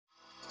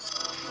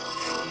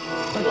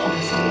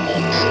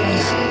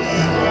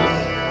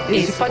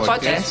Esse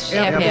podcast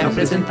é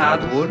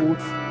apresentado por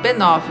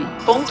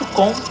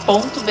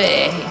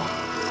b9.com.br.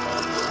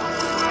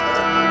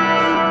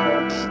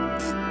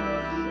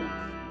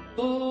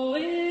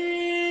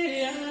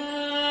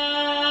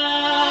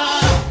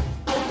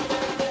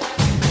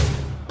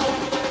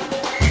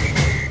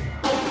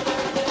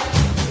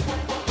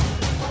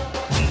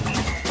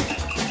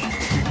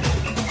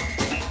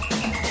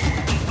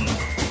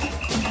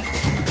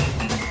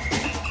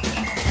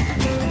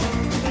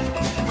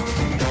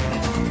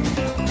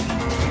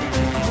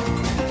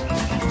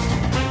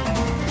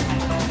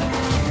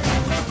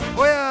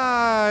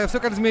 Eu sou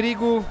o Carlos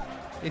Merigo,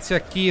 esse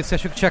aqui, você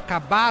achou que tinha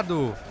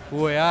acabado o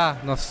OEA,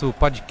 nosso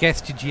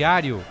podcast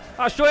diário?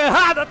 Achou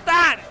errado,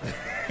 otário!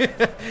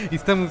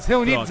 Estamos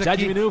reunidos Pronto, já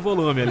aqui. Já diminuiu o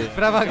volume ali.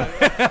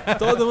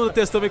 Todo mundo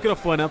testou o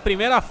microfone. A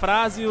primeira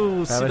frase,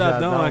 o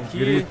cidadão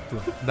aqui...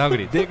 Dá um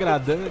grito.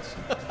 Degradante.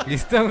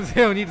 Estamos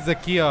reunidos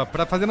aqui, ó,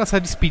 pra fazer nossa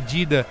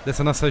despedida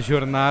dessa nossa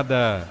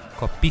jornada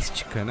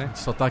copística, né?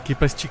 Só tá aqui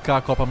pra esticar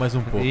a Copa mais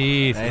um pouco.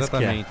 Isso,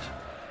 exatamente.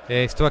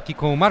 Estou aqui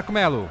com o Marco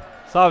Melo.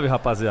 Salve,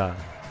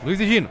 rapaziada. Luiz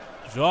e Gino.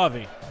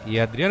 Jovem. E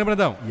Adriano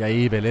Brandão. E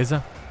aí,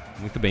 beleza?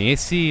 Muito bem,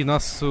 esse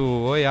nosso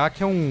OEA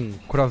que é um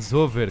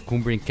crossover com o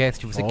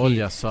Braincast. Você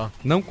Olha que só.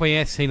 não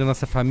conhece ainda a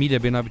nossa família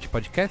B9 de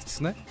podcasts,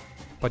 né?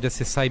 Pode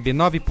acessar aí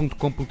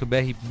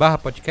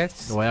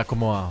b9.com.br/podcasts. OEA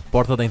como a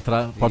porta de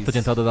entrada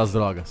das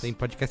drogas. Tem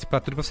podcast pra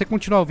tudo. Você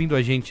continuar ouvindo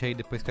a gente aí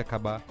depois que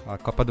acabar a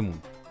Copa do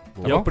Mundo.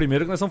 Tá e é o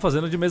primeiro que nós estamos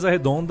fazendo de mesa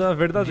redonda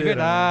verdadeira. De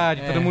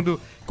verdade, né? Todo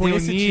mundo com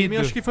reunido. Esse time,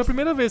 acho que foi a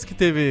primeira vez que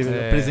teve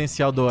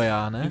presencial do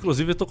OEA, né?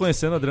 Inclusive, eu tô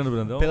conhecendo o Adriano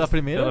Brandão. Pela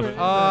primeira vez.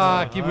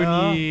 Ah, que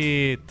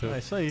bonito. É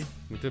isso aí.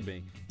 Muito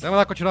bem. Vamos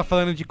lá continuar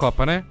falando de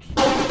Copa, né?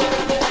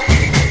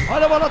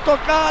 Olha a bola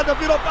tocada,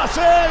 virou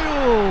passeio!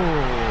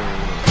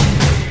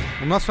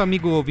 O nosso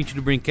amigo ouvinte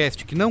do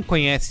Braincast que não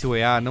conhece o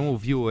OEA, não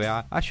ouviu o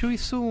OEA, acho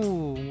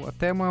isso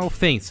até uma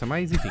ofensa,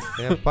 mas enfim,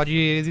 pode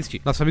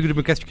existir. Nosso amigo do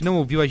Braincast que não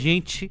ouviu a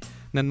gente,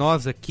 né,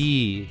 nós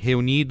aqui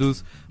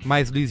reunidos,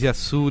 mais Luiz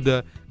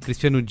Assuda,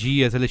 Cristiano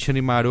Dias,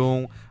 Alexandre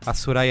Maron, a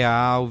Soraya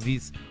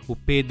Alves, o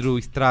Pedro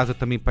Straza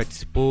também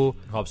participou.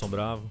 Robson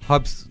Bravo.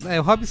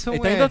 O Robson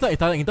ele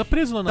tá ainda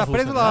preso lá na Rússia.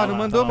 Tá preso lá, não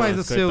mandou mais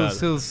os coitado.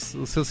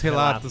 seus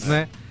relatos,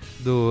 né?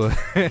 Do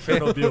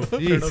Chernobyl.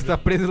 Isso, tá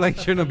preso lá em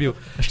Chernobyl.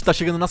 Acho que tá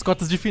chegando nas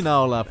quartas de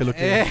final lá, pelo que...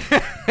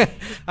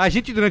 A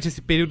gente, durante esse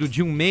período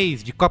de um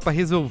mês de Copa,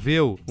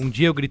 resolveu. Um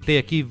dia eu gritei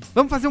aqui,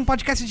 vamos fazer um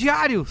podcast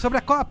diário sobre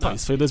a Copa. Não,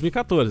 isso foi em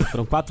 2014,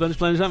 foram 4 anos de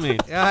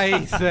planejamento.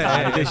 Isso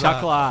Vai deixar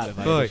claro.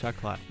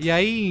 E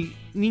aí,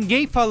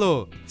 ninguém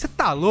falou, você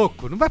tá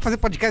louco? Não vai fazer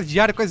podcast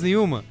diário, coisa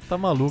nenhuma. Tá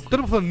maluco.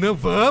 Todo mundo falou, não,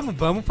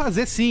 vamos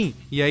fazer sim.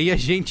 E aí a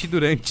gente,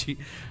 durante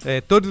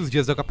todos os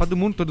dias da Copa do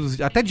Mundo,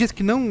 até dias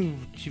que não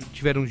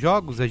tiveram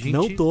jogos, a gente...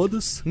 Não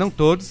todos. Não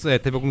todos,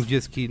 teve alguns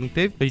dias que não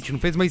teve, a gente não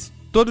fez, mas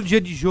todo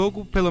dia de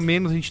jogo, pelo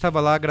menos, a gente tava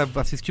lá,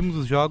 assistimos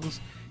os jogos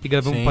e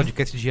gravamos um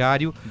podcast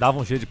diário. Dava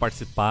um jeito de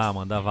participar,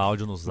 mandava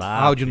áudio no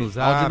Zap.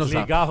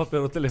 Ligava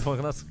pelo telefone,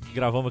 que nós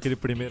gravamos aquele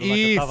primeiro lá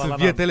que eu tava lá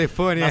via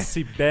telefone, na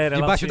Sibéria,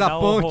 debaixo da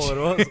ponte.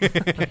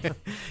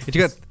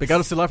 Pegaram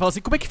o celular e falaram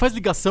assim, como é que faz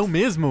ligação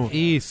mesmo?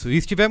 Isso, e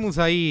estivemos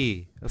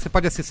aí... Você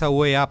pode acessar o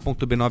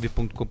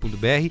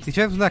oea.b9.com.br.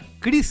 Estivemos na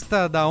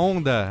crista da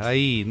onda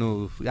aí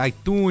no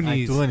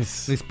iTunes,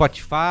 no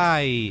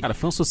Spotify. Cara,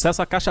 foi um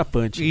sucesso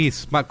acachapante.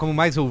 Isso, como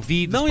mais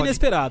ouvidos. Não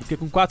inesperado, porque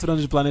com 4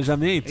 anos de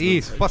planejamento...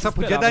 Isso,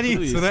 podia dar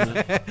nisso, né?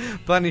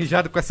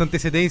 Planejado com essa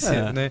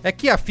antecedência, né? É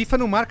que a FIFA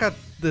não marca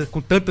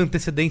com tanta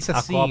antecedência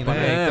assim, Copa,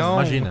 né? Então,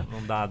 imagina.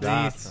 Não dá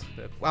data. Isso.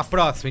 A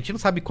próxima, a gente não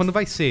sabe quando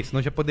vai ser,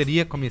 senão já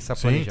poderia começar a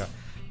planejar.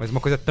 Mas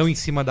uma coisa tão em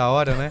cima da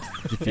hora, né?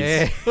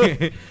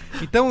 Difícil.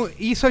 Então,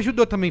 isso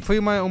ajudou também. Foi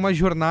uma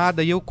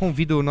jornada e eu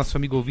convido o nosso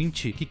amigo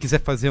ouvinte que quiser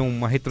fazer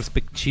uma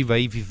retrospectiva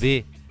aí,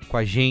 viver com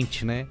a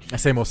gente, né?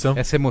 Essa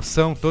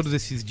emoção, todos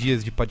esses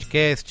dias de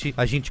podcast,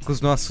 a gente com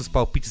os nossos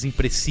palpites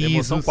imprecisos.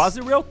 Emoção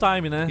quase real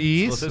time, né?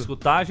 Isso. Se você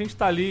escutar, a gente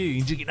tá ali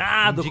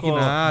indignado. Com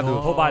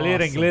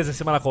roubalheira inglesa em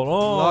cima da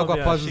Colômbia. Logo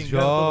após os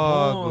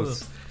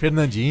jogos.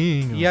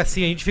 Fernandinho. E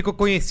assim, a gente ficou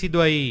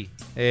conhecido aí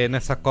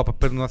nessa Copa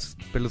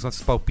pelos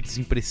nossos palpites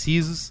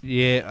imprecisos.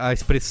 E a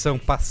expressão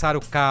passar o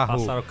carro...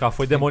 Passar o carro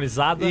foi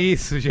demonizada.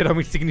 Isso,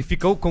 geralmente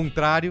significa o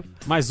contrário.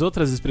 Mas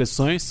outras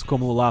expressões,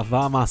 como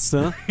lavar a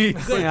maçã,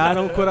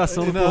 ganharam o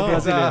coração do povo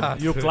brasileiro.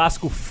 E o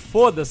clássico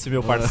foda-se,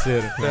 meu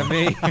parceiro.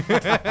 Também.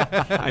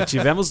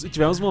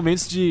 Tivemos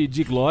momentos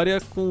de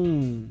glória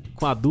com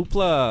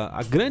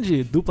a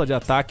grande dupla de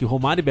ataque, o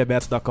Romário e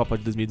Bebeto da Copa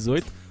de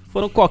 2018.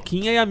 Foram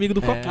Coquinha e amigo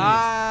do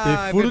Coquinha.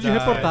 Tem furo de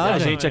reportagem. A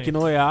gente aqui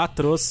no OEA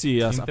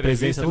trouxe a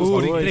presença dos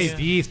dois.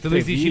 Entrevista,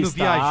 Luiz Gino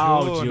viajou,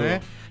 áudio, né?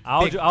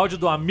 Áudio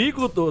do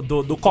amigo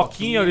do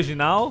Coquinha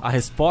original. A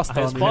resposta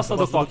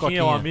do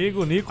Coquinha é o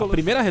amigo, Nicolas. A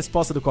primeira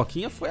resposta do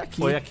Coquinha foi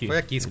aqui. Foi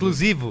aqui,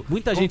 exclusivo.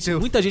 Muita gente,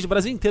 o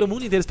Brasil inteiro, o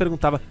mundo inteiro se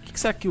perguntava o que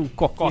será que o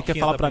Coquinha quer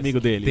falar para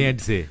amigo dele. Tem a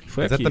dizer.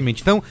 Foi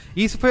exatamente. Aqui. Então,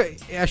 isso foi,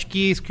 acho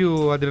que isso que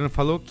o Adriano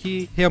falou,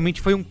 que realmente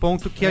foi um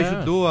ponto que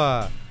ajudou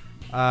a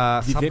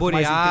Viver com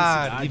mais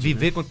saborear intensidade, e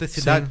viver com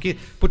intensidade, porque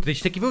putz, a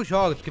gente tem que ver os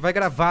jogos, porque vai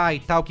gravar e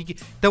tal.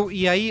 Então,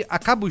 e aí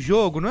acaba o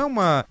jogo, não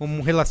é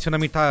um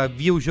relacionamento,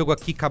 via o jogo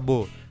aqui,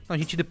 acabou. A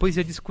gente depois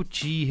ia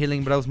discutir,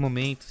 relembrar os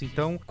momentos.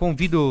 Então,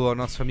 convido o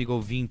nosso amigo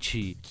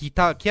ouvinte que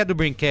é do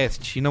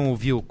Braincast e não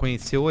ouviu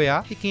conhecer o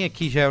OEA. E quem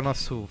aqui já é o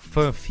nosso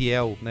fã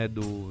fiel, né,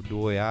 do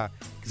OEA,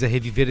 quiser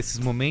reviver esses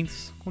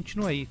momentos,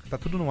 continua aí, tá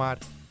tudo no ar.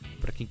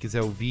 Pra quem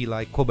quiser ouvir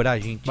lá e cobrar a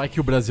gente. Vai que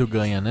o Brasil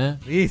ganha, né?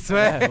 Isso,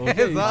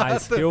 exato.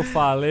 Mas que eu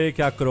falei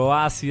que a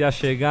Croácia ia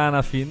chegar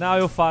na final,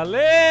 eu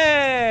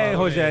falei,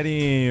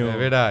 Rogerinho. É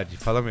verdade,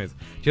 fala mesmo.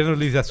 Tirando o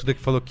Luiz Assuda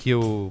que falou que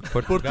o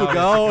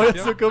Portugal é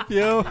seu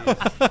campeão.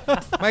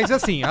 Mas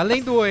assim,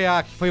 além do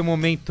OEA, que foi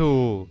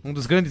um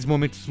dos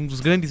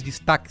grandes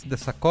destaques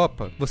dessa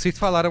Copa, vocês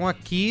falaram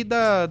aqui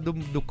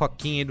do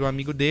Coquinha e do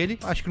amigo dele.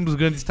 Acho que um dos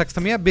grandes destaques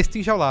também é a Besta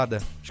Enjaulada.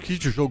 Acho que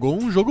jogou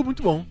um jogo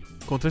muito bom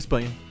contra a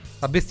Espanha.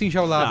 A Besta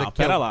Enjaulada, Não,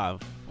 pera lá.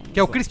 Que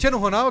é o Cristiano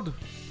Ronaldo,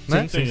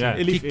 né? Sim,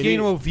 sim. Quem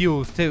não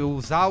ouviu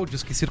os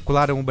áudios que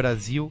circularam no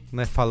Brasil,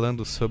 né,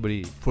 falando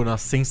sobre... Foi na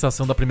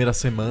sensação da primeira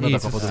semana da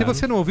Isso, Copa do se Mundo.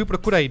 você não ouviu,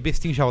 procura aí,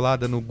 Besta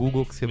Enjaulada no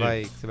Google que você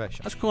vai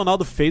achar. Acho que o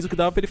Ronaldo fez o que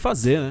dava pra ele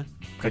fazer, né?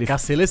 Com a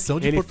seleção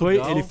de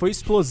Portugal. Ele foi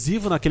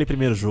explosivo naquele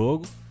primeiro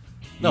jogo.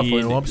 Não,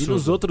 foi um absurdo. E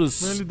nos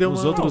outros, Ele deu nos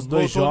uma- outros não,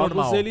 dois voltou ao jogos,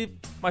 normal. ele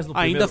Mas no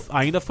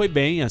ainda foi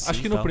bem, assim.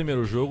 acho que no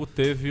primeiro jogo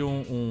teve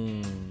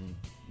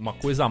uma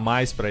coisa a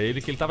mais pra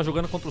ele, que ele tava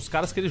jogando contra os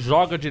caras que ele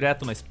joga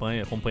direto na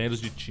Espanha, companheiros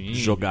de time.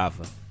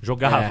 Jogava.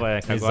 Jogava,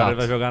 que agora exato. ele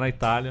vai jogar na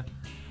Itália.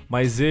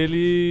 Mas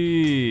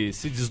ele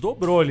se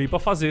desdobrou ali pra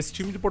fazer esse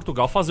time de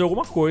Portugal fazer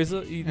alguma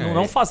coisa e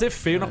não fazer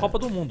feio na Copa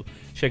do Mundo.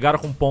 Chegaram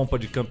com pompa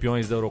de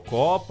campeões da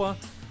Eurocopa,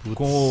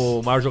 com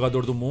o maior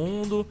jogador do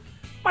mundo.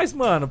 Mas,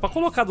 mano, pra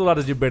colocar do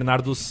lado de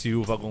Bernardo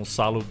Silva,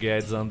 Gonçalo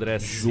Guedes, André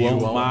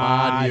Silva,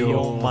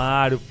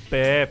 Mário,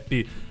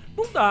 Pepe...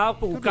 Não dá,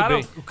 pô,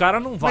 o cara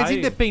não vai... Mas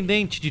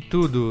independente de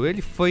tudo,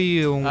 ele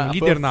foi um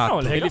líder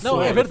nato. Não, ele Não,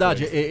 foi, é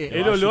verdade.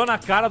 Ele olhou na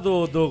cara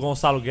do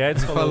Gonçalo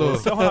Guedes e falou: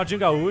 "Você é o Ronaldinho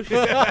Gaúcho,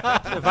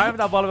 você vai me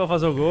dar bola pra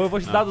fazer o gol, eu vou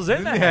te dar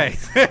 200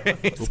 reais."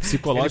 O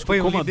psicológico Ele foi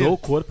um comandou líder. o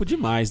corpo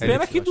demais, né?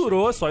 Pena que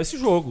durou só esse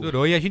jogo.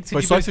 Durou e a gente se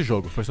Foi só divertiu. esse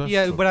jogo. Foi só esse E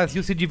o jogo.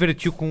 Brasil se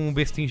divertiu com um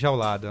Besta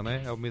Enjaulada,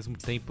 né? Ao mesmo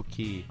tempo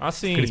que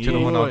Assim,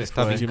 Cristiano Ronaldo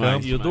estava foi em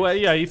demais. campo.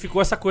 E aí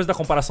ficou essa coisa da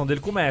comparação dele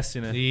com o Messi,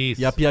 né?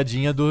 Isso. E a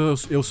piadinha do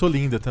Eu Sou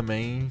Linda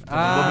também.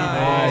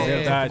 É é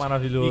verdade.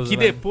 Maravilhoso. E que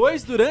né?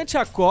 depois, durante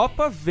a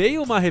Copa,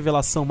 veio uma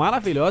revelação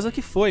maravilhosa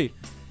que foi...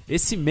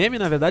 Esse meme,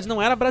 na verdade,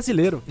 não era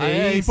brasileiro.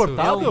 É Isso,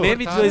 importado? É um meme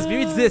de Importado.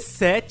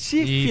 2017,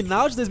 Isso.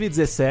 final de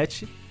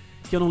 2017,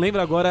 que eu não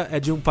lembro agora, é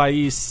de um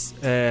país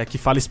que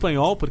fala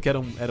espanhol, porque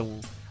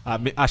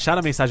acharam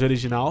a mensagem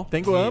original.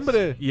 Tengo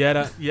hambre. E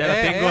era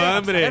Tengo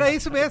hambre. Era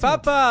isso mesmo.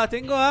 Papá,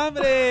 tengo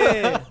hambre.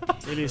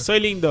 Ele, sou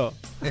lindo.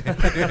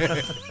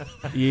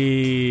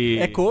 E...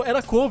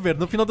 Era cover,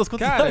 no final das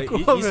contas Cara, era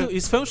cover.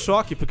 isso foi um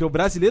choque, porque o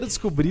brasileiro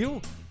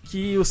descobriu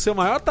que o seu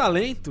maior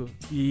talento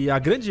e a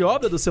grande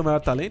obra do seu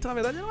maior talento, na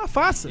verdade, era uma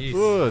farsa. Isso.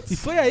 E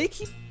foi aí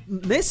que,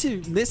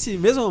 nesse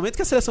mesmo momento,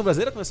 que a seleção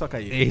brasileira começou a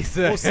cair.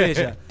 Isso. Ou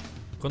seja,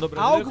 Quando o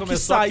brasileiro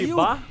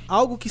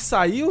algo que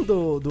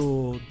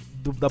saiu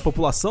da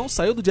população,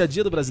 saiu do dia a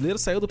dia do brasileiro,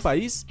 saiu do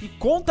país e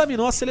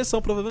contaminou a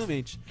seleção,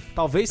 provavelmente.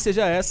 Talvez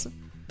seja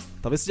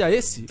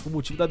esse o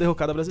motivo da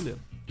derrocada brasileira.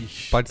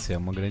 Pode ser, é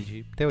uma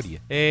grande teoria.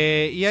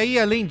 E aí,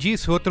 além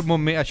disso, outro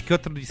momento, acho que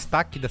outro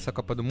destaque dessa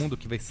Copa do Mundo,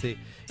 que vai ser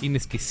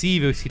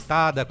inesquecível,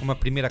 citada como a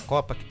primeira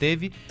Copa que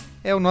teve,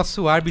 é o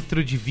nosso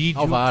árbitro de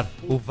vídeo. O VAR.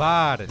 O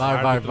VAR.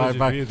 VAR.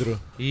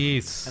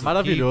 Isso. É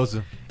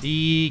maravilhoso.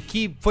 E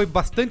que foi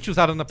bastante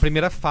usado na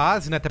primeira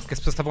fase, né? Até porque as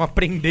pessoas estavam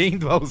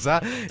aprendendo a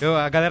usar.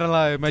 A galera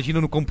lá, imagina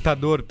no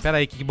computador, pera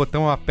aí, que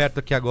botão eu aperto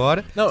aqui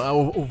agora?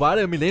 Não, o VAR,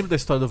 eu me lembro da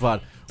história do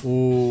VAR.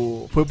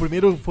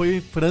 Foi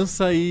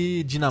França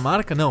e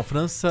Dinamarca? Não,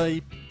 França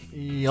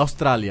e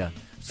Austrália.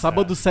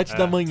 Sábado, 7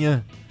 da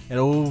manhã.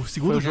 Era o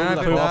segundo jogo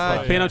da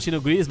Copa. Pênalti no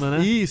Griezmann,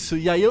 né? Isso,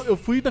 e aí eu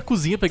fui na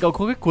cozinha pegar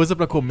qualquer coisa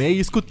pra comer e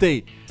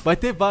escutei. Vai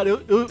ter VAR.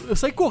 Eu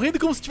saí correndo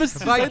como se tivesse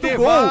Vai saído ter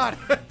gol. VAR!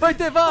 Vai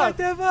ter VAR! Vai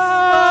ter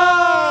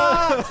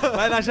VAR!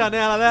 Vai na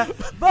janela, né?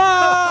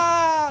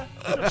 VAR!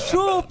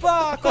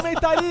 Chupa!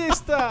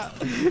 Comentarista!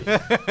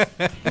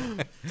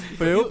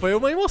 Foi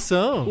uma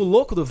emoção. O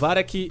louco do VAR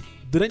é que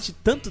durante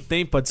tanto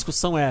tempo a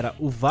discussão era: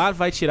 o VAR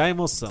vai tirar a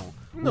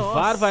emoção. O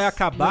VAR vai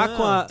acabar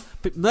com a...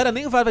 Não era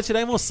nem o VAR vai tirar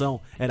a emoção.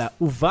 Era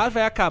o VAR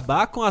vai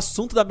acabar com o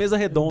assunto da mesa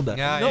redonda.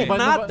 Não,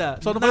 nada.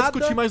 Só não vai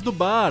discutir mais do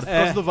bar, por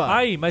causa do VAR.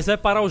 Aí, mas vai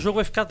parar o jogo,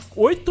 vai ficar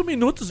 8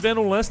 minutos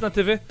vendo um lance na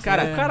TV.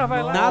 Cara, o cara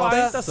vai lá, nada-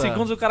 40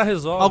 segundos o cara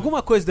resolve.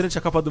 Alguma coisa durante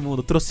a Copa do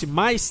Mundo trouxe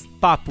mais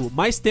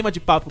tema de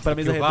papo pra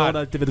mesa que o VAR? redonda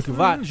da TV do que o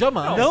VAR?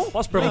 Jamais. Não,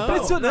 Posso perguntar? É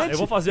impressionante. Eu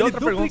vou fazer Ele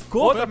outra pergunta.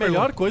 duplicou Outra Foi a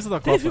melhor pergunta. coisa da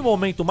Copa. Teve um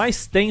momento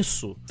mais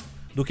tenso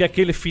do que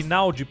aquele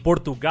final de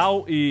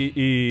Portugal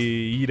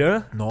e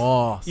Irã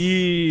Nossa.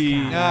 e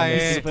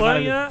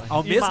Espanha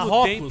Ao e mesmo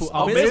Marrocos. tempo-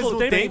 ao mesmo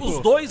tempo, os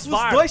dois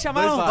VAR. Os dois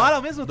chamaram Dois o VAR. VAR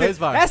ao mesmo Dois tempo.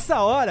 VAR. Essa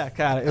hora,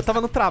 cara, eu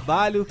tava no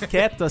trabalho,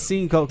 quieto,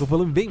 assim, com o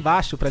volume bem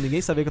baixo, pra ninguém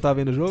saber que eu tava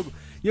vendo o jogo,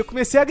 e eu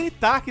comecei a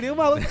gritar, que nem um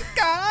maluco.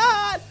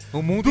 Caralho! caralho!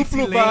 O mundo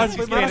Duplo em VAR, silêncio,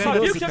 foi Eu não esperando.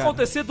 sabia o que ia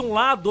acontecer de um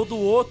lado ou do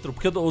outro,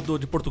 porque o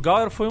de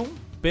Portugal foi um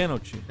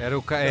pênalti.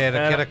 Que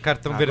era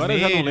cartão Agora eu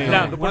já não vermelho. lembro.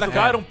 né? Não, do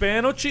Portugal era um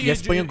pênalti E a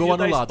Espanha, gol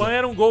da anulado. Espanha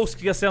era um gol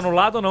que ia ser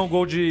anulado ou não, um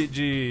gol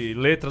de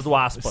letra do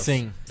aspas.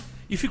 Sim.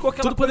 E ficou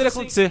aquela Tudo poderia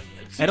coisa assim,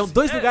 acontecer. Eram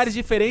dois lugares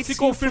diferentes. Se e o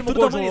confirma o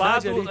futuro gol da de um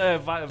humanidade lado,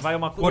 ali. vai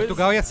uma coisa.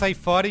 Portugal ia sair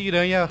fora e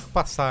Irã ia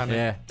passar, né?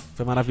 É.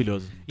 Foi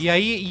maravilhoso. E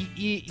aí,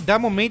 e dá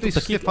momento, isso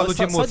que você falou de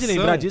só emoção. de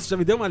lembrar disso já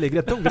me deu uma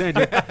alegria tão grande.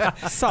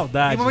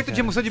 Saudade. E momento de cara.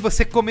 emoção de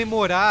você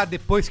comemorar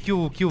depois que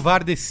o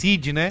VAR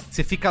decide, né?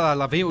 Você fica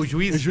lá vem o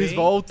juiz. O juiz vem,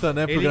 volta,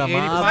 né, pro ele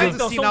gramado. faz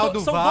Então, o sinal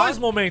do são VAR. dois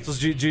momentos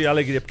de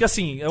alegria. Porque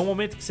assim, é um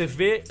momento que você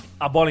vê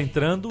a bola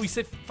entrando e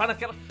você faz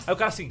aquela. Aí o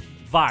cara assim,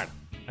 VAR.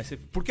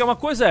 Porque uma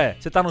coisa é,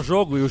 você tá no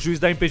jogo e o juiz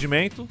dá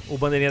impedimento, o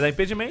bandeirinha dá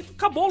impedimento,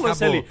 acabou o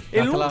lance Acabou. ali.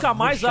 Ele Aquela nunca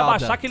mais vai murchada.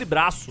 abaixar aquele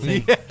braço.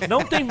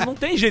 Não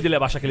tem jeito dele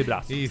abaixar aquele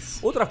braço. Isso.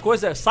 Outra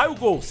coisa é, sai o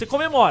gol, você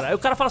comemora. Aí o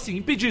cara fala assim,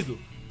 impedido.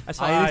 Aí você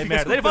fala, Aí ele ai fica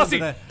merda. Aí ele fala assim,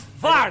 escutando, né?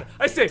 VAR!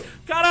 Aí você,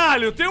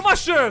 caralho, tem uma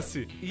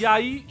chance! E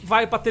aí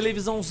vai pra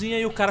televisãozinha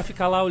e o cara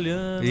fica lá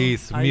olhando.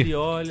 Isso, Aí ele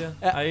olha,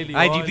 aí ele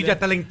Aí olha. divide a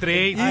tela em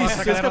três. Isso, mostra a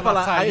isso que eu galera ia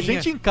falar. na A salinha.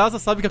 gente em casa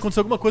sabe que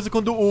aconteceu alguma coisa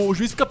quando o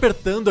juiz fica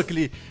apertando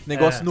aquele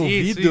negócio no isso,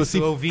 ouvido, isso, assim,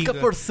 ouvindo, fica é.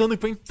 forçando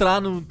pra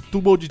entrar no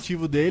tubo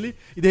auditivo dele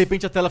e de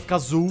repente a tela fica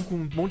azul com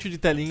um monte de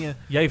telinha.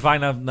 E aí vai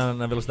na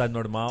velocidade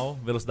normal,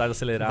 velocidade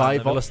acelerada, Vai,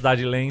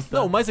 velocidade lenta.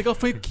 Não, o mais legal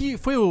foi que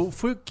foi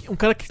um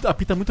cara que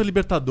apita muito a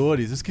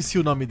Libertadores, eu esqueci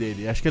o nome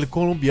dele, acho que ele é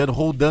colombiano,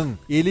 Roldan.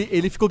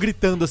 Ele ficou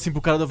gritando assim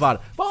pro cara do VAR: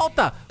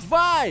 volta,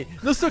 vai!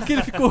 Não sei o que,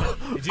 ele ficou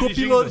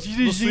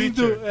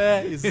dirigindo. no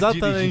É,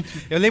 exatamente.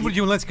 Eu lembro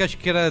de um lance que acho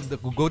que era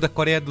o gol da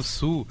Coreia do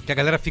Sul, que a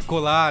galera ficou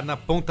lá na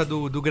ponta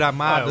do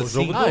gramado, o assim.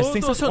 jogo Ah, é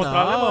sensacional. contra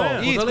a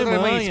Alemanha. Isso, contra a contra a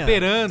Alemanha, Alemanha.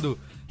 esperando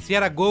se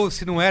era gol,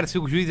 se não era, se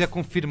o juiz ia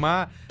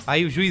confirmar.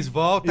 Aí o juiz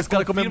volta, E os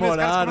caras confirma,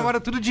 comemoraram. Os caras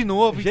comemoram tudo de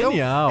novo.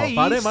 Genial, Então, é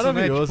VAR é isso,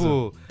 maravilhoso. Né?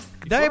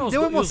 Tipo, Foram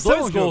deu os emoção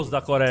dois o jogo. gols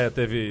da Coreia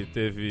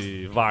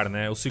teve VAR,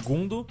 né? O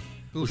segundo,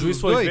 o Os juiz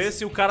foi dois? ver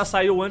se o cara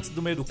saiu antes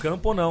do meio do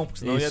campo ou não, porque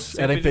senão ia Isso,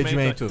 ser era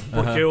impedimento. né?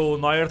 Porque o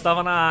Neuer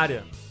tava na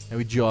área. É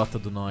o idiota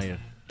do Neuer.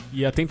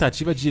 E a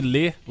tentativa de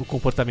ler o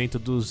comportamento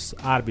dos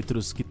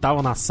árbitros que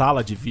estavam na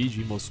sala de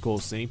vídeo em Moscou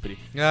sempre.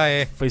 Ah,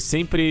 é. Foi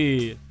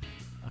sempre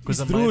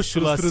Coisa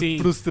esdrúxula, mais assim.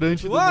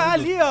 frustrante do Ué, mundo.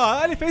 ali,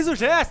 ó, ele fez o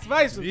gesto,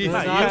 vai.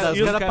 nada,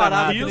 os caras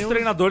parados, E que os nem um-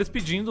 treinadores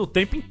pedindo o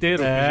tempo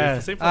inteiro. É.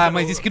 Sempre Ah, fazendo-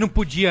 mas isso que não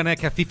podia, né?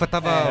 Que a FIFA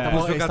tava É, pros eles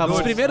Nos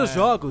jogadores. primeiros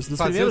jogos, nos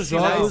Fazer primeiros os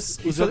sinais. jogos,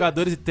 os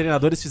jogadores e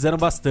treinadores fizeram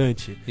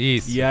bastante.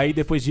 Isso. E aí,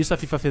 depois disso, a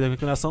FIFA fez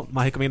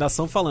uma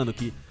recomendação falando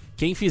que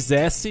quem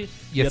fizesse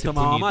ia ser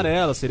tomar um punido.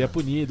 amarelo, seria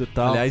punido e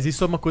tal. Aliás,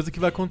 isso é uma coisa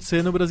que vai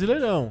acontecer no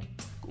Brasileirão.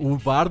 O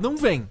VAR não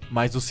vem,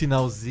 mas o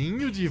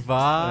sinalzinho de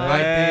VAR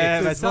Vai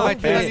ter, vai ser vai uma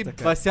ter festa, ali-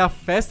 cara. vai ser a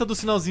festa do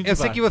sinalzinho de Eu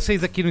VAR. sei que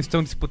vocês aqui não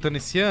estão disputando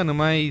esse ano,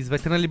 mas vai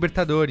ter na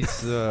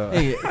Libertadores.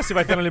 Ei, Ah, se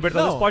vai ter na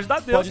Libertadores, Não, pode dar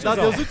Deus. pode dar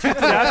tiozão. Deus o título.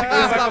 Você acha que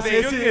ele vai Lá conseguir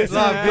vem o quê? esse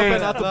Lá vem,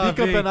 campeonato, lá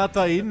bicampeonato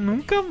aí,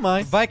 nunca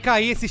mais. Vai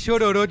cair esse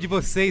chororô de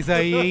vocês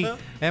aí, hein?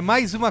 É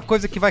mais uma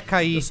coisa que vai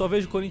cair. Eu só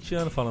vejo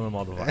corintiano falando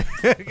mal do VAR.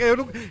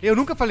 Eu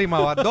nunca falei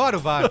mal, adoro o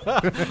VAR.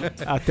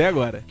 Até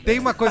agora. Tem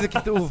uma coisa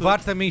que o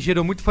VAR também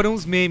gerou muito, foram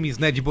os memes,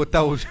 né? De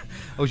botar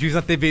o juiz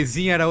na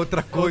TVzinha era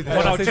outra coisa.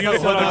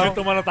 Ronaldinho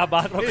tomando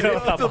tabaco,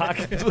 trocando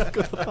tabaco.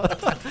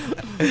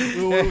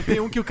 Tem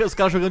um que os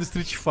caras jogando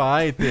Street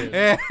Fighter.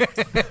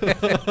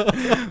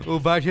 O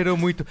VAR gerou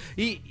muito.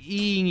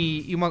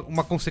 E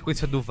uma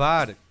consequência do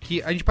VAR,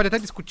 que a gente pode até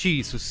discutir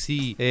isso,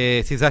 se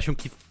vocês acham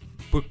que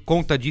por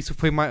conta disso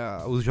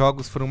os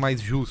jogos foram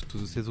mais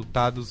justos, os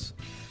resultados.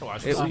 Eu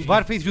acho que O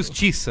VAR fez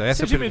justiça.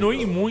 Essa Você é a pergunta.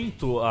 diminui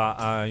muito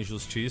a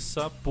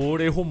injustiça por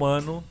erro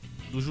humano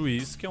do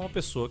juiz, que é uma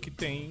pessoa que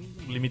tem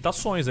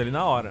limitações ali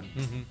na hora.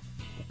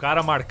 O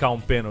cara marcar um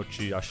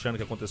pênalti achando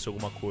que aconteceu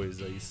alguma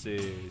coisa e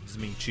ser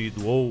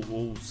desmentido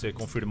ou ser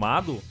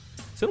confirmado,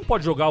 você não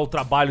pode jogar o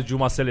trabalho de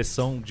uma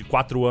seleção de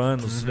 4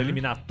 anos,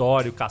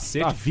 eliminatório,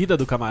 cacete, A vida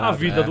do camarada. a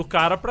vida do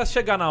cara pra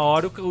chegar na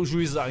hora o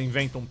juiz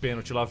inventa um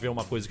pênalti lá, vê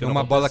uma coisa que não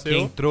Uma bola aconteceu.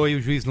 que entrou e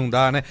o juiz não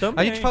dá, né? Também.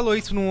 A gente falou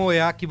isso num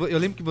OEA, que eu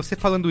lembro que você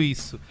falando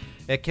isso.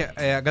 É que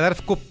a galera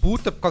ficou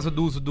puta por causa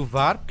do uso do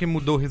VAR, porque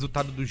mudou o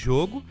resultado do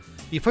jogo.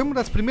 E foi um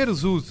dos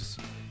primeiros usos.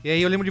 E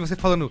aí eu lembro de você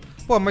falando,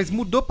 pô, mas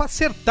mudou pra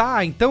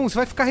acertar, então você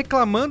vai ficar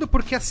reclamando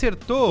porque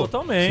acertou.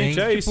 Totalmente,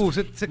 é Tipo,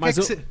 isso. você Mas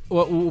quer que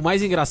o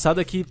mais engraçado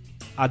é que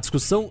a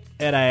discussão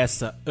era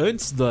essa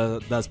antes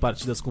das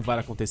partidas com o VAR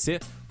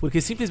acontecer,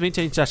 porque simplesmente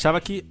a gente achava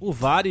que o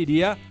VAR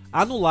iria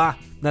anular,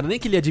 não era nem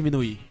que ele ia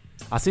diminuir.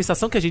 A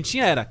sensação que a gente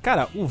tinha era,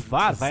 cara, o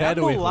VAR vai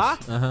Zero anular,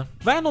 erros. Aham.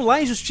 vai anular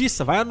a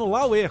injustiça, vai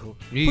anular o erro.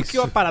 Isso. Porque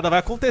a parada vai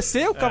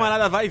acontecer, o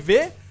camarada vai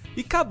ver e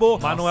acabou.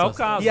 Mas não é o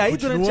caso. E aí,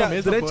 continua durante a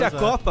mesma a coisa,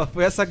 Copa,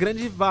 foi essa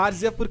grande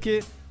várzea,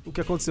 porque o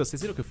que aconteceu?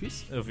 Vocês viram o que eu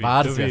fiz? Eu vi,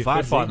 Várzea, eu vi, foi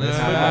várzea, foda. hein? Esse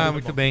foi Ah, bom.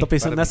 muito bem. Tô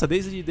pensando Parabéns. nessa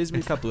desde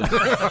 2014.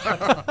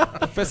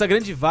 Foi essa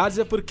grande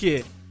várzea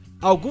porque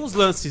alguns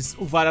lances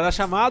o VAR era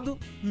chamado,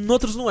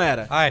 outros não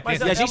era. Ah, é, tem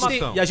Mas essa E a, gente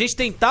informação. e a gente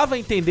tentava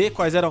entender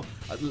quais eram.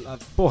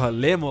 Porra,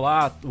 lemos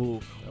lá o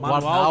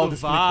manual Arnaldo do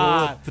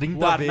VAR. explicou 30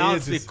 o Arnaldo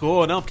vezes.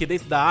 explicou, não, porque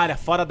dentro da área,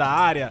 fora da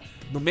área,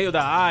 no meio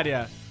da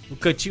área. no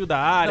cantinho da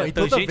área, Não, e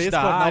toda tangente vez que o da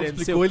Arnaldo área, não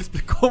sei explicou, ele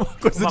explicou uma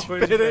coisa Uma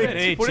coisa diferente.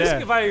 diferente. Por é. isso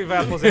que vai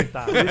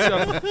aposentar.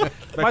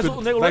 Mas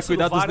o vai lance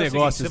cuidar do VAR dos é o seguinte,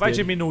 negócios você vai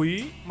dele.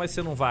 diminuir, mas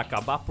você não vai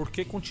acabar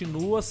porque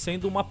continua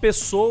sendo uma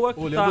pessoa que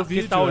Olhando tá, o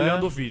vídeo, que tá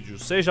olhando é. o vídeo.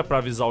 Seja pra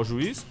avisar o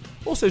juiz,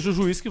 ou seja o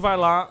juiz que vai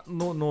lá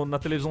na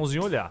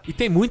televisãozinha olhar. E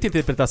tem muita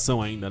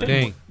interpretação ainda, né?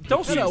 Tem.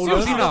 Então, se Cara, o o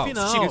lance final, no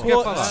final. Isso que eu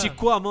ia falar.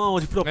 Esticou a mão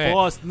de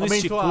propósito, não Aumentou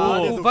esticou. a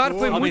área O VAR foi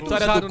corpo, muito aumentou a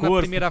área usado do na corpo,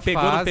 primeira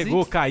pegou, não fase.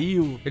 pegou,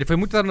 caiu. Ele foi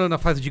muito usado na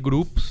fase de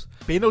grupos.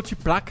 Pênalti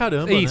pra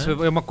caramba, Isso,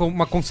 né? é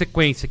uma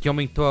consequência que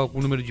aumentou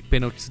o número de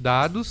pênaltis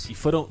dados. E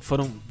foram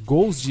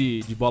gols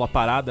de bola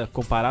parada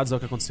comparados ao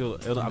que aconteceu.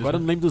 Agora eu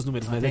não lembro dos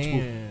números, mas é Tem,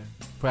 tipo.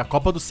 Foi a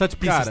Copa dos 7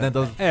 pieces, Cara, né?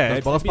 Das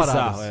bolas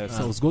bizarro, paradas. é. Ah.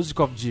 São os gols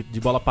de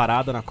bola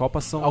parada na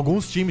Copa são.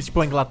 Alguns times, tipo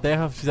a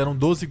Inglaterra, fizeram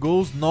 12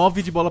 gols,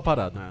 9 de bola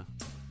parada.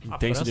 É, a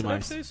intenso França demais.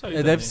 Deve ser isso aí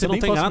Deve também. ser Se eu não bem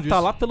tô próximo enganado, tá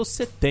disso. lá pelos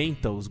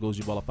 70 os gols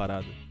de bola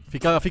parada.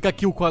 Fica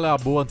aqui o qual é a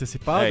boa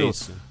antecipado. É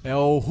isso. É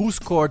o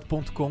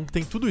whoscored.com, que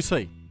tem tudo isso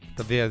aí.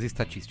 Pra ver as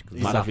estatísticas.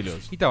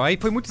 Maravilhoso. Então, aí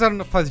foi muito usado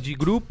na fase de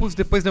grupos,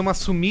 depois deu uma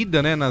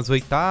sumida, né, nas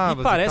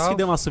oitavas E parece tal. que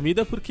deu uma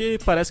sumida porque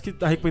parece que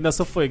a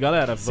recomendação foi,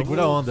 galera, vamos-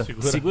 Segura a onda.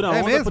 Segura a É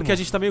onda mesmo? porque a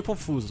gente tá meio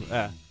confuso.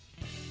 É.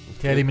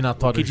 Que é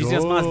eliminatório O que dizem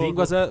as más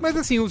línguas é Mas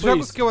assim, os foi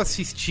jogos isso. que eu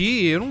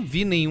assisti, eu não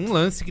vi nenhum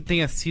lance que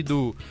tenha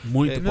sido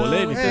muito não,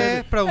 polêmico.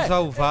 é, pra usar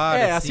o VAR.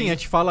 assim, a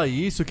gente fala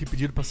isso, que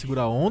pediram pra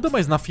segurar a onda,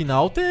 mas na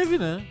final teve,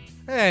 né?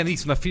 É,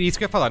 isso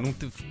que eu ia falar. Não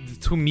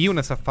sumiu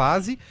nessa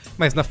fase,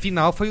 mas na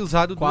final foi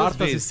usado duas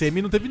Quartas e vezes.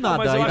 semi não teve Não, nada.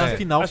 mas eu Aí acho na que-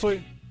 final acho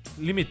foi...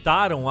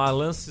 Limitaram a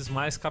lances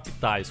mais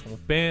capitais, como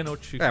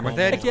pênalti. É, mas como...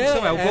 é, que o gol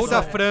essa da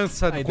é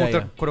França a contra ideia.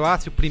 a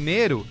Croácia, o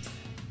primeiro,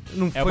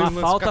 não É foi uma um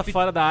lance falta capital.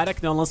 fora da área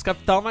que não é um lance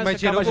capital, mas Mas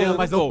acaba gerou gol, gerando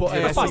mas não gol. po- é,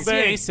 É tudo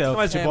paciência, bem. o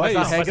Mas- futebol mas é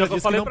a isso. regra é o que eu diz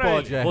que falei não pra ele.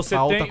 pode, é. Você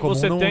Falta tem, comum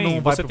você não- tem,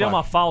 não vai você pro tem VAR.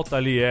 uma falta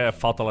ali,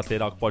 falta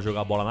lateral que pode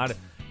jogar a bola na área.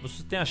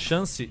 Você tem a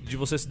chance de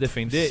você se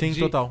defender Sim, de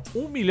total.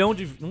 1 milhão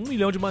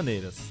de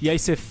maneiras. E aí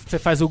você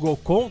faz o gol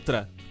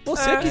contra,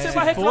 você que você se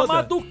vai reclamar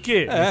foda. do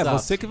quê? É, Exato.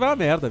 você que vai a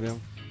merda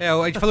mesmo. É,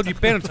 a gente falou de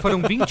pênaltis,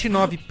 foram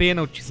 29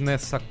 pênaltis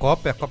nessa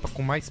Copa, é a Copa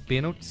com mais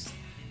pênaltis.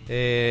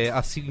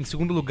 Em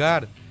segundo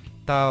lugar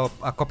tá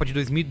a Copa de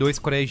 2002,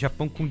 Coreia e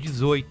Japão com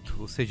 18,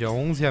 ou seja,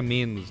 11 a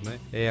menos, né?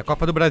 A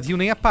Copa do Brasil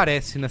nem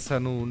aparece nos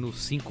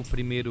 5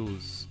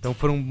 primeiros, então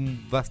foram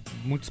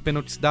muitos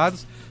pênaltis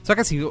dados. Só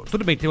que assim,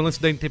 tudo bem, tem o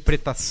lance da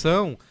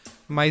interpretação,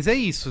 mas é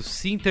isso,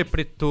 se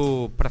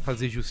interpretou pra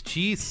fazer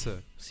justiça,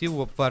 se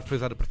o VAR foi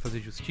usado pra fazer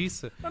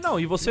justiça, Não,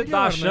 e você Melhor,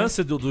 dá a né?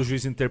 chance do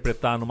juiz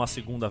interpretar numa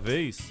segunda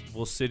vez,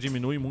 você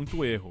diminui muito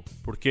o erro.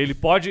 Porque ele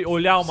pode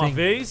olhar uma Sim.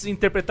 vez e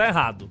interpretar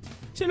errado.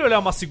 Se ele olhar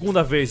uma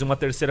segunda vez e uma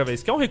terceira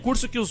vez, que é um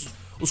recurso que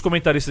os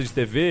comentaristas de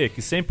TV,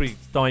 que sempre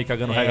estão aí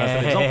cagando regra na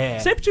televisão,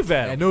 sempre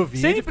tiveram. É no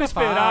vídeo sempre fica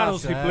esperaram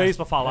os fácil, replays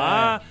pra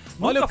falar.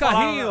 Olha nunca o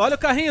carrinho, falaram- olha o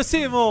carrinho,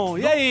 Simon.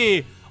 E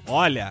aí?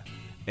 Olha,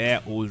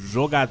 o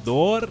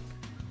jogador,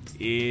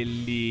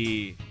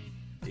 ele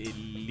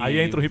Aí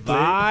entra o replay.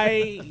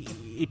 vai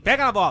e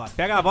pega na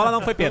bola,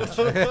 não foi pênalti.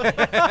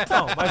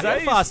 Não, mas Aí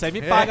é eu faço, aí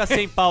me paga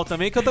 100 pau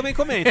também, que eu também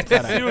comento,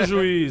 cara. Se o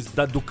juiz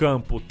do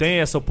campo tem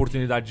essa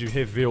oportunidade de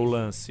rever o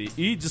lance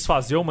e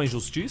desfazer uma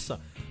injustiça,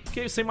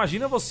 porque você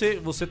imagina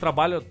você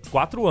trabalha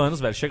 4 anos,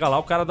 velho, chega lá,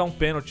 o cara dá um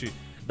pênalti,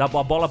 a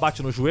bola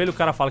bate no joelho, o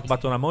cara fala que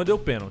bateu na mão e deu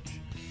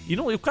pênalti. E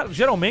o cara,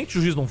 geralmente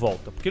o juiz não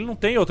volta, porque ele não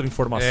tem outra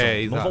informação, não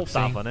exato,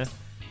 voltava, né?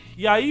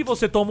 E aí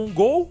você toma um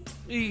gol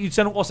e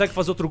você não consegue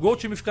fazer outro gol, o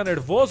time fica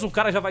nervoso, o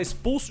cara já vai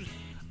expulso.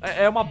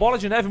 É uma bola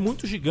de neve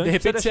muito gigante. De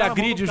repente você deixar na mão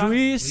agride do o cara.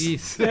 juiz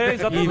isso. É, e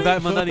exatamente. vai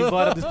mandando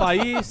embora do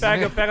país.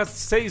 Pega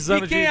 6 E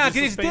anos quem de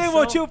agride tem um suspensão.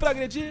 motivo pra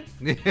agredir.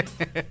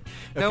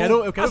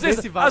 Eu quero Às ver vezes,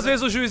 esse VAR. às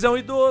vezes o juiz é um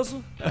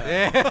idoso.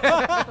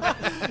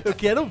 Eu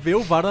quero ver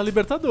o VAR na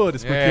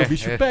Libertadores, porque É, o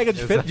bicho é, pega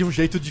exato. de um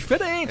jeito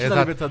diferente na Exato.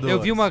 Libertadores.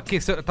 Eu vi uma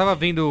questão, eu tava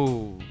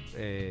vendo,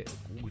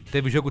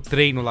 teve o jogo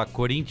treino lá,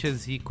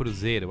 Corinthians e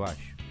Cruzeiro, eu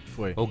acho.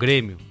 Foi. Ou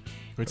Grêmio.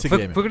 Foi desse Foi-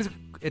 Grêmio.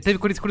 teve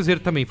Corinthians e Cruzeiro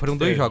também, foram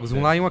 2 jogos,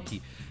 um lá e um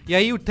aqui. E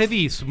aí teve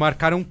isso,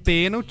 marcaram um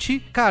pênalti.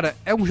 Cara,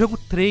 é um jogo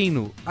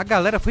treino. A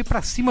galera foi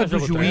pra cima do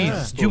jogo treino,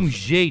 juiz de um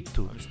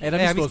jeito.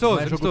 Era amistoso, não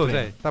é jogo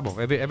treino. Tá bom,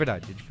 é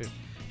verdade, é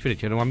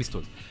diferente, era um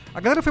amistoso.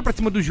 A galera foi pra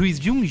cima do juiz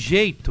de um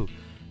jeito.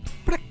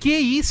 Pra que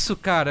isso,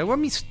 cara? Um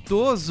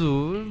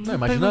amistoso.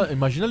 Não,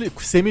 imagina ali,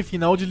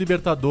 semifinal de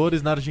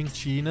Libertadores na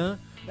Argentina,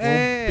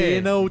 É, um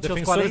pênalti aos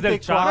Defensores del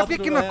 44. Mas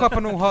por que na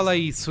Copa não rola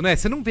isso, né?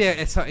 Você não vê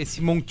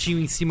esse montinho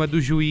em cima do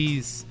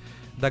juiz,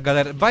 da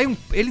galera.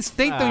 Eles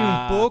tentam ir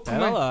um pouco, pera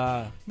mas.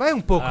 lá. Vai um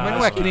pouco, mas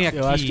não é que nem aqui.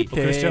 eu acho que O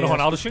tem. Cristiano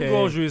Ronaldo acho que xingou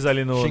tem. o juiz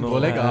ali no Xingou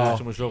legal.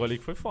 último jogo ali,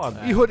 que foi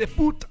foda. Ih, de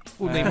puta!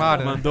 O Neymar,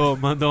 né?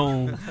 Mandou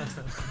um.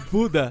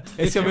 Buda,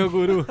 esse é o meu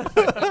guru.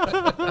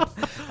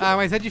 Ah,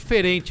 mas é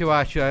diferente, eu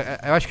acho.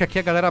 Eu acho que aqui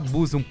a galera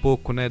abusa um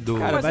pouco, né? Do.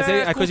 Cara, Mas mas é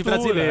é coisa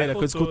cultura, brasileira, é é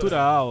coisa cultura.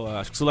 cultural.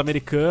 Acho que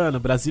sul-americano,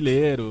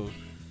 brasileiro.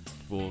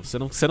 Pô,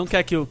 você não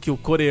quer que o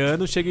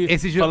coreano chegue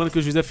Esse falando que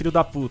o juiz é filho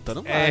da puta.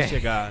 Não vai É,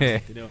 chegar, é.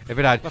 entendeu? É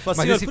verdade. Vai falar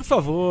Mas assim, esse, por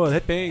favor,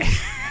 arrepende.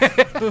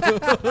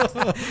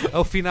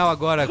 ao final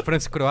agora,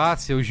 França e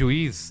Croácia, o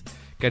juiz,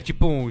 que é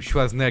tipo um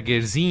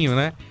Schwarzeneggerzinho,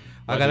 né?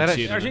 A galera...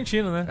 É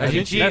argentino, né?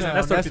 Argentina,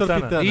 Néstor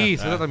Pitana.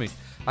 Isso, exatamente.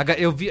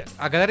 Eu vi,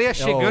 a galera ia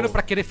chegando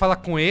pra querer falar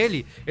com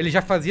ele, ele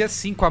já fazia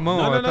assim com a mão.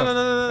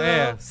 Não.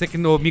 É, sei que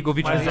no amigo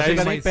vídeo Mas Não é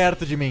chega isso, nem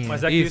perto de mim.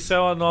 Mas é que isso é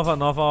a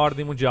nova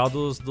ordem mundial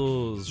dos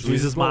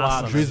juízes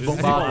massa. Juiz né?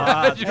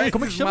 bombado.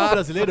 Como é que chama o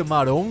brasileiro?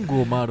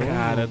 Marongo?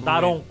 Cara,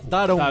 Daronco.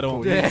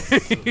 Daronco.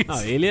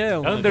 Não, ele é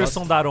um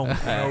Anderson Daronco.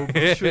 É o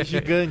bicho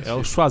gigante. É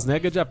o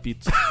Schwarzenegger de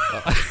apito.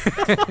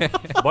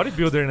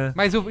 Bodybuilder, né?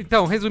 Mas,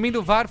 então, resumindo,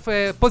 o VAR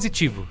foi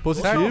positivo.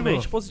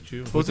 Totalmente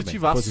positivo.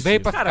 Positivaço. Veio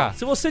pra Cara, ficar.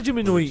 se você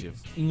diminui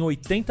em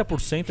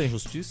 80% a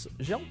injustiça,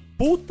 já é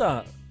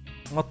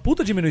uma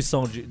puta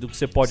diminuição do que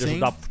você pode Sim.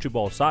 ajudar pro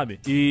futebol, sabe?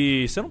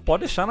 E você não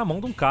pode deixar na mão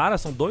de um cara,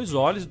 são 2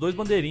 olhos, 2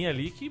 bandeirinhas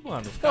ali que, mano...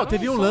 os Não, caras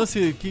teve um são-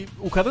 lance que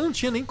o cara não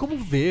tinha nem como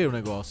ver o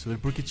negócio,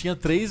 porque tinha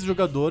 3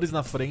 jogadores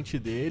na frente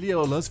dele, e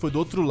o lance foi do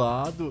outro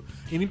lado,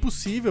 era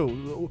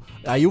impossível.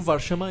 Aí o VAR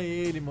chama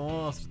ele,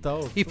 mostra e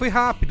tal. E foi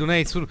rápido, né?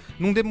 Isso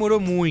não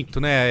demorou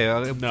muito, né?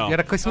 Não.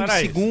 Era questão de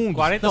Era isso, segundos.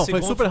 40 Não, foi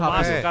segundos super rápido.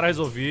 máximo, É. o cara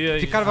resolvia.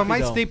 Ficava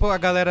mais rapidão. tempo a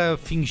galera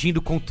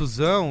fingindo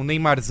contusão,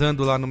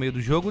 Neymarzando lá no meio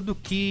do jogo, do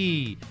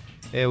que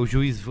o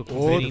juiz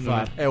conferindo,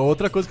 né? É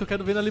outra coisa que eu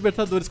quero ver na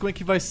Libertadores, como é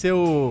que vai ser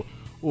o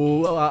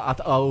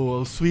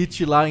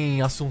switch lá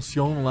em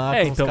Assunção lá,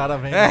 É, com então. os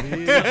caras vendo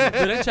ali.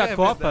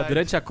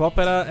 Durante a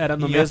Copa era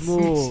no Em mesmo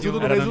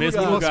Assunção, era no no mesmo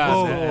mesmo lugar,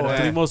 Moscou, né? Era é.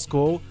 tudo em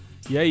Moscou.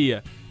 E aí,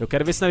 eu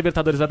quero ver se na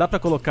Libertadores vai dar pra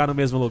colocar no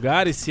mesmo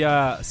lugar e se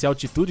a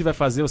altitude vai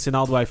fazer o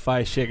sinal do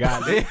Wi-Fi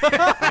chegar ali,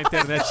 a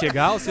internet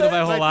chegar, ou se não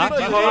vai rolar.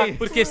 ter delay.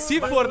 Porque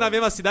se for na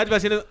mesma cidade,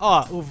 imagina,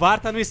 o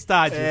VAR tá no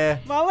estádio. É.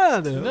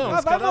 Malandro, Não, vai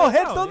os caras-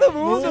 morrer não, todo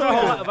mundo.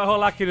 Vai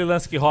rolar aquele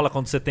lance que rola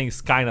quando você tem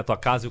Sky na tua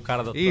casa e o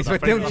cara da Isso, da vai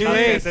ter um frente da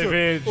delay.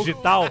 TV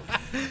digital.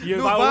 E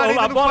No VAR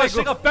ainda a não bola foi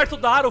chega perto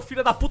da área, o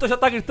filho da puta já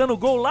tá gritando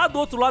gol lá do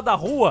outro lado da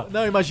rua.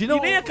 Não, imagina E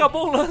nem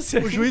acabou o lance.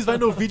 o juiz vai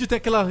no vídeo e tem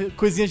aquela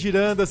coisinha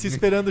girando assim,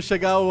 esperando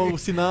chegar o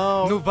sinal.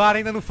 No VAR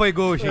ainda não foi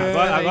gol, gente.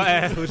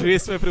 Agora, o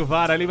juiz foi pro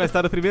VAR ali, vai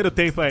estar no primeiro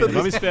tempo ainda.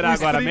 Vamos esperar O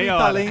agora, streaming meia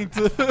hora.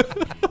 talento.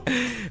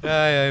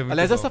 Muito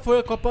Aliás, bom. essa foi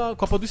a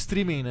Copa do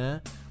streaming,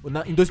 né?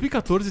 Em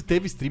 2014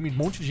 teve streaming, um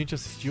monte de gente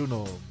assistiu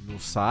no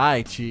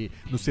site,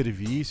 no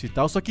serviço e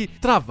tal, só que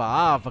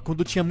travava,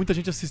 quando tinha muita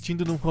gente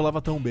assistindo não rolava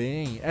tão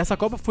bem. Essa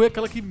Copa foi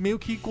aquela que meio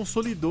que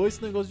consolidou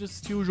esse negócio de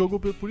assistir o jogo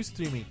por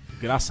streaming.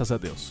 Graças a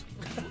Deus.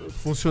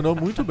 Funcionou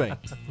muito bem.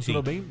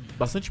 Funcionou bem,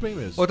 bastante bem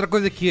mesmo. Outra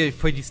coisa que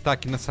foi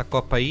destaque nessa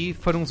Copa aí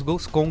foram os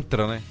gols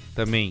contra, né?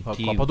 Também. A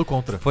que Copa do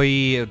Contra.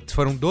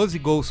 foram 12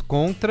 gols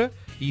contra,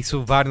 e isso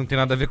o VAR não tem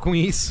nada a ver com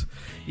isso.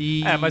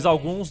 E... Mas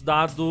alguns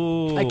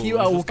dados. É que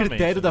o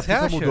critério da Você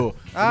FIFA acha? mudou.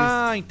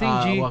 Ah,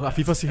 entendi. A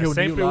FIFA se reuniu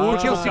sempre o lá.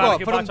 último Porque cara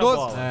que foram, bate a 12,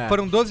 bola. É.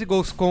 foram 12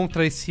 gols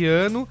contra esse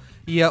ano,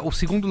 e o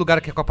segundo lugar,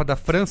 que é a Copa da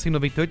França, em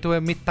 98, é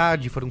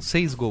metade, foram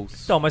 6 gols.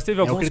 Então, mas teve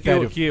o alguns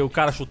critério. que o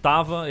cara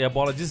chutava e a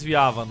bola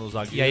desviava no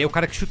zagueiro. E aí o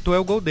cara que chutou é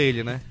o gol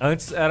dele, né?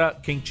 Antes era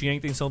quem tinha a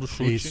intenção do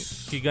chute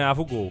Isso. que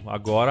ganhava o gol.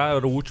 Agora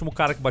era o último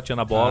cara que batia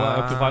na bola, é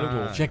o que vale o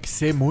gol. Tinha que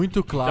ser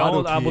muito claro.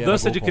 Então que a era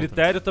mudança gol de contra.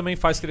 critério também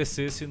faz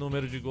crescer esse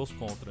número de gols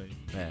contra aí.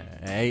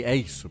 É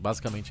isso,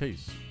 basicamente é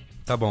isso.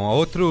 Tá bom,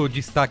 outro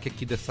destaque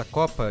aqui dessa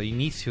Copa,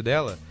 início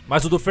dela,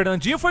 Mas o do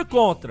Fernandinho foi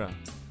contra.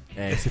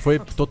 Esse foi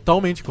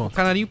totalmente o contra.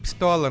 Canarinho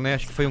Pistola, né?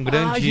 Acho que foi um Ah, a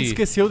grande... gente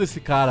esqueceu desse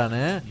cara,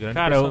 né? Grande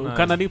Cara, o personagem.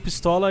 Canarinho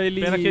Pistola,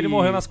 ele... Pena que ele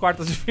morreu nas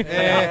quartas de final.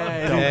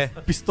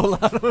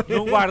 Pistolaram ele.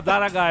 Não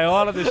guardaram a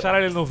gaiola, deixaram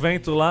ele no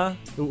vento lá.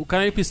 O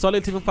Canarinho Pistola,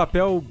 ele teve um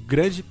papel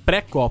grande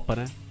pré-Copa,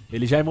 né?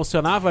 Ele já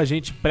emocionava a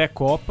gente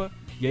pré-Copa,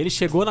 e aí ele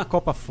chegou na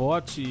Copa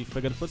forte e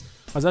foi ganhando força.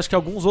 Mas eu acho que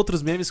alguns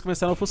outros memes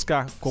começaram a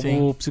ofuscar, como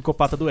Sim. o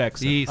psicopata do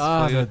Hexa. Isso,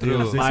 Ah, foi meu outro...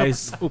 Deus, esse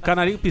Mas o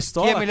Canarinho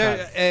Pistola, Que é melhor,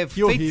 cara, que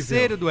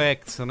feiticeiro do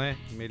Exo, né?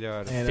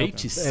 Melhor.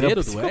 feiticeiro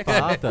do Hexa?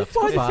 psicopata.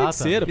 Porra, de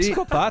feiticeiro,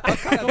 psicopata.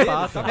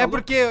 Psicopata. É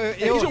porque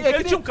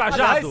Ele tinha um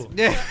cajado.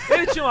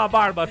 Ele tinha uma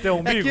barba até o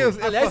umbigo.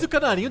 Aliás, o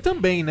Canarinho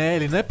também, né?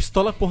 Ele não é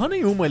pistola porra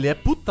nenhuma, ele é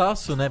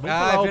putaço, né? Vamos Ah,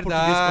 falar é o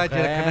verdade, português era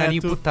correto.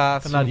 canarinho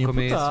putaço Canarinho no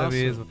começo, putaço. é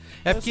mesmo.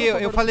 É Eu porque sou a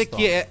favor eu da falei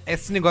pistola. que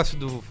esse negócio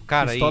do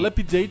cara Pistola é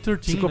aí, PJ-13,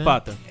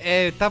 Psicopata.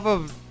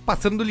 tava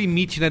passando do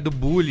limite, né, do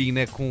bullying,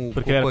 né, com...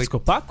 Porque com ele era coit-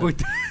 psicopata?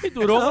 coitado. E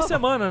durou uma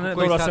semana, né?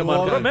 Durou a Coitado semana.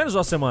 do Pelo cara. menos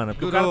uma semana.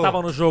 Porque o Durou. cara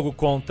tava no jogo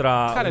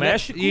contra Cara, o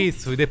México.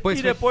 Isso, e depois...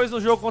 E foi- depois no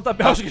jogo contra a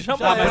Bélgica já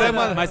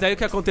Mas aí o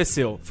que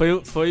aconteceu?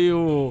 Foi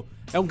o...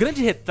 É um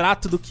grande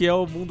retrato do que é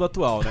o mundo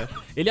atual, né?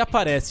 Ele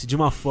aparece de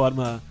uma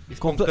forma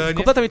Espontânea.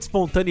 completamente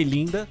espontânea e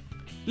linda.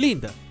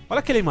 Linda. Olha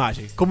aquela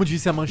imagem. Como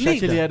disse a manchete,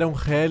 Linda. ele era um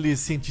rally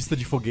cientista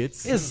de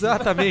foguetes.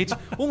 Exatamente.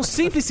 Um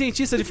simples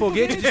cientista de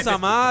foguete de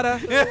Samara,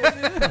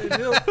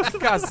 entendeu? De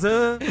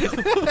Kazan.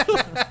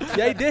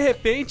 E aí, de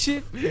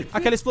repente,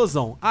 aquela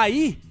explosão.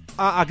 Aí,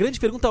 a grande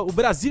pergunta, o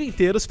Brasil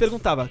inteiro se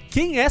perguntava: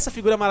 quem é essa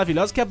figura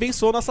maravilhosa que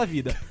abençoou nossa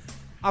vida?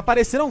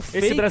 Apareceram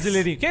fakes. Esse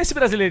brasileirinho. Quem é esse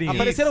brasileirinho?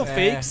 Apareceram Isso,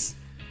 fakes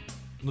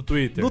No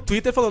Twitter. no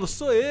Twitter falando: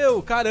 sou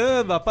eu,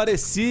 caramba,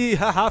 apareci,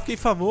 haha, fiquei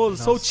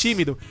famoso, sou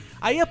tímido.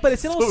 Aí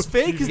apareceram os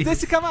fakes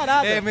desse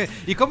camarada.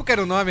 E como que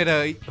era o nome?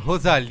 Era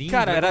Rosalinda?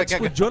 Cara, era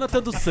tipo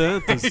Jonathan dos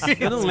Santos.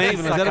 Eu não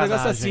lembro, mas era um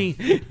negócio assim.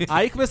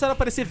 Aí começaram a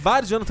aparecer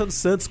vários Jonathan dos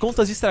Santos,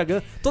 contas de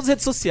Instagram, todas as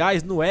redes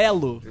sociais, no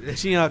Elo.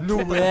 Tinha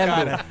no Elo.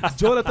 Cara,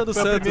 Jonathan dos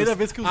Foi Santos. a primeira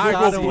vez que Argos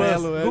usaram o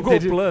Elo. Google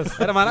Plus.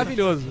 Era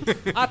maravilhoso.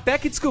 Até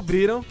que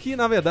descobriram que,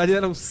 na verdade,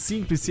 era um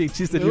simples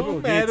cientista de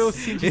foguetes. Era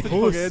cientista de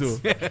russo.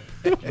 foguetes.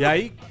 E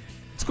aí,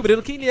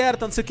 descobriram quem ele era,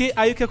 tá, não sei o que.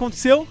 Aí o que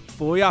aconteceu?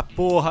 Foi a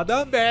porra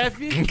da Ambev.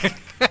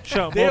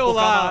 Chamou Deu pro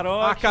lá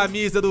camarote. a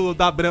camisa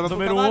da Brahma pro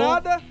Número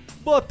camarada,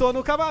 botou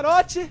no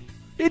camarote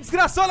e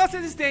desgraçou a nossa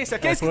existência.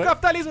 Que é isso que o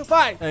capitalismo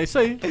faz. É isso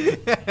aí.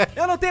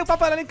 Eu não tenho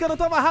papo porque eu não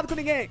tô amarrado com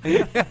ninguém.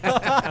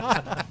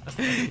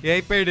 E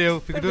aí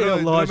perdeu.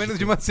 Durou lógico. menos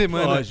de uma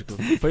semana. Lógico.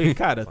 Foi,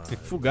 cara,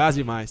 fugaz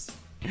demais.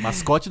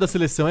 Mascote da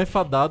seleção é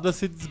fadado a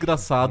ser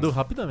desgraçado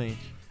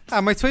rapidamente.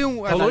 Ah, mas foi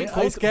um... Rolou Aí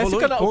encontro- esquece rolou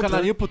o encontro,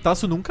 canarinho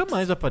putaço nunca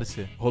mais vai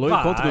aparecer. Rolou Vai.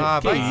 encontro Ah,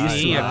 que vai isso?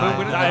 sim, foi um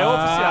grande... Já é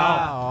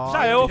oficial.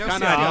 Já é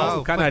oficial.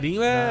 O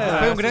canarinho é...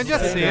 Foi um grande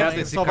acerto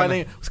esse Só vai cara.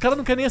 lembrar. Os caras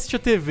não querem nem assistir a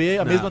TV,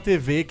 a mesma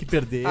TV que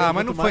perderam. Ah,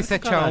 mas não muito foi mais que o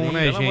 7-1, canarinho.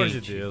 né, Pelo amor de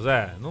gente? Deus,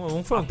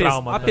 não foi um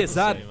trauma. tanto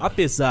Apesar, assim, né?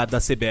 apesar da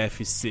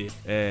CBF ser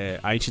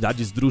a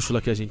entidade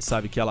esdrúxula que a gente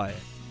sabe que ela é,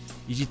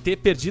 e de ter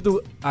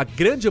perdido a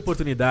grande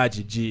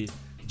oportunidade de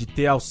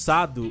ter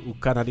alçado o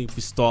Canarinho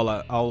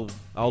Pistola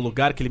ao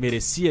lugar que ele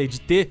merecia e de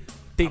ter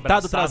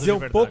tentado Abraçado trazer de um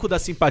verdade. pouco da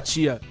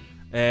simpatia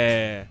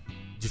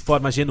de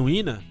forma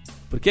genuína,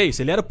 porque é isso,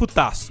 ele era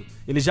putaço.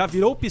 Ele já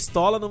virou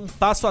Pistola num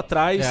passo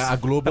atrás A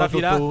Globo pra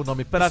virar, adotou o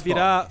nome pra Pistola.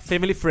 virar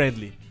family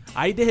friendly.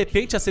 Aí, de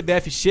repente, a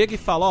CBF chega e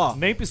fala, ó,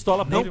 Nem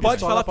pistola, não nem pode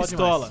pistola, falar pode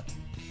pistola.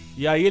 mais.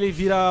 E aí ele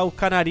vira o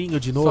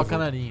canarinho de novo. Só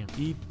canarinho.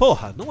 E,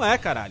 porra, não é,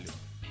 caralho.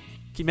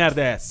 Que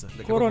merda é essa?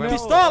 Coronel-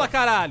 Pistola,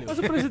 caralho! Mas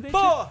o presidente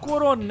Porra! é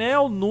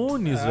Coronel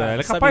Nunes, velho.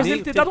 É sabe capaz nem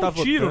dele ter o que ele dado um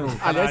tá tiro votando. no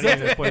Canarinho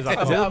depois da Mas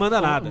Copa. ele não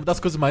manda nada. Uma das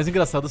coisas mais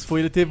engraçadas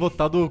foi ele ter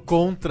votado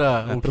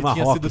contra o que pro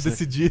tinha Marrocos, sido né?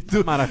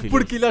 decidido. Maravilhoso.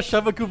 Porque ele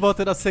achava que o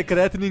voto era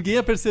secreto e ninguém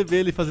ia perceber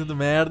ele fazendo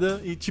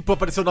merda. E, tipo,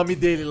 apareceu o nome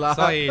dele lá.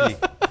 Só ele.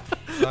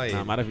 Só ele.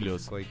 Ah,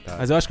 maravilhoso. Coitado.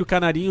 Mas eu acho que o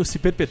canarinho se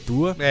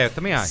perpetua. É, eu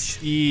também acho.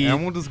 E É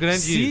um dos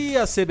grandes... se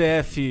a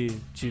CBF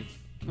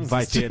não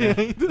vai ter, né?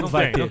 Não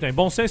vai tem, ter. não tem.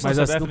 Bom senso Mas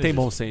na assim, CBF não tem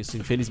bom existe. senso,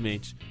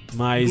 infelizmente.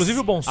 Mas Inclusive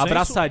o bom senso,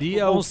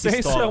 abraçaria o bom o senso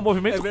Pistola. é um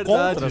movimento É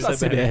verdade. contra a da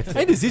CBF. CBF.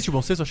 Ainda existe o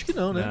bom senso? Acho que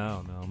não, né?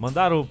 Não.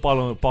 Mandaram o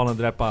Paulo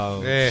André pra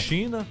É.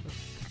 China.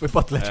 Foi pro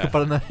Atlético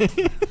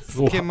Paranaense.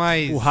 O que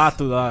mais? O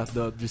rato lá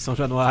de São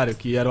Januário,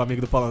 que era o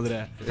amigo do Paulo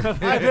André.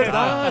 É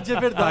verdade, é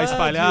verdade. Tá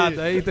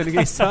espalhado aí, então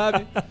ninguém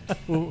sabe.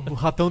 O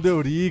ratão do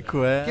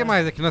Eurico, é. O que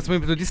mais aqui? Nós também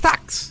do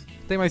destaques.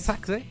 Tem mais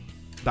destaques aí?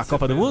 Da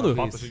Copa do Mundo?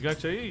 Pauta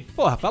gigante aí.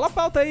 Porra, fala a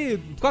pauta aí.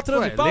 4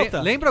 anos Ué, de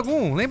pauta. lembra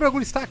algum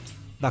destaque?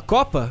 Da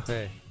Copa?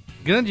 É.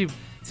 Grande...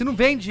 Se não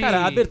vende... Cara,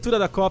 a abertura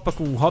da Copa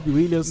com o Robbie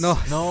Williams.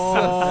 Nossa.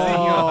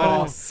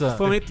 Nossa.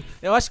 Foi um momento-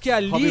 eu acho que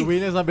ali... Robbie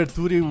Williams na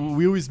abertura e o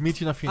Will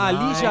Smith na final.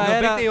 Ali já É,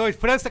 era... 98,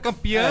 França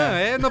campeã,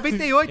 é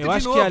 98 Eu de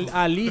acho novo. que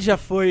ali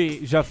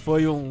já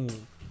foi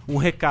um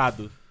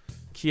recado.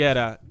 Que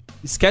era...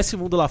 Esquece o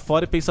mundo lá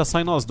fora e pensa só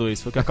em nós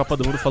dois. Foi o que a Copa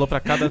do Mundo falou pra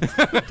cada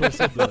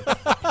torcedor.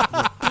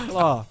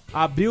 Ó,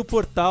 abriu o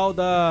portal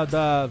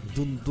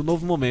do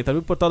novo momento.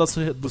 Abriu o portal do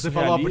Você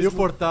falou, abriu o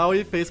portal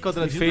e fez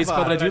quadradinho e fez do VAR.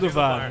 quadradinho do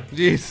VAR.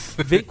 Isso.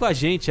 Vem com a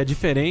gente, é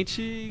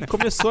diferente e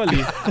começou ali.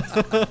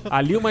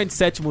 Ali o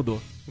mindset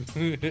mudou.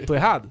 Tô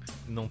errado?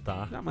 Não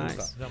tá. Jamais.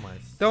 Não tá, jamais.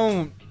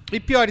 Então, e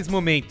piores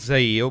momentos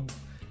aí?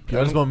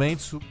 Piores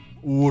momentos,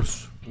 o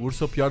urso. O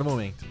urso é o pior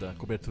momento da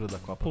cobertura da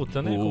Copa. Puta,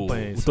 eu nem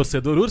acompanhei O isso.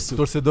 torcedor urso?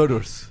 Torcedor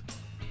urso.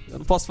 Eu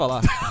não posso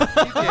falar.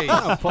 O que é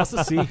isso? Não,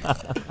 posso sim.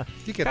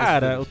 O que é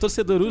Cara, o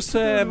torcedor urso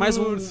é mais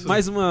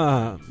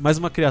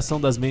uma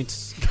criação das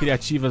mentes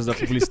criativas da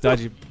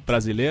publicidade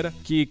brasileira,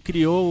 que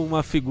criou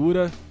uma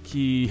figura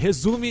que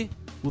resume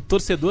o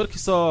torcedor que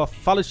só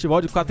fala de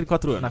futebol de 4 em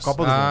 4 anos. Na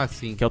Copa do Ah, Mundo.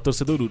 sim. Que é o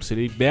torcedor urso.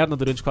 Ele hiberna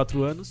durante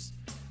 4 anos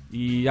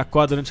e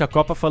acorda durante a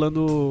Copa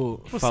falando...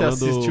 Você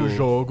assiste o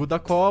jogo da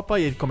Copa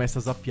e ele começa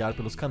a zapear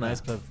pelos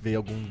canais pra ver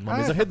alguma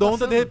mesa tá redonda.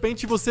 passando. De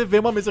repente você vê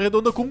uma mesa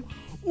redonda com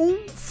um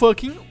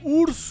fucking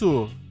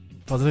urso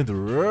fazendo.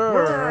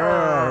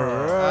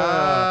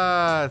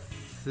 Ah,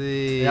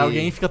 sim. E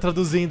alguém fica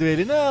traduzindo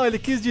ele. Não, ele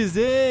quis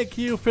dizer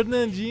que o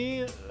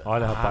Fernandinho.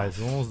 Olha, rapaz,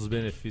 um dos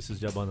benefícios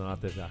de abandonar a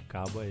TV a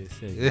cabo é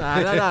esse aí.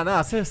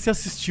 Não. Você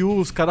assistiu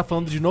os caras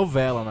falando de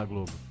novela na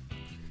Globo.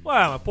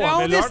 Ué, mas pô, É um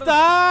melhor...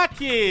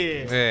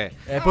 destaque! É.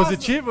 É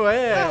positivo?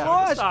 É.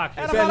 destaque.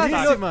 Era Belíssima.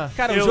 maravilhoso.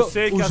 Cara, Eu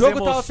sei que o as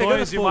jogo tava pegando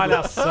emoções de fogo.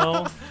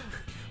 malhação...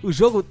 O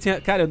jogo tinha...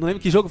 Cara, eu não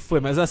lembro que jogo foi,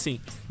 mas assim...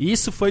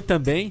 Isso foi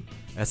também...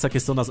 Essa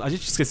questão das... A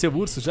gente esqueceu o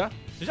urso já?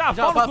 Já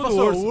Já fala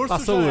passou o urso.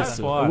 Passou o já urso.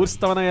 era fora. O urso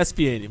tava na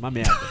ESPN, uma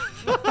merda.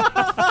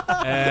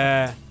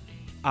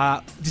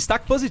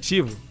 Destaque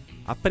positivo.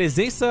 A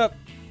presença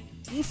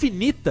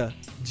infinita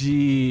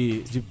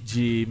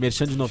de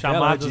merchan de novela,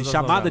 Chamadas de das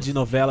chamada novelas. de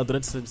novela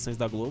durante as transmissões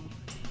da Globo.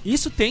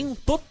 Isso tem um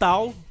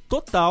total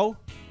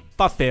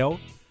papel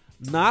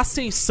na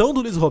ascensão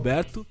do Luiz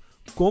Roberto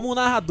como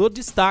narrador de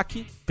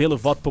destaque, pelo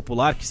voto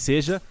popular que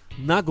seja,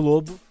 na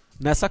Globo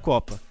nessa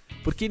Copa.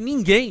 Porque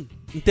ninguém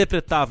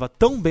interpretava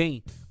tão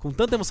bem, com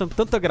tanta emoção, com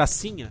tanta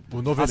gracinha, O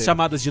noveleiro. as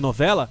chamadas de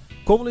novela,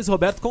 como o Luiz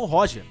Roberto com o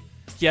Roger,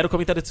 que era o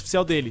comentarista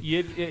oficial dele.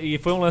 E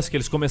foi um lance que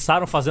eles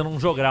começaram fazendo um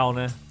jogral,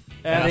 né?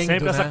 Era Lendo,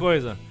 sempre essa né?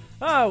 coisa.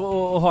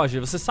 Ô, Roger,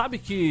 você sabe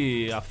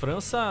que a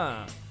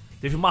França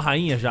teve uma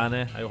rainha já,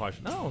 né? Aí o Roger,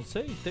 não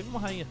sei, teve uma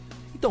rainha.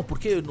 Então,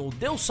 porque no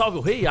Deus Salve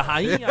o Rei, a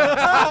rainha...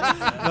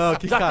 Não,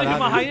 que já caralho. teve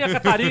uma rainha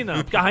Catarina.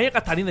 Porque a rainha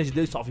Catarina de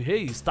Deus Salve o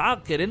Rei está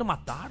querendo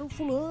matar o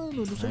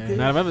fulano, não sei o quê.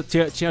 Não era mesmo?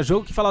 Tinha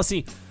jogo que falava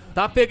assim: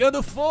 tá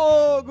pegando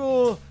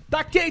fogo,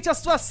 tá quente a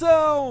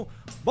situação,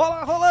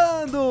 bola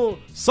rolando,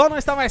 só não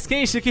está mais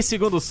quente que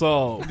segundo o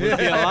sol.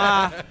 Porque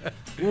lá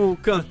o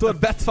cantor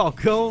Beto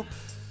Falcão,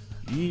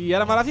 e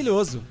era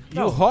maravilhoso. E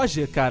Não. o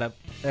Roger, cara,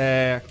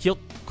 que eu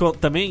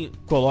também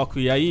coloco,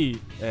 e aí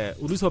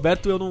o Luiz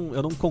Roberto eu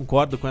não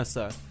concordo com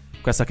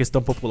essa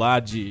questão popular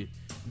de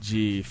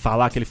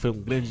falar que ele foi um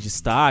grande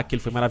destaque, que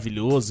ele foi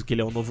maravilhoso, que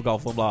ele é um novo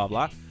Galvão, blá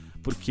blá blá.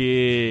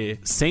 Porque,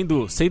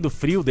 sendo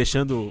frio,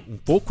 deixando um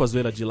pouco a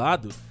zoeira de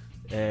lado,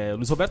 o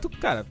Luiz Roberto,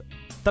 cara,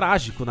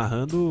 trágico,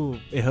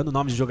 errando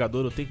nome de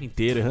jogador o tempo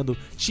inteiro, errando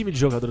time de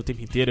jogador o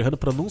tempo inteiro, errando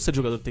pronúncia de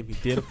jogador o tempo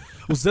inteiro,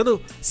 usando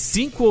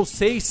 5 ou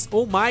 6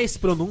 ou mais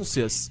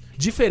pronúncias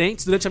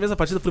diferentes durante a mesma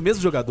partida pro mesmo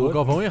O jogador.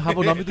 Galvão errava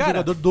o nome do Cara,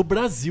 jogador do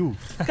Brasil.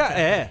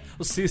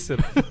 O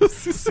Cícero.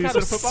 Cara,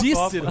 o foi pra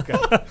Cícero,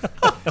 cara.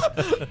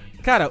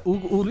 Cara,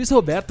 o Luiz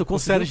Roberto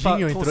conseguiu,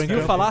 Serginho entrou em conseguiu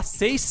campo. falar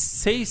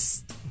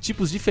 6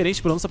 tipos diferentes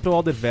de pronúncia pro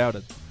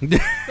Alderweireld.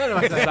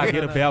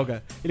 Zagueiro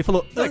belga. Ele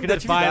falou Underweireld,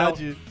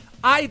 criatividade.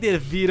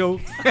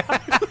 Eiderweireld.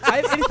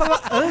 Aí ele falou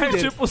É Under.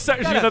 tipo o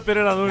Serginho Cara, da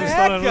Pereira Nunes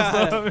falando os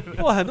cara. nomes.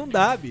 Porra, não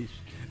dá, bicho.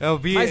 Eu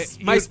vi.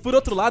 Mas por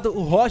outro lado,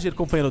 o Roger,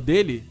 companheiro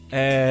dele,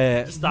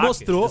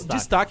 mostrou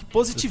destaque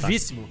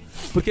positivíssimo.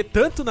 Porque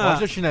tanto na...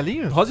 Roger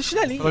Chinelinho? Roger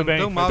Chinelinho. Foi bem,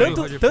 tão foi mal bem.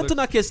 do Roger Tanto Flores.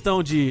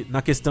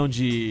 na questão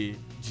de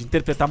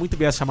interpretar muito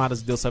bem as chamadas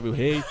de Deus Sabe o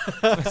Rei,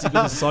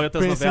 Segundo o Sol e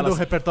outras Conhecendo novelas. o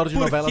repertório de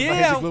novelas Porque da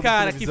Rede é Globo um de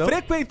cara que televisão.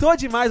 frequentou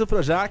demais o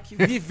Projac,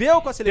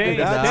 viveu com a Tem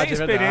celebridade, verdade,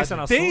 experiência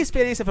na tem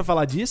experiência pra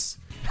falar disso,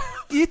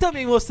 e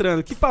também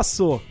mostrando que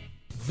passou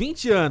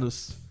 20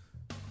 anos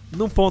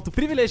num ponto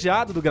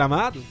privilegiado do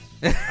gramado,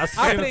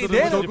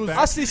 aprendendo,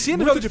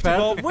 assistindo o jogo de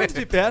futebol muito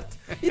de perto,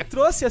 e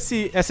trouxe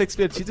essa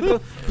expertise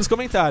pros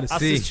comentários.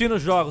 Assistindo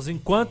jogos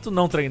enquanto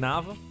não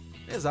treinava.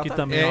 Exatamente. Que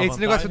também é uma Esse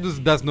negócio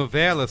vantagem. das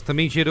novelas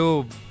também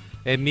gerou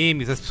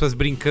memes, as pessoas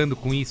brincando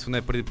com isso,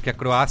 né? Porque a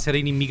Croácia era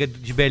inimiga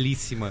de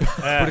Belíssima.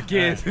 Porque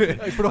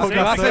Aí, a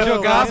prorrogação, Croácia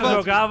jogava,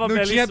 jogava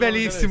não tinha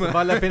Belíssima.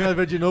 Vale a pena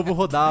ver de novo,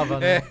 rodava,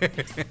 né?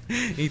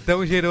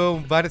 Então gerou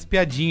várias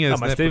piadinhas, Não,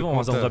 mas né? teve por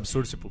uns conta-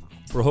 absurdos, tipo,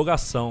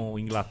 prorrogação,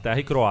 Inglaterra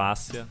e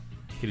Croácia,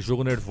 aquele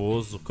jogo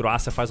nervoso,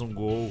 Croácia faz um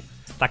gol,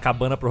 tá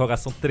acabando a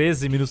prorrogação,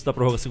 13 minutos da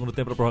prorrogação, segundo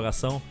tempo da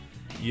prorrogação,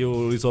 e o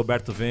Luiz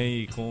Roberto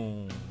vem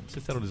com... Não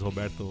sei se era o Luiz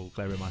Roberto ou o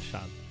Kleber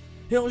Machado.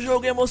 É um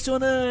jogo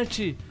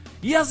emocionante!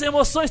 E as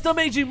emoções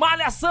também de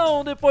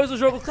malhação depois do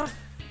jogo. Cara,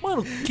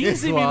 mano,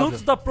 15 Zoado.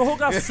 minutos da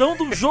prorrogação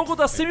do jogo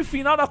da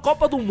semifinal da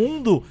Copa do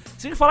Mundo.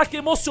 Você tem que falar que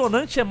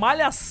emocionante é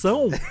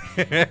malhação.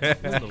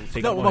 Tem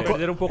que Não, morrer.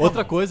 Perderam um pouco outra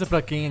a mão. coisa pra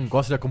quem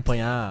gosta de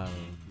acompanhar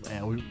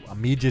a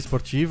mídia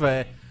esportiva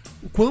é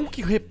o quão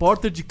que o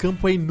repórter de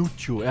campo é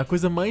inútil. É a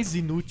coisa mais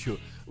inútil.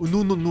 O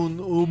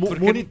Porque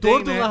monitor não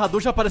tem, do né? narrador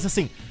já aparece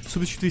assim,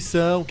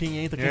 substituição, quem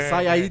entra, quem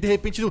sai. Aí de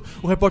repente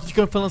o repórter de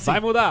campo falando assim,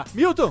 Vai mudar.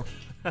 Milton!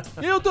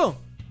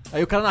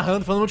 Aí o cara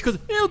narrando, falando um monte de coisa.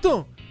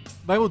 Milton!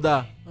 Vai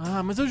mudar.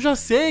 Ah, mas eu já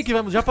sei que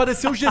vai mudar. Já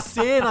apareceu o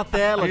GC na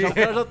tela. O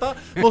cara já tá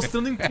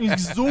mostrando em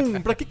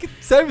zoom. Pra que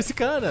serve esse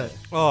cara?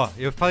 Ó,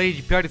 eu falei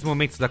de piores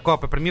momentos da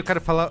Copa. Pra mim, eu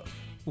quero falar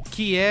o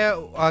que é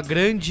a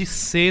grande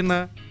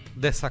cena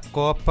dessa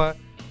Copa.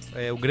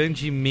 O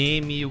grande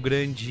meme,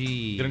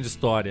 grande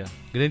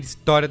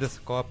história dessa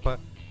Copa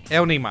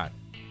é o Neymar.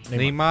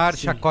 Neymar,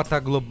 sim. chacota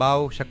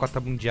global, chacota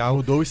mundial.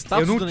 Mudou o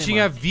status Eu do não Neymar.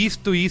 tinha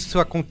visto isso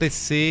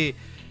acontecer,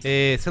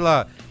 sei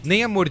lá,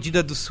 nem a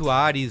mordida do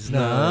Soares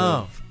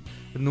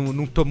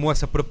não tomou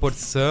essa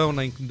proporção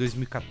em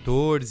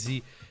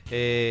 2014.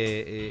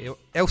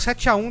 É o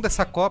 7x1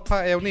 dessa Copa,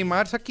 é o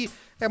Neymar, só que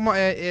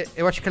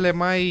eu acho que ela é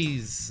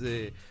mais...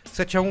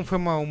 7x1 foi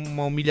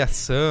uma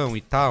humilhação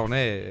e tal,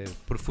 né?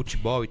 Por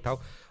futebol e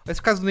tal. Esse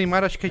caso do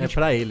Neymar, acho que a gente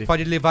pra ele.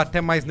 pode levar até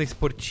mais na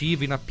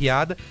esportiva e na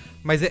piada,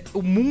 mas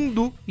o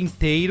mundo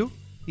inteiro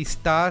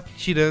está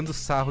tirando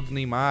sarro do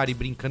Neymar e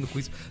brincando com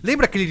isso.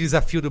 Lembra aquele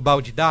desafio do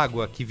balde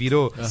d'água que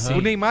virou? Sim. O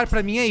Neymar,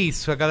 pra mim, é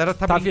isso. A galera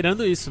tá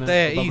virando isso,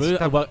 né? É, O bagulho- isso,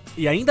 tá- o ba-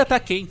 E ainda tá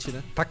quente,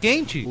 né? Tá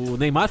quente? O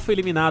Neymar foi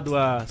eliminado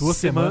há 2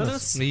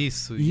 semanas.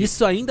 Isso. E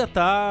isso ainda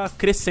tá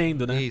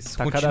crescendo, né? Isso.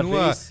 Tá cada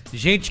Continua vez...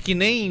 gente que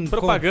nem...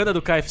 Propaganda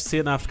do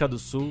KFC na África do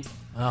Sul.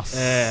 Nossa.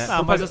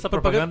 Mas essa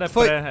propaganda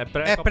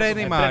É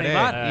pré-Neymar,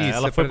 Isso,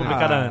 ela é foi pré-Neymar.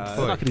 publicada antes.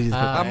 Eu não acredito.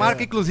 A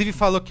marca, inclusive,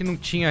 falou que não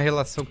tinha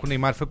relação com o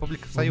Neymar. Foi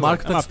publicado. O Saiu.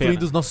 Marco tá É uma destruindo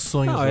pena. os nossos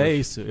sonhos. Não, hoje. é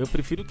isso. Eu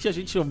prefiro que a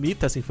gente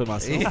omita essa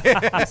informação. Siga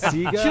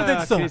Tira da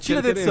edição, acreditando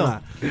tira da que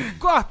edição. Neymar.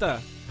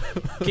 Corta!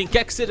 Quem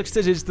quer que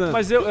esteja editando.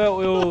 Mas eu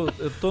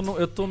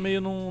tô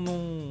meio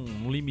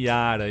num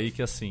limiar aí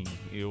que, assim,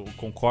 eu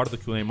concordo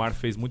que o Neymar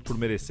fez muito por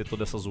merecer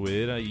toda essa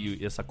zoeira e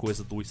essa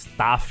coisa do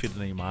staff do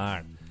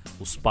Neymar,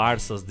 os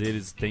parças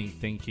deles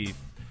tem que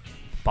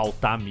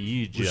pautar a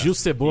mídia. O Gil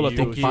Cebola E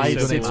tem o que Gil ser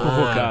Cebola,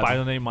 desconvocado. o pai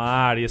do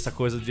Neymar e essa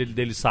coisa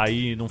dele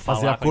sair, não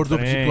Fazer falar com a acordo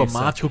imprensa,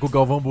 diplomático com o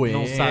Galvão Bueno.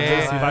 não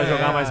saber se vai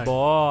jogar mais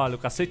bola, o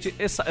cacete.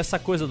 Essa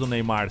coisa do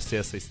Neymar ser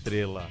essa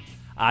estrela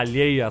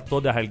alheia a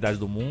toda a realidade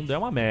do mundo é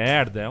uma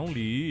merda, é um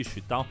lixo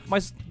e tal.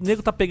 Mas o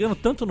nego tá pegando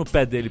tanto no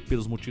pé dele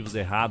pelos motivos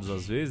errados,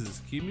 às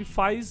vezes, que me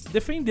faz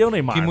defender o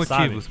Neymar, Que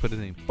sabe? motivos, por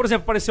exemplo? Por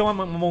exemplo, apareceu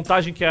uma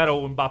montagem que era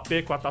o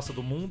Mbappé com a Taça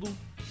do Mundo.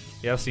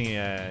 E assim,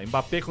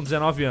 Mbappé com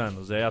 19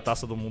 anos, a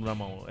Taça do Mundo na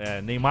mão.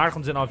 Neymar com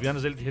 19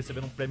 anos, ele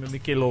recebendo um prêmio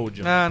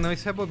Nickelodeon. Ah, não,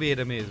 isso é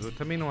bobeira mesmo. Eu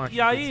também não acho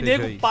E aí, que seja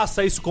nego isso.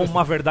 passa isso como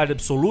uma verdade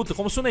absoluta,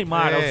 como se o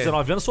Neymar, aos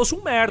 19 anos, fosse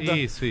um merda.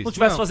 Isso. Não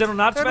tivesse Não. fazendo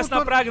nada, Eu estivesse não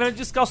na tô- praia grande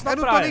descalço na Eu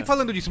não praia. tô nem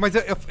falando disso, mas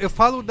eu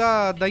falo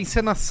da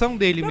encenação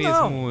dele Não,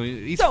 mesmo. não.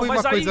 Isso Então, foi uma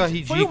mas aí coisa foi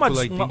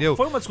ridícula, entendeu?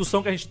 Foi uma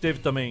discussão que a gente teve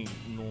também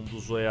num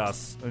dos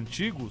OEAs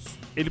antigos.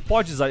 Ele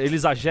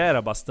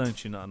exagera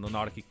bastante na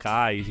hora que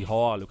cai e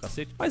rola o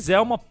cacete, mas é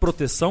uma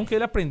proteção que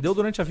ele aprendeu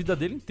durante a vida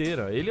dele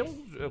inteira. Ele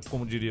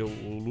como diria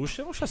o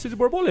Lucha, é um chassi de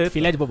borboleta.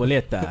 Filé de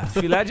borboleta.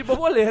 Filé de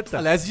borboleta.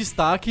 Aliás,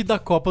 destaque da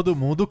Copa do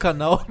Mundo, o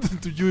canal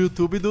do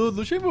YouTube do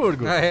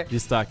Luxemburgo. Ah, é.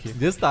 Destaque.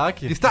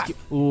 Destaque. Destaque.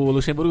 O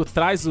Luxemburgo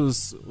traz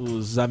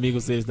os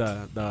amigos deles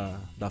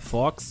da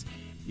Fox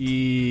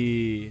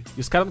e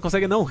os caras não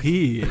conseguem não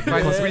rir.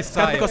 Faz uns Os caras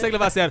freestyle. não conseguem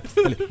levar a sério.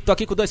 Ele, tô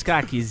aqui com dois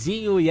craques,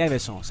 Zinho e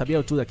Everson.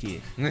 Sabia tudo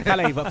aqui.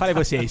 Fala aí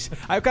vocês.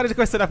 Aí o cara já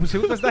começa a olhar pro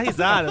Luxemburgo e começa a dar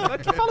risada.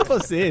 Que fala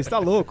vocês? Tá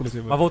louco,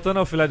 Luxemburgo. Mas voltando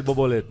ao filé de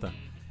borboleta.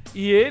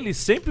 E ele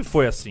sempre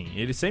foi assim.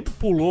 Ele sempre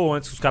pulou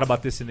antes que os caras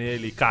batessem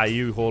nele,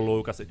 caiu e rolou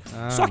o cacete.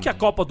 Só que a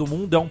Copa do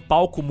Mundo é um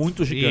palco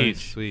muito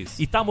gigante.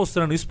 Isso. E tá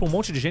mostrando isso pra um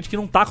monte de gente que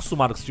não tá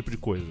acostumado com esse tipo de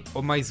coisa.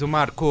 Mas o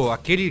Marco,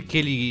 aquele que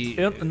ele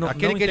Não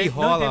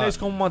rola entendo isso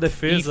como uma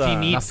defesa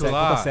infinito lá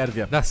contra a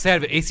Sérvia. da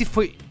Sérvia. Esse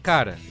foi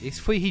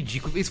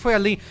ridículo. Esse foi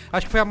além,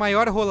 acho que foi a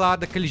maior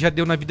rolada que ele já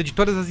deu na vida de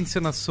todas as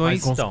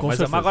encenações. Então, com mas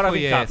certeza. agora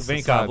Foi essa,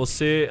 vem cá.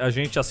 sabe? A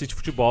gente assiste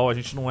futebol, a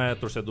gente não é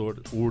torcedor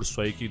urso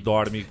aí que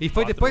dorme. E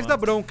foi 4 depois da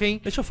anos. bronca, hein?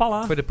 Deixa eu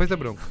falar. Foi depois da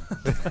bronca.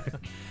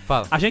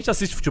 Fala. A gente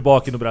assiste futebol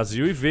aqui no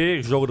Brasil e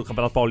vê jogo do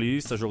Campeonato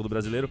Paulista, jogo do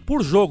Brasileiro.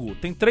 Por jogo,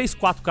 tem 3,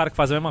 4 caras que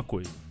fazem a mesma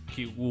coisa.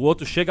 Que o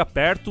outro chega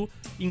perto,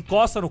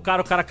 encosta no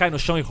cara, o cara cai no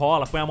chão e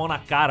rola, põe a mão na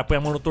cara, põe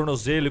a mão no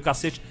tornozelo e o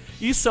cacete.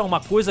 Isso é uma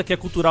coisa que é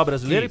cultural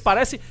brasileira Isso. e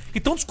parece que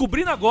estão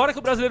descobrindo agora que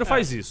o brasileiro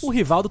faz isso. O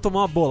Rivaldo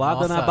tomou uma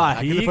bolada Nossa, na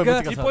aquele foi muito barriga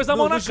engraçado. E pôs a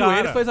mão na joelho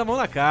cara. e pôs a mão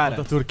na cara.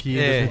 Da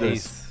Turquia em 2002.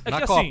 Isso. É Na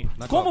que Copa, assim,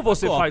 na como Copa.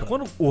 você faz,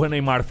 quando o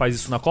Neymar faz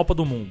isso na Copa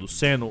do Mundo,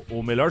 sendo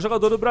o melhor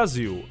jogador do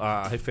Brasil,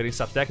 a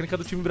referência técnica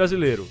do time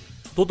brasileiro,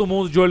 todo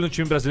mundo de olho no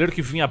time brasileiro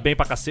que vinha bem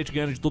pra cacete,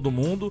 ganhando de todo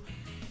mundo,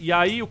 e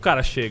aí o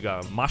cara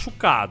chega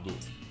machucado,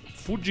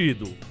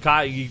 fudido,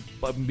 cai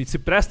e se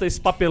presta esse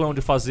papelão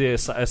de fazer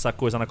essa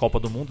coisa na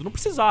Copa do Mundo, não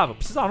precisava.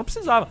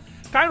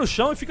 Cai no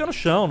chão e fica no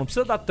chão, não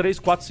precisa dar 3,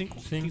 4,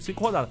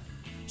 5 rodadas.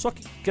 Só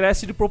que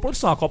cresce de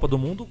proporção. A Copa do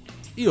Mundo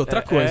E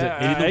outra coisa,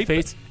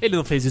 ele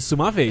não fez isso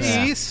uma vez.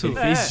 Isso. Ele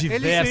fez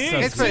diversas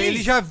vezes.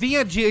 Ele já vinha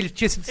ele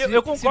tinha sido,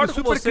 Eu concordo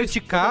sido com super vocês, Eu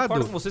criticado.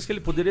 concordo com vocês que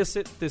ele poderia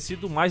ter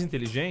sido mais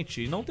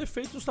inteligente e não ter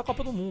feito isso na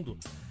Copa do Mundo.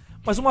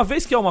 Mas uma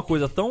vez que é uma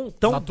coisa tão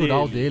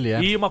Natural dele,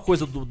 e uma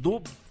coisa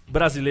do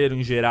brasileiro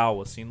em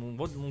geral, assim,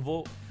 não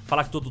vou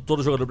falar que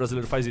todo jogador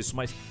brasileiro faz isso,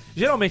 mas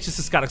geralmente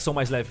esses caras que são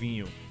mais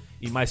levinho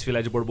e mais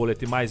filé de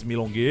borboleta e mais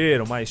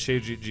milongueiro, mais cheio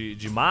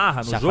de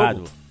marra no Chafado.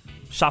 jogo,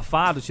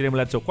 chafado, tirei a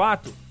mulher do seu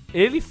quarto,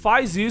 ele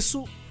faz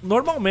isso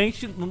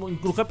normalmente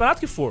no campeonato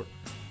que for.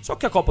 Só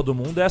que a Copa do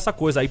Mundo é essa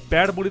coisa, a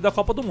hipérbole da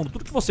Copa do Mundo.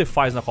 Tudo que você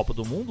faz na Copa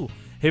do Mundo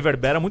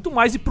reverbera muito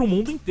mais e pro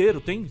mundo inteiro.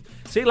 Tem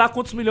sei lá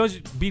quantos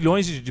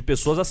bilhões de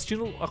pessoas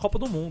assistindo a Copa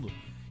do Mundo.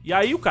 E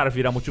aí o cara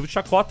virar motivo de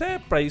chacota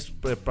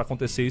pra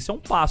acontecer isso é um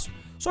passo.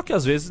 Só que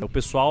às vezes o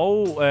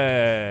pessoal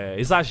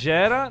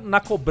exagera na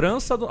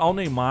cobrança ao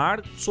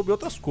Neymar sobre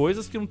outras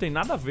coisas que não tem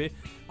nada a ver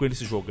com ele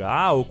se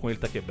jogar ou com ele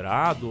tá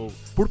quebrado. Ou,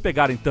 por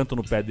pegarem tanto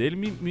no pé dele,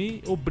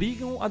 me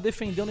obrigam a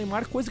defender o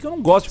Neymar, coisa que eu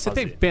não gosto de Você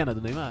fazer. tem pena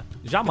do Neymar?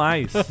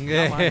 Jamais.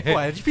 Pô,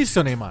 é difícil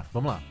ser Neymar.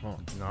 Vamos lá.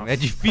 É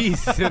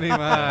difícil,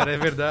 Neymar, é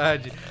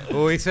verdade.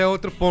 Esse é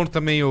outro ponto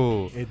também,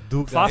 o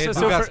Edu, Faça Edu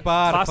ser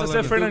Gaspar faça ser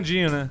falando.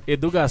 Fernandinho, né?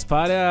 Edu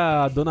Gaspar é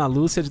a Dona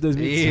Lúcia de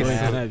 2018,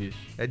 Isso. né, bicho?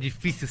 é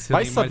difícil ser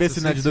vai Neymar, saber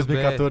se não é de vocês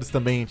 2014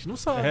 também, a gente não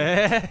sabe.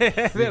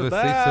 Se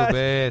vocês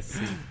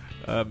soubessem.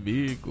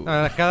 Amigo.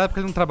 Ah, naquela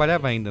época ele não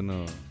trabalhava ainda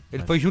no...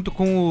 Ele foi junto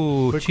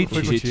com o Tite.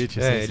 Foi com o Tite,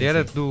 É, sim, ele sim,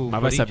 era sim. do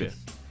Mas vai Corinthians.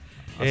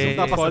 saber. Não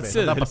dá pra Pode saber, ser.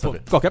 não dá pra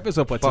saber. Qualquer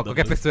pessoa pode ser.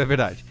 Qualquer pessoa, é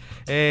verdade.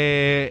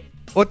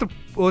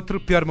 Outro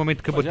pior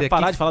momento que eu Pode botei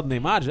parar aqui... de falar do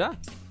Neymar já?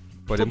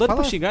 Podemos doido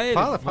pra xingar ele.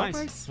 Fala mais.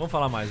 mais. Vamos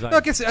falar mais, vai.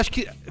 Não, que assim, acho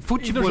que E não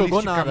futebolisticamente...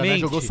 jogou nada, né?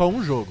 Jogou só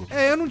um jogo.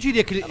 Eu não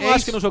diria que ele... Eu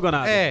acho que não jogou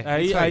nada.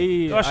 Isso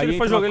Eu acho que ele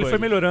foi jogando, ele foi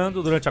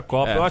melhorando durante a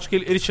Copa. É. Eu acho que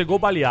ele chegou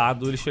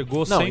baleado, ele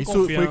chegou Não, sem isso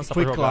confiança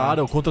foi pra jogar.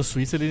 claro. Contra a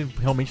Suíça ele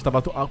realmente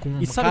tava com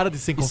uma cara de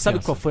sem E confiança.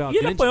 sabe qual foi a E ele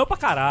grande... apanhou pra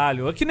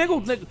caralho. É que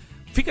nego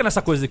fica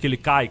nessa coisa de que ele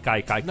cai.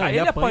 Não, Ele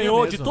ele apanha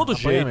apanhou mesmo, de todo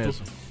apanha jeito.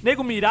 mesmo.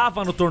 Nego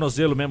mirava no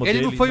tornozelo mesmo Ele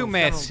dele. não foi o então,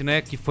 Messi,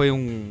 né? Que foi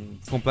um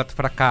completo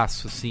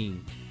fracasso, assim.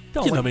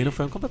 Então, Que também não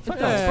foi um completo Então,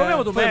 fracasso. o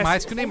problema do foi Messi,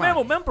 mais que o Neymar.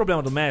 mesmo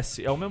problema do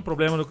Messi é o mesmo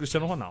problema do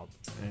Cristiano Ronaldo.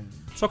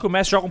 Só que o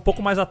Messi joga um pouco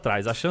mais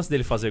atrás. A chance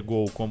dele fazer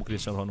gol como o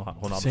Cristiano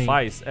Ronaldo Sim.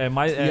 faz é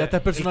mais... E até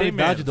a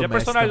personalidade do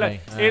Messi também.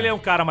 Ele é um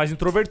cara mais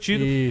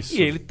introvertido Isso.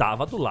 e ele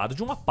tava do lado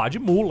de uma pá de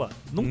mula.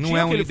 Não Não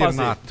tinha é o um que ele líder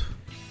fazer.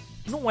 nato.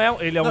 Não é,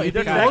 ele é um Não, e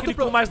líder tem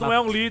técnico, outro mas não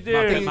é um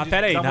líder... Mas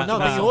peraí, Não,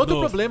 tem outro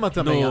problema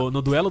também. No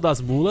duelo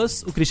das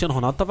mulas, o Cristiano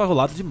Ronaldo tava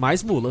rolado de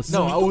mais mulas.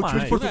 Não, Muito o time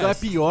mais. de Portugal é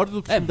pior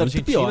do que o time da muito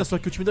Argentina, pior. só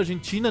que o time da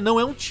Argentina não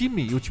é um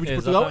time. E o time de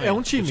Portugal é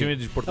um time. O time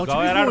de Portugal é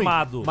um time era ruim,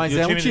 armado. Mas E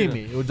é um time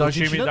time. O da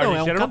Argentina não,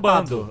 é um era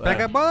capado.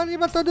 Pega a bola e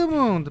leva todo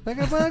mundo.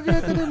 Pega a bola e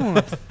leva todo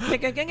mundo.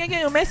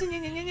 O Messi...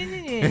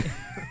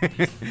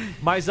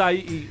 mas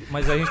aí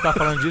a gente tá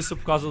falando disso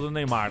por causa do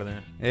Neymar,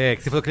 né?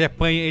 Que você falou que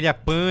ele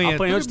apanha.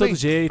 Apanhou tudo de todo bem.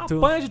 jeito.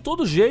 Apanha de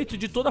todo jeito,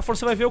 de toda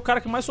força. Você vai ver o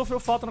cara que mais sofreu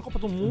falta na Copa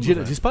do Mundo.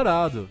 velho.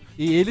 Disparado.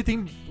 E ele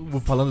tem,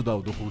 falando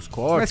do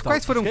score. Mas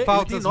quais foram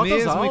faltas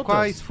mesmo e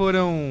quais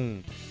foram...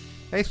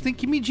 Isso tem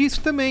que medir isso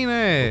também,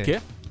 né? O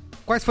quê?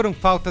 Quais foram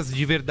faltas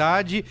de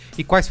verdade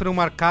e quais foram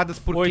marcadas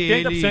porque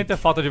 80% ele... é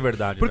falta de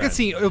verdade. Porque velho.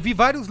 assim, eu vi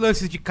vários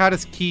lances de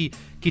caras que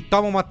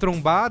tomam uma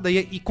trombada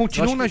e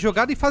continuam na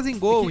jogada e fazem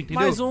gol, entendeu?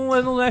 Mais um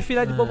não é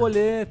filha de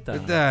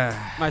borboleta.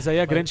 Mas aí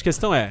a grande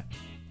questão é...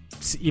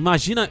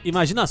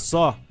 Imagina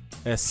só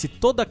se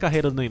toda a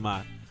carreira do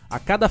Neymar, a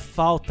cada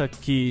falta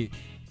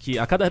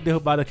a cada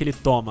derrubada que ele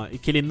toma e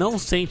que ele não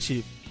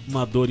sente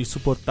uma dor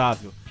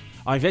insuportável,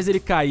 ao invés dele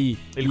cair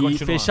Ele e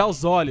continua. fechar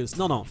os olhos...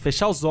 Não.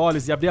 Fechar os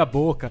olhos e abrir a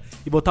boca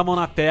e botar a mão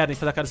na perna e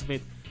fazer a cara de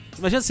sofrimento.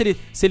 Imagina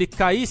se ele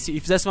caísse e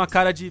fizesse uma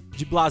cara de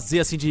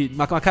blazer, assim,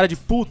 uma cara de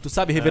puto,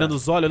 sabe? Revirando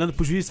os olhos, olhando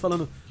pro juiz e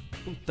falando...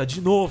 Puta,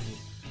 de novo.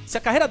 Se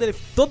a carreira dele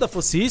toda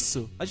fosse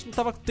isso, a gente não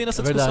tava tendo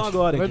essa discussão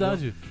agora. É entendeu?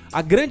 verdade.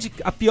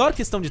 A pior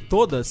questão de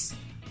todas...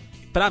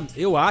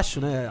 Eu acho,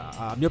 né?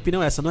 A minha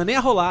opinião é essa. Não é nem a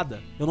rolada.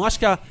 Eu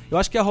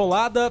acho que a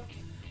rolada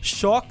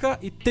choca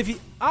e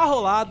teve a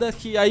rolada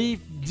que aí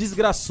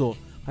desgraçou.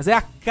 Mas é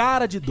a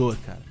cara de dor,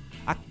 cara.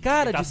 A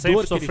cara Ele tá de sempre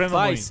dor que ele sofrendo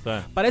faz. muito,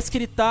 é. Parece que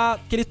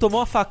ele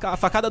tomou a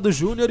facada do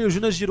Júnior e o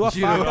Júnior girou a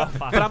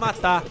faca pra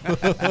matar.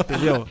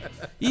 Entendeu?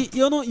 E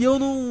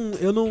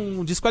eu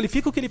não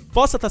desqualifico que ele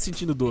possa estar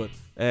sentindo dor.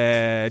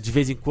 De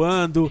vez em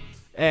quando.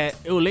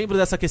 Eu lembro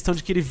dessa questão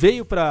de que ele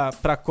veio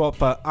pra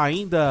Copa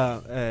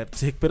ainda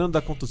se recuperando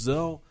da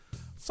contusão.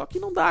 Só que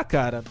não dá,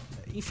 cara.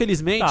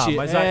 Infelizmente,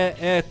 mas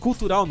é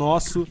cultural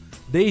nosso.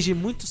 Desde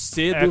muito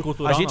cedo, É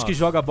cultural a gente que nosso.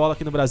 joga bola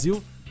aqui no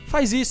Brasil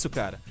faz isso,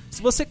 cara.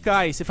 Se você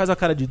cai, você faz uma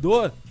cara de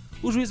dor,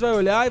 o juiz vai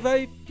olhar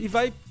e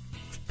vai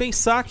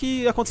pensar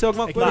que aconteceu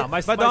alguma coisa,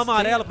 vai dar um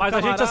amarelo pro Mas a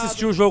gente camarada.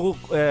 assistiu o jogo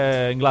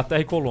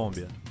Inglaterra e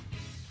Colômbia.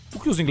 O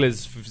que os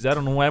ingleses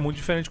fizeram não é muito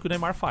diferente do que o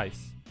Neymar faz.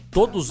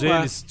 Todos Não é.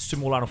 eles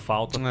simularam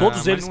falta, Não, todos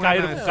mas eles não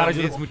caíram é com cara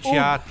de... mesmo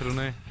teatro,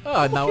 né?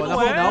 Na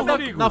não é, final,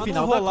 amigo? na Não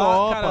final rolar, da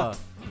Copa. cara.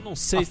 Não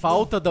sei.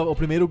 O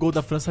primeiro gol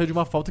da França saiu de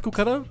uma falta que o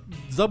cara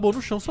desabou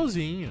no chão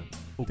sozinho.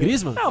 O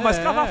Griezmann? Não, mas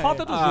cava a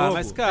falta do jogo.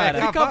 Mas, cara,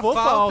 Ele cavou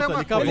falta, uma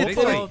ele cavou coisa, isso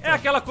aí. falta. É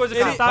aquela coisa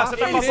que você tá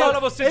com a bola,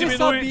 você ele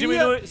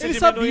diminui, ele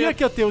sabia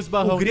que ia ter os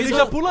barrão. Ele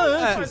já pula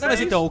antes. Mas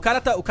então, o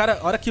cara,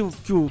 a hora que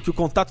o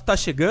contato tá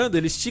chegando,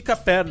 ele estica a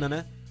perna,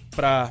 né?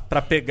 Pra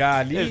pegar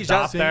ali Ele e dá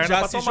já, a perna já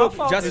pra se, tomar a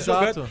falta. já se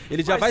Exato. jogando.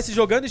 Ele já Mas- vai se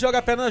jogando e joga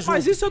a perna junto.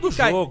 Mas isso é do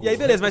Cai. jogo. E aí,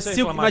 beleza, Não mas sei se,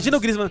 reclamar imagina o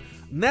disso. Griezmann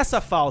nessa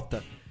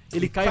falta.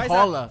 Ele Cai faz e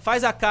rola.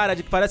 faz a cara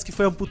de que parece que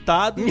foi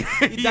amputado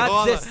e dá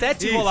rola.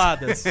 17 Isso.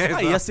 roladas. Aí ia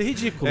Exato. ser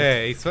ridículo.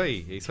 Isso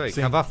aí.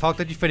 Sim. Cavar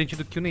falta é diferente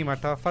do que o Neymar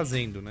tava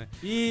fazendo, né?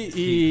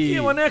 E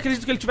Eu nem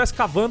acredito que ele estivesse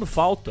cavando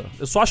falta.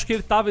 Eu só acho que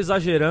ele tava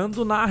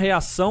exagerando na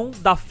reação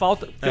da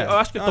falta. Porque eu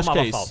acho que ele eu acho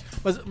tomava que é isso.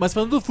 falta. Mas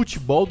falando do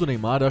futebol do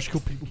Neymar, eu acho que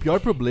o pior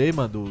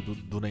problema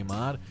do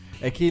Neymar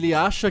é que ele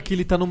acha que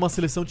ele tá numa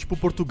seleção tipo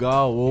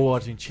Portugal ou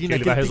Argentina, Que ele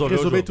que vai ele tem que resolver o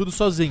resolver jogo. tudo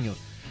sozinho.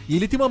 E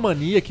ele tem uma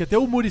mania que até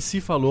o Muricy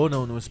falou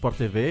no Sport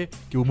TV,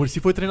 que o Muricy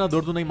foi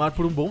treinador do Neymar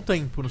por um bom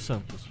tempo no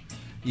Santos.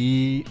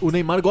 E o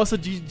Neymar gosta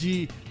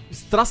de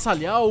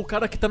estraçalhar o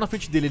cara que tá na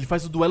frente dele. Ele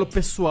faz o duelo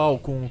pessoal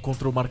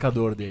contra o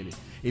marcador dele.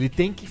 Ele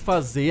tem que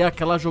fazer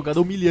aquela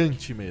jogada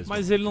humilhante mesmo.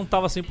 Mas ele não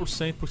tava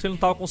 100%, porque ele não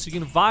tava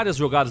conseguindo. Várias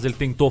jogadas ele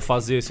tentou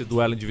fazer esse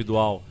duelo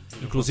individual.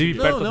 Inclusive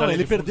perto da linha ele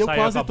de fundo, perdeu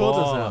saía quase com a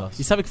todas bola. elas.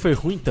 E sabe o que foi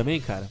ruim também,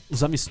 cara?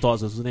 Os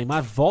amistosos. O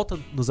Neymar volta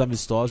nos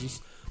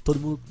amistosos, todo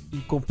mundo em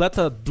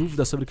completa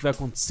dúvida sobre o que vai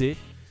acontecer.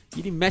 E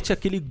ele mete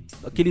aqueles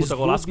Puta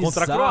golaço gols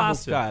contra a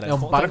bizarros, Croácia. cara. É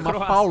Contra a uma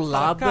Croácia.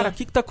 paulada. Cara, o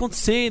que tá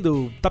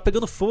acontecendo? Tá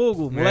pegando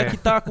fogo, o moleque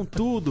tá com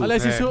tudo.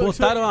 Aliás, isso-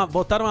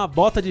 botaram uma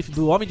bota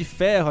do Homem de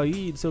Ferro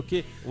aí, não sei o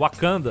quê.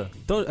 Wakanda.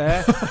 Então,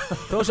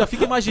 então eu já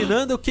fico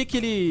imaginando o que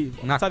ele...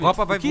 Na sabe,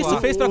 Copa vai o que voar.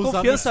 isso fez pra Os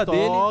confiança dele.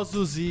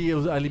 amistosos e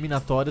os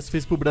eliminatórias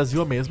fez pro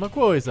Brasil a mesma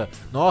coisa.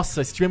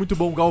 Nossa, esse time é muito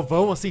bom. O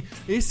Galvão, assim,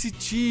 esse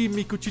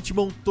time que o Tite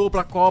montou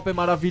pra Copa é Eu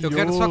maravilhoso.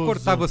 quero só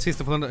cortar vocês,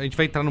 tô falando, a gente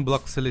vai entrar no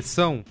bloco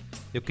seleção.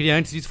 Eu queria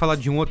antes disso falar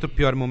de um outro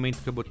pior momento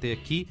que eu botei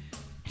aqui,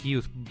 que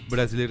os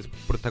brasileiros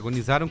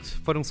protagonizaram, que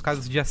foram os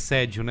casos de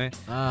assédio, né?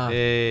 Ah.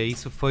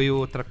 Isso foi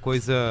outra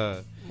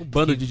coisa Um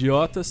bando de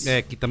idiotas.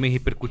 que também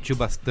repercutiu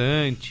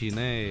bastante,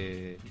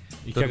 né?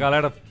 E que a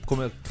galera,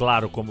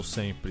 claro, como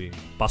sempre,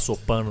 passou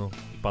pano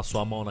e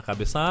passou a mão na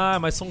cabeça. Ah,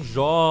 mas são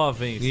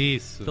jovens.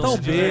 Isso. Tão Tão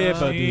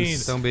bêbados.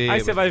 bêbados. Tão bêbados.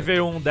 Aí você vai ver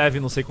um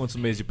deve não sei quantos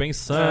meses de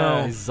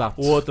pensão.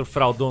 Exato. O outro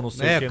fraudou não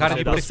sei É, o que. o cara não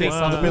sei de das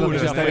processado quantas, pelo já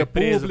Ministério foi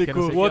preso, Público. que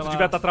não sei O outro que lá.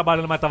 devia estar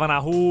trabalhando, mas tava na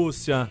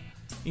Rússia.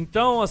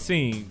 Então,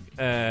 assim,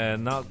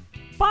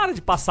 para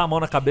de passar a mão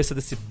na cabeça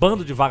desse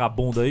bando de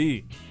vagabundo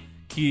aí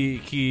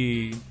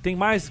que tem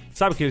mais...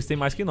 Sabe que eles têm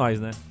mais que nós,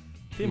 né?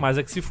 Tem mais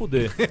é que se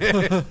fuder.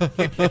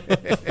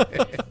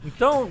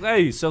 Então, é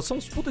isso. São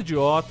uns puta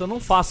idiota. Não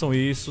façam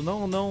isso.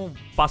 Não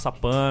passa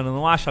pano.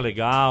 Não acha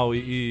legal.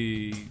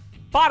 E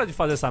para de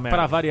fazer essa merda.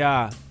 Pra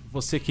variar,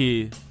 você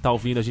que tá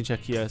ouvindo a gente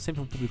aqui é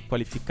sempre um público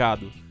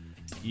qualificado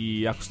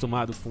e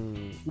acostumado com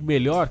o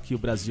melhor que o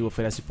Brasil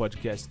oferece de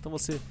podcast. Então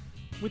você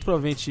muito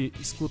provavelmente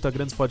escuta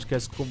grandes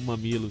podcasts como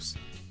Mamilos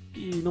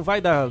e não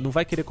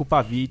vai querer culpar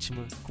a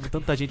vítima, como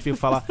tanta gente veio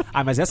falar.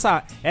 Ah, mas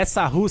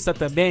essa russa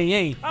também,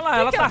 hein? Olha lá,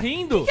 ela tá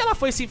rindo. Por que ela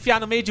foi se enfiar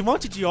no meio de um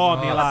monte de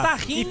homem Nossa. lá? Ela tá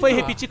rindo. E foi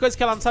repetir coisas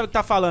que ela não sabe o que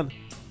tá falando.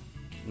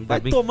 Ainda Vai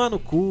bem- tomar no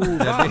cu,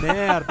 vai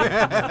merda.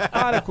 Cara.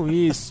 Para com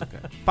isso,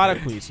 cara. Para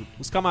com isso.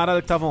 Os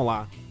camaradas que estavam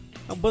lá.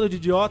 É um bando de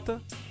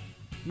idiota.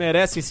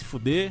 Merecem se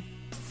fuder.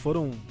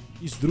 Foram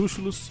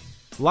esdrúxulos,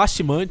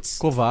 lastimantes,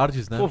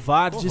 Covardes, né?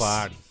 covardes.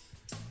 Covarde.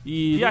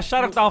 E, E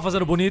acharam que tava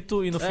fazendo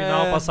bonito e no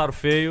final passaram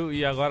feio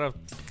e agora...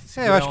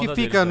 eu acho que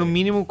fica, no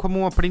mínimo, como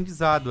um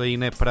aprendizado aí,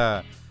 né?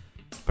 Pra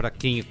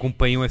quem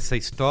acompanhou essa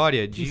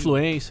história de...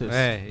 influencers.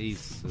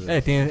 Isso.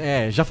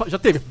 Já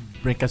teve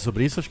braincast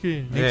sobre isso, acho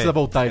que nem precisa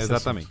voltar a esse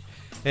Exatamente.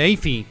 assunto.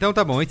 Enfim, então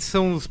tá bom. Esses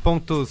são os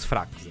pontos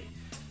fracos aí.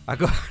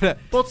 Agora...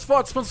 Pontos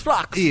fortes, pontos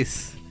fracos.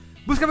 Isso.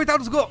 Busca mental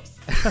dos gols.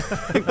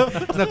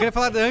 Não, eu queria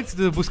falar antes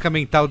do busca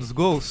mental dos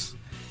gols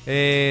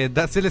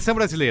da seleção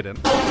brasileira.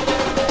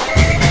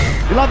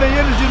 E lá vem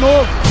eles de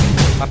novo.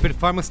 A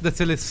performance da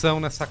seleção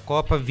nessa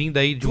Copa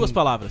vinda aí de Duas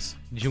palavras.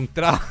 de um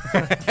trauma.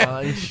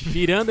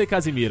 Miranda e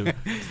Casimiro.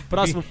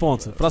 Próximo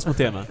ponto, próximo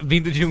tema.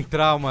 Vindo de um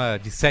trauma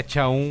de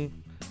 7-1,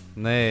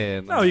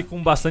 né? Não, e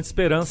com bastante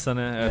esperança,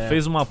 né?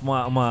 Fez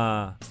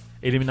uma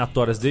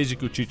eliminatórias desde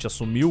que o Tite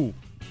assumiu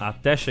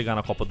até chegar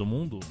na Copa do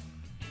Mundo.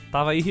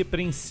 Tava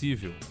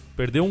irrepreensível.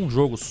 Perdeu um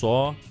jogo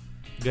só,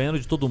 ganhando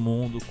de todo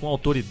mundo, com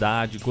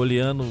autoridade,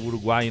 goleando o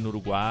Uruguai no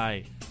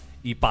Uruguai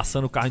e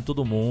passando o carro em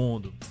todo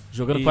mundo.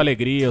 Jogando com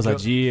alegria,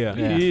 ousadia.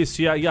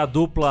 Isso, e a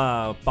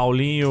dupla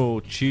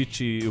Paulinho,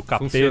 Tite e o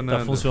Capeta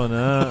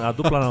funcionando. A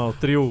dupla não, o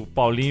trio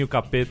Paulinho,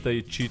 Capeta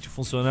e Tite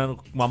funcionando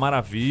uma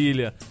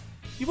maravilha.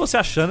 E você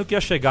achando que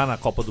ia chegar na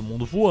Copa do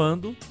Mundo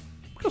voando,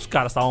 porque os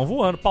caras estavam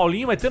voando.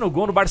 Paulinho metendo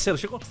gol no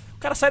Barcelona. O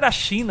cara sai da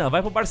China,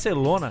 vai pro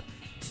Barcelona.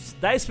 Os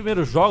 10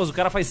 primeiros jogos, o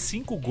cara faz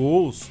 5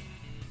 gols.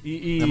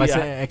 Não, mas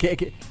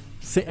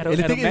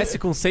ele tem o Messi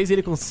com 6 e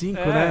ele com 5,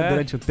 né?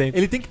 Durante o tempo.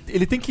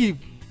 Ele tem que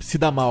se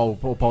dar mal,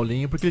 o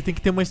Paulinho, porque ele tem que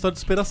ter uma história de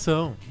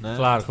superação, né?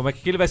 Claro, como é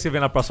que ele vai se ver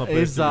na próxima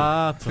partida?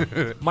 Exato.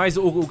 Mas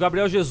o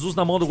Gabriel Jesus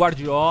na mão do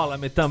Guardiola,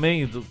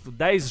 também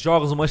 10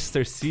 jogos no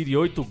Manchester City,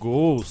 8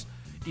 gols.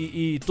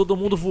 E todo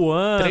mundo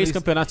voando. 3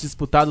 campeonatos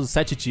disputados,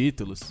 7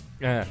 títulos.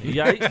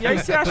 E aí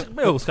você acha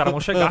que, os caras vão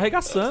chegar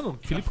arregaçando.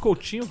 Felipe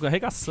Coutinho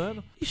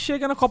arregaçando. E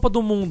chega na Copa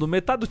do Mundo,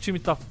 metade do time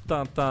tá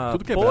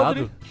tudo podre,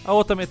 quebrado. a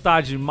outra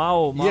metade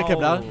mal. Ia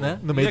quebrar, né?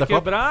 No meio ia da Copa.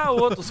 quebrar,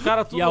 os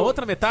caras tudo... E a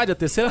outra metade, a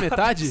terceira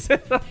metade,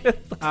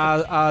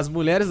 as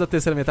mulheres da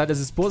terceira metade, as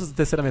esposas da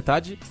terceira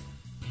metade,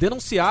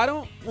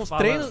 denunciaram uns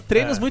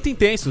treinos muito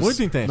intensos.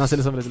 Muito intensos. Na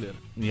seleção brasileira.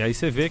 E aí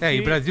você vê que...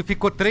 E o Brasil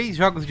ficou 3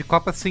 jogos de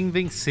Copa sem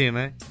vencer,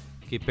 né?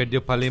 Que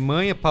perdeu pra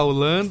Alemanha, pra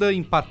Holanda,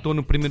 empatou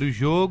no primeiro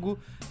jogo,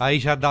 aí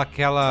já dá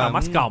aquela...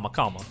 mas calma.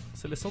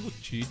 Seleção do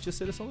Tite, a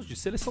seleção do Tite.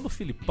 Seleção do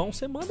Filipão,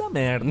 você manda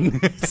merda.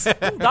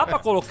 Não dá pra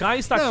colocar em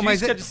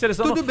estatística de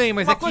seleção... Tudo bem,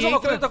 mas uma é que coisa é uma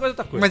entra- coisa, outra coisa é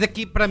outra coisa. Mas é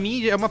que pra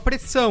mim é uma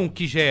pressão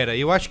que gera.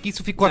 Eu acho que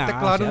isso ficou até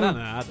claro gera no...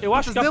 nada. Eu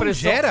acho que a Não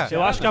pressão, gera?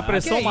 eu acho que a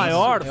pressão Que é isso?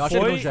 maior Eu acho que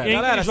foi não gera.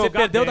 entre Galera, você jogar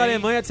perdeu da bem.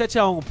 Alemanha de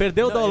 7-1,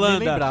 perdeu Não, da eu nem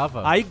Holanda.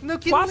 lembrava. Aí, Não,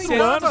 que 4 não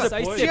lembrava. anos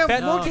depois. Tinha Aí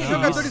você um monte de perde-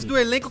 jogadores do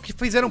elenco que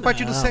fizeram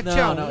parte do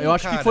 7-1. não, eu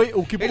acho que cara. foi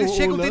o que Eles o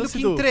chegam tendo lance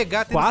que do-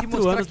 entregar, tendo que 4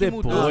 mostrar anos que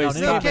mudou. depois,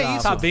 Não, que é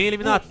isso? tá bem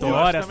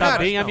eliminatória, tá Cara,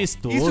 bem não.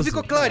 amistoso. Isso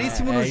ficou claríssimo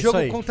claríssimo no isso jogo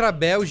aí. contra a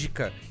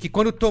Bélgica, que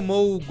quando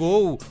tomou o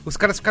gol, os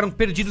caras ficaram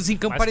perdidos em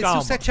campo, Mas parecia o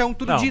calma. 7x1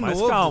 tudo Não, de mas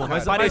novo. calma,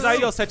 cara. mas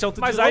aí, ó, 7x1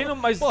 tudo mas de aí novo.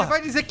 não, mas, Você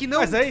vai dizer que não,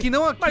 mas aí- que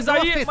não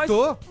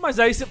afetou? mas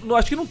aí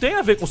acho que não tem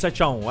a ver com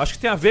 7x1. Acho que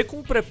tem a ver com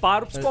o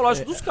preparo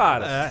psicológico dos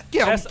caras.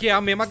 Que é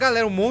a mesma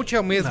galera, um monte é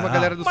a mesma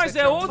galera do Mas 7x1.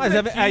 é outra Mas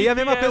aí é a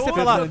mesma equipe, coisa você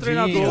outro falar,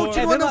 treinador.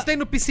 Continua É não mesma-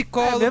 tendo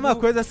psicólogo. É a mesma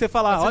coisa você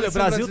falar, A olha, o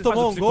seleção Brasil brasileira-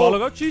 tomou Mas um o gol.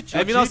 psicólogo é o Tite.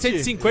 É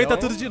 1950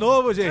 tudo de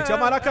novo, gente. É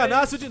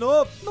Maracanaço de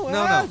novo. Não,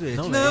 Não,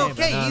 gente. não,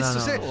 que é isso?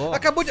 Você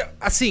acabou de...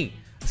 Assim,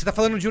 você tá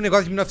falando de um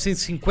negócio de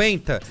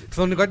 1950, tá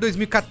falando de um negócio de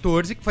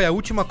 2014, que foi a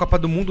última Copa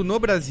do Mundo no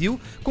Brasil,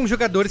 com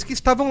jogadores que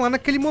estavam lá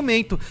naquele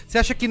momento. Você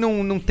acha que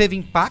não teve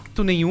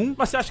impacto nenhum?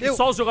 Mas você acha que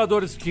só os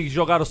jogadores que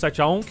jogaram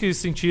 7x1 que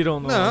sentiram...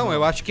 Não,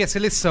 eu acho que a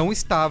seleção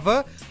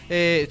estava...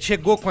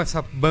 chegou com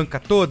essa banca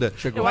toda.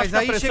 Eu acho que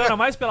a pressão era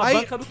mais pela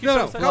banca do que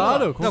pela seleção.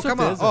 Claro, com calma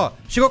lá. certeza. Ó,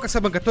 chegou com essa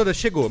banca toda?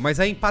 Chegou. Mas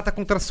aí empata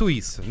contra a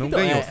Suíça. Não Então,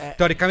 ganhou.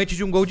 Teoricamente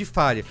de um gol de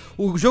falha.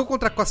 O jogo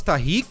contra a Costa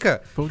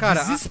Rica, Foi um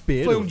cara,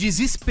 desespero. foi um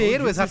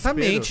desespero,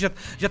 exatamente.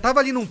 Já tava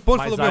ali num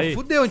ponto, falou, meu,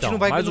 fudeu, a gente não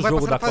vai mas o passar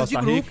jogo na da fase de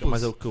Costa Rica, grupos.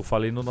 mas é o que eu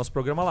falei no nosso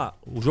programa lá.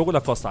 O jogo da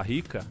Costa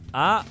Rica,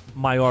 a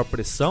maior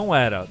pressão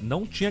era,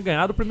 não tinha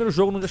ganhado o primeiro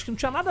jogo, acho que não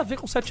tinha nada a ver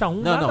com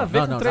 7x1, nada a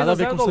ver com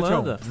 3x0 da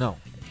Holanda.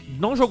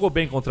 Não jogou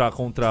bem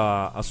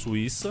contra a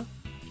Suíça,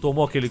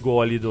 tomou aquele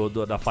gol ali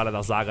da falha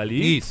da zaga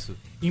ali. Isso.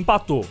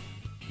 Empatou.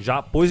 Já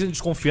pôs em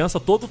desconfiança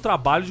todo o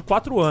trabalho de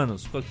 4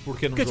 anos.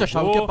 Porque não Porque a gente jogou,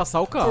 achava que ia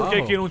passar o carro.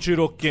 Por que não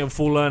tirou quem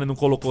fulano e não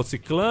colocou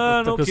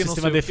ciclano? Porque o que não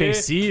sistema sei o quê,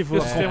 defensivo, que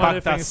o a sistema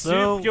compactação,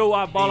 defensivo, porque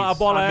a bola a era do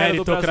Brasil,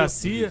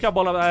 meritocracia. que a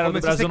bola era do Começou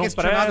a ser Brasil não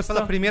questionado presta.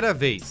 pela primeira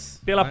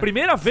vez. Pela né?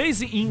 primeira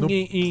vez,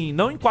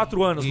 não em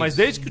 4 anos, mas Isso.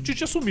 desde que o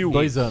Tite assumiu.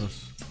 2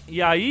 anos.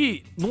 E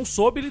aí, não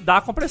soube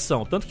lidar com a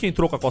pressão. Tanto que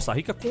entrou com a Costa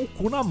Rica com o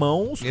cu na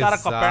mão, os caras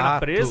com a perna Exato.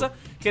 presa,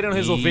 querendo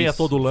resolver a Isso.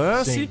 todo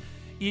lance. Sim.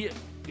 E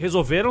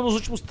resolveram nos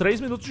últimos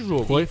 3 minutos de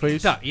jogo. Foi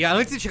isso. Tá, e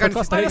antes de chegar nesse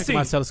Costa Rica assim, que o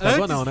Marcelo se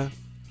cagou, antes- não, né?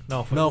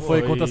 Não,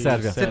 foi contra a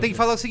Sérvia. Você tem que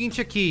falar o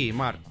seguinte aqui,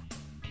 Marco.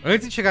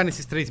 Antes de chegar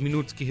nesses 3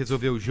 minutos que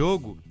resolveu o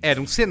jogo,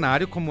 era um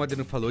cenário, como o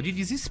Adriano falou, de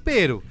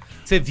desespero.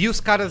 Você viu os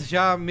caras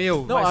já,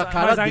 meu... Não, Mas- a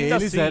cara mas ainda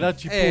deles assim- era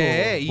tipo...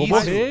 isso. vou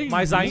morrer em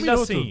Mas um ainda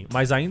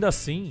minuto.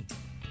 assim,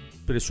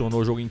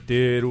 pressionou o jogo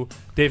inteiro,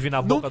 teve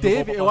na boca Não do gol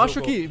teve, pra eu fazer acho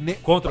o que... gol.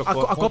 Contra a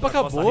contra Copa a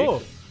Costa acabou...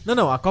 Rica.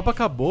 Não, a Copa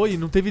acabou e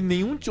não teve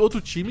nenhum outro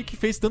time que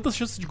fez tantas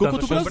chances de gol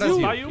Tantas quanto o chances Brasil.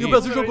 do Brasil. E o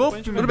Brasil Isso. jogou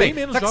Tudo Tudo bem bem,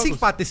 menos só que se jogos.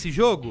 empata esse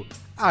jogo,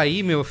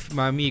 aí, meu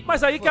amigo...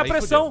 Mas aí que é a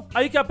fudeu.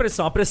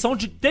 pressão, a pressão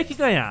de ter que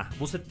ganhar.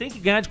 Você tem que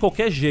ganhar de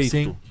qualquer jeito.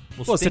 Sim.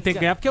 Pô, você tem que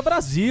ganhar porque é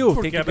Brasil.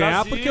 Porque Tem que é ganhar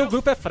Brasil. porque o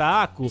grupo é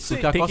fraco. Sim,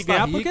 Tem a que Costa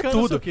ganhar Rica, porque não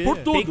sei tudo. o quê. Por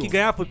tudo. Tem que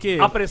ganhar porque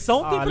A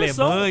pressão tem a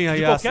pressão. Alemanha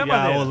de e qualquer a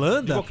maneira.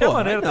 Holanda, De qualquer porra,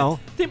 maneira. não.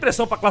 Tem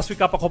pressão pra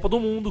classificar pra Copa do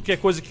Mundo, que é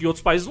coisa que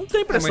outros países não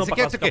tem É, pressão mas você pra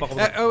quer, classificar pra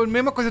Copa do Mundo. é a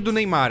mesma coisa do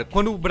Neymar.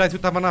 Quando o Brasil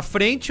tava na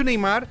frente, o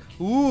Neymar,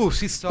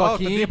 se solta,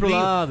 Toquinho pro driblinho.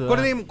 lado,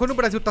 Quando o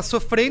Brasil tá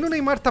sofrendo, o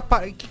Neymar tá...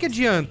 O que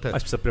adianta?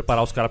 Mas precisa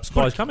preparar os caras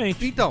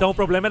psicologicamente. Então. O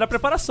problema é da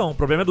preparação. O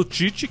problema é do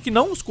Tite, que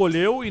não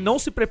escolheu e não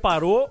se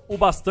preparou o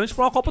bastante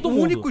pra uma Copa do O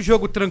Mundo. único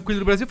jogo tranquilo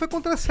do Brasil foi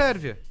contra a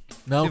Sérvia.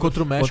 Não,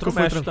 contra o México Contra o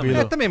foi México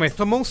tranquilo. Também, mas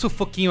tomou um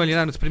sufoquinho ali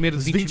nos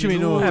primeiros 20, 20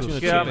 minutos.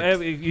 É,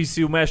 porque e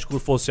se o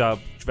México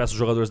tivesse os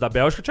jogadores da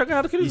Bélgica, tinha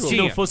ganhado aquele E jogo. se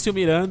não fosse o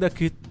Miranda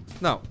que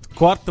Não,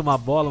 corta uma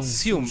bola,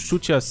 Se um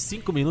chute a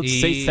 5 minutos,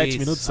 6, 7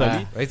 minutos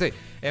ali. É isso aí.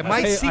 É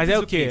mais simples Mas é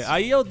o do que quê? isso.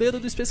 Aí é o dedo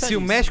do especialista. Se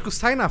o México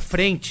sai na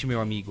frente, meu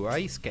amigo,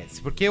 aí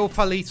esquece. Porque eu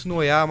falei isso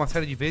no EA uma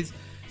série de vezes.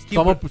 Que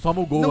Toma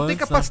o gol não antes,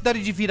 tem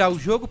capacidade de virar o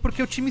jogo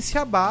porque o time se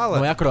abala.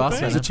 Não é a Croácia,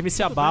 Mas né? o time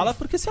se abala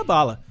porque se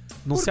abala.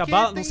 Não se Porque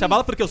abala, tem- não se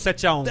abala porque o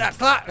 7x1. Ah,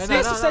 claro,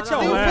 Esquece o 7x1,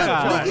 tem um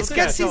cara. fan- Não esquece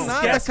esquece,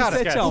 nada, esquece o cara.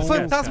 7x1, O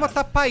fantasma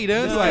tá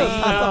pairando Não, aí.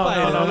 não, tá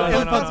pairando.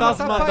 O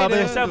fantasma tá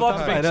pairando. Isso é voto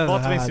tá pairando,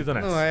 voto nada. vencido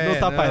nessa. Não é, Não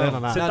tá pairando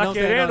nada. Você Não, tá não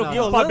tem, querendo não,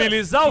 não.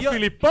 culpabilizar E o o-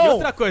 Filipão e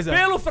outra coisa.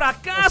 pelo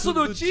fracasso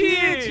do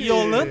Tite? E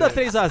Holanda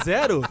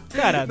 3x0,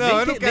 cara, Não,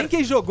 eu não quero- nem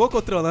quem jogou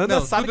contra a Holanda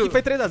Não, sabe tudo- que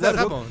foi 3x0.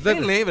 Tá bom, nem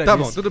lembra Tá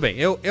disso. bom, tudo bem.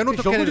 Eu não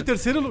tô Jogo querendo... de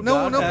terceiro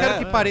lugar. Não É, quero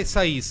que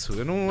pareça isso.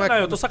 Eu não, Não,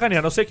 eu tô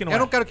sacaneando, eu sei que não Eu é.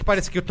 não quero que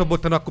pareça que eu tô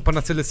botando a culpa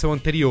na seleção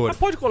anterior. Mas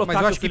pode colocar Mas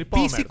eu que acho o que Filipão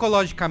é merda.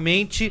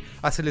 psicologicamente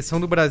a seleção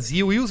do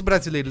Brasil e os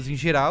brasileiros em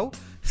geral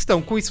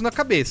estão com isso na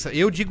cabeça.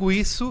 Eu digo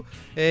isso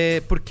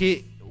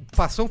porque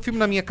passou um filme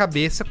na minha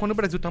cabeça quando o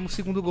Brasil toma o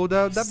segundo gol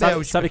da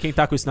Bélgica. Sabe quem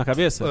tá com isso na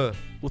cabeça? Ah.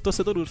 O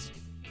torcedor urso.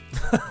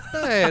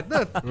 Pode ser.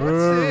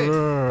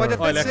 Pode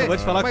até Olha, ser. acabou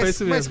de falar que foi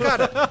isso Mas, mesmo.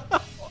 cara,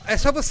 é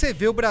só você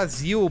ver o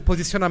Brasil, o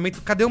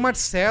posicionamento. Cadê o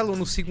Marcelo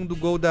no segundo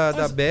gol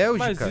da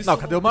Bélgica? isso- Não,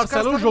 cadê o Os caras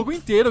Marcelo o tavam- jogo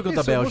inteiro contra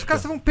a Isso, Bélgica? Os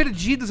caras estavam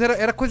perdidos,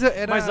 era coisa...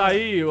 Era... Mas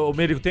aí, ô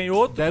Merigo, tem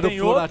outro Deram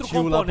componente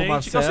furativo lá pro que é o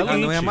Marcelo.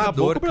 seguinte. não é Acabou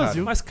amador, com o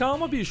Brasil. Mas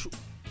calma, bicho.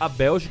 A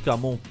Bélgica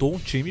montou um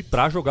time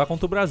pra jogar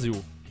contra o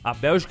Brasil. A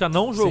Bélgica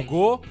não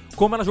jogou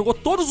como ela jogou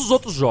todos os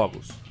outros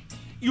jogos.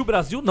 E o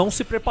Brasil não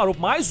se preparou.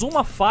 Mais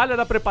uma falha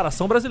da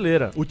preparação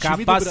brasileira. O time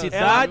do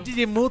Capacidade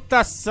de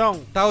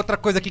mutação. Tá, outra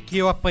coisa aqui que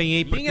eu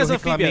apanhei porque Linhas eu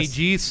reclamei anfíbias.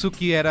 disso,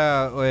 que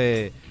era...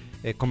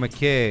 como é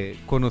que é?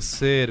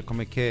 Conhecer,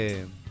 como é que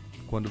é?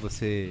 quando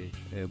você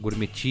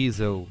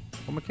gourmetiza o...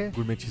 Como é que é?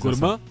 Gourmetização.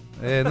 Gourmand?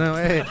 Não,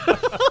 é...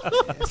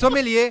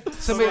 sommelier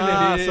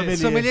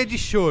de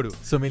choro.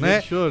 Sommelier né?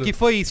 de choro. Que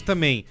foi isso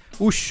também.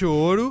 O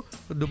choro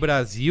do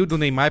Brasil, do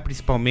Neymar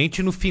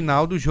principalmente, no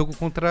final do jogo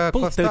contra a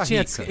Costa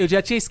Rica. Eu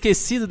já tinha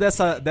esquecido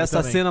dessa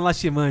também. cena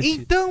lastimante.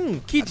 Então...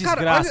 Que cara,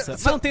 desgraça. olha,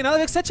 Mas não tem nada a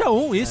ver com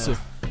 7x1 isso.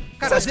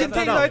 Cara, Você acha que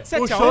tem Não, nada de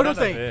 7x1? o choro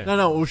nada a tem. ver.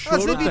 Não, o choro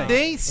As tem.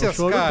 evidências, O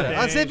choro cara. tem.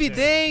 As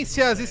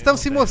evidências estão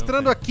se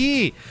mostrando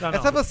aqui. Não, É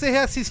não. só você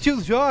reassistir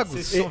os jogos.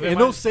 Vocês Eu, vão ver eu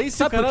não mais. sei se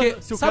Sabe o cara, por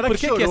quê? se o Sabe cara por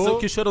que, chorou...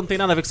 que o choro não tem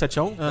nada a ver com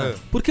 7x1? Ah.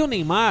 Porque o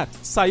Neymar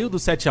saiu do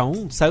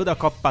 7x1, saiu da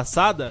Copa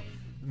passada,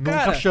 Num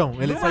cara, caixão.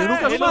 Ele saiu num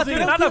ele não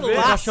teve nada a ver.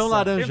 Um caixão Ele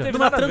laranja. teve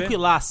numa nada a ver.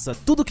 tranquilaça.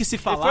 Tudo que se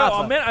Ele foi-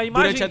 falava a imagem-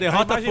 durante a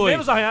derrota imagem foi: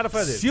 menos arranhada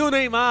foi a dele. se o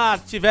Neymar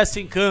tivesse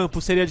em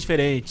campo, seria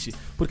diferente.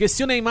 Porque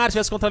se o Neymar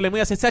tivesse contra a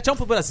Alemanha, ia ser 7x1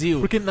 pro Brasil.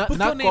 Porque na o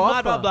Neymar,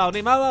 Copa- blá blá, o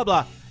Neymar, blá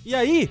blá. E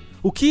aí,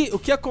 o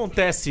que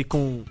acontece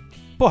com...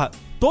 Porra,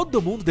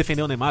 todo mundo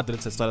defendeu o Neymar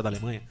durante essa história da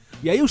Alemanha.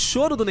 E aí o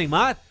choro do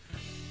Neymar,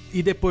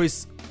 e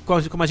depois,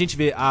 como a gente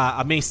vê,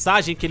 a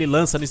mensagem que ele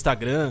lança no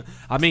Instagram,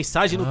 a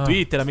mensagem no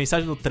Twitter, a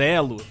mensagem no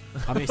Trello,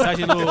 a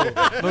mensagem no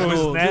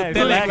Snap,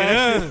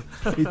 Telegram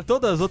e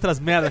todas as outras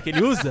merdas que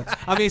ele usa,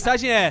 a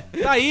mensagem é: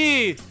 tá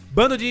aí,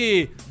 bando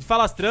de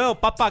falastrão,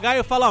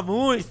 papagaio fala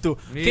muito,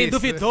 quem Isso.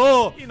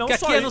 duvidou, E não que aqui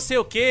só é isso. não sei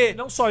o quê.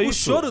 Não só o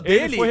isso. choro ele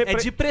dele foi é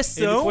de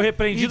pressão. Ele foi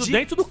repreendido e de-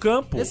 dentro do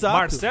campo. Exato.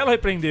 Marcelo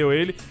repreendeu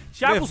ele.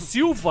 Thiago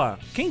Silva,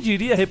 quem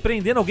diria,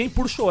 repreendendo alguém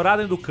por chorar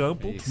dentro do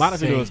campo. Isso.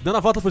 Maravilhoso, dando a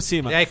volta por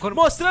cima. E aí, quando-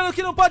 Mostrando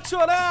que não pode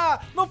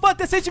chorar, não pode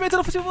ter sentimento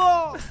no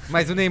futebol.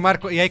 Mas o Neymar,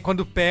 e aí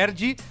quando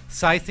perde,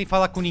 sai sem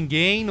falar com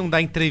ninguém, não dá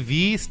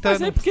entrevista.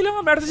 Mas é porque ele é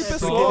uma merda de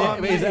pessoa.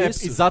 Porque ele é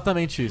isso.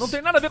 exatamente isso. Não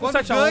tem nada a ver com Quando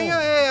 7x1.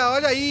 ganha,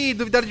 olha aí,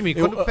 duvidaram de mim.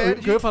 Eu, Quando eu,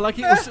 perde... eu ia falar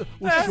que o choro...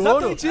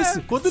 Exatamente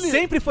isso. Quando ele...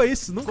 Sempre foi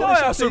isso, nunca Qual é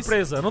deixou a de ser isso.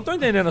 surpresa? Não tô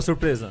entendendo a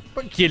surpresa.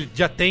 Que ele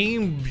já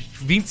tem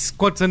 20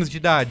 quantos anos de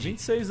idade?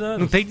 26 anos.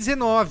 Não tem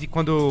 19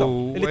 quando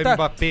Então, o ele tá-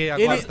 Mbappé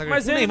agora Ele, tá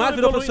mas o ele Neymar não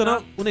virou evolui profissional.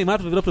 nada. O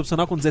Neymar virou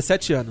profissional com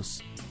 17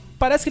 anos.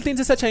 Parece que ele tem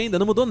 17 ainda,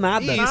 não mudou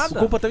nada. Isso. O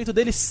comportamento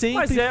dele sempre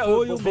Mas é,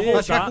 foi eu o vou mesmo.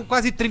 Vai chegar com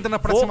quase 30 na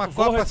próxima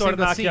Vou Copa, sendo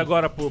retornar assim. aqui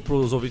agora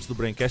pros ouvintes do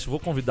Braincast. Vou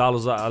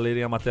convidá-los a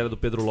lerem a matéria do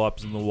Pedro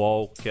Lopes no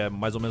UOL, que é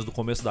mais ou menos do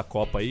começo da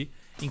Copa aí,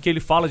 em que ele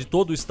fala de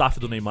todo o staff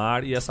do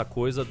Neymar e essa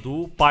coisa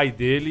do pai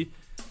dele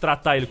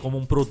tratar ele como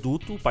um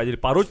produto. O pai dele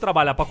parou de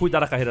trabalhar pra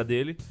cuidar da carreira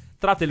dele,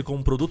 trata ele como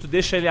um produto e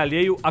deixa ele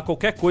alheio a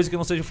qualquer coisa que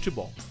não seja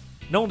futebol.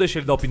 Não deixa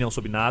ele dar opinião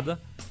sobre nada.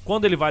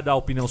 Quando ele vai dar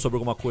opinião sobre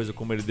alguma coisa,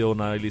 como ele deu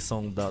na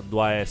eleição do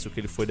Aécio, que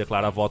ele foi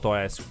declarar voto ao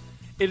Aécio,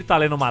 ele tá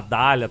lendo uma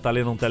dália, tá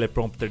lendo um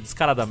teleprompter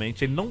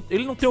descaradamente. Ele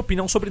não tem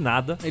opinião sobre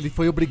nada. Ele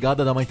foi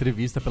obrigado a dar uma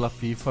entrevista pela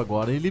FIFA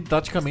agora e ele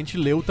praticamente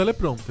leu o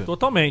teleprompter.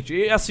 Totalmente.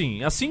 E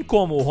assim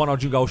como o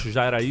Ronaldinho Gaúcho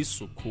já era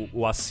isso,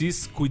 o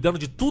Assis cuidando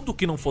de tudo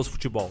que não fosse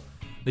futebol,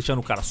 deixando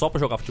o cara só pra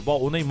jogar futebol,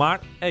 o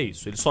Neymar é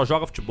isso. Ele só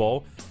joga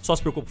futebol, só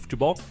se preocupa com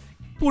futebol.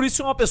 Por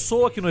isso é uma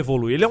pessoa que não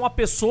evolui. Ele é uma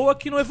pessoa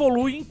que não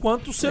evolui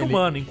enquanto ser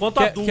humano, enquanto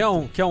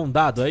adulto. Quer um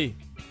dado aí?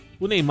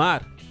 O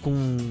Neymar,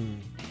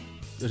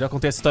 eu já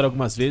contei essa história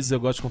algumas vezes, eu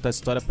gosto de contar essa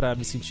história pra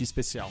me sentir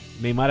especial.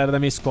 O Neymar era da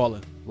minha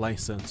escola, lá em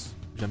Santos.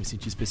 Já me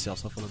senti especial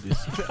só falando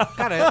isso.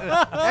 Cara,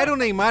 era o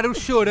Neymar, o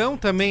Chorão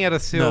também era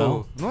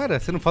seu... Não era?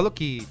 Você não falou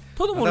que...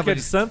 Todo mundo andava que é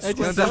de Santos. É de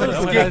Santos, Santos,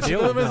 porque- cara,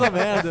 tudo a mesma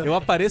merda. Eu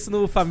apareço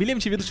no Família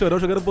MTV do Chorão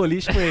jogando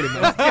boliche com ele,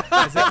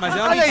 mas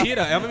é uma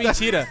mentira, é uma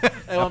mentira.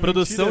 uma a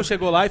produção mentira.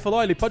 chegou lá e falou: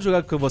 olha, ele pode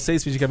jogar com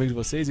vocês, fingir que é amigo de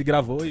vocês, e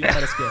gravou e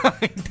parece que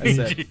é. É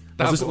sério.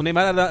 Tá Mas bom. o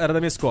Neymar era da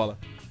minha escola.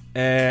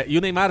 E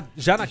o Neymar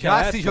já naquela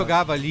Já época, se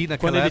jogava ali naquela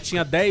quando ele época.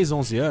 tinha 10,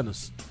 11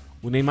 anos,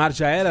 o Neymar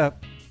já era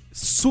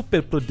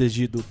super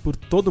protegido por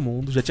todo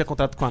mundo, já tinha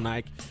contrato com a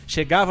Nike,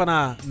 chegava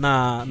na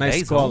 10,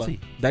 escola, 11?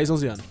 10,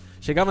 11 anos,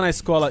 chegava na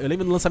escola, eu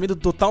lembro do lançamento do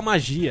Total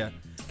Magia,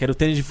 que era o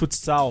tênis de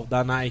futsal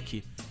da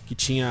Nike, que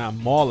tinha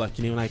mola,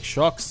 que nem o Nike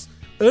Shox.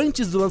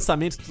 Antes do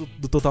lançamento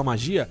do Total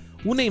Magia,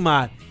 o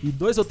Neymar e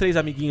 2 ou 3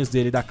 amiguinhos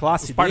dele da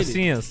classe Os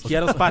parcinhas. dele, que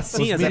eram os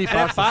parcinhas, Os mini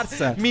era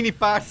parça, Mini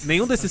passe.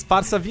 nenhum desses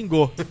parça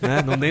vingou,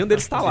 né? Nenhum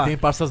deles tá lá. E tem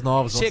parças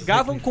novas.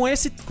 Chegavam com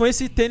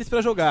esse tênis pra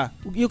jogar.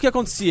 E o que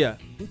acontecia?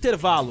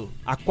 Intervalo,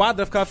 a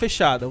quadra ficava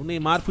fechada, o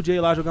Neymar podia ir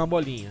lá jogar uma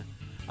bolinha.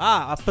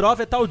 Ah, a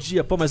prova é tal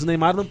dia. Pô, mas o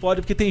Neymar não pode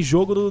porque tem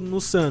jogo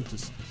no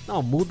Santos.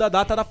 Não, muda a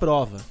data da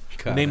prova.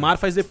 Cara. O Neymar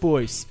faz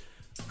depois.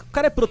 O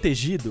cara é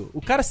protegido,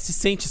 o cara se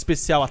sente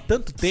especial há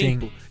tanto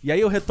tempo. Sim. E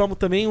aí eu retomo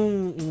também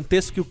um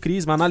texto que o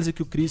Cris, uma análise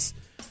que o Cris,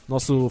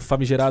 nosso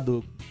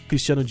famigerado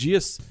Cristiano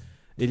Dias,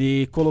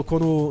 ele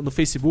colocou no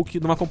Facebook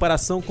numa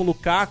comparação com o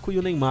Lukaku e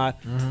o Neymar.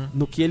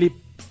 No que ele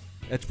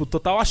é tipo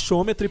total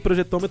achômetro e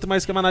projetômetro,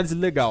 mas que é uma análise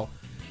legal.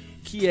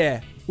 Que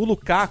é o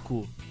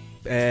Lukaku,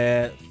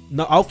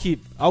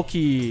 ao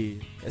que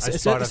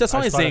isso é só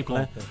um exemplo,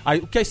 né?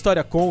 O que a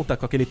história conta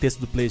com aquele texto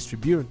do Players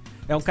Tribune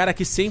é um cara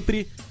que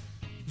sempre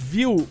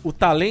viu o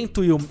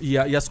talento e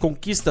as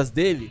conquistas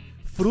dele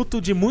fruto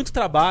de muito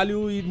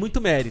trabalho e muito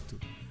mérito.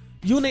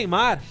 E o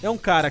Neymar é um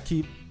cara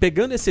que,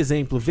 pegando esse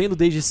exemplo, vendo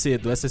desde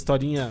cedo essa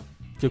historinha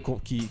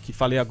que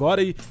falei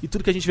agora e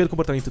tudo que a gente vê no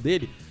comportamento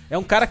dele, é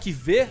um cara que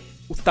vê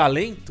o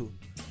talento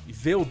e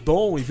vê o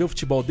dom e vê o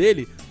futebol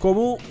dele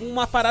como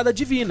uma parada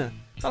divina.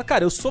 Fala,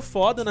 cara, eu sou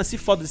foda, nasci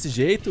foda desse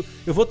jeito,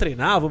 eu vou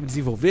treinar, vou me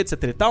desenvolver,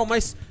 etc e tal,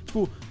 mas,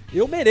 tipo,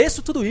 eu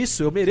mereço tudo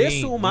isso, eu mereço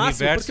Sim, o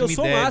máximo o porque eu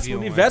sou o universo máximo, o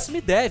me universo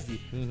me deve.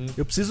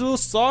 Eu preciso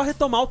só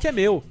retomar o que é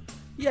meu.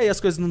 E aí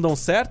as coisas não dão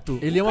certo.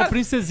 Ele é uma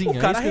princesinha. O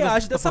cara é isso que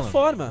reage eu tô dessa falando.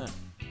 forma.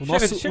 O Chega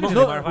nosso, de- chega o de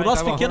no- Neymar, vai, o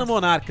nosso tá bom. pequeno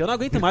monarca. Eu não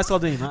aguento mais falar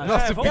do Neymar.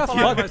 Nosso vamos falar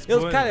Foda. mais Eu,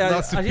 coisa. cara,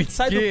 Nosso a gente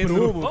sai do pequeno.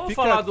 prumo. Vamos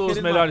fica falar dos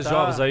querendo melhores matar.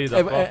 jogos aí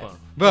da Copa.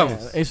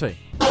 Vamos. É isso aí.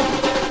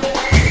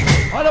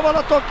 Olha a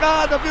bola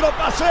tocada, virou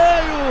passeio.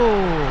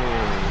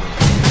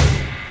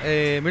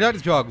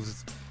 Melhores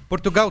jogos.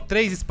 Portugal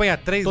 3, Espanha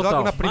 3, Total.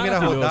 logo na primeira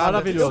Maravilhoso, rodada.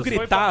 maravilhoso. Eu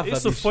gritava,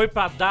 Isso bicho. foi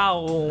pra dar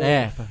um...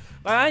 É.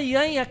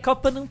 Ai, a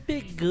Copa não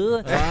pegou.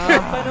 A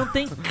Copa não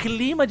tem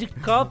clima de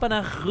Copa na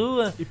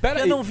rua. E pera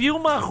eu aí. não vi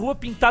uma rua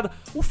pintada.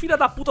 O filho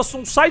da puta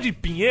só sai de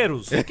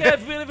Pinheiros. Quer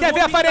ver, Quer ver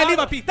a Faria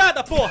Lima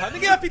pintada, porra?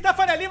 Ninguém vai pintar a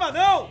Faria Lima,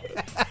 não!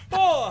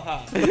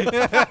 Porra!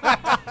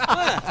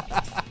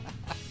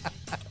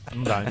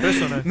 Não dá,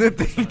 impressionante. Não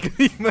tem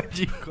clima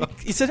de Copa.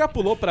 E você já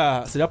pulou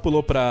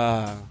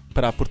pra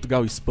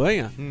Portugal e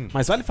Espanha,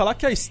 mas vale falar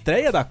que a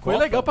estreia da Copa, Foi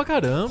legal pra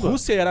caramba.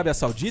 Rússia e Arábia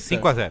Saudita,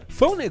 5-0.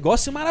 foi um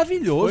negócio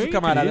maravilhoso, Foi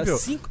camarada.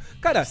 incrível.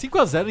 Cara,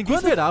 5x0, ninguém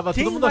Quando- esperava.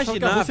 quem Todo mundo achava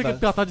que a Rússia ia imaginava?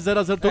 empatar de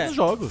 0x0 todos os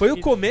jogos. foi o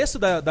começo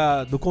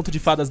do conto de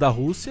fadas da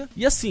Rússia.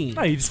 E assim,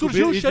 Aí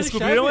Surgiu o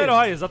descobriram o Xerichev.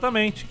 herói,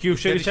 exatamente. Que o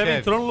Xerichev Xerichev.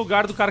 entrou no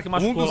lugar do cara que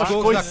machucou dos lá. gols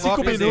Ficou da em 5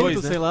 Copa, minutos,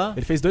 dois, né? sei lá.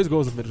 ele fez 2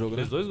 gols no primeiro jogo, né?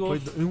 Fez 2 gols.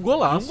 Foi um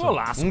golaço. Um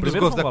golaço. Um dos primeiro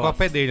gols foi da um golaço.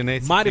 Copa é dele, né?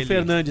 esse Mário feliz.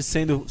 Fernandes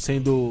sendo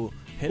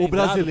O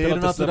brasileiro relembrado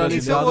pela torcida naturalizado.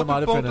 Esse é brasileira. outro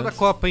Mário ponto Fernandes. da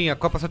Copa, hein? A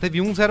Copa só teve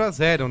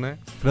 1-0-0, né?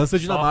 França e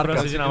Só Dinamarca.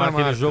 França e Dinamarca,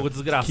 aquele jogo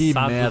desgraçado. Que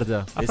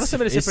merda. A França Esse-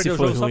 merecia esse perder o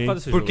foi jogo só por ruim. causa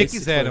desse Porque jogo.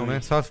 quiseram, foi,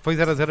 né? Só foi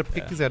 0-0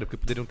 porque quiseram, porque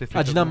poderiam ter feito.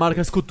 A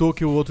Dinamarca escutou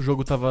que o outro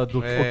jogo tava ok,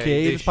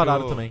 eles deixou-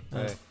 pararam também.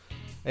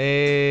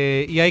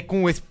 E aí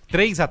com esse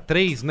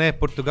 3-3, né?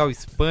 Portugal e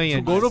Espanha.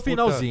 Um gol no disputa-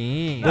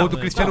 finalzinho. Gol do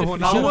Cristiano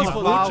Ronaldo de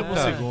Cristiano falta. último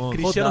segundo.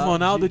 Cristiano Rodada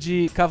Ronaldo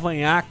de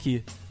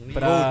cavanhaque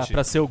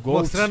pra ser o gol.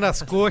 Mostrando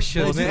as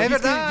coxas, né? É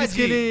verdade. Diz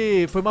que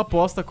ele foi uma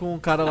aposta com um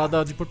cara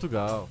lá de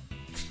Portugal.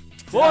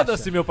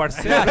 Foda-se, meu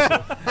parceiro.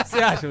 Você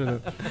acha,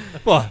 meu?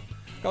 Porra,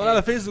 o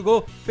camarada fez o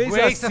gol, fez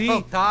Waste assim,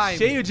 of time.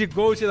 cheio de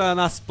gol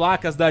nas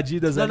placas da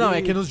Adidas ali. Não,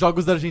 é que nos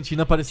jogos da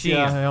Argentina aparecia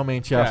Tinha.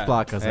 realmente as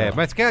placas.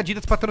 Mas que a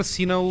Adidas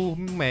patrocina o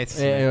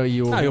Messi.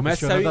 E o Ah, e o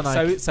Messi Cristiano da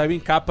Nike. saiu em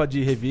capa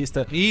de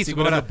revista Isso,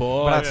 segurando o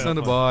bode. abraçando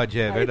o bode,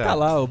 é Aí verdade. tá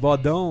lá, o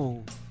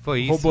bodão,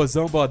 Foi isso.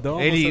 robozão, bodão,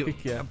 não sei o Ele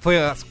que é.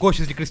 foi as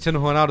coxas de Cristiano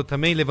Ronaldo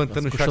também,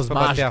 levantando As o short coxas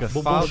pra bater a mágicas.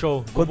 Bumbum falta.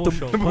 show. Quanto, Bumbum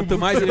show. quanto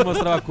mais ele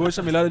mostrava a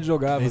coxa, melhor ele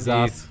jogava.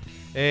 Exato. Isso.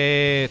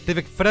 Teve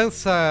aqui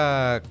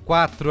França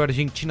 4,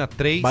 Argentina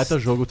 3. Baita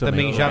jogo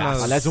também. Também já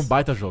nas- Aliás, um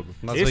baita jogo.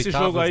 nas Esse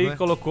oitavas, jogo aí né?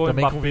 colocou o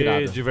Também com Mbappé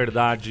virada. de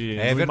verdade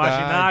É no verdade.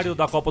 imaginário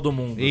da Copa do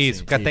Mundo. Isso,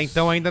 assim. porque até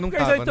então ainda não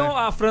Porque tava, então né?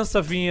 a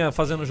França vinha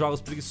fazendo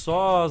jogos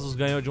preguiçosos,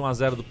 ganhou de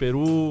 1-0 do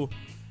Peru,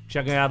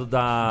 tinha ganhado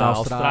da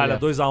Austrália. Austrália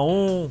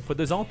 2-1. Foi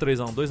 2-1 ou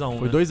 3-1? 2-1.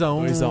 Foi né?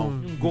 2x1, 2x1.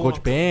 um gol gol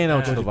de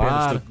pênalti é, no de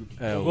VAR.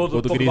 É, O gol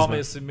do Pogba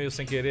Griezmann. meio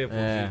sem querer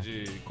É.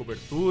 de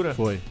cobertura.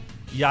 Foi.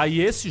 E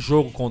aí esse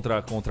jogo contra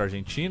a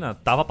Argentina,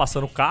 tava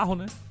passando o carro,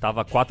 né?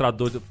 Tava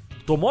 4-2.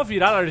 Tomou a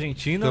virada a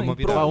Argentina. Tomou a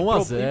virada.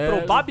 1-0.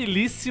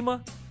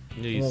 Improbabilíssima.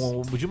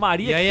 Isso. O Di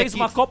Maria E aí que fez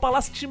aqui- uma Copa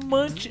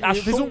lastimante.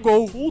 Achou fez um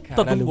gol. Puta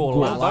Caralho, de um um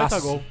golaço. golaço. Baita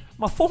gol.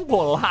 Mas foi um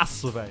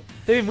golaço, velho.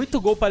 Teve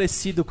muito gol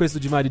parecido com esse do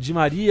Di Maria. Di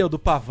Maria, o do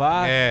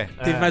Pavar. É.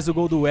 Teve mais o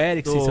gol do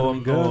Eriksen, se eu não me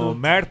O engano.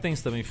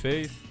 Mertens também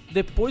fez.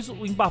 Depois o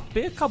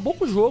Mbappé acabou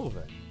com o jogo,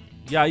 velho.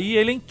 E aí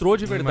ele entrou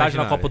de verdade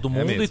na Imaginário, Copa do é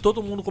Mundo mesmo. e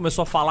todo mundo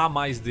começou a falar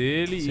mais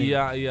dele Sim.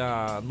 e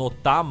a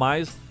notar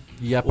mais.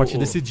 E a partir O-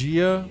 desse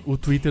dia, o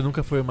Twitter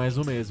nunca foi mais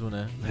o mesmo,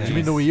 né?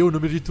 Diminuiu o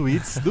número de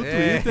tweets do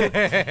Twitter.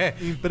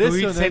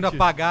 Impressionante. Tweets sendo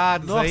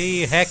apagados Nossa.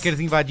 aí, hackers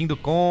invadindo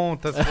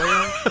contas.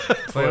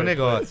 Foi um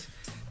negócio.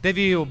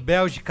 Teve o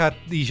Bélgica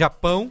e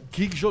Japão.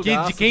 Que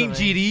jogaço De quem também.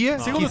 diria.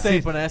 Segundo que se-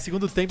 tempo, né?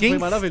 Segundo tempo Quem, foi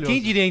maravilhoso.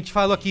 quem diria? A gente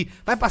falou aqui,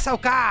 vai passar o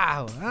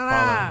carro.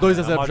 Ah,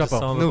 2x0 pro A maldição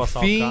Japão. do No passar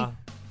o fim, carro.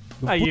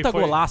 Um Aí puta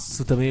foi-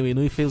 golaço também. O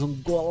Inui fez um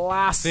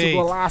golaço, fez.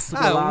 golaço.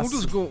 Um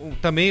dos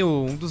também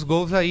um dos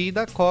gols aí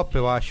da Copa,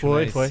 eu acho.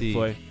 Foi, né? foi, Esse-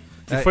 Foi.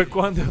 E É, foi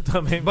quando eu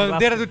também.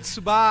 Bandeira do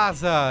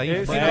Tsubasa.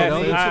 Esse enfim.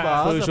 Bandeirão é, do ah,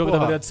 Tsubasa, foi o jogo porra. da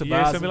bandeira de E esse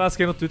Tsubasa. eu me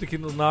lasquei no Twitter que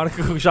na hora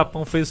que o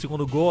Japão fez o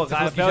segundo gol, Você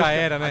falou que já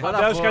era, né? A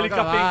Bélgica ali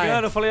Agora vai.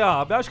 capengando, eu falei,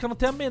 ó, a Bélgica não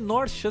tem a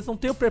menor chance, não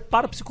tem o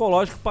preparo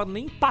psicológico pra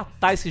nem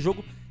empatar esse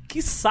jogo,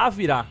 quiçá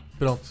virar.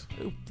 Pronto.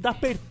 Eu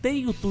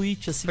apertei o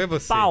tweet assim, Foi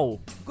você. pau.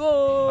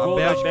 Gol! A Gol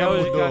Bélgica da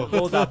Bélgica, mudou.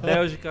 gol da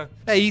Bélgica.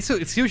 É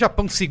isso, se o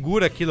Japão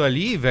segura aquilo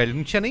ali, velho,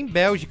 não tinha nem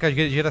Bélgica,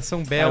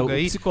 geração belga o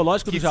aí,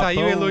 psicológico que do Japão.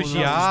 saiu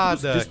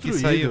elogiada, que destruído.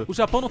 saiu... O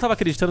Japão não tava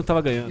acreditando que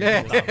tava ganhando.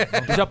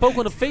 O Japão,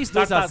 quando fez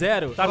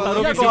 2x0,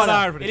 Tartaruga e em cima agora? da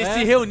árvore. Eles É.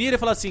 se reuniram e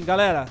falaram assim,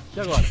 galera, e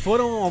agora?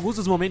 Foram alguns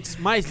dos momentos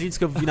mais lindos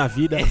que eu vi na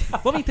vida.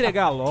 Vamos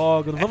entregar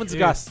logo, não vamos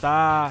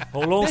desgastar.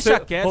 Rolou um, Deixa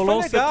quieto,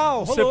 rolou foi um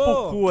legal, rolou.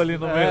 sepulcru ali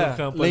no meio do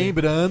campo. ali.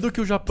 Lembrando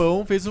que o Japão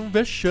Filipão fez um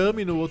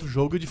vexame no outro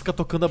jogo de ficar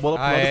tocando a bola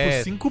pro lado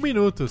por 5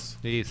 minutos.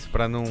 Isso,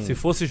 pra não... Se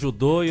fosse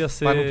judô, ia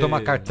ser... Pra não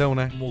tomar cartão,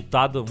 né?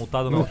 Multado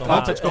não.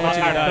 Falta de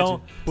combatividade.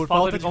 Por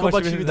falta de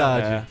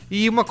combatividade.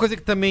 E uma coisa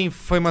que também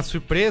foi uma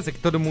surpresa, que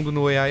todo mundo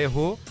no EA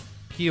errou,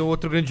 que o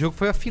outro grande jogo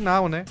foi a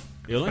final, né?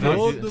 Eu não errei.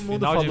 Todo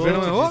mundo Final de falou. Você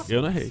não errou?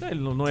 Eu não errei. Ele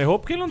não errou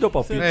porque ele não deu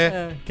palpite.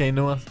 Quem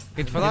não... A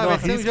gente fala, Quem não vai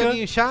ser um arrisca,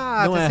 joguinho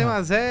chato, não vai ser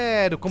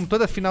erra. 1x0, como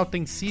toda final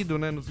tem sido,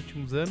 né, nos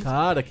últimos anos.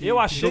 Cara, que Eu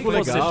achei que jogo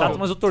fosse legal. chato,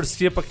 mas eu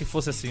torcia pra que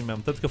fosse assim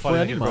mesmo. Tanto que eu falei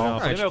Foi naquele animal.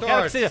 programa. Eu falei, Ah, eu quero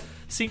que torce. seja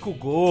 5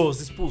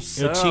 gols,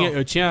 expulsão.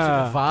 Eu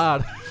tinha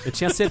VAR. Eu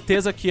tinha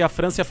certeza que a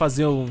França ia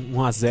fazer um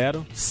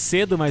 1x0,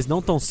 cedo, mas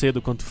não tão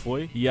cedo quanto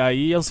foi. E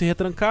aí iam se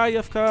retrancar e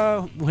ia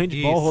ficar um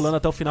handball Isso. rolando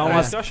até o final.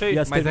 Isso eu achei.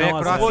 Ia se Mas aí terminar a 1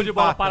 a 0. Croácia Gol de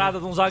bola empata, parada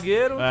de um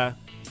zagueiro. É,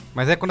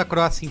 Mas é quando a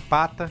Croácia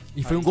empata.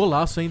 E foi um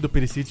golaço, hein, do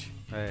Perisic.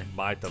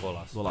 Baita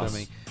golaço.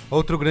 Também.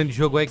 Outro grande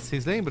jogo aí que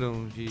vocês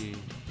lembram de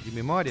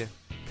memória?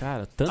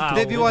 cara, tanto...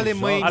 Teve o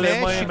Alemanha e Alemanha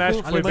e México.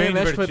 México. Foi Alemanha bem e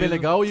México foi bem divertido.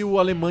 legal e o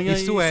Alemanha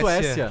E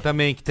Suécia,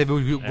 também, que teve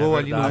o gol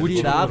ali no verdade. A último.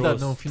 virada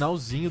grosso. no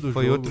finalzinho do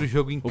Foi jogo. outro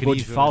jogo O incrível. gol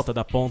de falta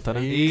da ponta,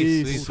 né?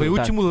 Isso. Foi o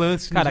Tá. último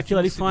lance. Cara, nos aquilo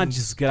ali últimos foi uma segundos.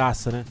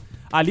 desgraça, né?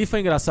 Ali foi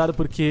engraçado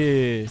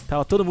porque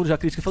tava todo mundo já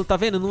crítico. Falou, tá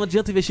vendo? Não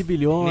adianta investir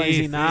bilhões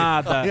em Isso,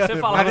 nada. Você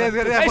falava, Mas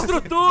é a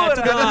estrutura!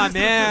 Tudo é uma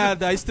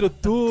merda, a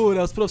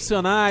estrutura, os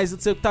profissionais, não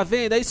sei o que, tá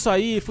vendo? É isso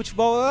aí,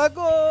 futebol,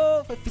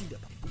 gol! Foi filha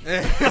da...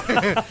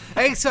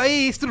 É isso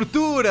aí,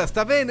 estruturas,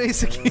 tá vendo? É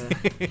isso aqui.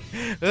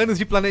 Anos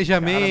de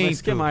planejamento. Cara, mas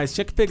o que mais?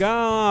 Tinha que pegar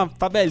uma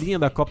tabelinha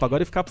da Copa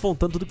agora e ficar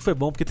apontando tudo que foi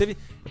bom. Porque teve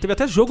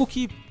até jogo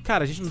que,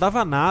 cara, a gente não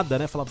dava nada,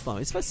 né? Falava, pô,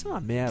 isso vai ser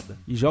uma merda.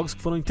 E jogos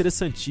que foram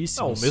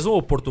interessantíssimos. Não, mesmo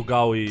o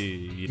Portugal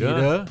e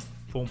Irã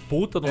foi um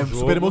puta no jogo.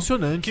 super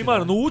emocionante. Que,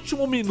 mano, no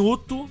último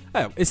minuto...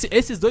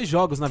 Esses dois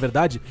jogos, na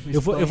verdade,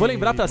 eu vou Espanha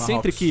lembrar pra e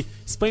sempre Marrocos. que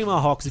Espanha,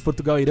 Marrocos e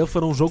Portugal e Irã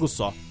foram um jogo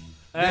só.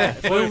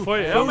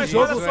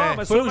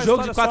 Foi um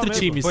jogo de 4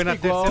 times. Foi na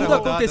terceira Tudo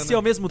rodada, acontecia né?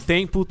 ao mesmo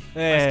tempo.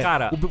 Mas,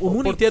 cara, o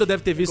mundo inteiro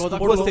deve ter visto igual da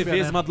duas Colômbia,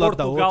 TVs, né? uma do lado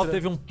da Portugal outra.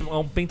 teve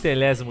um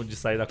pentelésimo de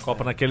sair da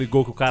Copa naquele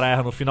gol que o cara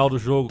erra no final do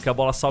jogo, que a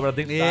bola sobra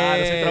dentro da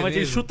área, centralmente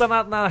ele mesmo. chuta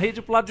na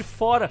rede pro lado de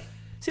fora.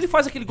 Se ele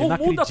faz aquele gol, Ele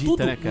não muda acredita,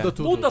 tudo, né, cara?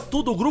 muda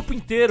tudo, o grupo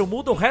inteiro,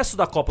 muda o resto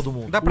da Copa do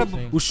Mundo. Dá pra...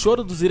 O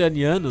choro dos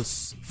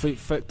iranianos foi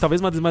talvez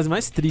uma das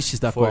mais tristes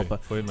da Copa.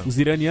 Foi mesmo. Os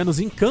iranianos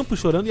em campo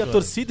chorando e a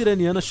torcida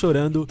iraniana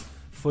chorando.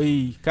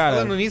 Foi, cara...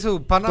 Falando nisso, o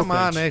Panamá,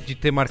 tocante. né? De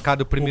ter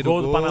marcado o primeiro O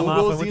gol do Panamá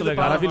foi golzinho muito do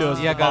legal. Panamá.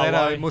 Maravilhoso. E a galera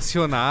Balói.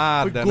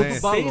 emocionada, Foi gol né?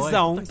 do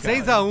Balói.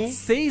 6x1.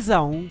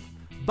 6x1.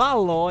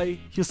 Balói,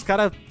 que os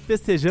caras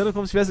festejando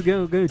como se tivesse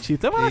ganho o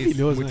título. É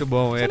maravilhoso, Isso, muito né?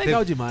 bom. Isso é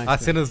legal teve demais. As cara.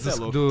 cenas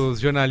dos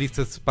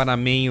jornalistas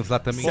panamenhos lá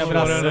também. Se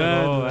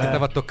abraçando, Que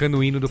tava tocando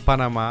o hino do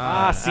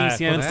Panamá. Ah, sim,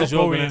 sim, quando antes do tocou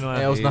jogo, o né? hino,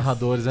 É, os Isso.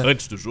 narradores, né?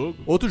 Antes do jogo?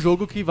 Outro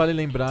jogo que vale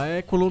lembrar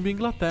é Colômbia e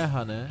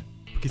Inglaterra, né?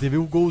 Porque teve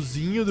um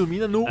golzinho do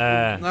Mina no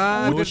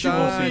Ah, último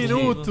verdade.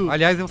 minuto.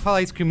 Aliás, eu vou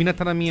falar isso, que o Mina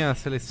tá na minha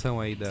seleção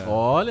aí da...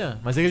 Olha,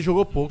 mas ele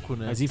jogou pouco,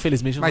 né? Mas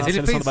infelizmente não Mas na ele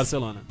seleção fez- do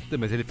Barcelona.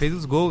 Mas ele fez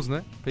os gols,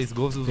 né? Fez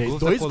gols, os Fez gols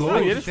 2 da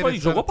Colômbia. gols. E ele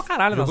jogou pra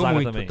caralho na Jogou zaga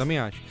muito, também. eu também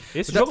acho.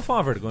 Esse jogo foi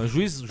uma vergonha. O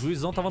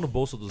juizão tava no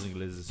bolso dos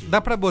ingleses. esse jogo. Dá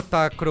pra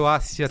botar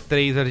Croácia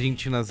 3,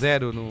 Argentina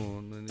 0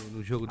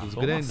 no jogo dos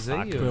foi um grandes aí?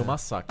 massacre, Foi ó? um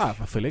massacre. Ah,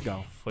 mas foi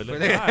legal. Foi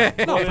legal.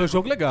 Ah, Não, foi um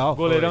jogo legal.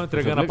 Goleirão Foi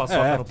entregando a um jogo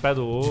paçoca legal. no pé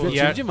do outro.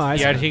 Divertido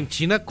demais, E a cara.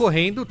 Argentina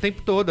correndo o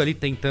tempo todo ali,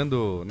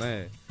 tentando,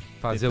 né,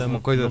 fazer Tentando alguma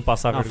coisa. não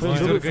passar Ah, foi um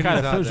vergonha. jogo, cara, foi um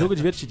organizada. jogo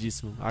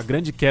divertidíssimo. A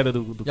grande queda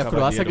do E a Croácia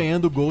Cavaleiro.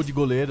 ganhando o gol de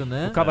goleiro,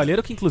 né? O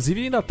Cavaleiro que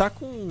inclusive ainda tá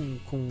com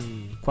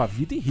a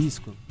vida em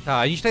risco. Tá,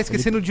 a gente tá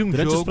esquecendo de um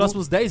Durante os jogo.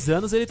 próximos 10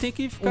 anos ele tem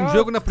que ficar Um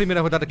jogo na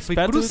primeira rodada que foi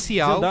esperto de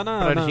crucial andar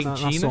pra na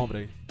Argentina, sombra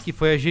aí. que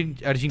foi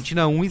a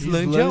Argentina 1,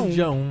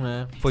 Islândia 1.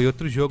 né? Foi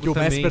outro jogo Que o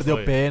também. Messi perdeu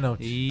foi.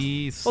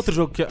 pênalti. Isso. Outro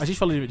jogo que a gente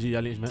falou de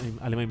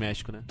Alemanha e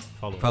México, né?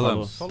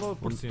 Falamos. Falou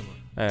por cima.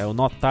 É, o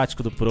nó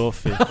tático do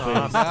prof.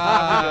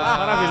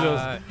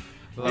 Maravilhoso.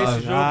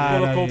 Esse jogo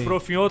colocou o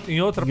prof em outra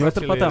Em outro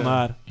prateleira.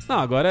 patamar. Não,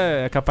 agora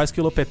é capaz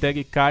que o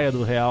Lopetegui caia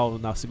do Real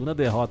na segunda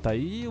derrota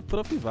aí e o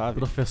prof vá. velho.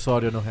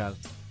 Professório no Real.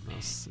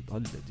 Nossa,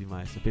 olha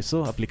demais. Você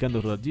pensou aplicando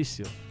o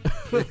rodízio?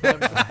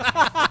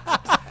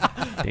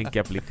 Tem que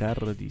aplicar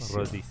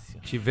rodízio.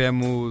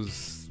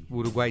 Tivemos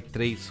Uruguai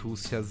 3,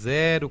 Rússia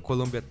 0,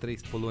 Colômbia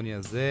 3,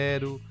 Polônia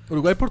 0,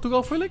 Uruguai e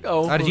Portugal foi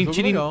legal. foi um Argentina,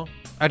 jogo legal.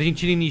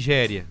 Argentina e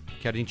Nigéria,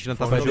 que a Argentina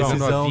tava Foi a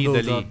jogando a decisão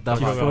vida do- ali. da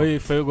Que vaga.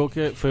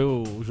 foi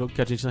o jogo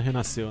que a Argentina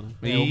renasceu, né?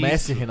 É, o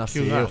Messi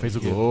renasceu, fez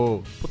o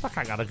gol. Puta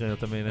cagada ganhou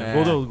também, né?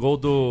 É. Gol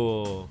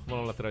do...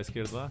 Como é o lateral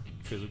esquerdo lá?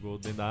 Que fez o gol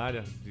dentro da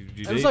área. De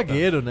direita. Era o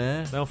zagueiro,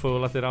 né? Não, foi o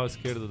lateral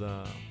esquerdo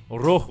da... O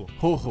Rojo.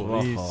 Rojo,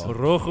 isso. O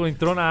Rojo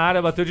entrou na área,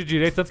 bateu de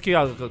direita, tanto que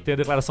tem a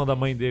declaração da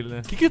mãe dele,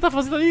 né? O que ele tá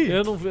fazendo aí?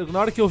 Eu não, na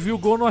hora que eu vi o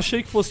gol, eu não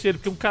achei que fosse ele,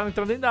 porque um cara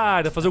entrar dentro da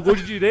área, fazer o gol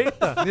de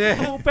direita,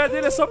 o pé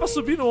dele é só pra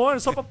subir no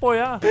ônibus, só pra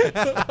apoiar.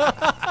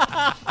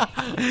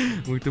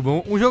 Muito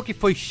bom. Um jogo que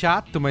foi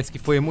chato, mas que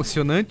foi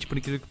emocionante, por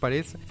incrível que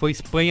pareça, foi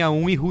Espanha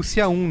 1 e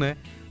Rússia 1, né?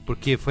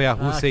 Porque foi a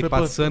Rússia que aí foi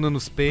passando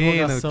nos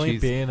Prorrogação pênaltis. e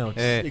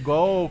pênaltis. É.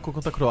 Igual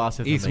contra a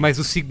Croácia Isso, também.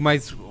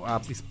 mas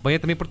a Espanha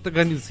também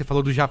protagonizou. Você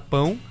falou do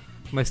Japão,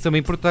 mas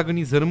também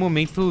protagonizando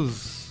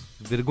momentos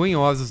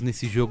vergonhosos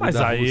nesse jogo Mas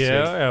da aí Rússia.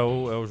 é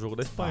o jogo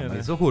da Espanha, né?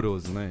 Mas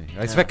horroroso, né?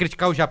 Aí você vai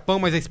criticar o Japão,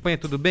 mas a Espanha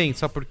tudo bem?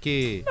 Só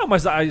porque... Não,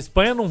 mas a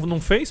Espanha não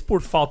fez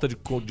por falta de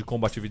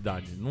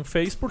combatividade. Não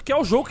fez porque é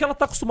o jogo que ela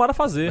tá acostumada a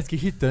fazer. Mas que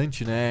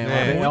irritante, né?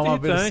 É, É uma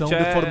muito irritante, versão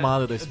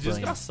deformada da Espanha.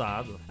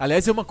 Desgraçado.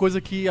 Aliás, é uma coisa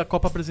que a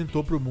Copa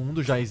apresentou pro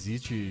mundo, já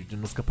existe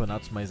nos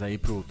campeonatos, mas aí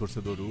pro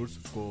torcedor urso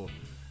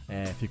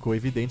ficou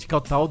evidente que é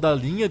o tal da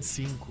linha de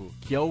 5,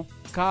 que é o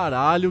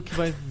caralho que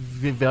vai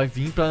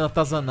vir pra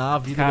atazanar a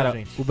vida da Cara,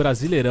 gente. o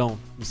Brasileirão,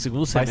 no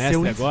segundo Vai ser semestre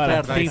um agora,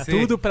 inferno. tem Vai ser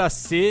tudo pra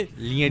ser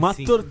linha de uma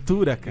 5.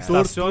 tortura, cara.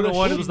 Estaciona o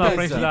ônibus na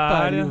frente da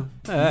área.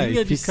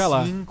 Linha e de fica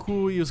lá.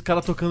 5 e os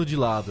caras tocando de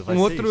lado. Vai Um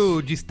ser outro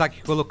isso. destaque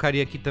que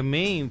colocaria aqui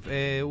também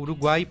é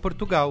Uruguai e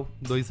Portugal,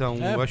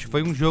 2-1. É, Eu acho que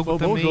foi um jogo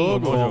foi um bom também. jogo,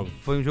 bom jogo.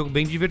 Foi um jogo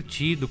bem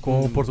divertido.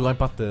 Com o Portugal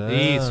empatando.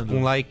 Isso,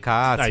 com lá e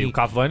cá. Aí assim. o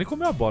Cavani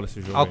comeu a bola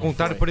esse jogo. Ao aí.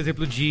 contrário, foi. por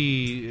exemplo,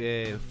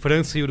 de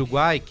França e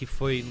Uruguai, que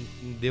foi.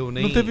 Não deu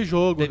nem. Não teve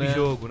jogo, Teve né?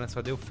 jogo, né?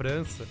 Só deu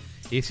França.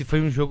 Esse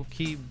foi um jogo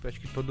que acho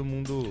que todo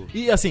mundo.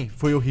 E assim,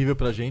 foi horrível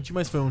pra gente,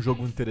 mas foi um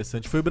jogo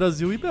interessante. Foi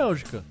Brasil e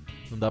Bélgica.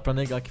 Não dá pra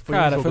negar que foi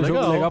Cara, um jogo foi um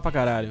legal. jogo legal pra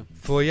caralho.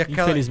 Foi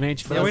aquela.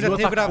 Infelizmente, Eu ainda Brasil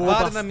tenho atacou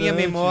gravado na minha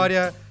bastante.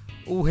 memória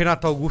o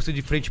Renato Augusto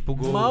de frente pro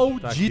gol.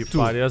 Tá aqui, Maldito.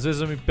 pariu. Às vezes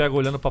eu me pego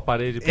olhando pra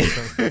parede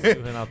pensando se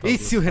o Renato E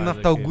se o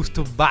Renato faz aquele-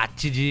 Augusto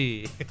bate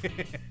de.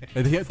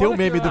 Tem um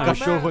meme que- do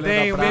cachorro olhando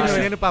Tem a o meme praia.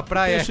 olhando pra Tem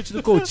praia. o chute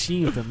do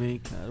Coutinho também,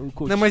 cara. O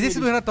Coutinho, Não, mas esse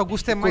do ele- Renato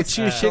Augusto é o mais.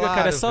 Coutinho chega,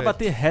 cara, é só velho.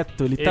 bater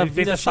reto. Ele tá Ele vindo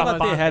tenta é só bater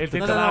chapar, ele reto.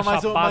 tenta Não, dar não, uma mas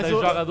o- chapada mas e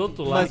o- joga do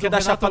outro lado. Mas quer o dar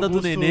Renato chapada do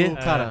Augusto, Nenê.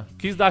 Cara,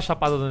 Quis dar a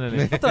chapada do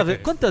Nenê.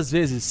 Quantas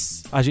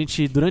vezes a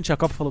gente, durante a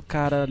Copa, falou,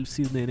 caralho,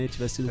 se o Nenê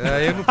tivesse sido...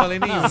 Eu não falei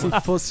nenhum. Se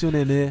fosse o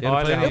Nenê. Eu não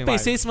falei Olha, nenhum. Eu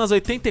pensei isso umas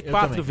 84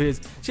 Eu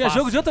vezes. Tinha Fácil.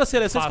 jogo de outras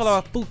seleções que Fácil.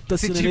 falava, puta,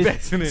 Se se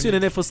tivesse o Nenê. o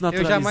Nenê fosse Eu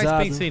naturalizado.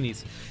 jamais pensei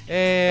nisso.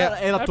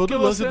 era todo porque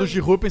o lance você- do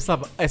Giroud, eu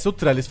pensava, essa o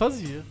Trellis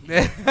fazia.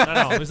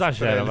 Não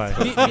exagera, vai.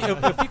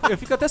 Eu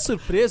fico até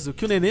surpreso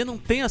que o Nenê não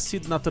tenha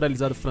sido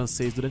naturalizado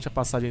francês durante a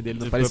passagem dele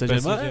no Do Paris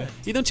PSG. Saint-Germain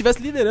e não estivesse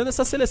liderando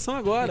essa seleção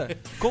agora.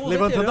 Como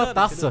Levantando veterano, a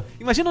taça. entendeu?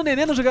 Imagina o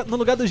Nenê no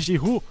lugar do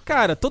Giroud.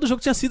 Cara, todo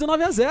jogo tinha sido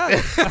 9-0.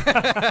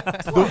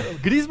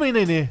 Griezmann e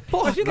Nenê.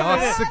 Porra, Imagina,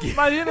 Nossa, que-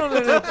 imagina o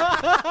Nenê.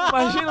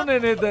 Imagina o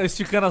Nenê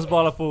esticando as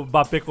bolas pro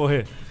Mbappé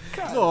correr.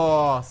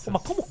 Nossa. Pô,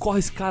 mas como corre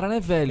esse cara, né,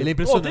 velho? Ele é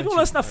impressionante. Teve um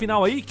lance na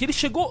final aí que ele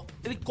chegou,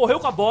 ele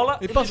correu com a bola,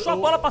 ele passou- deixou a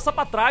bola passar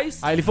pra trás.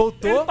 Aí ele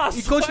voltou ele passou,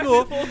 e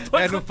continuou. ele voltou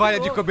e No falha de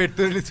continuou.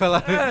 cobertura eles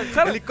falaram.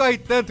 cara- Ele corre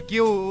tanto que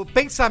o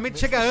pensamento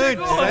chega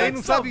antes. Chegou Aí antes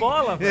não da sabe.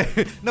 bola,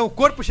 velho. Não, o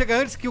corpo chega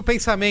antes que o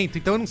pensamento.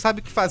 Então não sabe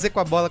o que fazer com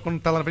a bola quando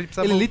tá lá na frente.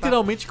 Precisa Ele voltar.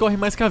 literalmente corre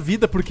mais que a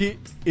vida, porque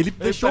ele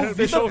deixou o vida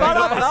deixou o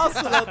para vida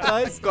braço lá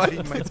atrás. Corre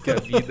mais que a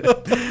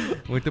vida.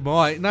 Muito bom.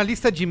 Ó, na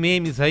lista de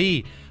memes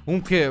aí, um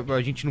que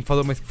a gente não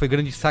falou, mas que foi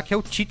grande saque é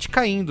o Tite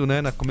caindo,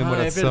 né? Na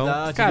comemoração.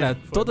 Cara,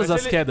 todas Mas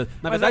as ele- quedas.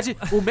 Na mas verdade,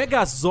 o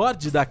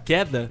Megazord da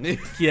queda,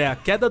 que é a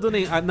queda do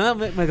Neymar. Não,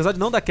 Megazord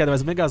não da queda,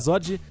 mas o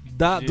Megazord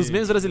dos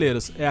memes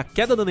brasileiros. É a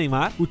queda do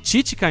Neymar, o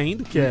Tite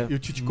caindo, que é E o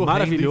Tite correndo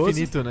maravilhoso.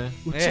 infinito, né?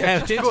 O Tite, É,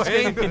 o Tite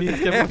correndo. infinito,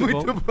 que é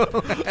muito bom.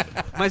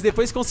 Mas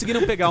depois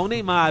conseguiram pegar o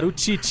Neymar, o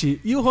Tite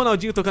e o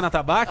Ronaldinho tocando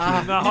atabaque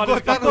na e roda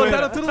de capoeira.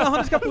 botaram tudo na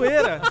roda de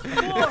capoeira.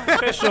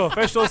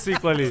 Fechou o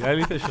ciclo ali.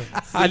 Ali fechou.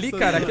 Ali,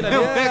 cara, aquilo ali É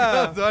o é...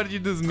 Megazord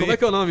dos memes. Como é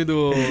que é o nome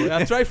do... É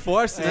a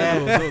Triforce, né?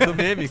 Do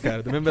meme,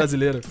 cara. Do meme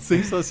brasileiro.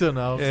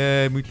 Sensacional.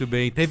 É, muito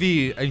bem.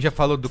 A gente já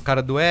falou do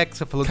cara do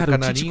Hexa, falou Cara, do o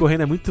Tite Canarinho.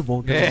 correndo é muito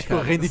bom. Também, É,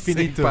 cara. correndo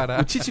infinito. sem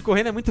parar. O Tite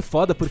correndo é muito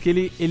foda porque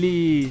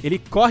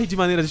ele corre de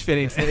maneiras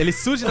diferentes. Né? Ele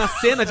surge na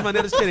cena de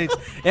maneiras diferentes.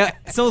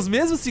 São os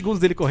mesmos segundos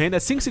dele correndo, é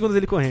 5 segundos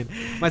dele correndo.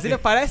 Mas ele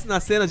aparece na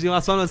cena de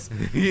umas formas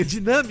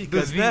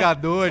dinâmicas. Dos né?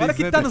 Vingadores, Olha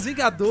que né? tá nos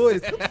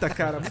Vingadores. Puta,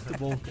 cara, muito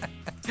bom.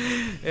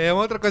 É,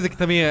 uma outra coisa que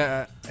também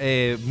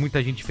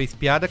muita gente fez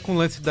piada com o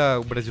lance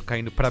do Brasil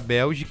caindo pra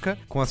Bélgica,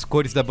 com as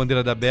cores da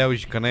bandeira da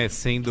Bélgica, né?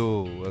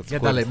 Sendo. Que é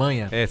da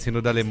Alemanha? É,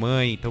 sendo da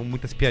Alemanha, então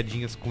muitas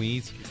piadinhas com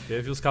isso.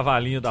 Teve os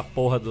cavalinhos da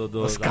porra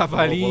Os da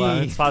cavalinhos. Globo lá.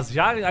 Eles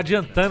já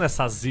adiantando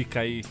essa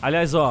zica aí.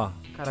 Aliás, ó.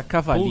 Cara,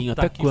 cavalinho,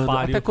 Puta até que quando?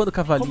 pariu. Até quando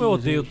cavalinho? Como eu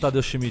odeio o gente?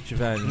 Tadeu Schmidt,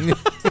 velho.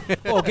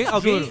 Pô,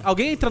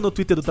 alguém entra no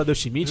Twitter do Tadeu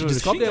Schmidt, Juro,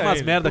 descobre xinga umas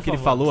ele, merda por que ele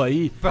favor. falou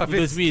aí Pra em ver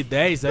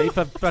 2010 aí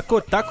pra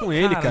cortar com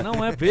ele, Cara, cara.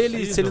 não é Vê ele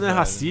possível, se ele não é velho.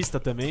 racista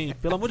também,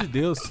 pelo amor de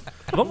Deus.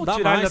 Vamos Não dá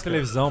tirar ele mais, da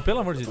televisão, pelo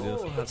amor de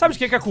Deus. Sabe de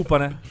quem que é a culpa,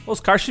 né?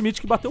 Oscar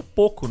Schmidt que bateu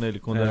pouco nele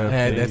quando era.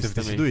 É, criança. deve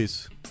ter sido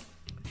isso.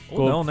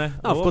 Ou não, né?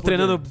 Não, Ou ficou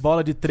treinando poder.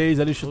 bola de 3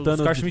 ali, O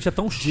chutando. Oscar Schmidt é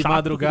tão de chato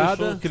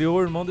madrugada. que criou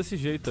o irmão desse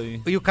jeito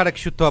aí. E o cara que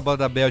chutou a bola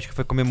da Bélgica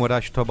foi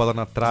comemorar, chutou a bola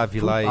na trave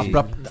lá e.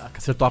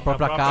 Acertou a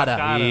própria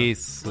cara.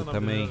 Isso,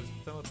 também.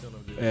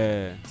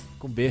 É.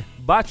 Com B.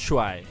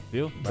 Batshuayi.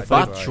 Viu?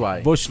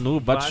 Batshuayi. Bochnu,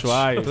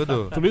 Batshuayi.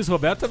 Tudo. O Luiz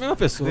Roberto é a mesma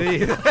pessoa.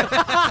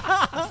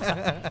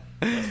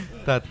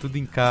 Tá tudo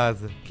em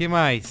casa. Que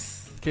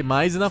mais? Que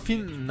mais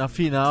na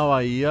final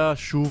aí a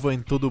chuva em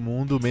todo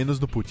mundo, menos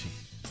no Putin.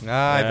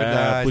 Ah, é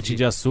verdade. Putin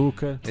de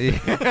açúcar.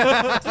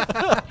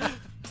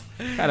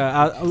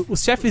 Cara,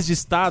 os chefes de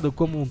Estado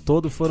como um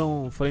todo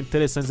foram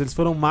interessantes. Eles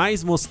foram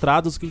mais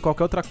mostrados que em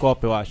qualquer outra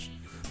Copa, eu acho.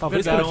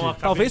 Talvez, Verdade. por- Uma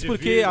cabine talvez de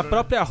porque vidro, a né?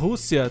 própria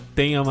Rússia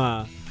tenha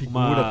uma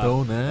Figura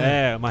tão,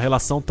 né? uma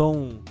relação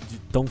tão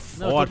Não,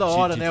 forte. toda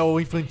hora, de- né? O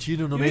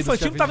Infantino no E o meio do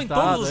Infantino tava em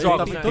todos os ele jogos.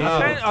 tava em Né? todos os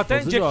jogos. Até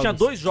Todos no dia os que tinha jogos.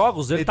 2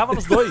 jogos, ele tava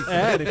nos 2.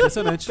 Era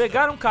impressionante.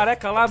 Pegaram um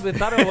careca lá,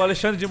 botaram o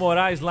Alexandre de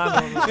Moraes lá,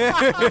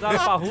 mandaram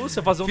pra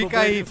Rússia fazer um Fica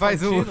dublê aí, do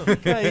faz um. Infantino.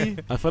 Fica aí.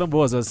 Mas foram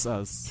boas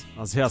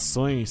as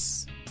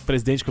reações.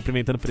 Presidente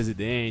cumprimentando o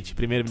presidente,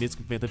 primeiro-ministro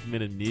cumprimentando o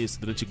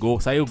primeiro-ministro, durante gol.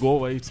 Saiu o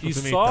gol, aí se E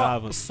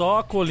cumprimentavam. só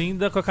a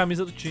Colinda com a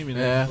camisa do time,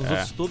 né? É. Os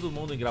outros, todo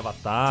mundo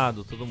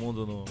engravatado, todo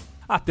mundo no...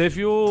 Ah,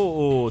 teve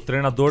o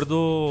treinador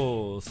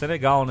do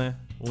Senegal, né?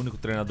 O único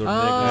treinador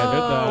negro. é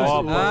verdade.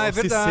 Óbvio. Ah, é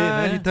Cissé,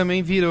 verdade. né?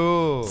 Também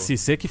virou.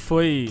 Cissé que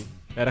foi...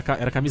 Era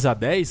camisa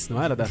 10,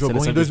 não era? Da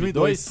Jogou seleção em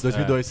 2002.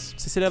 2002. Não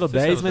sei se ele era o Não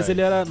sei se 10,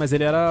 era o mas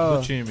ele era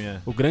Do time,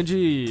 é. o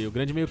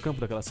grande meio campo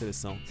daquela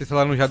seleção. Vocês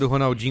falaram já do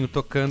Ronaldinho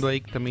tocando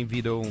aí, que também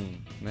virou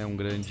um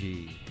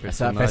grande Essa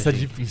personagem. festa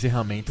de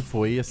encerramento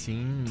foi,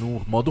 assim,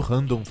 no modo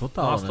random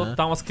total, Nossa, né?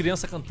 total, umas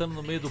crianças cantando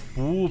no meio do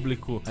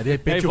público. Aí, de Aí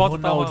repente, o volta,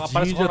 Ronaldinho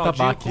aparece o de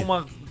Ronaldinho atabaque. com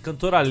uma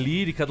cantora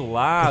lírica do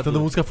lado. Cantando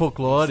música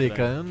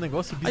folclórica. É um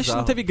negócio bizarro. A gente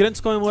não teve grandes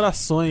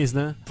comemorações,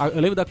 né? Eu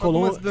lembro da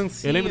Algumas Colômbia.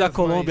 dancinhas, Eu lembro da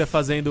Colômbia mas-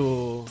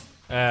 fazendo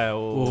É,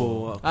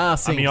 Ah, a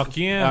sim.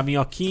 minhoquinha. a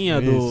minhoquinha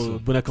Isso. do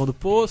bonecão do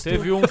posto.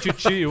 Teve um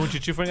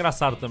Titi foi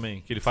engraçado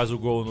também, que ele faz o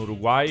gol no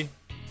Uruguai.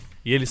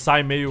 E ele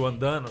sai meio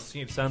andando,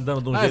 assim, ele sai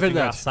andando de um Ah, é jeito verdade.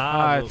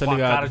 engraçado, tô com a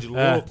ligado. cara de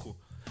É. louco.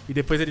 E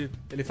depois ele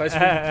faz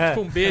É,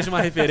 um beijo, uma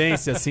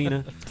referência, assim,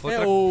 né? É,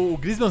 o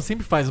Griezmann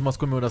sempre faz umas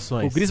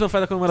comemorações. O Griezmann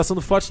faz a comemoração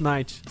do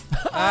Fortnite.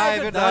 Ah, é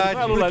verdade.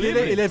 Não é Lula Porque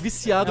livre? ele é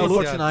viciado É, no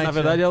Lula- Fortnite. Na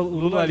verdade, né? é o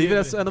Lula livre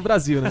é no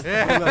Brasil, né?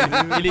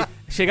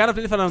 Chegaram pra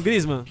ele e falaram,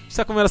 Griezmann,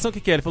 essa comemoração o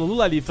que é? Ele falou,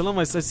 Lula livre. Falou,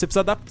 mas você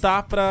precisa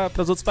adaptar para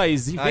os outros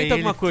países. Inventa Aí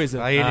alguma ele-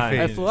 coisa. Aí ele Ah, Aí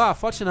fez. ele falou,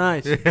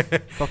 Fortnite.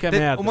 Qualquer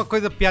Teve merda. uma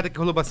coisa, piada que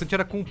rolou bastante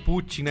era com o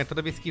Putin, né?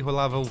 Toda vez que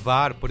rolava o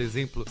VAR, por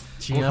exemplo,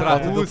 Tinha contra a a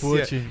foto do Rússia,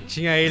 Putin.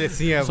 tinha ele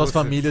assim... Suas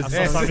famílias As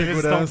estão suas em famílias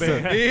estão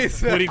segurança. bem.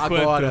 Isso. Por enquanto.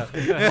 Agora.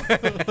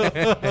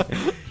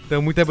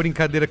 Então, muita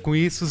brincadeira com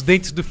isso. Os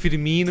dentes do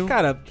Firmino.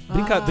 Cara,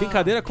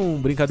 brincadeira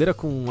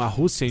com a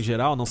Rússia em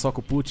geral, não só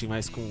com o Putin,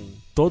 mas com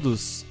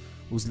todos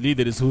os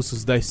líderes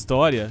russos da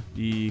história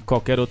e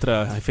qualquer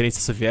outra referência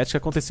soviética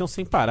aconteciam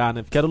sem parar,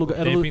 né? Porque era o lugar,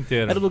 O tempo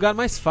inteiro. era o lugar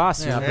mais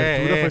fácil. É, a né?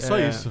 abertura foi só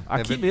É, isso.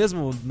 Aqui É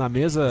mesmo, na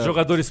mesa,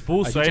 Jogador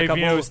expulso, A gente aí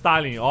vinha acabou- o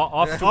Stalin,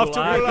 off to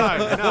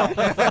Gulag.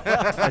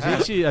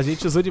 a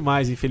gente usou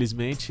demais,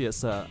 infelizmente,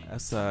 essa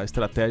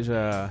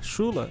estratégia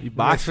chula e Mas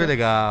baixa foi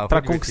legal. pra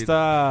foi divertido.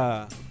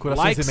 conquistar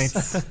Corações likes. e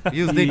mentes.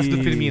 E os dentes do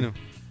E- Firmino.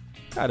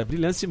 Cara,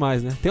 brilhante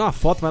demais, né? Tem uma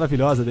foto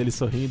maravilhosa dele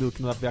sorrindo,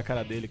 que não dá pra ver a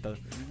cara dele, que tá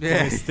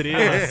É.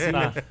 Estrelas,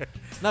 tá.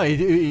 Não,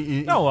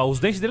 Não, os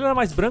dentes dele eram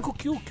mais brancos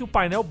que o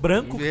painel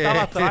branco que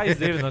tava atrás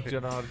dele na hora de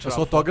tirar os foto.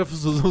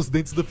 fotógrafos usam os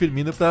dentes do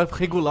Firmino pra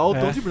regular o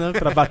tom de branco.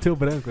 pra bater o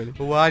branco ali.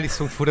 O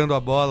Alisson furando a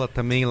bola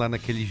também lá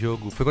naquele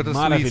jogo. Foi contra a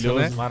Suíça, Maravilhoso.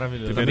 né?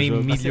 Maravilhoso. Também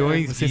jogo.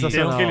 milhões Assim, de...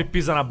 Tem um que ele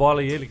pisa na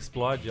bola e ele que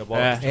explode a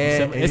bola.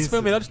 Esse isso. foi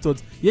o melhor de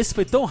todos. E esse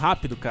foi tão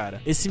rápido,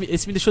 cara. Esse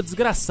me deixou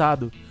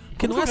desgraçado.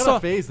 Porque Como não é, que o cara só,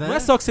 fez, né? não é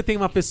só que você tem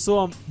uma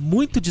pessoa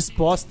muito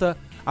disposta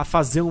a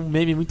fazer um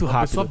meme muito Uma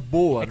rápido. pessoa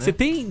boa, É que né? você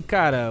tem,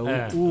 cara,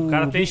 O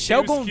cara tem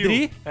Michel skill.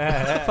 Gondry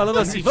falando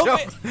assim,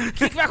 vamos ver o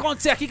que vai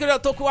acontecer aqui que eu já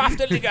tô com o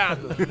after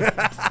ligado.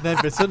 É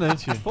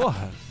impressionante.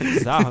 Porra,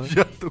 bizarro, né?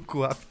 Já tô com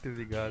o after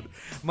ligado.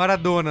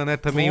 Maradona, né?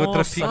 Também outra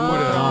Nossa,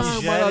 figura. Nossa. o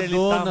Nigéria, ele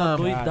Maradona tava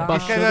doidado.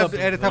 Acho que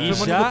ele tava E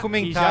filmando um já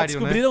documentário, né?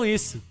 descobriram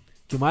isso.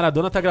 Que o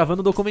Maradona tá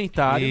gravando um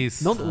documentário.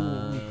 Isso. Não,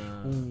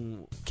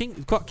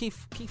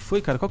 quem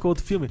foi, cara? Qual que é o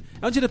outro filme?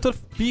 É um diretor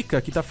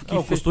pica que tá... Que É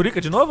o fez- Costurica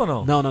de novo ou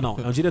não? Não.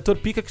 É um diretor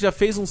pica que já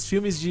fez uns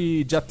filmes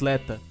de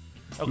atleta.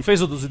 É o que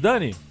fez o do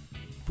Zidane?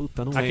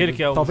 Puta, não Aquele lembro.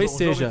 que é o Talvez jogo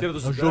seja. inteiro do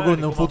É um Zidane, jogo,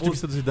 não, com ponto de uma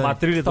vista do música- Zidane. Uma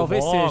trilha do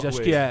Talvez seja, Mogwai.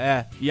 acho que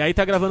é. E aí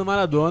tá gravando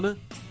Maradona.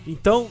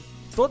 Então,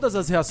 todas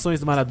as reações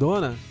do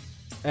Maradona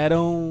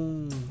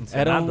eram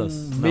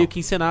Encenadas? meio Não. que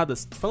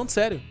encenadas. Falando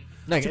sério.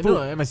 Não, Tipo,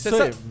 não, mas isso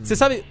Você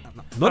sabe...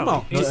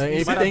 Normal. Não, Isso- é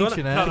isso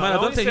evidente, né? Que o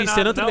Maradona tem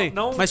encenando tudo bem.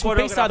 não Mas foi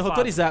pensado,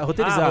 coreografado.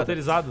 roteirizado. Ah,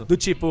 roteirizado. Do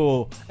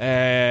tipo...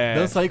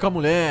 Dança aí com a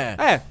mulher.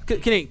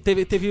 Que nem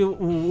teve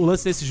o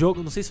lance desse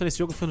jogo, não sei se foi nesse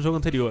jogo ou foi no jogo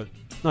anterior.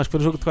 Não, acho que foi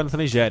no jogo contra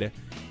a Nigéria.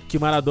 Que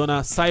o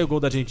Maradona sai o gol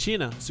da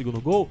Argentina, o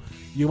segundo gol,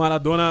 e o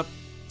Maradona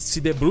se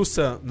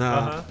debruça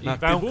na E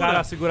cai um tribuna cara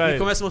a segurar e ele.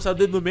 começa a mostrar o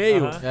dedo no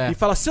meio Aham. e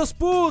fala, seus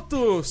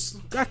putos!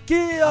 Aqui,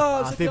 ó!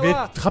 A não sei o que TV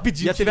lá."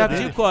 rapidinho. E a TV tira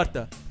rapidinho dele.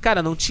 corta.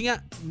 Cara, não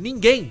tinha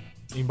ninguém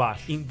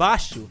Embaixo.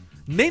 embaixo,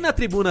 nem na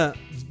tribuna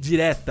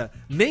direta,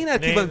 nem na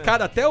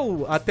arquibancada até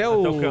o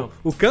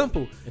campo. campo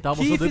Ele tava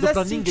que mostrando o dedo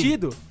pra fizesse ninguém.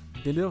 sentido.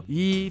 Entendeu?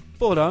 E,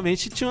 pô,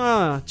 realmente tinha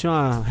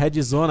uma red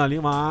zone ali,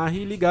 uma AR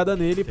ligada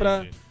nele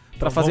pra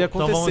fazer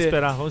acontecer.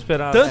 Então vamos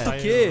esperar. Tanto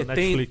sair que no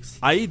tem. Netflix.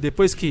 Aí,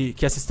 depois que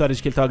essa história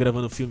de que ele tava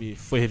gravando o filme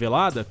foi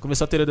revelada,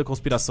 começou a teoria da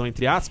conspiração,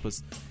 entre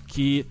aspas,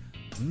 que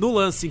no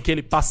lance em que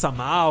ele passa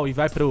mal e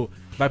vai pro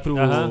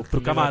Aham, pro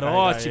ele vai camarote,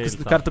 carregar que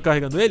ele, o tá. cara tá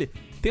carregando ele,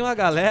 tem uma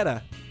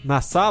galera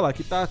na sala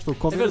que tá, tipo,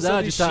 comendo É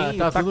verdade, sanduichinho,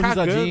 tá tudo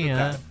cagando, risadinha,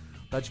 cara. né?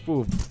 Tá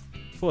tipo,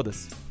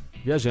 foda-se.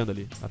 viajando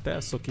ali. Até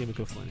soquei o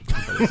microfone.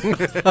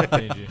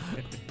 Entendi.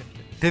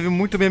 Teve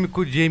muito meme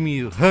com o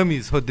Jamie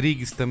Rames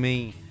Rodrigues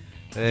também.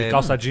 De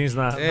calça jeans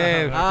na... Sim,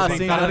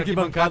 sentado na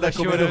arquibancada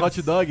comendo chorando.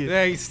 hot dog.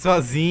 E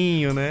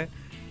sozinho, né?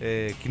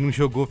 Que não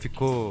jogou,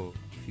 ficou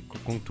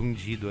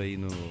contundido aí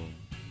no...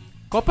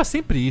 Copa é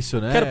sempre isso,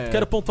 né?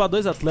 Quero pontuar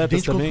 2 atletas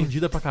Gente também,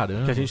 confundida pra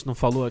caramba. que a gente não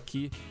falou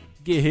aqui.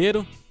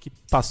 Guerreiro, que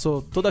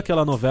passou toda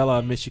aquela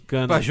novela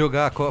mexicana Pra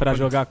jogar a Copa. pra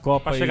jogar a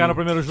Copa Pra chegar no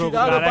primeiro jogo,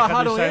 Tiraram, careca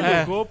barraram de sair ele.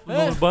 do corpo,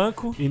 no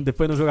banco. e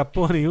depois não jogar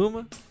porra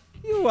nenhuma.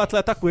 E o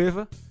atleta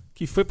Cueva,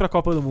 que foi pra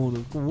Copa do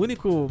Mundo com um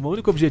único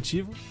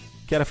objetivo,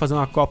 que era fazer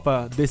uma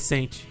Copa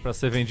decente Pra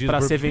ser vendido pra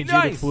por ser vendido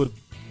milhões. por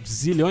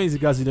zilhões e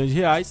gazilhões de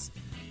reais,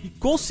 e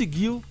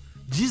conseguiu,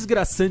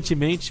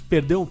 desgraçantemente,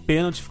 perder um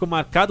pênalti, ficou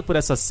marcado por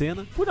essa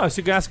cena. Pô, não, se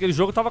ganhasse aquele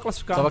jogo, tava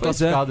classificado. Tava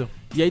Pois é. classificado.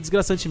 E aí,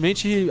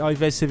 desgraçantemente, ao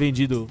invés de ser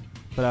vendido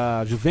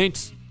pra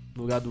Juventus,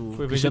 no lugar do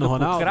Foi Cristiano vendido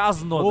pro Ronaldo,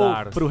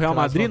 Krasnodar. ou pro Real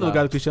Madrid, no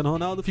lugar do Cristiano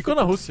Ronaldo, Ficou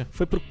na Rússia.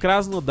 foi pro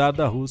Krasnodar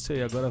da Rússia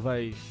e agora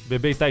vai...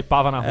 Bebê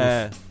Itaipava na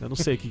Rússia. eu não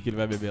sei o que ele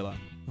vai beber lá.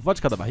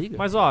 Vodka da barriga?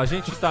 Mas ó, a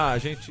gente tá...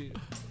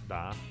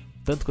 Dá.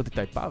 Tanto quanto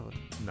Itaipava?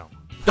 Não.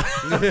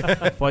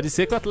 Pode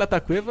ser que o atleta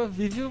Cueva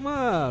viva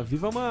uma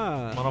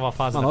Uma nova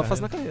fase, uma na nova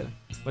fase carreira. na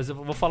carreira. Mas eu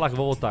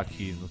vou voltar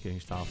aqui no que a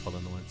gente tava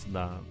falando antes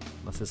na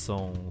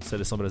sessão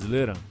Seleção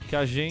Brasileira, que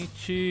a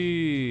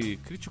gente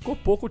criticou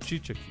pouco o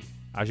Tite aqui.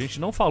 A gente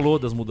não falou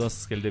das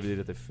mudanças que ele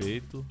deveria ter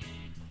feito,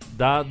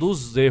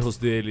 dos erros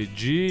dele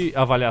de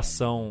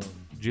avaliação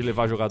de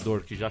levar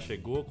jogador que já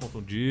chegou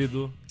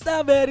contundido,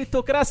 Da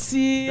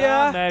meritocracia!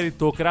 da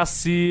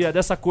meritocracia,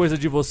 dessa coisa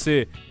de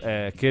você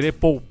querer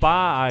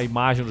poupar a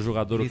imagem do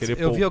jogador, ou Isso, querer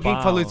eu vi alguém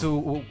que poupar falou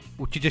isso,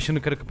 o Tite achando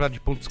que era campeonato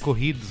de pontos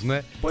corridos,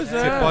 né? Pois Você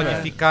é, pode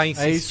velho. ficar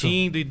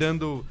insistindo e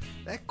dando...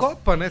 É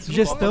Copa, né? Você não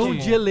Gestão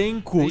pode- de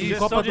elenco. Isso. Em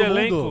Gestão Copa de do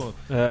elenco. Mundo.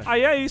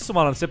 Aí é isso,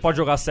 malandro. Você pode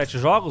jogar 7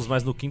 jogos,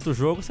 mas no 5º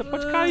jogo você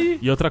pode cair.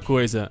 E outra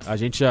coisa, a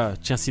gente já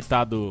tinha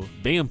citado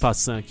bem en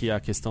passant aqui a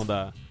questão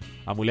da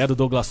a mulher do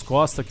Douglas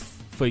Costa, que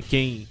foi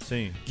quem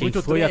Sim.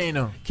 Muito foi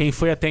treino. quem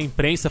foi até a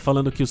imprensa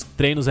falando que os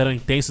treinos eram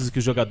intensos e que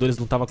os jogadores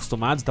não estavam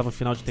acostumados, estavam no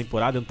final de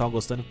temporada, não estavam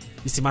gostando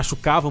e se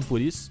machucavam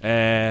por isso.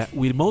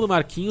 O irmão do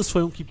Marquinhos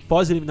foi um que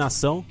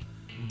pós-eliminação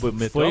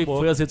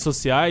foi às redes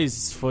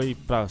sociais, foi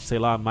pra sei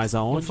lá mais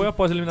Não aonde. foi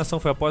após a eliminação,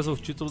 foi após o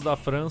título da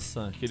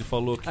França, que ele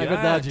falou que É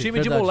verdade, time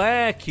verdade. de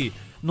moleque,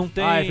 não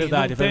tem, Ah, é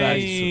verdade, não é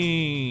verdade,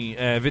 tem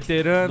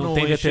veterano, Não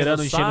tem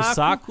veterano enchendo o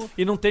saco.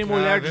 e não tem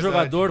mulher é de verdade.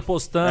 jogador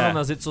postando É.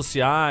 nas redes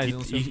sociais,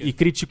 não sei o quê. E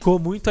criticou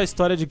muito a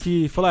história de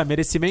que falou,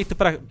 merecimento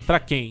pra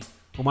quem?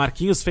 O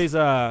Marquinhos fez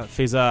a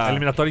A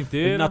eliminatória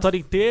inteira. eliminatória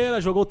inteira,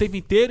 jogou o tempo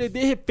inteiro e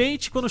de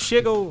repente quando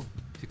chega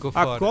Ficou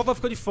a fora. Copa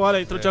ficou de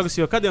fora, entrou o Thiago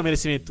Silva. Cadê o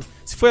merecimento?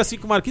 Se foi assim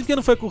com o Marquinhos, por que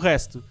não foi com o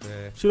resto?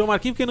 Tirou o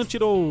Marquinhos, por que não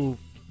tirou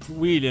o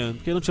William?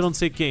 Por que não tirou não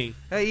sei quem?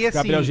 E assim,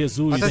 Gabriel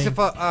Jesus, até hein? você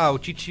fala, o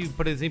Tite,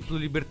 por exemplo,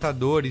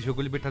 Libertadores,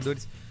 jogou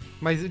Libertadores,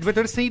 mas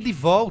Libertadores tem ida e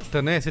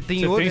volta, né? Você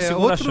tem, Você tem é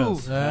segunda outro,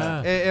 chance.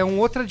 é uma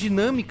outra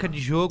dinâmica de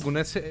jogo,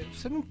 né? Você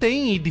não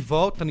tem ida e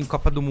volta em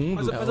Copa do Mundo.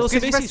 Mas eu vou Porque ser se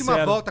bem tivesse uma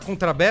sincero. volta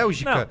contra a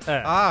Bélgica,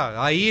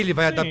 Não, aí ele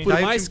vai Sim. adaptar. Por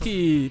e o mais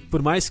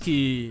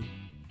time-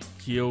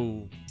 que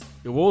eu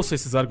ouço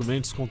esses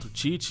argumentos contra o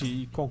Tite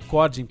e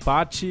concorde em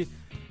parte,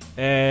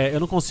 eu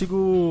não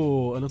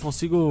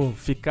consigo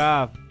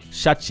ficar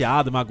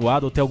chateado,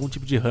 magoado ou ter algum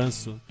tipo de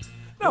ranço.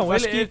 Não, eu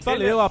acho ele- que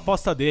valeu a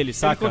aposta dele,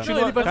 saca?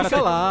 continua- ele vai o cara ficar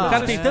tem, lá. o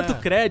cara tem É. tanto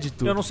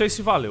crédito. Eu não sei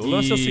se valeu. O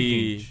lance é o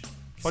seguinte.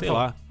 Pode sei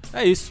falar. lá.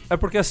 É isso. É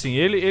porque assim,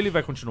 ele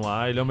vai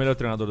continuar, ele é o melhor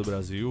treinador do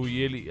Brasil e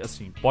ele,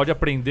 assim, pode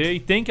aprender e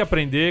tem que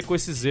aprender com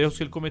esses erros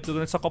que ele cometeu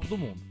durante essa Copa do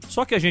Mundo.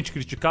 Só que a gente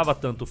criticava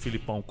tanto o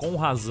Filipão com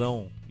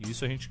razão, e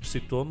isso a gente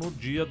citou no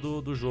dia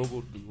do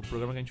jogo, do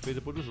programa que a gente fez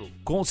depois do jogo.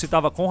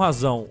 Citava com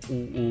razão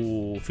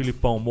o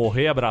Filipão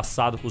morrer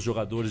abraçado com os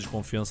jogadores de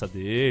confiança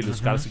dele, os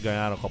caras que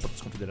ganharam a Copa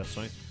das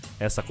Confederações,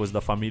 essa coisa da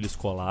família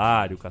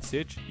escolar e o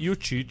cacete. E o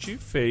Tite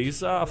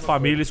fez a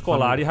família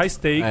escolar e high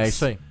stakes. É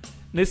isso aí.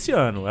 Nesse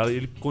ano,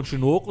 ele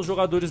continuou com os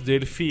jogadores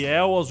dele,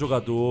 fiel aos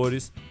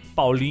jogadores.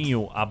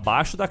 Paulinho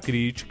abaixo da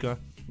crítica,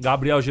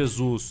 Gabriel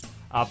Jesus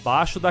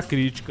abaixo da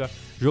crítica,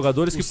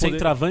 jogadores O que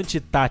centroavante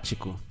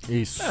tático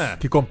Isso. É.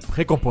 Que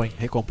recompõe.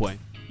 recompõe.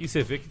 E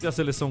você vê que a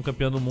seleção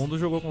campeã do mundo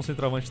jogou com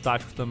centroavante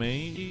tático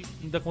também e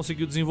ainda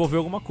conseguiu desenvolver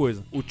alguma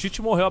coisa. O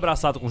Tite morreu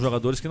abraçado com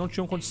jogadores que não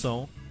tinham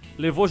condição,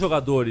 levou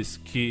jogadores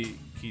que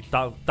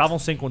estavam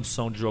sem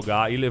condição de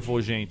jogar e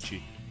levou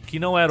gente que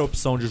não era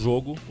opção de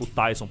jogo, o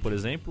Tyson, por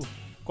exemplo.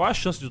 Qual é a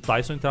chance de o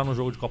Tyson entrar no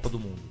jogo de Copa do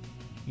Mundo?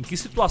 Em que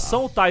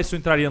situação o Tyson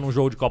entraria num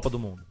jogo de Copa do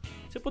Mundo?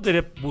 Você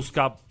poderia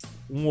buscar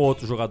um ou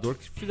outro jogador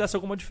que fizesse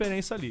alguma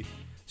diferença ali.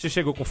 Você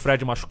chegou com o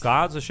Fred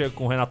machucado, você chega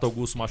com o Renato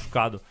Augusto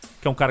machucado,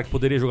 que é um cara que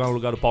poderia jogar no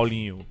lugar do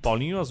Paulinho. O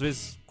Paulinho, às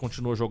vezes,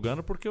 continuou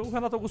jogando porque o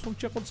Renato Augusto não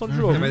tinha condição de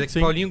jogo. Mas é que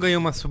o Paulinho ganhou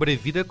uma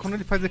sobrevida quando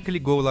ele faz aquele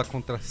gol lá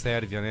contra a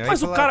Sérvia, né?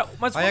 Mas Aí o cara-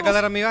 mas aí a quando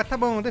galera meio, tá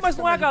bom, deixa Mas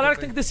não é a mais um galera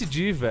que pouco tem que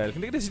decidir, velho.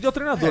 Quem tem que decidir é o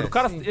treinador. É, O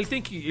cara, sim.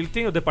 ele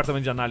tem o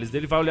departamento de análise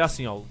dele, vai olhar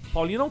assim, ó. O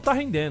Paulinho não tá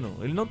rendendo.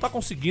 Ele não tá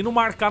conseguindo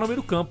marcar no meio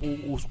do campo.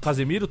 O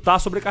Casemiro tá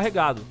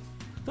sobrecarregado.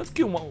 Tanto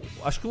que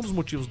acho que um dos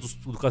motivos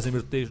do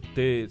Casemiro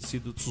ter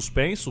sido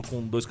suspenso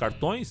com 2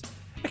 cartões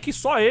é que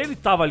só ele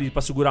tava ali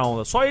pra segurar a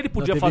onda. Só ele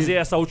podia fazer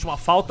essa última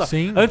falta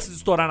antes de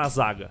estourar na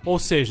zaga. Ou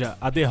seja,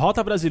 a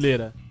derrota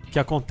brasileira que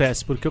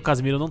acontece porque o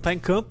Casemiro não tá em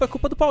campo é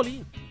culpa do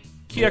Paulinho.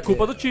 Que é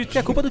culpa do Tite. Que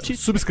é culpa do Tite.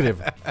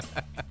 Subscreva.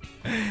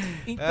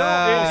 Então,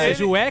 Ou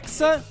seja, o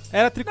Hexa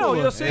era tricolor.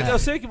 Não, eu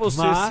sei que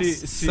você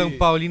se... São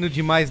Paulino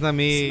demais na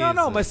mesa.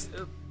 Não, mas...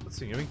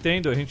 Assim, eu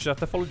entendo, a gente já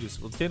até falou disso.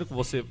 Eu entendo que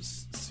você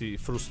se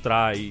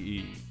frustrar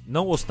e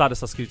não gostar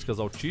dessas críticas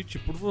ao Tite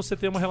por você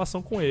ter uma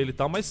relação com ele e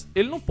tal, mas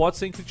ele não pode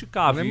ser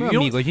incriticável. Não é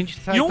meu amigo, a gente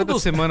sai toda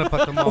semana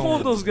pra tomar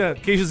um dos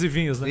queijos e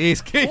vinhos, né?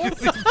 Isso, queijos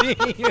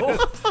e vinhos.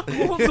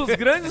 Um dos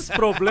grandes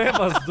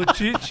problemas do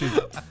Tite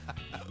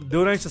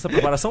durante essa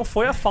preparação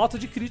foi a falta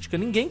de crítica.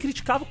 Ninguém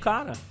criticava o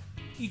cara.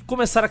 E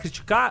começaram a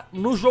criticar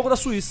no jogo da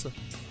Suíça.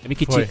 Me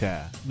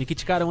critica. Me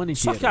criticaram o ano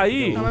inteiro. Só que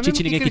aí... Não, o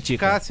Tite ninguém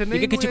critica. Você nem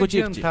Ninguém não critica ia o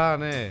Tite. adiantar,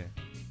 né?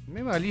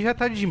 Mesmo ali já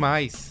tá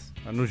demais.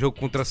 No jogo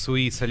contra a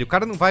Suíça ali. O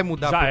cara não vai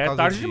mudar já por é causa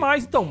tarde disso.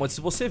 demais, então. Mas se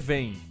você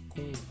vem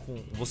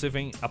você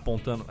vem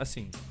apontando...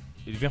 Assim,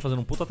 ele vem fazendo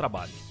um puta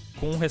trabalho.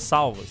 Com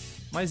ressalvas.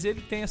 Mas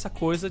ele tem essa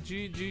coisa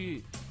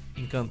de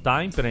encantar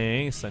a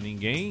imprensa.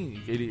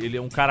 Ninguém... Ele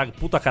é um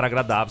puta cara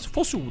agradável. Se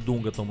fosse o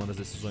Dunga tomando as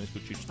decisões que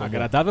o Tite tomou...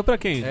 Agradável pra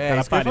quem?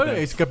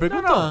 Isso que eu ia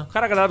perguntar. Não,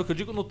 cara agradável que eu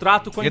digo no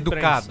trato com a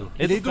imprensa.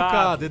 Ele é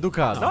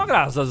educado. Não,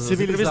 graças. As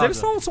entrevistas dele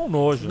são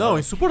nojo. Não, né?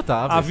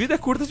 insuportável. A vida é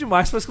curta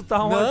demais pra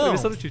escutar uma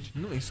entrevista do Tite.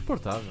 Não,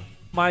 insuportável.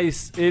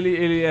 Mas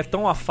ele é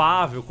tão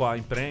afável com a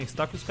imprensa,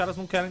 tá, que os caras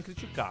não querem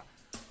criticar.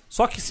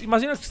 Só que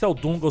imagina que se é o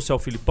Dunga ou se é o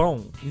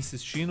Filipão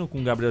insistindo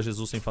com o Gabriel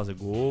Jesus sem fazer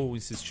gol,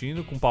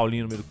 insistindo com o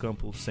Paulinho no meio do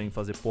campo sem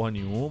fazer porra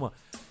nenhuma,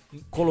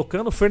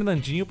 colocando o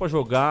Fernandinho pra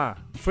jogar.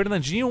 O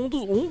Fernandinho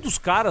um dos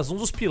caras, um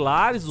dos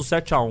pilares do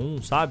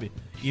 7-1, sabe?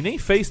 E nem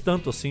fez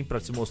tanto assim pra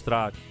se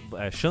mostrar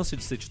chance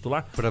de ser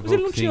titular. Mas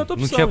ele não tinha outra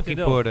opção, não tinha o que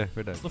entendeu? impor, é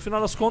verdade. No final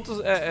das contas,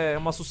 é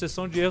uma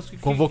sucessão de erros que...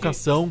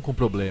 Convocação com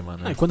problema,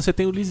 né? E quando você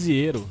tem o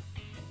Lisieiro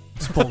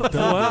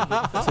espontâneo,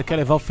 você quer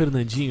levar o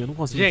Fernandinho, eu não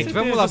consigo. Gente,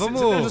 vamos lá,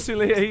 vamos... Você tem o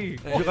Jusilei aí,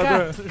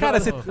 jogador. Cara,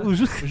 o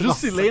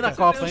Jusilei na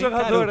Copa, hein?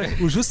 Jogador,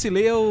 Cara, o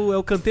Jusilei é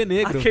o Kanté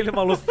negro. Aquele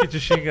maluco que te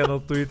xinga no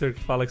Twitter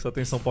que fala que só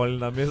tem São Paulo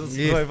na mesa,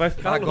 Isso. vai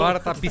ficar Agora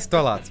louco. tá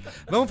pistolado.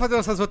 Vamos fazer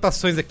nossas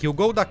votações aqui. O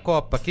gol da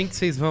Copa, quem que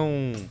vocês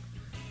vão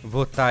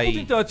votar aí?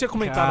 Então, eu tinha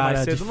comentado Cara, mais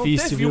cedo, não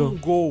difícil, teve viu? um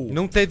gol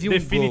Não teve um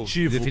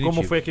definitivo, gol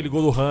como foi aquele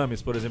gol do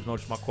Rames, por exemplo, na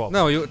última Copa.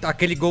 Não,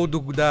 aquele gol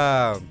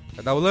da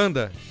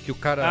Holanda, que o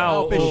cara...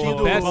 o peixinho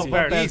do Van Van Persie.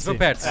 Persie. Isso, Van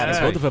Persie. Cara, esse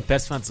É. gol do Van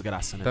Persie foi uma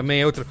desgraça, né? Também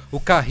é outro. O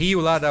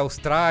Carril lá da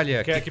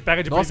Austrália. Que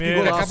pega de Nossa, que primeira.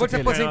 Ele golaço acabou de se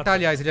aquele. aposentar,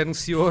 aliás. Ele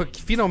anunciou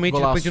que finalmente,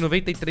 Golaço. depois de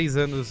 93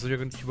 anos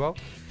jogando futebol,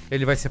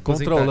 ele vai se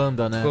aposentar. Contra a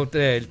Holanda, né?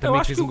 Ele Eu também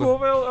acho fez que um o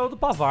gol é o do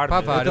Pavard.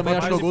 Pavard, né? eu também mais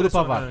acho que é o gol do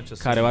Pavard. impressionante,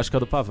 assim. Cara, eu acho que é o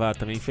do Pavard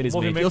também,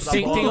 infelizmente. Movimento da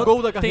Tem, bola. tem, O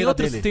gol da carreira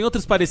dele. tem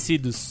outros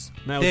parecidos,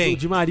 né? Tem. O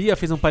Di Maria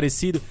fez um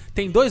parecido.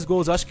 Tem 2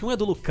 gols, eu acho que um é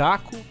do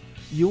Lukaku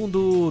e um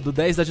do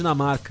 10 da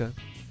Dinamarca.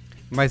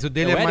 Mas o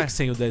dele É o é mais...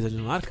 Eriksen o 10 da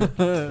Dinamarca?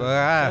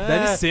 Ah,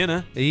 Deve ser,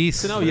 né? isso.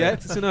 Se não,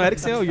 se não é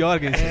Eriksen, é o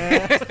Jorgensen.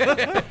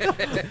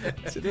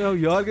 Se não é o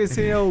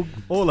Jorgensen, é o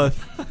Olaf.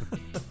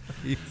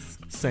 Isso.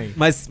 Sim.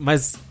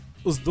 Mas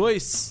os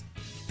dois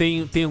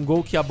tem um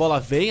gol que a bola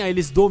vem, aí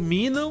eles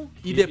dominam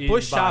e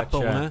depois bate,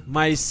 chapam, é. né?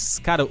 Mas,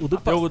 cara, o do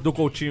Até o do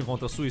Coutinho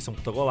contra a Suíça, um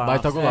puta golaço.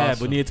 Baita golaço. É,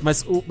 bonito.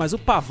 Mas o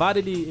Pavard,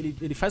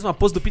 ele faz uma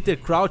pose do Peter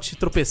Crouch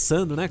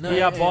tropeçando, né? E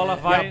a bola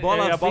vai, e a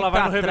bola a bola vem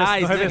vai no pra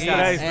trás, revés né, 10,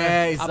 cara? né?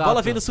 É, A exato.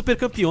 bola vem nos super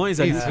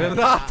campeões ali. Isso,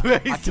 exato.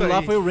 É isso Aquilo aí.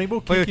 lá foi o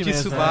Rainbow Kick Foi o mesmo.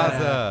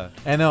 Tsubasa.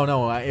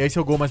 Não. Esse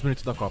é o gol mais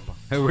bonito da Copa.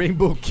 É o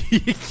Rainbow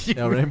Kick.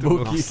 É o Rainbow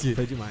Muito bom. Kick.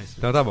 Foi demais.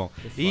 Então tá bom.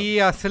 E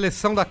a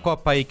seleção da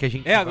Copa aí que a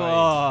gente É vai-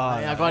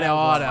 agora. Agora é a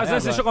hora. Mas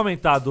antes, deixa eu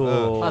comentar do...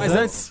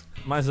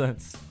 Mas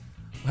antes.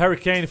 O Harry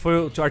Kane foi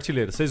o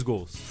artilheiro, 6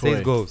 gols.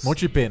 6 gols. Monte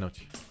de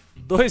pênalti.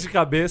 2 de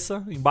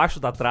cabeça, embaixo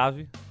da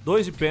trave.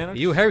 2 de pênalti.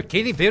 E o Harry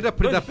Kane veio da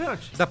Dois de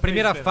pênalti? da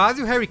primeira Três de pênalti.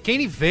 fase, o Harry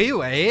Kane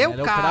veio. É o Ele é o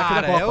craque da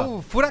cara, Copa. é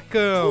o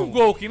furacão. Um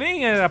gol que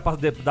nem era pra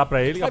dar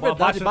pra ele. É a bola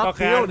verdade, bate no bateu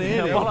calcanhar nele,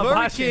 dele, É a o bola Harry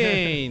bate.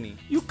 Kane.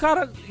 E o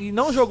cara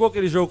não jogou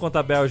aquele jogo contra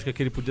a Bélgica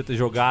que ele podia ter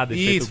jogado e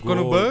Isso, feito ficou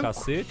no gol, banco.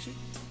 cacete.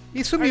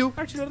 E sumiu.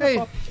 Artilheiro da Ei,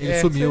 Copa. Ele É,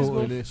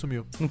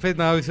 sumiu. Não fez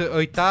nada.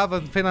 Oitava,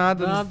 não fez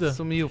nada. Nada.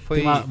 Sumiu.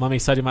 Foi. Tem uma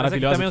mensagem Mas é que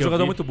maravilhosa também é um que eu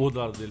jogador vi. muito burro do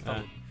lado dele. Tá?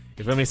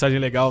 Eu vi uma mensagem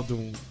legal de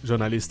um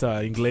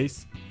jornalista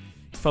inglês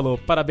que falou: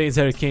 parabéns,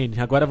 Harry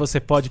Kane, agora você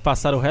pode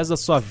passar o resto da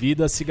sua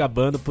vida se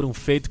gabando por um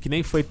feito que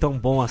nem foi tão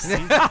bom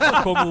assim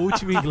como o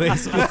último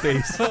inglês que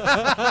fez.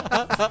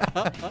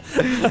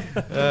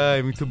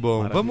 Ai, muito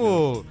bom.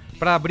 Vamos,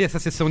 pra abrir essa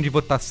sessão de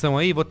votação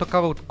aí, vou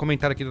tocar o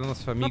comentário aqui do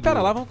nosso amigo. Mas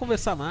pera lá, vamos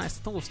conversar mais,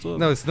 tá tão gostoso.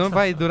 Não, senão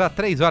vai durar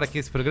 3 horas aqui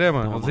esse programa.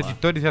 Então, Os vamos lá.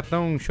 editores já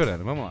estão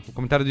chorando. Vamos lá. O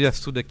comentário do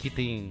Yasuda aqui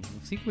tem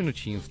 5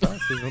 minutinhos, tá?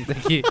 Vocês vão ter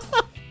que...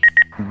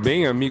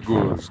 Bem,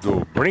 amigos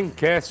do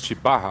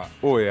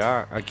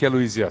Braincast/OEA, aqui é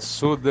Luiz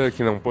Yasuda,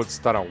 que não pôde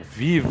estar ao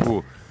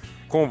vivo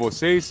com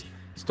vocês.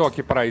 Estou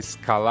aqui para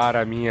escalar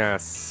a minha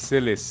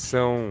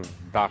seleção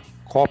da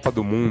Copa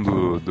do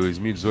Mundo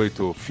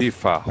 2018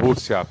 FIFA,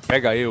 Rússia,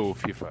 pega eu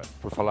FIFA,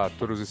 por falar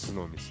todos esses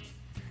nomes.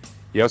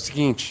 E é o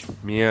seguinte,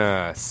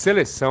 minha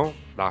seleção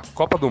da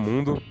Copa do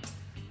Mundo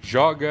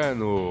joga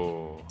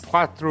no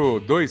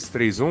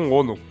 4-2-3-1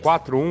 ou no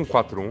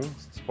 4-1-4-1.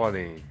 Vocês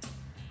podem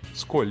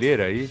escolher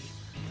aí.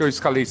 Eu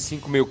escalei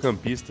 5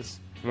 meio-campistas,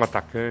 um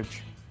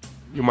atacante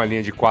e uma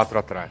linha de 4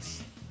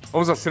 atrás.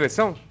 Vamos à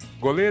seleção?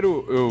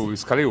 Goleiro, eu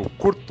escalei o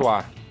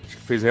Courtois. Acho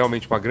que fez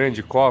realmente uma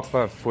grande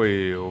Copa.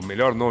 Foi o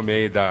melhor nome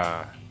aí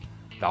da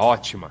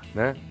ótima,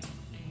 né?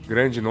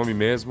 Grande nome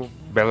mesmo,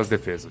 belas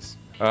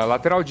defesas.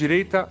 Lateral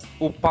direita,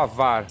 o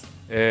Pavard.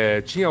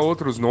 Tinha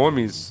outros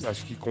nomes,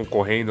 acho que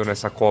concorrendo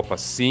nessa Copa,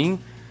 sim.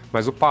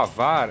 Mas o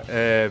Pavard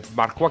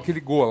marcou aquele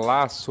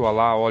golaço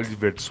lá,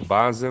 Oliver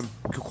Tsubasa,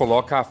 que o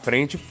coloca à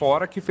frente,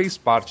 fora que fez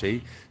parte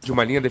aí de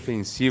uma linha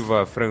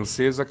defensiva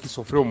francesa que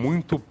sofreu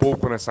muito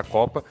pouco nessa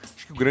Copa.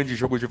 Acho que o grande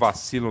jogo de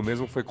vacilo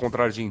mesmo foi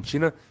contra a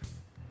Argentina,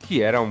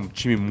 que era um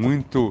time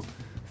muito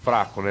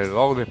fraco, né?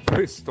 Logo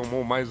depois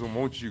tomou mais um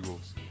monte de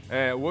gols.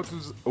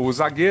 O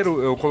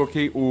zagueiro, eu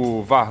coloquei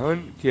o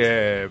Varane, que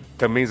é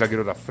também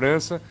zagueiro da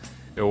França.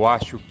 Eu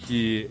acho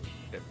que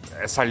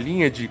essa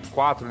linha de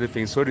 4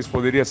 defensores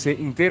poderia ser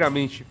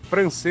inteiramente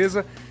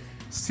francesa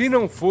se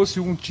não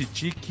fosse um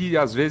Titi que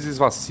às vezes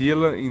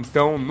vacila.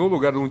 Então, no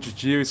lugar do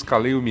Titi, eu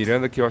escalei o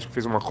Miranda, que eu acho que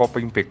fez uma Copa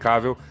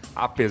impecável,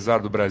 apesar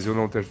do Brasil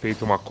não ter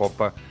feito uma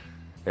Copa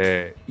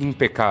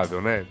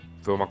impecável, né?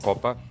 Foi uma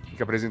Copa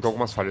que apresentou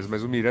algumas falhas,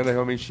 mas o Miranda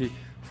realmente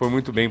foi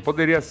muito bem.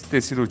 Poderia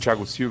ter sido o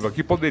Thiago Silva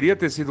aqui, poderia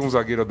ter sido um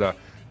zagueiro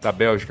da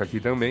Bélgica aqui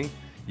também.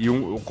 E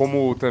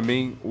como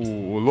também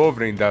o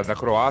Lovren da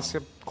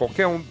Croácia,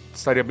 qualquer um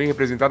estaria bem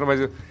representado, mas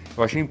eu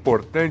achei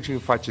importante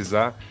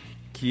enfatizar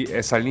que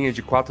essa linha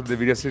de 4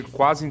 deveria ser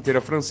quase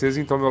inteira francesa,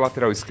 então meu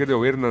lateral esquerdo é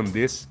o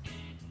Hernandez,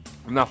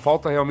 na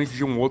falta realmente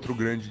de um outro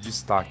grande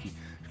destaque.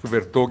 Acho que o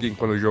Vertonghen,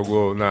 quando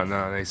jogou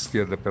na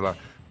esquerda pela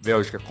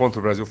Bélgica contra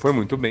o Brasil, foi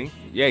muito bem,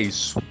 e é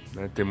isso,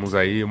 né? Temos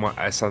aí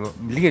essa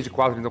linha de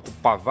 4 então, com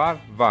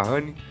Pavard,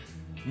 Varane,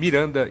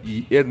 Miranda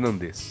e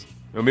Hernandez.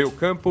 No meio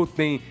campo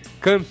tem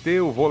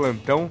Kanté, o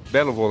volantão,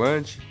 belo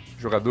volante,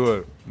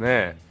 jogador,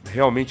 né,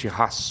 realmente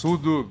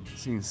raçudo,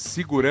 assim,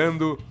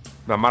 segurando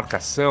na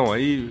marcação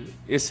aí,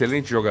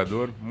 excelente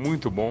jogador,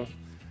 muito bom,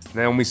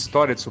 né, uma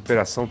história de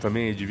superação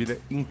também de vida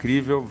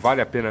incrível, vale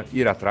a pena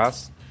ir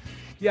atrás.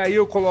 E aí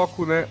eu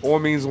coloco, né,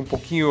 homens um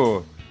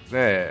pouquinho,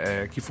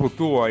 né, que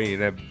flutuam aí,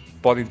 né,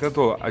 podem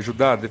tanto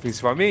ajudar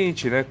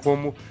defensivamente, né,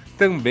 como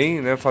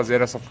também, né,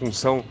 fazer essa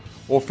função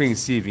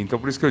ofensiva. Então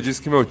por isso que eu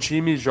disse que meu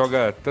time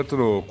joga tanto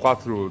no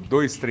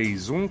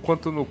 4-2-3-1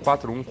 quanto no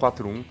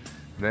 4-1-4-1,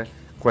 né,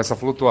 com essa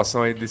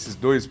flutuação aí desses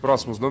dois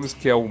próximos nomes,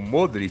 que é o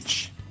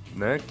Modric,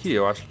 né, que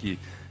eu acho que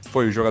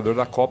foi o jogador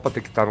da Copa,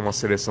 tem que estar numa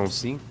seleção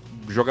sim,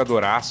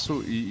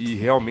 jogadoraço e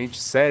realmente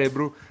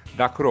cérebro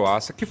da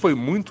Croácia, que foi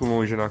muito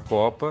longe na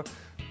Copa,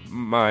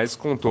 mas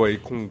contou aí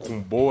com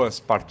boas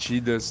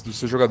partidas do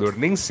seu jogador.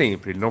 Nem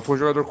sempre, ele não foi um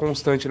jogador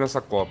constante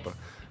nessa Copa,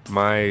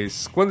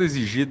 mas quando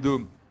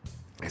exigido,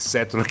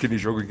 exceto naquele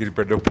jogo em que ele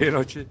perdeu o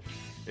pênalti,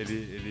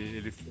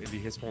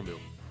 ele respondeu.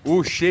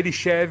 O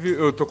Cherichev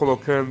eu tô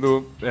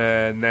colocando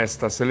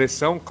nesta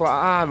seleção.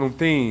 Não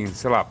tem,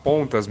 sei lá,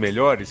 pontas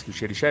melhores que o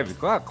Cherichev?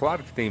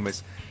 Claro que tem,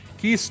 mas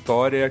que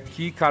história,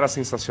 que cara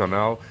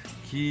sensacional,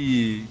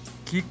 que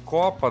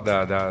Copa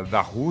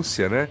da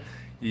Rússia, né?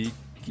 E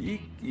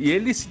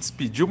ele se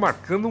despediu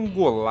marcando um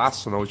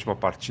golaço na última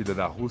partida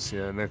da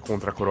Rússia, né,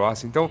 contra a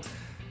Croácia. Então,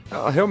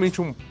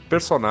 realmente um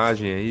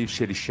personagem aí,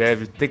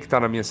 Cherichev, tem que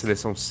estar na minha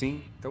seleção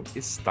sim, então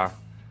está.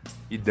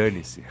 E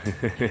dane-se.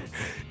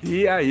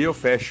 E aí eu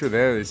fecho,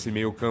 né, esse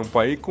meio campo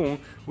aí com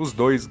os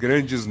dois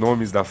grandes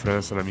nomes da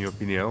França, na minha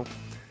opinião,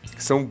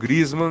 que são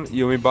Griezmann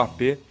e o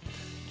Mbappé,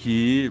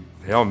 que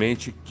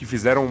realmente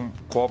fizeram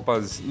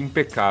Copas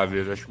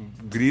impecáveis. Acho que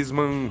o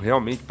Griezmann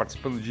realmente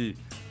participando de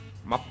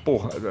uma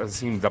porra,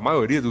 assim, da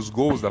maioria dos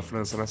gols da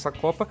França nessa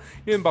Copa,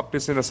 e o Mbappé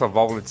sendo essa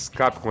válvula de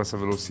escape com essa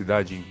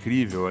velocidade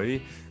incrível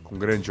aí, com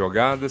grandes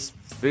jogadas.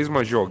 Fez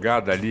uma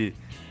jogada ali,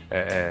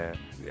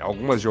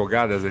 algumas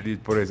jogadas ali,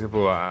 por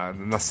exemplo,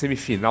 na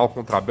semifinal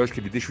contra a Bélgica,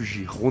 ele deixa o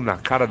Giroud na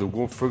cara do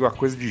gol, foi uma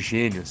coisa de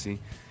gênio, assim.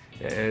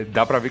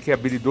 Dá pra ver que é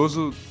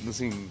habilidoso,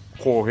 assim,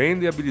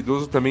 correndo, e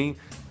habilidoso também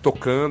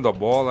tocando a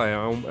bola.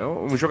 É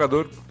um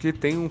jogador que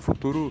tem um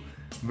futuro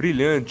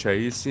brilhante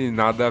aí, se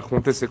nada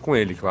acontecer com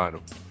ele,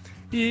 claro.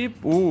 E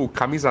o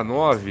camisa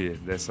 9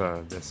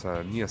 dessa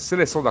minha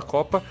seleção da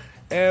Copa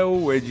é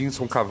o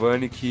Edinson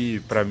Cavani, que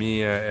pra mim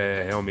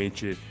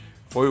realmente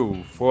foi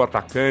o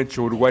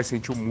atacante. O Uruguai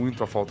sentiu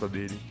muito a falta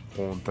dele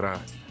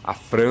contra a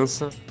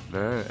França,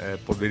 né?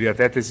 Poderia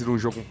até ter sido um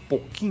jogo um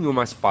pouquinho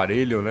mais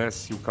parelho, né,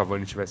 se o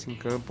Cavani estivesse em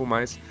campo,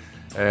 mas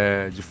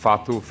de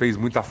fato fez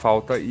muita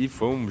falta e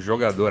foi um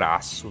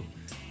jogadoraço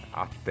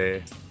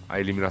até a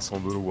eliminação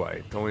do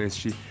Uruguai. Então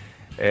este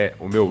é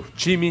o meu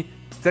time,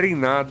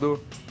 treinado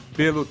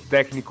pelo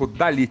técnico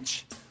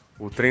Dalit,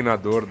 o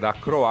treinador da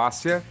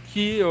Croácia,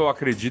 que eu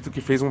acredito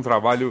que fez um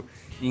trabalho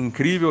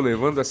incrível,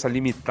 levando essa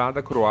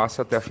limitada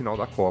Croácia até a final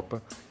da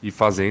Copa e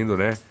fazendo,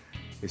 né,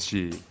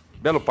 este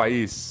belo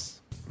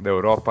país da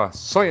Europa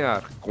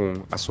sonhar com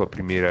a sua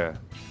primeira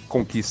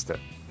conquista.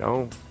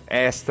 Então,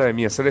 Esta é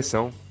minha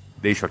seleção.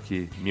 Deixo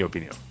aqui minha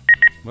opinião.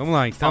 Vamos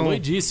lá, então. Falou e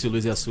disse o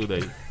Luiz Assuda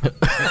aí.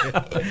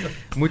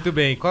 Muito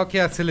bem. Qual que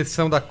é a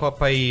seleção da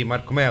Copa aí,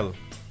 Marco Melo?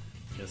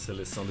 Minha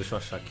seleção, deixa eu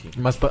achar aqui.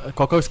 Mas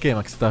qual que é o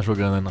esquema que você tá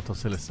jogando aí na tua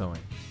seleção aí?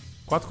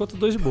 4 contra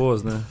 2 de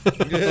boas, né?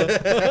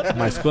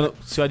 Mas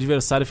se o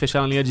adversário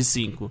fechar na linha de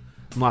 5,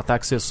 no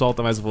ataque você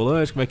solta mais o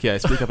volante, como é que é?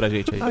 Explica pra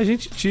gente aí. A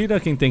gente tira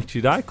quem tem que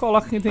tirar e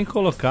coloca quem tem que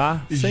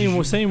colocar.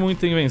 Sem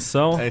muita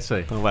invenção. É isso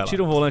aí. Então vai lá.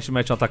 Tira um volante e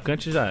mete um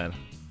atacante e já era.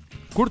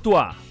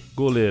 Courtois,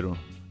 goleiro.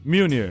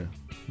 Milner,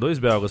 2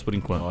 belgas por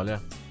enquanto. Olha.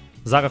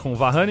 Zaga com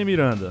Varane e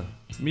Miranda.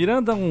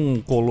 Miranda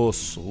um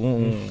colosso.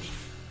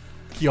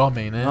 Que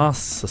homem, né?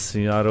 Nossa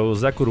senhora, o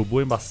Zé Curubu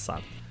é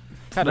embaçado.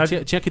 Cara,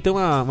 tinha que ter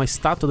uma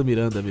estátua do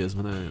Miranda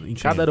mesmo, né? Em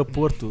cada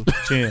aeroporto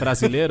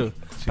brasileiro,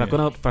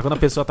 pra quando a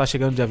pessoa tá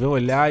chegando de avião,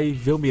 olhar e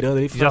ver o Miranda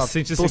aí e falar, Já se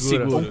sente tô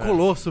segura. seguro. Um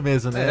colosso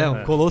mesmo, né?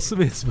 Um colosso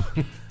mesmo.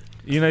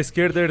 E na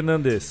esquerda,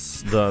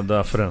 Hernandez,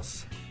 da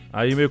França.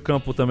 Aí meio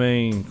campo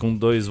também com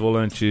 2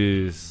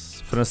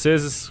 volantes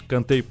franceses,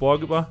 Kanté e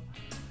Pogba.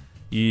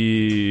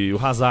 E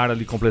o Hazard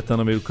ali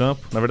completando o meio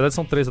campo. Na verdade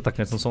são 3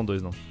 atacantes, não são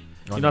 2 não.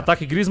 Olha. E no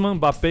ataque Griezmann,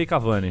 Mbappé e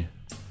Cavani.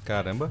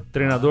 Caramba.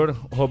 Treinador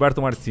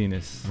Roberto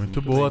Martinez.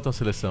 Muito boa a tua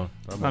seleção.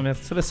 Na minha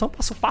seleção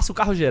passa o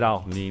carro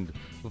geral. Lindo.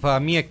 Vou falar a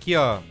minha aqui,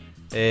 ó.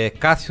 É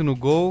Cássio no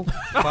gol.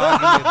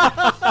 Fagner.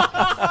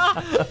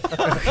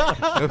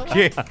 O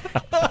quê?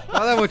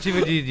 Qual é o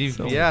motivo de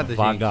piada, gente?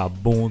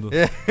 Vagabundo.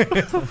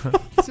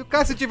 Se o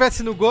Cássio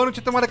tivesse no gol, não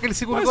tinha tomado aquele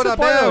segundo gol da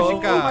pode-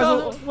 Bélgica.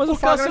 Mas o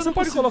Fagner você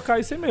pode colocar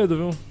aí sem medo,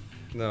 viu?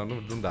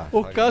 Não dá.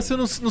 O Fagner. Cássio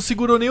não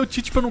segurou nem o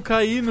Tite pra não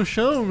cair no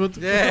chão.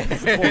 É.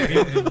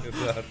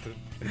 Exato.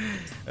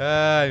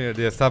 Ai, meu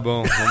Deus, tá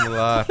bom, vamos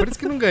lá. Por isso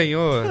que não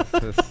ganhou.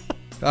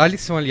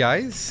 Alisson,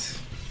 aliás,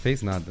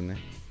 fez nada, né?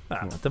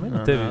 Ah, mas também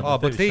não teve. Ó, não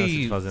teve chance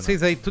botei de fazer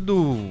vocês aí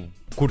tudo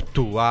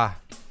Courtois.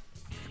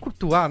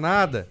 Courtois,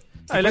 nada.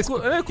 ele é Que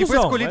foi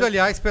cuzão, escolhido, mas-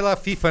 aliás, pela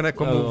FIFA, né?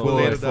 Como Foi,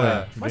 goleiro foi.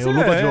 da... Mas Meu ele,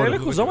 luva de ouro. ele é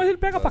cuzão, mas ele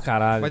pega pra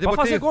caralho. Mas eu Pra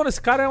botei- fazer gol nesse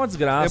cara é uma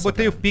desgraça. Eu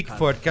botei o cara.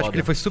 Pickford, que acho foda. que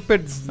ele foi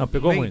super... Não,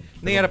 pegou nem, muito.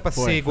 Nem era pra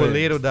Foi, ser foi.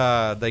 goleiro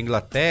da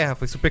Inglaterra,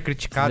 foi super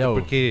criticado Ele é o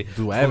porque...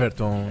 do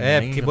Everton.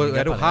 Porque ninguém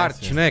era o aparece.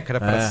 Hart, né? Que era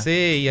pra É.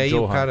 ser, e aí Joe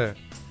o cara...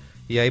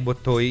 E aí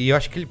botou... E eu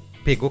acho que ele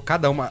pegou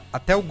cada uma...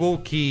 Até o gol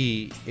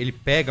que ele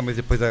pega, mas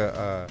depois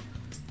a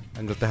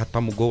Inglaterra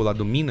toma o gol lá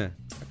do Mina.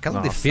 Aquela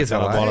Nossa, defesa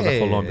aquela lá bola é... da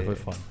Colômbia foi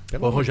foda.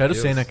 Pelo O amor Rogério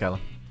de Deus. Senna, aquela.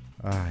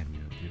 Ai,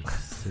 meu Deus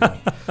do céu.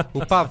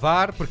 O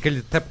Pavar,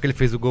 até porque ele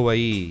fez o gol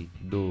aí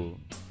do...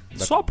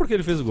 Só porque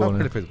ele fez o Só gol, porque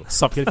né? ele fez o gol.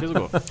 Só porque ele fez o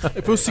gol.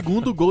 Foi o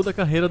segundo gol da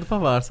carreira do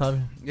Pavar, sabe?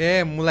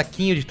 É,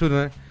 molequinho de tudo,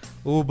 né?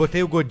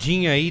 Botei o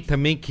Godinho aí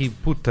também, que,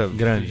 puta,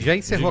 Grande. já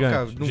encerrou,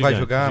 Gigante, não vai gigante,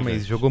 jogar, gigante.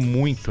 mas jogou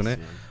muito, né?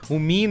 O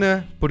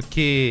Mina,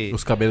 porque...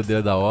 Os cabelos dele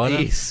é da hora.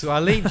 Isso,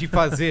 além de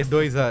fazer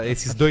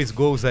esses 2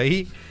 gols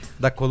aí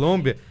da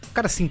Colômbia, um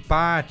cara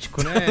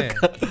simpático, né?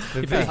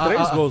 Ele fez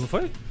 3 gols, não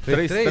foi?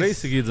 Fez 3? 3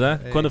 seguidos, né?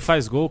 Quando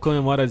faz gol,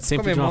 comemora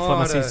sempre de uma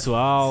forma Comemora,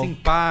 sensual.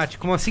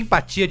 simpático, uma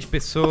simpatia de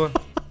pessoa.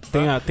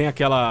 Tem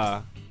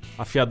aquela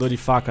afiador de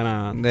faca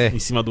em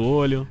cima do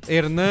olho.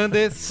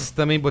 Hernandes,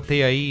 também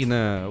botei aí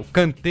o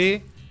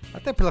Kanté,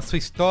 até pela sua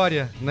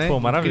história, né? Pô,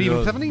 maravilhoso. Incrível,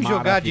 não precisava nem jogar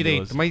Maravilhoso.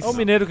 direito, mas É o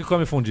mineiro que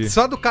come fundir.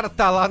 só do cara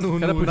tá lá no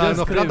cara podia final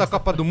escrever. da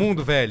Copa do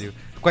Mundo, velho,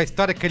 com a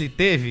história que ele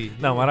teve.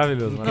 Não,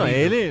 maravilhoso. Não,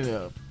 maravilhoso.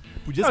 ele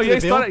podia Não, e a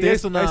escrever história, um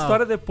texto a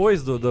história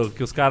depois do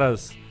que os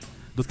caras...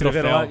 Do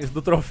escreveram troféu. lá,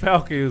 do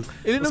troféu que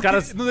Ele os não,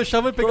 caras... não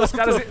deixava ele pegar Os o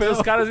caras, troféu.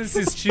 os caras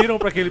insistiram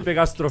pra que ele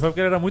pegasse o troféu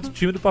porque ele era muito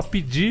tímido pra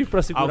pedir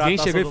pra segurar Alguém a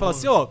taça chegou e do falou mundo.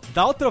 assim, ó,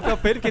 dá o troféu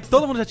pra ele, que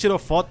todo mundo já tirou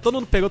foto, todo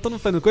mundo pegou, todo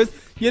mundo fazendo coisa,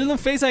 e ele não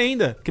fez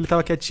ainda, porque ele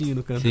tava quietinho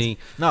no canto. Sim.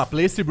 Não, a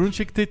PlayStation Bruno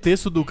tinha que ter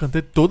texto do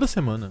Kanté toda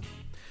semana.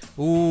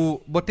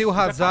 Botei o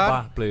Hazard.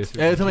 Acabar, player.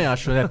 É, eu também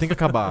acho, tem que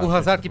acabar. O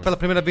Hazard que pela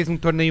primeira vez num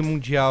torneio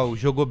mundial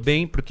jogou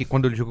bem, porque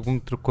quando ele jogou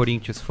contra o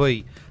Corinthians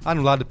foi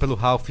anulado pelo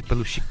Ralf e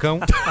pelo Chicão.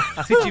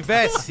 Se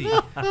tivesse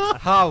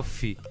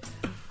Ralf,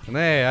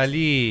 né,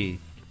 ali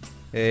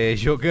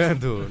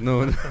jogando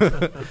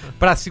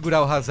pra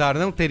segurar o Hazard,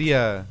 não Mas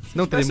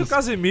teríamos, se o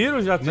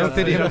Casemiro já não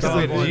teríamos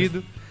tava bom.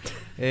 perdido.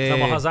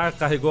 Não, o Hazard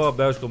carregou a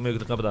Bélgica, o meio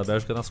do campo da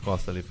Bélgica nas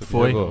costas ali.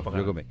 Foi.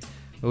 Jogou bem.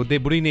 O De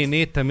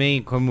Bruyne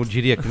também, como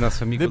diria aqui o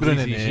nosso amigo De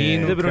Bruyne. Luiz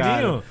Vigino. De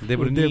Bruninho? De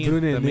Bruyne O De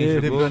Bruyne também De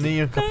jogou.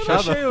 Bruninho Eu não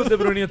caprichado. achei o De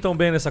Bruninho tão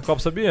bem nessa Copa,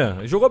 sabia?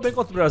 Ele jogou bem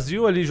contra o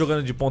Brasil, ali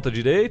jogando de ponta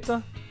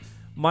direita.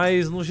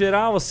 Mas no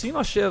geral, assim, não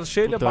achei ele Puta,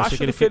 eu achei abaixo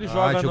que ele do que ele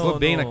joga jogou no...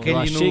 bem no- naquele- Eu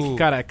achei no- que,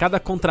 cara, cada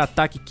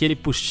contra-ataque que ele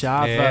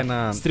puxava,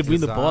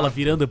 distribuindo exato. bola,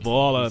 virando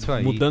bola, Isso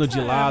aí. mudando de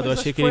lado, eu mas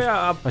achei acho que ele, foi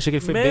achei que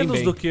ele foi bem menos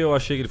bem. do que eu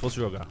achei que ele fosse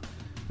jogar.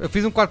 Eu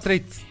fiz um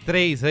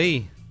 4-3-3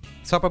 aí,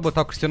 só pra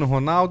botar o Cristiano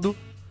Ronaldo,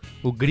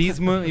 o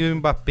Griezmann e o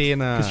Mbappé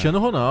na... Cristiano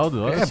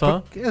Ronaldo, olha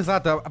só.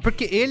 Exato,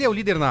 porque ele é o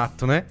líder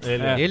nato, né?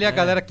 Ele é a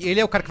galera, ele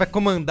é o cara que vai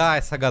comandar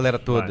essa galera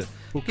toda.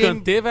 O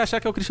Kanté vai achar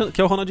que é o Cristiano, que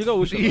é o Ronaldinho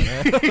Gaúcho. Isso,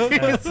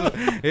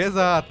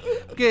 exato.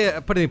 Porque,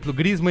 por exemplo, o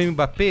Griezmann e o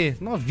Mbappé,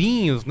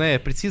 novinhos, né?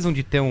 Precisam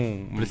de ter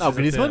um... Ah, o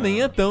Griezmann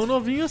nem é tão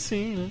novinho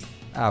assim, né?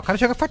 Ah, o cara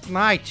joga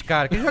Fortnite,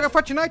 cara. Quem joga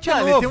Fortnite é Ah,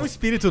 novo. ele tem um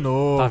espírito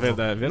novo. Tá,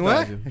 verdade, Não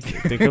é?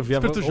 Tem que ouvir a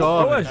Espírito voz.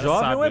 jovem. Ou é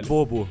jovem ou é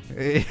bobo.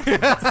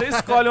 Você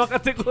escolhe uma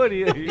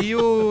categoria aí. E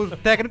o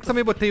técnico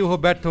também botei o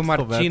Roberto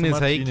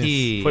Martinez aí, Martinez.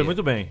 que... Foi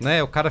muito bem.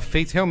 Né, o cara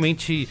fez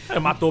realmente...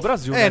 Matou o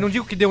Brasil, né? não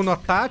digo que deu nó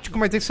tático,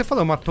 mas é que você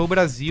falou, matou o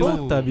Brasil...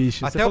 Puta,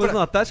 bicho. Até Você o falou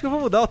na tática, eu vou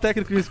mudar o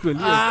técnico que eu escolhi.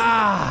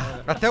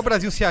 Até o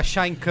Brasil se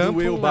achar em campo...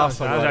 Doeu o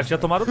baço agora. Já tinha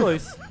tomado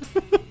 2.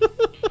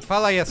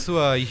 Fala aí a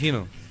sua,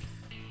 Higino.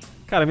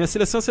 Cara, minha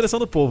seleção é a seleção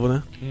do povo,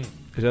 né?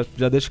 Eu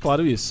já deixo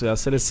claro isso. É a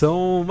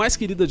seleção mais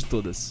querida de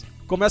todas.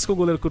 Começa com o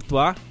goleiro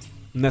Courtois,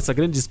 nessa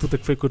grande disputa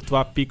que foi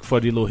Courtois,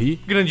 Pickford e Lohri.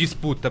 Grande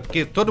disputa,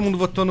 porque todo mundo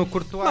votou no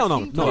Courtois.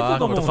 Não,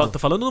 tô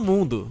falando no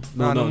mundo.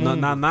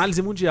 Na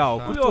análise mundial.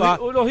 Courtois,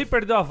 O Lohri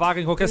perdeu a vaga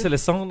em qualquer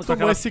seleção. Com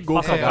aquela esse gol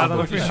paçocada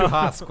no final.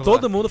 churrasco.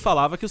 todo mundo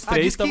falava que os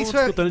três diz que estavam isso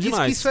disputando diz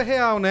demais. que isso é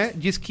real, né?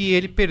 Diz que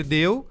ele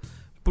perdeu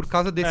por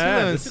causa desse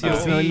lance. desse Eu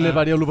lance. Senão vi. ele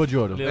levaria a luva de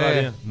ouro.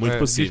 Levaria. Muito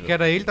possível. Diz que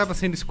era ele, tava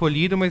sendo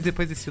escolhido, mas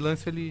depois desse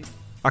lance ele...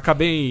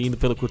 Acabei indo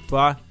pelo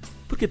Courtois,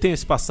 porque tem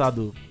esse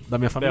passado da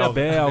minha família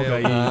belga,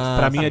 e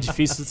pra mim é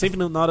difícil. Sempre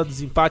na hora do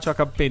desempate eu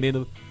acabo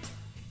pendendo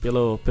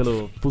pelo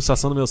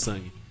pulsação do meu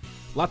sangue.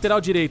 Lateral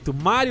direito,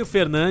 Mário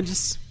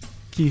Fernandes,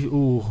 que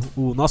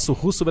o nosso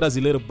russo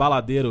brasileiro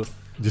baladeiro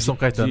De São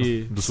Caetano.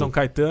 de São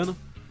Caetano,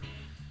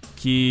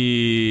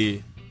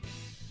 que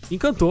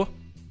encantou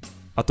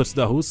a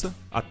torcida russa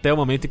até o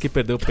momento em que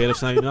perdeu o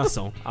pênalti na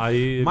eliminação.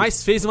 Aí...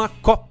 Mas fez uma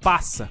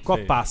copaça.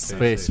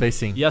 Fez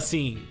sim. E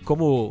assim,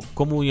 como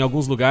em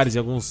alguns lugares e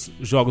alguns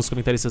jogos os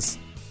comentaristas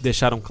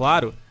deixaram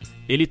claro,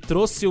 ele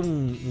trouxe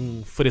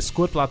um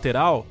frescor pro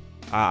lateral,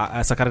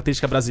 essa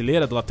característica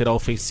brasileira do lateral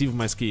ofensivo,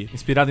 mas que...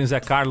 Inspirado em Zé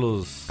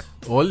Carlos,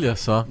 Olha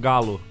só.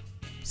 Galo,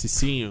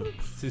 Cicinho,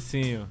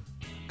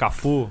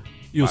 Cafu,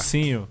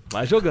 Ilcinho.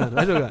 vai jogando.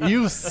 E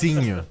o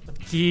Sinho.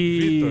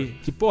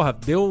 Que porra,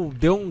 deu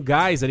um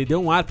gás ali,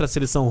 deu um ar pra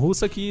seleção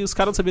russa que os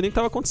caras não sabiam nem o que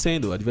tava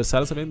acontecendo. O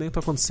adversário não sabia nem o que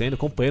tava acontecendo, o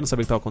companheiro não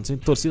sabia o que tava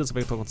acontecendo, a torcida não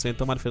sabia o que tava acontecendo,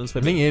 então o Mário Fernandes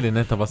foi bem. Nem ele,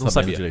 né? Tava sabendo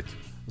sabia. direito.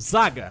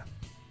 Zaga.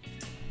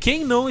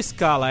 Quem não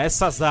escala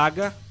essa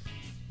zaga,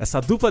 essa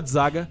dupla de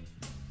zaga,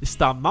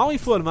 está mal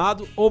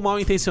informado ou mal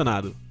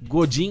intencionado.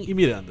 Godin e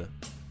Miranda.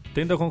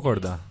 Tendo a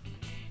concordar.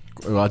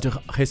 Eu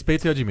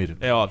respeito e admiro.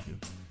 É óbvio.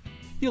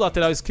 E o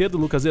lateral esquerdo,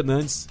 Lucas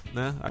Hernandes,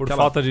 né? Por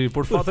falta de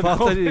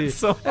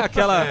competição. É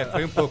aquela,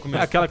 Foi um pouco mesmo.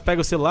 é aquela que pega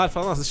o celular e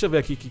fala, nossa, deixa eu ver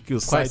aqui que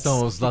os Quais sites,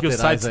 são os que os laterais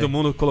sites aí? do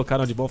mundo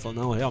colocaram de bom.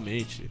 Falam, não,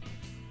 realmente.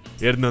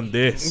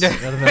 Hernandes.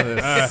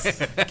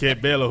 Que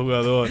belo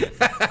jogador.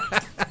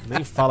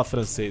 Nem fala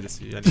francês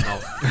esse animal.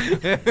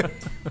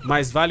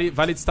 Mas vale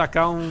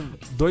destacar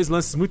dois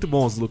lances muito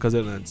bons do Lucas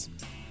Hernandes.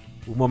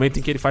 O momento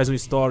em que ele faz um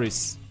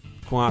stories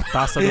com a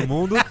taça do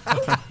mundo,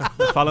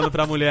 falando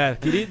pra mulher,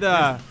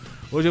 querida,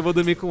 hoje eu vou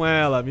dormir com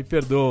ela, me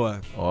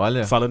perdoa.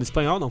 Olha. Falando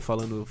espanhol, não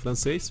falando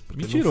francês.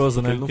 porque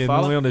Mentiroso, né? Ele não Porque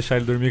fala. não iam deixar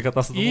ele dormir com a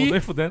taça do mundo nem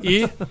fudendo.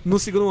 E no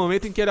segundo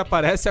momento em que ele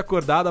aparece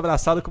acordado,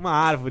 abraçado com uma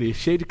árvore,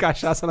 cheio de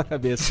cachaça na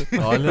cabeça.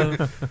 Olha.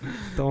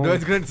 Então,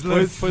 Dois grandes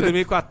lances. foi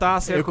dormir com a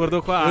taça e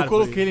acordou com a árvore. Eu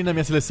coloquei ele na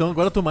minha seleção,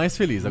 agora eu tô mais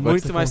feliz. Agora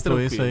Muito que você mais contou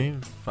tranquilo. isso aí,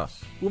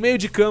 fácil. O meio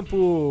de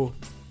campo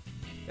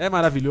é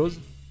maravilhoso,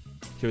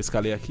 que eu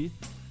escalei aqui.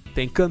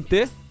 Tem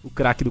Kanté, o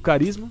craque do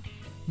carisma,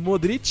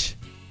 Modric,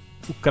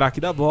 o craque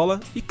da bola,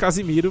 e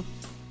Casimiro,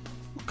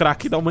 o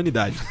craque da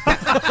humanidade.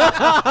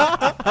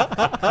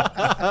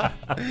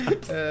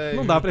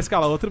 Não dá pra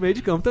escalar outro meio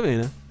de campo também,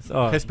 né?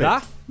 Ó, Respeito.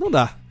 Dá? Não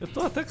dá. eu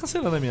tô até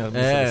cancelando a minha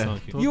É. seleção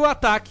aqui. E o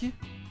ataque...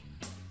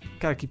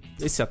 Cara,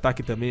 esse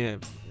ataque também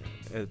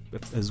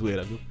é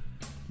zoeira, viu?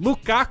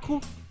 Lukaku,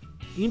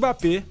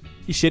 Mbappé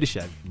e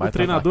Xerichev. O Baita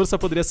treinador só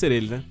poderia ser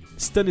ele, né?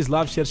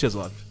 Stanislav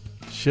Cherchesov.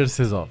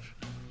 Cherchesov.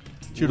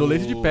 Tirou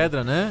leite de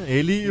pedra, né?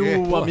 Ele e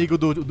o porra. amigo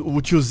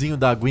o tiozinho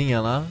da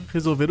aguinha lá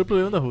resolveram o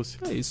problema da Rússia.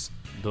 É isso.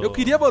 Do- Eu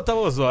queria botar o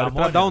Osório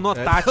pra Amônia. dar um nó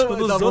tático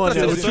nos da outras Amônia, o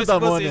seleções tio que da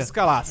vocês Amônia.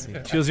 escalassem.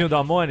 Tiozinho da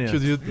Amônia? O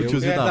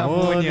tiozinho É da da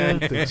Amônia.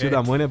 Amônia. O tio da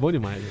Amônia é bom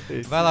demais.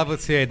 Né? Vai lá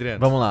você, Adriano.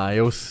 Vamos lá,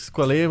 eu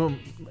escolhi.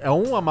 É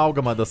um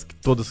amálgama das que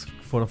todas que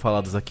foram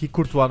faladas aqui.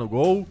 Courtois no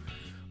gol,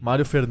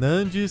 Mário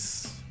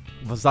Fernandes,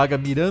 zaga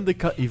Miranda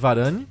e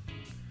Varane,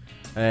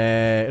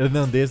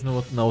 Hernandes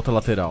na outra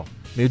lateral.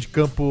 Meio de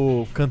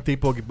campo, Kanté e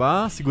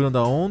Pogba segurando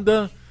a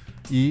onda,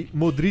 e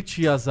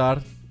Modric e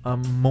Hazard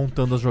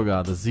montando as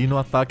jogadas. E no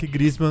ataque,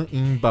 Griezmann e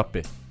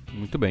Mbappé.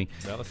 Muito bem.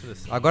 Bela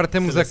seleção. Agora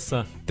temos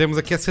Seleção. temos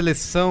aqui a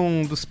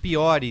seleção dos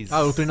piores.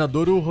 O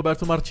treinador, o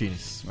Roberto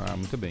Martinez.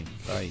 Muito bem.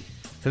 Tá aí.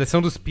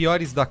 Seleção dos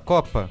piores da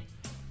Copa.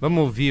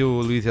 Vamos ouvir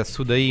o Luiz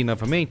Assuda aí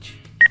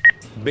novamente?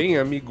 Bem,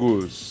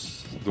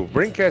 amigos do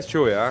Braincast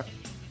OEA,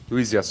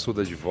 Luiz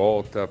Assuda de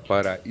volta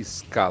para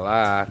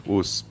escalar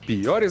os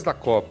piores da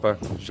Copa,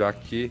 já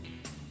que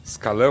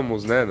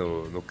escalamos, né,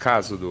 no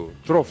caso do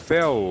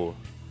troféu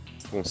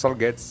Gonçalo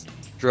Guedes,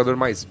 jogador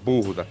mais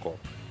burro da Copa.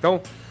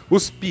 Então,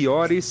 os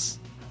piores,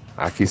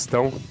 aqui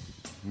estão,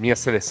 minha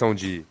seleção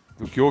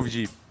do que houve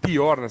de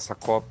pior nessa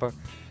Copa.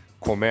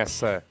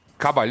 Começa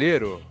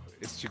Caballero,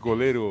 este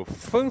goleiro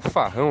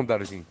fanfarrão da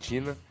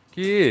Argentina,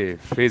 que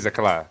fez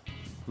aquela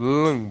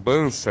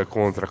lambança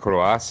contra a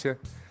Croácia.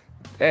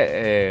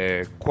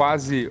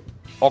 quase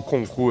ao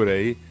concurso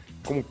aí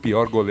como o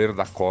pior goleiro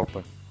da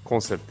Copa,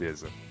 com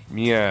certeza.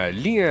 Minha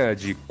linha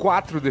de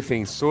 4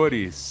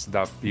 defensores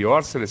da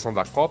pior seleção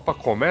da Copa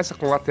começa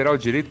com o lateral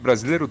direito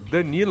brasileiro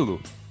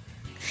Danilo,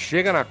 que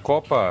chega na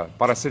Copa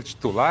para ser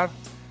titular,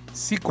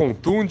 se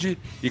contunde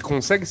e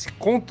consegue se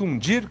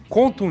contundir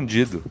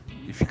contundido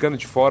e ficando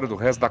de fora do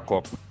resto da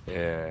Copa.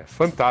 É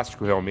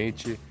fantástico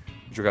realmente,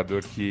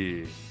 jogador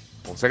que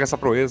consegue essa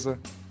proeza.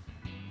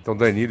 Então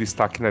Danilo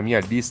está aqui na minha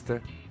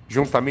lista,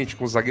 juntamente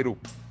com o zagueiro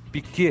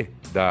Piqué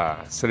da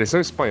seleção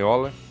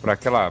espanhola, para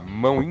aquela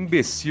mão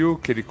imbecil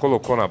que ele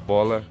colocou na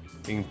bola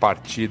em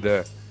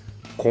partida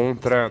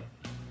contra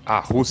a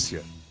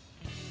Rússia,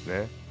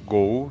 né?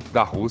 Gol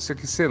da Rússia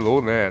que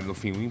selou, né, no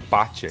fim, um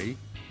empate aí,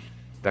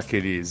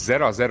 daquele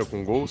 0-0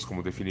 com gols,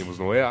 como definimos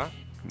no EA,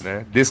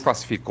 né?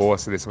 Desclassificou a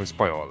seleção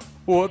espanhola.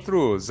 O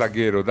outro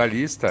zagueiro da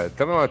lista,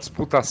 também uma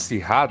disputa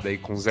acirrada aí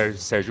com o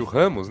Sérgio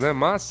Ramos, né?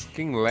 Mas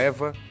quem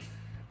leva,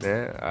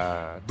 né,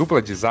 a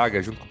dupla de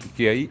zaga junto com o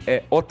Piqué aí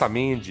é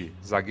Otamendi,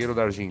 zagueiro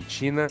da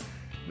Argentina,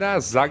 da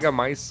zaga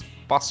mais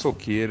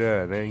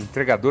paçoqueira, né,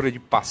 entregadora de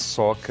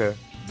paçoca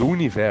do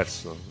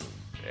universo.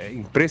 É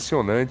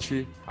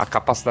impressionante a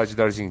capacidade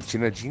da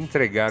Argentina de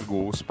entregar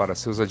gols para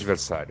seus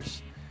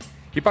adversários.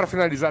 E para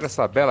finalizar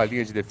essa bela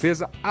linha de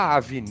defesa, a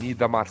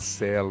Avenida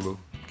Marcelo,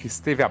 que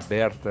esteve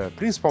aberta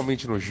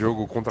principalmente no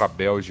jogo contra a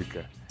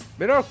Bélgica. A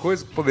melhor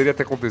coisa que poderia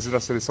ter acontecido na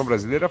seleção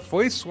brasileira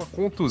foi sua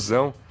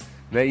contusão,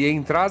 né, e a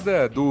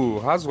entrada do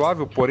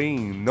razoável,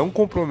 porém não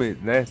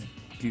né,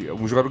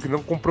 um jogador que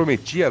não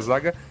comprometia a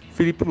zaga,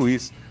 Felipe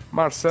Luiz.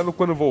 Marcelo,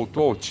 quando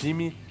voltou ao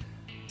time,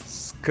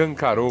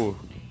 escancarou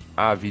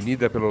a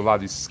avenida pelo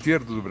lado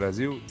esquerdo do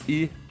Brasil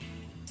e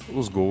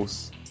os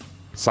gols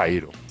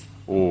saíram.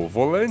 O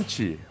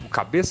volante, o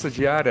cabeça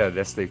de área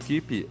desta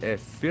equipe é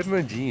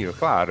Fernandinho,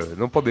 claro,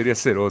 não poderia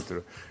ser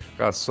outro.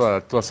 Com a sua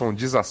atuação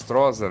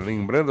desastrosa,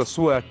 lembrando a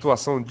sua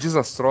atuação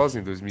desastrosa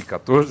em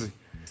 2014,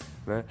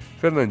 né?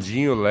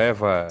 Fernandinho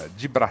leva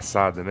de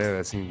braçada, né?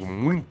 Assim,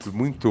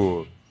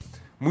 muito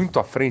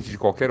à frente de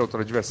qualquer outro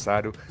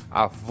adversário,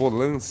 a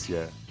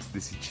volância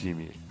desse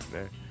time,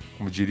 né?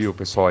 Como diria o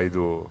pessoal aí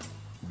do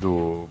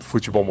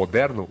futebol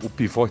moderno, o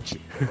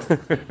pivote.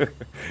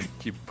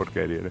 Que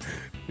porcaria, né?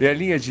 E a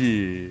linha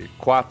de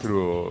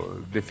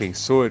 4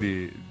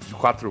 defensores, de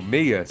 4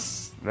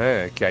 meias,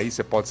 né? Que aí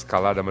você pode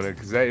escalar da maneira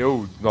que quiser.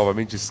 Eu,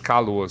 novamente,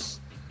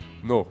 escalo-os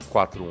no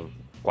 4-1.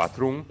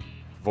 4-1.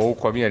 Vou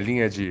com a minha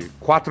linha de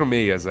 4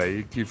 meias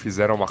aí, que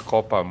fizeram uma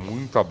Copa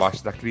muito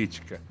abaixo da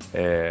crítica.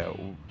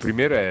 O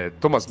primeiro é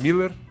Thomas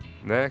Müller,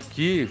 né?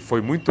 Que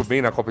foi muito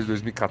bem na Copa de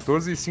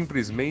 2014 e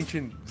simplesmente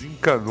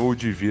desencanou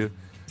de vir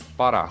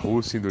para a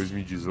Rússia em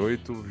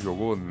 2018,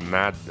 jogou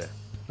nada.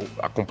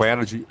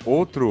 Acompanhado de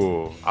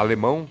outro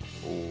alemão,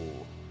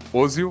 o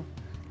Ozil,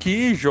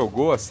 que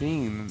jogou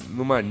assim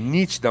numa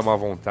nítida má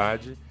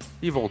vontade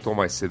e voltou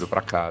mais cedo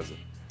para casa.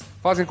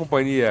 Fazem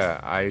companhia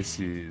a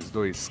esses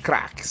 2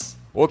 craques,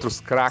 outros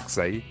craques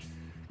aí,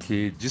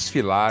 que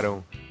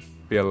desfilaram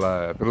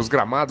pelos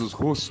gramados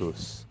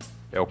russos.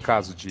 É o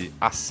caso de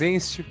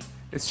Asensio,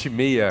 este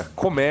meia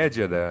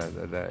comédia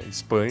da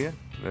Espanha,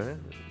 né?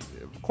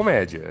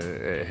 Comédia,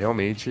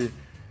 realmente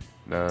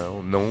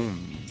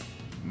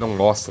não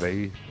mostra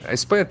aí. A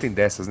Espanha tem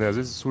dessas, né? Às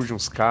vezes surgem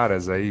uns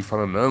caras aí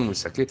falando, não,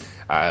 isso aqui,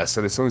 a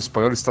seleção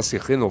espanhola está se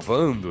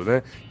renovando,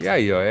 né? E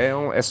aí, ó,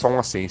 é só um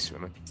Asensio,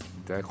 né?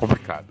 Então é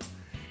complicado.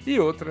 E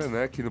outra,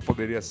 né, que não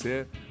poderia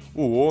ser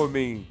o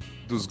homem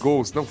dos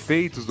gols não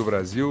feitos do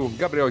Brasil,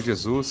 Gabriel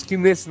Jesus, que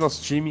nesse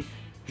nosso time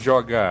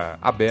joga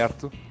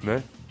aberto,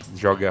 né?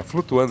 Joga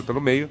flutuando pelo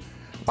meio,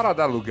 para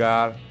dar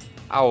lugar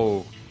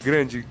ao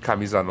grande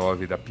camisa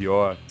 9 da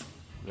pior,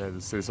 né,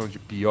 da seleção de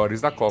piores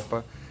da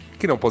Copa,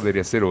 que não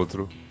poderia ser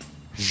outro,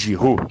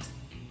 Giroud.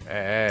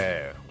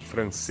 O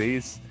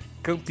francês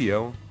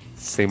campeão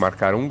sem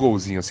marcar um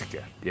golzinho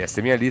sequer. E essa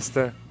é a minha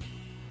lista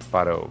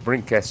para o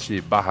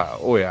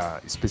Braincast/OEA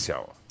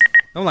especial.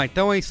 Vamos lá,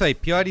 então é isso aí.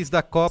 Piores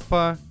da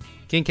Copa.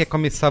 Quem quer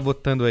começar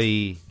votando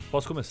aí?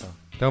 Posso começar.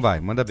 Então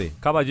vai, manda ver.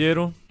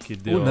 Cavalheiro, que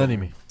deu...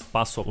 Unânime.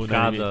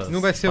 Paçocada.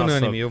 Não vai ser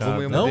unânime, eu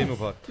mudei meu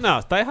voto.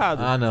 Não, tá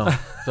errado. Ah, não.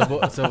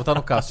 Você vai votar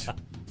no Cássio.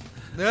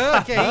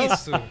 Não, que é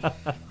isso?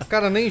 O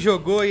cara nem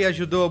jogou e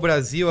ajudou o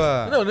Brasil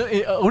a... Não,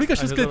 a única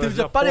chance que ele teve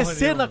de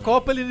aparecer na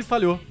Copa, ele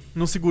falhou.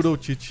 Não segurou o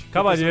Tite.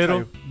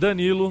 Cavalheiro,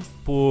 Danilo,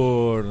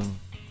 por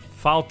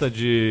falta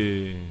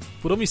de...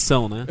 Por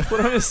omissão, né? Por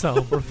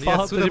omissão, por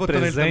falta de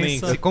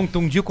presença. Se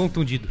contundiu,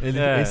 contundido.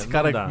 Esse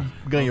cara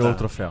ganhou o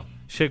troféu.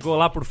 Chegou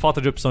lá por falta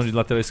de opção de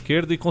lateral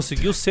esquerdo e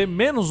conseguiu ser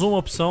menos uma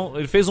opção.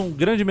 Ele fez um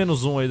grande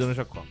menos um aí durante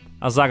a Copa.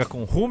 A zaga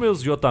com Hummels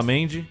e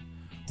Otamendi.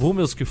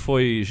 Hummels que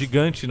foi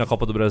gigante na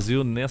Copa do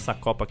Brasil. Nessa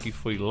Copa aqui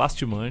foi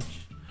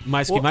lastimante.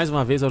 Mas que mais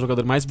uma vez é o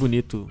jogador mais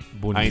bonito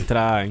a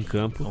entrar em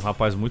campo. Um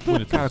rapaz muito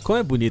bonito. Cara, como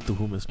é bonito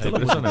o Hummels. Pelo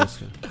amor de Deus,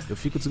 cara. Eu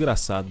fico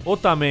desgraçado.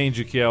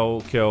 Otamendi, que é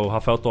o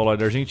Rafael Tolói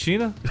da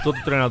Argentina. Todo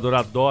treinador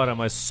adora,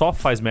 mas só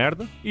faz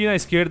merda. E na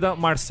esquerda,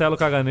 Marcelo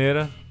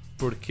Caganeira.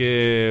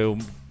 Porque...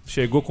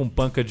 chegou com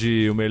panca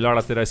de o melhor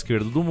lateral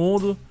esquerdo do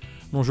mundo,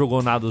 não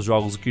jogou nada dos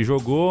jogos que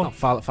jogou. Não,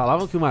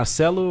 falavam que o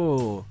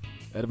Marcelo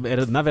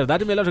era, na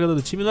verdade, o melhor jogador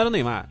do time não era o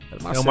Neymar,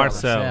 era É o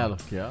Marcelo.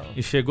 que é...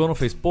 E chegou, não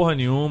fez porra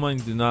nenhuma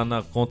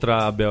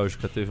contra a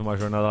Bélgica. Teve uma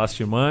jornada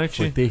lastimante.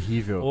 Foi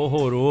terrível.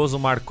 Horroroso.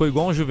 Marcou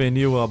igual um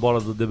juvenil a bola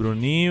do De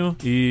Bruninho.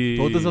 E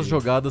Todas as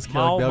jogadas que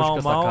a Bélgica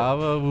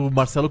atacava, o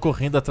Marcelo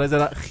correndo atrás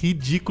era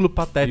ridículo, E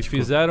patético.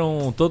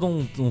 fizeram todo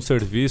um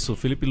serviço. O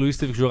Felipe Luiz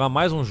teve que jogar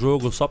mais um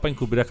jogo só pra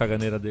encobrir a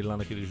caganeira dele lá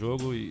naquele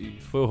jogo. E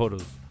foi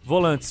horroroso.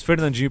 Volantes,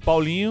 Fernandinho e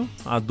Paulinho.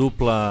 A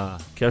dupla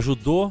que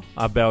ajudou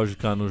a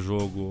Bélgica no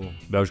jogo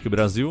Bélgica e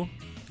Brasil.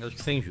 Eu acho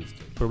que isso é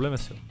injusto. O problema é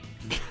seu.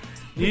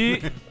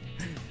 E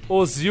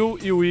Ozil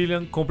e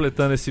William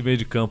completando esse meio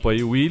de campo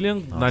aí.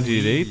 William na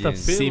direita, pelo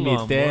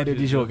Cemitério amor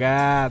de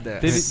jogada.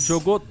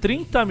 Jogou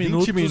 30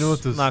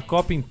 minutos na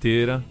Copa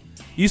inteira.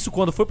 Isso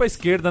quando foi pra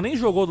esquerda, nem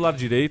jogou do lado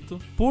direito.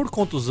 Por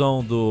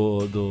contusão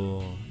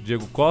do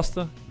Diego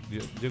Costa.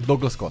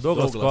 Douglas Costa.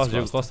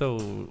 Diego Costa é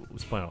o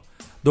espanhol.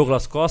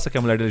 Douglas Costa, que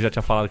a mulher dele já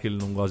tinha falado que ele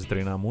não gosta de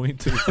treinar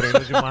muito, ele treina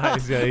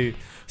demais e aí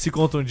se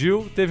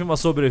contundiu. Teve uma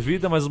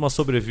sobrevida, mas uma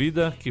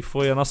sobrevida que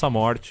foi a nossa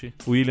morte.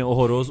 William,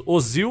 horroroso.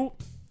 Ozil,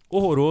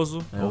 horroroso.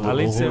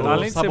 Além de ser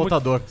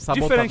sabotador.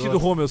 Diferente do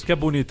Hummels, que é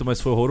bonito,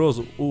 mas foi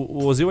horroroso,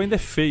 o Ozil ainda é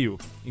feio.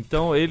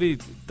 Então ele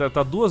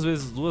tá duas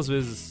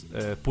vezes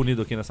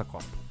punido aqui nessa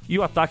Copa. E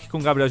o ataque com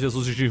Gabriel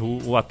Jesus e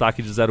Giroud, o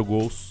ataque de 0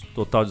 gols,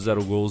 total de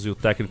 0 gols, e o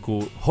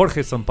técnico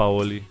Jorge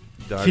Sampaoli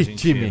da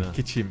Argentina.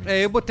 Que time.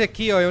 Eu botei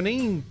aqui, ó, eu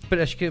nem...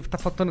 Acho que tá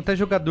faltando até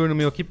jogador no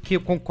meu aqui, porque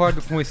eu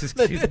concordo com esses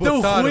que vocês É tão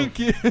botaram. ruim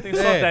que... Tem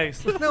só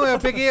 10. Não, eu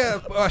peguei,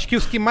 acho que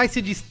os que mais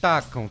se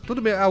destacam.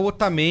 Tudo bem, a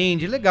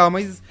Otamendi, legal,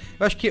 mas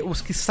eu acho que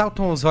os que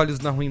saltam aos olhos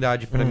na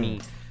ruindade pra mim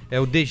é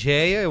o De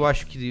Gea, eu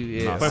acho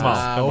que... Foi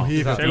mal.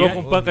 horrível. Chegou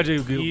com panca de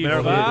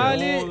melhor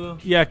Vale. goleiro do mundo.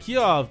 E aqui,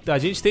 ó, a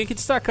gente tem que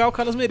destacar o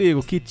Carlos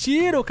Merigo, que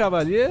tira o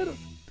Cavalheiro,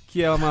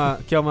 que é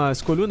uma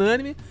escolha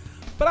unânime,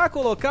 pra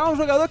colocar um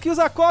jogador que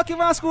usa coque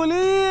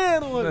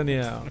masculino.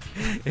 Daniel.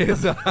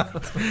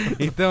 Exato.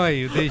 Então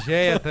aí, o De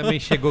Gea também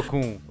chegou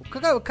com...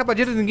 O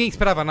Cabadeiro, ninguém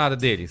esperava nada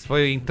deles.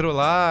 Entrou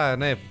lá,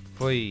 né,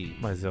 foi...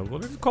 Mas é o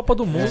goleiro de Copa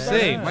do Mundo. Não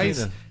sei, né?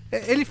 mas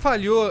ele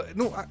falhou...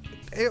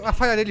 A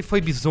falha dele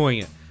foi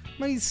bizonha.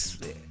 Mas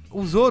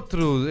os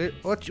outros...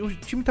 O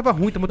time tava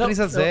ruim, tava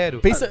 3-0.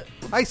 Pensa,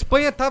 A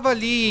Espanha tava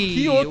ali...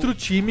 que outro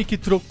time que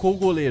trocou o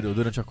goleiro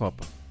durante a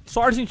Copa?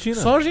 Só a Argentina.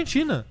 Só a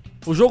Argentina.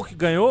 O jogo que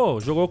ganhou,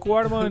 jogou com o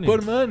Armani.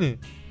 Gormani.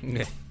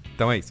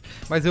 Então é isso.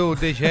 Mas o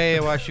De Gea,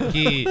 eu acho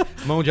que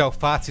mão de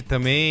alface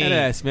também.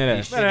 Merece.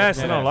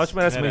 Não, Lotte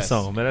merece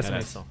menção. Merece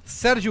menção.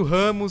 Sérgio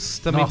Ramos,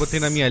 também Nossa. botei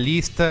na minha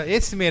lista.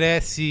 Esse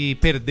merece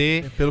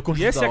perder. Pelo E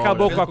conjunto esse da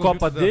acabou obra. com a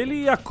Copa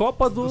dele e a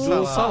Copa do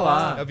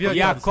Salah. Eu vi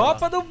E a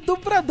Copa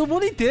do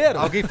mundo inteiro.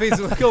 Alguém fez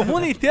o... Porque o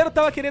mundo inteiro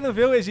tava querendo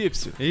ver o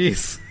egípcio.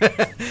 Isso.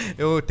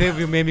 Eu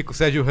teve o meme com o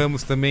Sérgio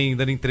Ramos também,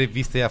 dando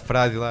entrevista e a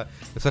frase lá.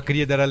 Eu só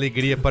queria dar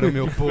alegria para o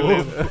meu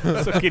povo.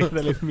 Só queria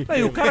dar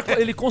Aí, o cara,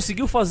 ele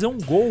conseguiu fazer um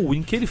gol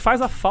em que ele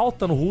faz a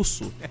falta no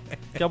russo.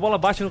 Que a bola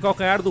bate no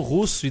calcanhar do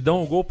russo e dá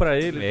um gol pra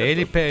ele.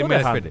 Ele Todo merece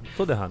errado, perder.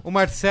 todo errado. O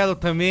Marcelo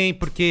também,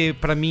 porque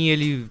pra mim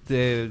ele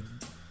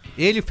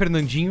e o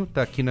Fernandinho,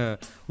 tá aqui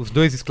os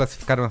dois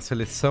desclassificaram a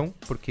seleção,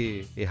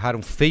 porque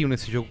erraram feio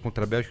nesse jogo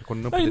contra a Bélgica,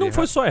 quando não E poderia não errar.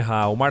 foi só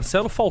errar, o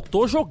Marcelo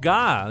faltou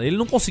jogar. Ele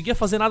não conseguia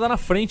fazer nada na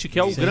frente, que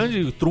é o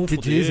grande trunfo Que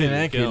dizem,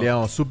 dele. né, que ele é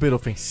um super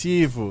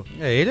ofensivo.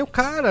 Ele é o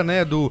cara, né,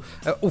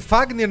 o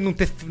Fagner não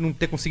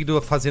ter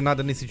conseguido fazer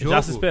nada nesse jogo.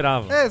 Já se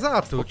esperava.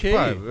 Exato. Ok.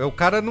 Tipo, o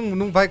cara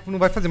não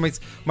vai fazer, mas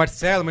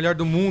Marcelo, melhor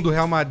do mundo,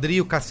 Real Madrid,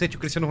 o cacete, o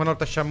Cristiano Ronaldo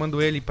tá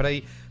chamando ele pra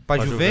ir pra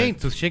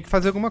Juventus, tinha que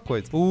fazer alguma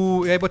coisa.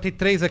 E aí botei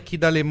 3 aqui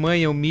da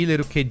Alemanha, o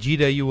Miller, o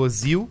Khedira e o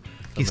Ozil,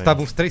 que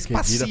estavam os 3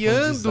 Khedira foi um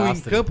passeando em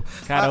desastre. campo.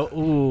 Cara,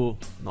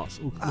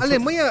 A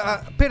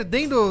Alemanha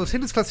perdendo,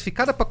 sendo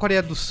desclassificada pra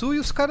Coreia do Sul e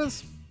os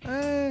caras...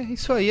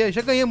 isso aí,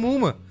 já ganhamos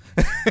uma.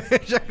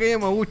 Já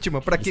ganhamos a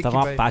última. Pra eles que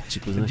estavam vai?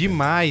 apáticos, né?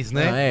 Demais,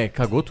 né?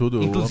 Cagou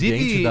tudo. Inclusive, o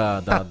ambiente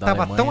da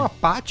tava Alemanha. tão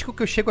apático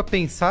que eu chego a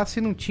pensar se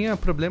não tinha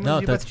problemas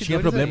Não, de bastidores tinha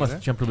problemas, aí,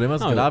 né? tinha problemas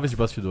Não, graves de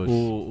bastidores.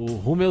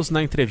 O Hummels,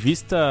 na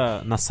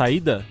entrevista, na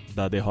saída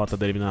da derrota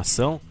da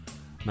eliminação,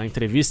 na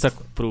entrevista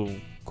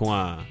com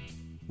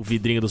o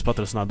vidrinho dos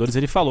patrocinadores,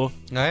 ele falou.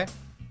 É?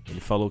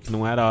 Ele falou que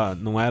não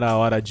era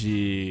hora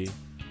de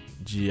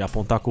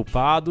apontar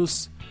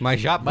culpados,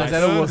 Mas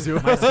era o Ozil.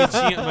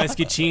 mas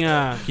que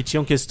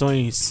tinham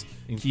questões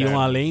que iam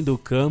além do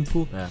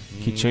campo, É.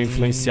 que tinham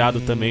influenciado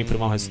também para o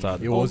mau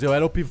resultado. E o Ozil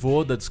era o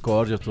pivô da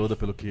discórdia toda,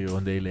 pelo que eu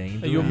andei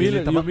lendo. E o Miller-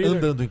 ele tava e o Miller-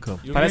 andando em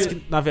campo. Parece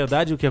que, na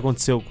verdade, o que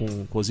aconteceu com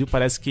o Ozil,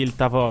 parece que ele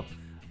tava...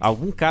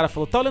 Algum cara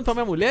falou, tá olhando pra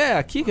minha mulher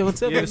aqui? O que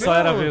aconteceu? E ele só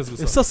era vesgo,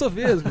 só. Eu só sou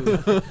vesgo.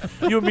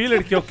 E o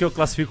Miller, que eu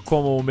classifico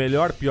como o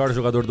pior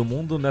jogador do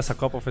mundo, nessa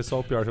Copa foi só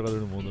o pior jogador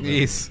do mundo. Né?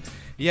 Isso.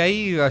 E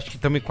aí, acho que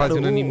também quase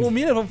unânime. O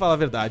Miller, vamos falar a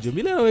verdade, o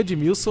Miller é o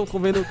Edmilson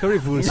comendo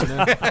currywurst,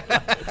 né?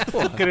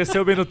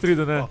 Cresceu bem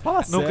nutrido, né? fala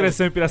Não sério.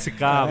 cresceu em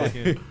Piracicaba.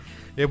 aqui.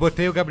 Eu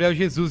botei o Gabriel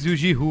Jesus e o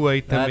Giroud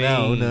aí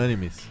também.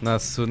 unânimes.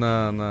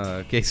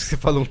 Que é isso que você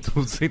falou,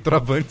 os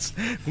centroavantes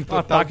com total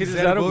ataque de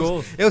 0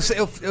 gols.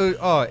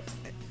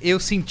 eu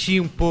senti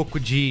um pouco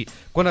de...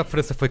 Quando a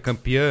França foi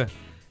campeã,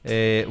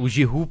 o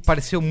Giroud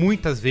apareceu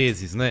muitas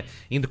vezes, né?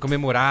 Indo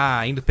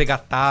comemorar, indo pegar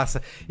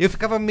taça. Eu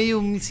ficava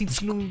meio me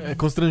sentindo...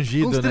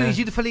 Constrangido, né?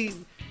 Falei,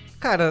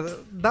 cara,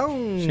 dá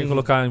um... Tinha que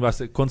colocar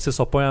embaixo, quando você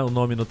só põe o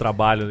nome no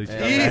trabalho. Isso!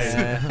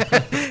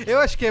 Eu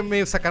acho que é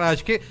meio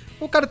sacanagem, porque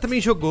o cara também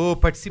jogou,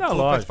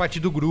 participou, faz parte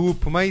do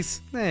grupo,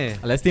 mas...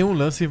 Aliás, tem um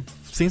lance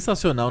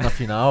sensacional na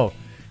final,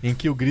 em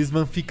que o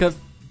Griezmann fica...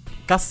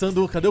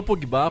 caçando, cadê o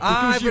Pogba?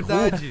 Porque o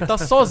Giroud tá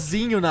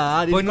sozinho na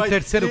área. Foi no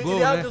terceiro gol,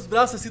 ele abre os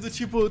braços assim do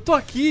tipo, tô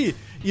aqui.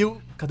 E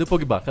o... Cadê o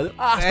Pogba?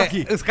 Tá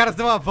aqui. Os caras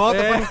dão uma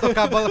volta pra não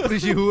tocar a bola pro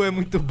Giroud, é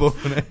muito bom,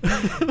 né?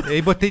 E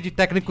aí botei de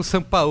técnico o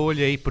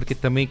Sampaoli aí, porque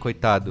também,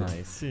 coitado,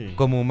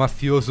 como um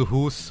mafioso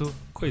russo...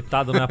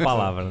 Coitado não é a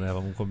palavra, né?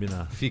 Vamos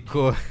combinar.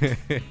 Ficou...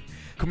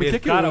 Como é que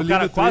o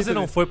cara quase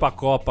não foi pra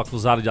Copa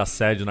acusado de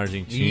assédio na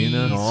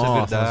Argentina. Isso, é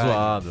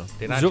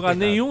verdade. Zoado.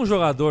 Nenhum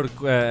jogador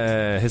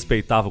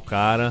respeitava o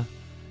cara.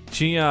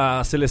 Tinha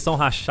a seleção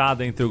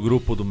rachada entre o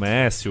grupo do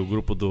Messi e o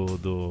grupo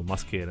do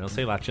Mascherano.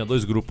 Sei lá, tinha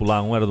 2 grupos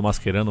lá. Um era do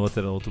Mascherano, o outro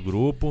era outro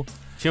grupo.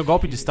 Tinha o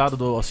golpe de estado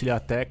do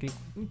auxiliar técnico.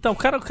 Então, o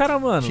cara,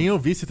 mano... Tinha o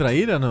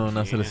vice-traíra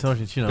na seleção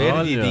argentina.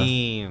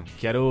 Perdidinho.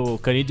 Que era o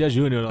Canidia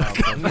Júnior lá.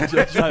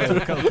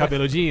 Sabe, o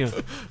cabeludinho.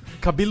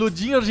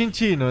 Cabeludinho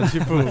argentino,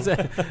 tipo...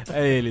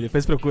 É ele.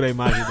 Depois procura a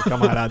imagem do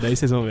camarada, aí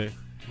vocês vão ver.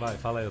 Vai,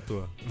 fala aí a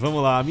tua.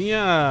 Vamos lá, a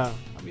minha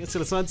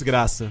seleção é uma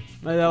desgraça.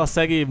 Mas ela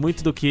segue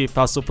muito do que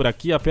passou por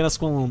aqui, apenas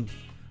com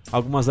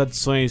algumas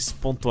adições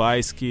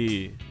pontuais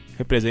que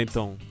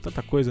representam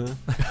tanta coisa, né?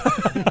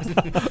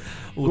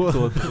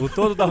 O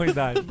todo da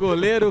ruindade.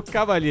 Goleiro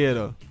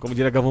Cavalheiro. Como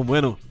diria Galvão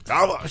Bueno.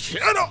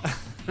 Cavalheiro!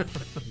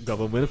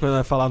 Galvão Bueno, quando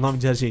vai falar o nome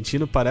de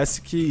argentino,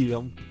 parece que é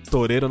um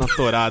toureiro na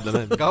tourada,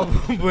 né?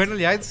 Galvão Bueno,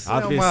 aliás,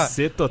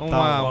 AVC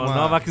total. Uma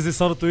nova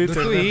aquisição no Twitter.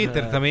 No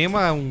Twitter, também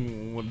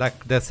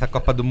dessa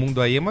Copa do Mundo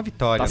aí é uma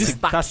vitória.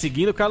 Tá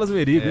seguindo o Carlos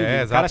Merigo.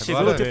 O cara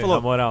chegou aqui e falou: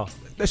 na moral.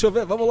 Deixa eu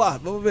ver, vamos lá,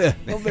 vamos ver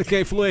quem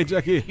é influente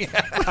aqui.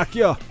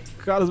 Aqui, ó,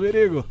 Carlos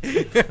Merigo.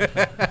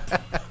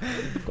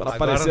 Quando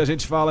aparecer a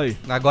gente fala aí.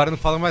 Agora não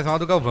fala mais mal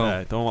do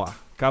Galvão. Então vamos lá.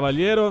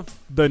 Cavalheiro,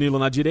 Danilo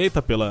na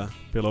direita pela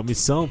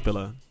omissão,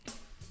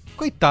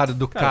 Coitado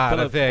do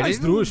cara, velho.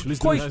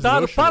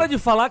 Coitado, para de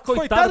falar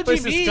coitado pra de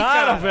esses mim,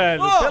 caras, velho.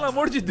 Pô, pelo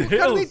amor de Deus. O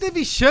cara nem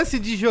teve chance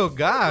de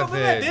jogar,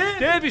 velho.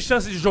 Teve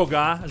chance de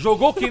jogar,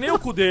 jogou que nem o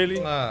cu dele,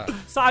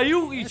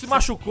 saiu e se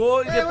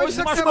machucou, e depois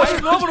se machucou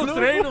de novo no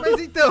treino. Mas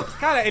então...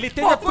 Cara, ele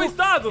teve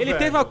ele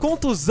teve uma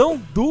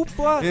contusão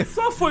dupla.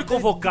 Só foi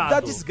convocado. Da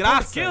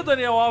desgraça. Porque o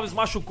Daniel Alves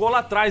machucou lá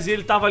atrás e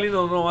ele tava ali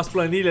nas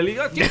planilhas ali.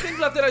 Quem tem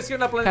lateral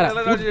esquerdo na planilha, Cara,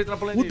 lateral direito na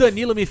planilha? O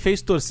Danilo me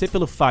fez torcer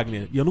pelo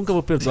Fagner e eu nunca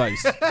vou perdoar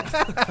isso.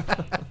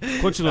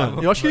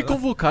 Continuando. Eu acho que ele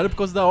convocaram por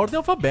causa da ordem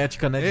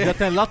alfabética, né? Devia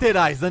ter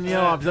laterais,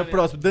 Daniel Alves, é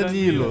próximo,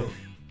 Danilo.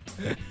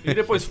 E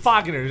depois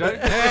Fagner, já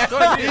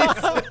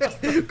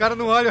O cara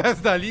não olha o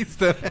resto da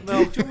lista.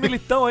 Não, tinha um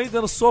Militão aí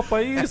dando sopa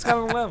aí, os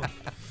caras não levam.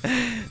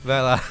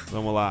 Vai lá.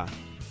 Vamos lá.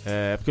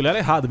 Porque ele era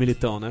errado,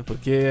 Militão, né?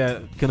 Porque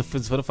quando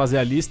foram fazer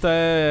a lista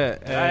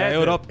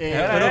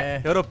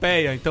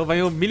europeia. Então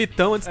vai o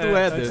Militão antes do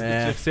Éder.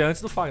 Tinha que ser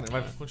antes do Fagner.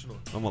 Vai, continua.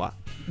 Vamos lá.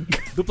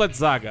 Dupla de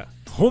zaga.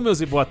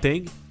 Hummels e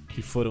Boateng,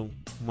 que foram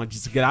uma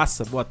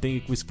desgraça. Boateng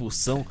com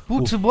expulsão.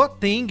 Putz,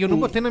 Boateng, eu não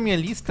botei na minha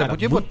lista. Cara,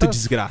 podia muito botar...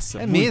 desgraça.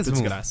 É muito mesmo?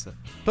 Desgraça.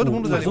 Todo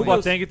mundo Mas o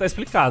Boateng tá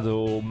explicado.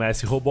 O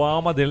Messi roubou a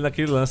alma dele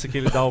naquele lance que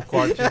ele dá o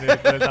corte nele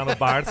quando ele tá no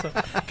Barça.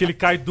 Que ele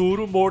cai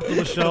duro, morto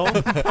no chão.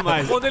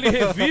 Mas quando ele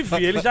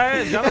revive, ele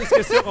já não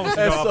esqueceu como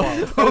se joga a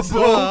bola.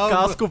 Roubou um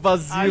casco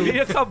vazio.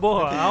 Ali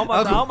acabou. A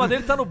alma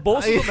dele tá no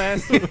bolso do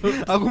Messi.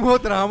 Alguma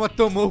outra alma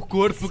tomou o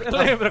corpo. Você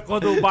lembra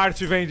quando o Bart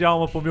vende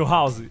alma pro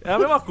Milhouse? É a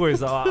mesma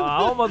coisa. A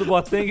alma do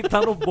Boateng tá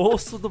no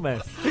bolso do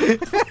Messi.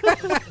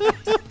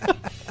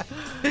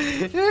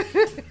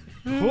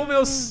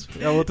 Hummels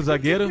é outro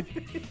zagueiro.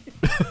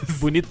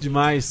 Bonito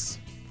demais,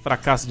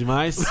 fracasso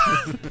demais.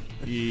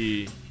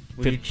 E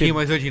bonitinho,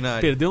 mas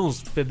ordinário.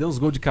 Perdeu uns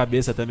gols de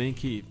cabeça também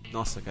que,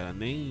 nossa, cara,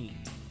 nem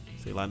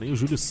o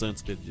Júlio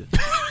Santos perdia.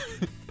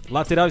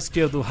 Lateral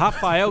esquerdo,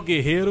 Rafael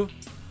Guerreiro,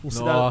 um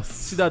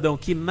cidadão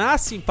que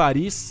nasce em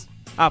Paris,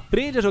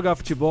 aprende a jogar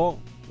futebol,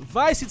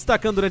 vai se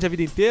destacando durante a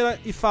vida inteira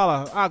e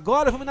fala: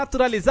 agora eu vou me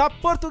naturalizar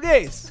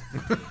português.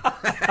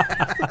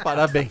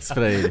 Parabéns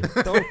pra ele.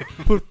 Então,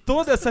 por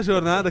toda essa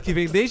jornada que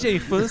vem desde a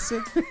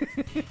infância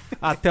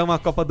até uma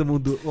Copa do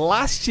Mundo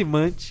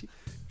lastimante,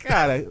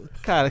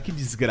 cara, que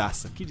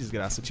desgraça.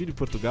 O time de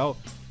Portugal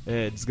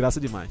é desgraça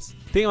demais.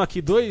 Tenho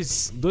aqui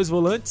dois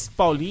volantes,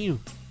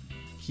 Paulinho,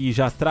 que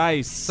já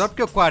traz... Só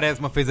porque o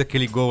Quaresma fez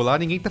aquele gol lá,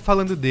 ninguém tá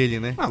falando dele,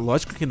 né? Ah,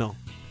 lógico que não.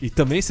 E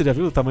também, você já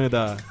viu o tamanho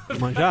da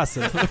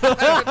manjaça?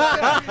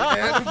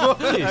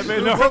 É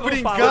melhor não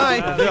brincar,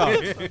 hein?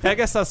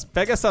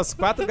 Pega essas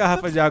 4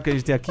 garrafas de água que a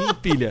gente tem aqui e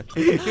empilha.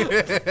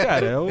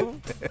 Cara, é o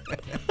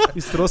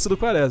estroço do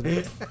Quaresma.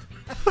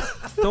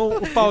 Então,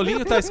 o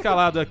Paulinho tá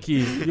escalado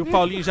aqui. E o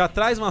Paulinho já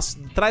traz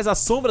a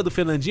sombra do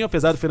Fernandinho,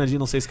 apesar do Fernandinho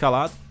não ser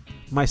escalado.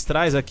 Mas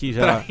traz aqui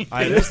já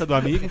a herança do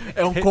amigo.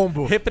 É um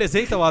combo.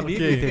 Representa o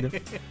amigo, entendeu?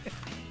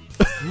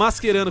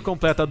 Mascherano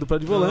completa a dupla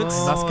de volantes.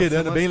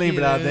 Mascherano, bem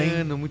lembrado, hein?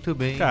 Mascherano, muito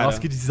bem. Cara, Nossa,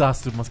 que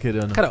desastre o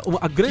Mascherano. Cara,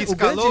 que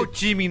escalou o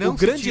time, não o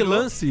se grande tirou.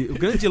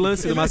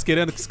 lance do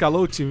Mascherano que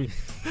escalou o time.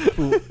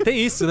 Tem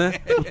isso, né?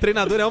 O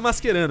treinador é o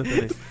Mascherano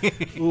também.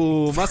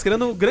 O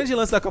Mascherano, o grande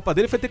lance da Copa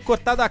dele foi ter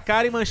cortado a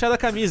cara e manchado a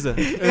camisa.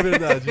 É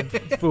verdade.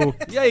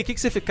 E aí, o que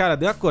você fez? Cara,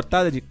 deu uma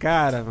cortada de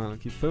cara, mano,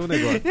 que foi um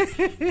negócio.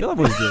 Pelo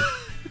amor de Deus.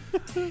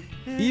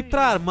 E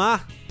pra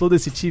armar todo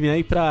esse time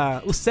aí,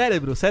 o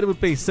cérebro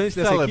pensante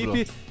dessa Cérebro.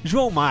 equipe,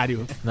 João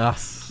Mário.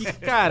 Nossa. Que,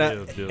 cara,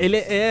 Meu Deus.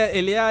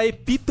 ele é a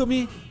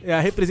epítome, é a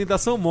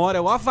representação mora,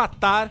 é o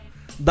avatar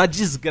da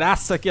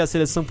desgraça que é a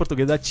seleção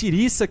portuguesa, da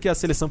tiriça que é a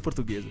seleção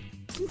portuguesa.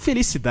 Que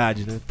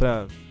infelicidade, né,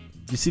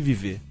 de se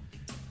viver.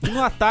 E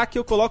no ataque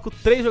eu coloco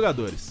 3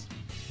 jogadores.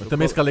 Eu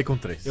também escalei com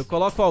 3. Eu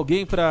coloco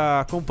alguém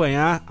pra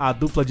acompanhar a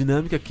dupla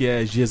dinâmica, que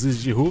é Jesus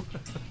Giroud,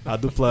 a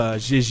dupla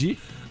GG.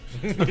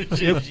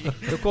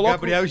 Eu coloco,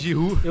 Gabriel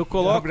Giroud. eu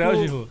coloco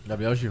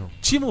Gabriel Gil.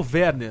 Timo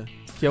Werner,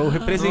 que é o,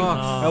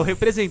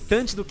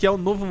 representante do que é o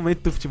novo momento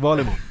do futebol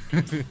alemão.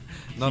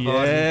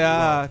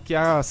 Que é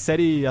a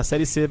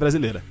série C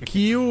brasileira.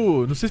 Que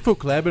não sei se foi o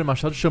Kleber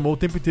Machado, chamou o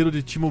tempo inteiro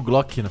de Timo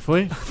Glock, não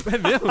foi? É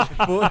mesmo?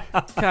 Foi.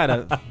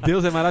 Cara,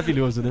 Deus é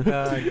maravilhoso, né?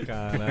 Ai,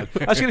 caralho.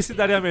 Acho que ele se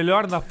daria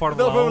melhor na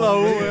Fórmula 1. Fórmula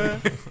 1, é.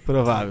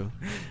 Provável.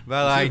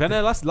 Vai lá, O então. Werner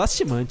é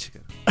lastimante,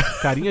 cara.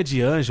 Carinha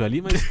de anjo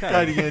ali, mas, cara,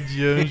 Carinha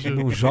de anjo.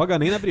 não joga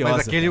nem na briosa.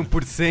 Mas aquele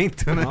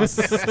 1%, né?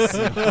 Nossa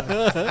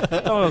senhora.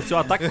 Então, o seu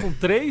ataque com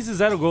 3 e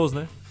 0 gols,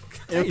 né?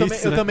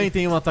 Eu também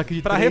tenho um ataque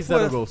de Pra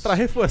 3-0 gols.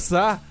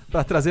 reforçar,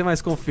 pra trazer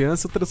mais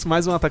confiança, eu trouxe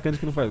mais um atacante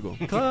que não faz gol.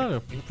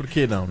 Claro, por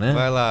que não, né?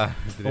 Vai lá.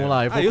 Vamos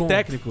lá, eu vou Aí com o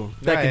técnico.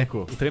 técnico.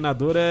 O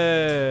treinador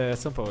é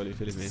São Paulo,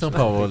 infelizmente. São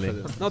Paulo.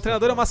 Não, o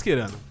treinador é o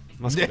Mascherano.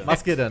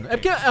 Mascherano. É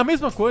porque é a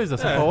mesma coisa,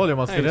 São Paulo e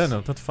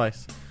Mascherano, tanto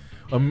faz.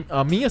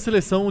 A minha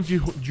seleção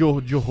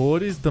de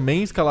horrores,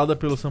 também escalada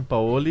pelo São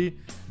Paulo,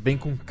 vem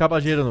com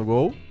Cabageira no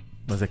gol,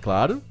 mas é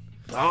claro.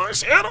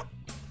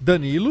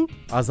 Danilo,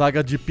 a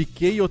zaga de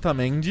Piquet e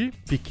Otamendi.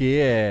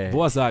 Piquet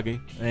Boa zaga, hein?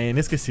 é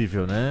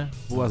inesquecível, né?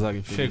 Boa zaga,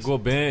 infelizmente. Chegou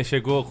bem,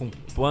 chegou com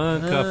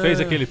panca,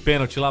 fez aquele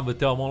pênalti lá,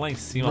 bateu a mão lá em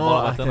cima, a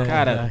bola batendo.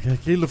 cara.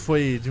 Aquilo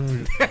foi de um...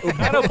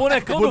 Era o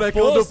bonecão,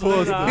 Bonecão do do posto.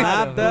 posto. Né,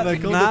 cara?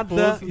 Bonecão do Nada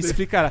posto.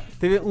 explica.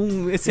 Teve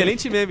um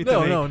excelente meme Não,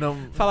 também. não.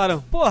 Falaram,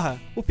 porra,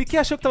 o Piquet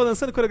achou que tava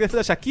dançando a coreografia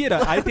da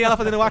Shakira, aí tem ela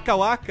fazendo waka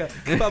waka,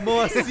 com a mão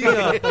assim,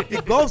 ó.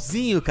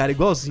 Igualzinho, cara,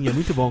 igualzinho, é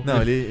muito bom.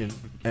 Não, ele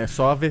é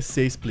só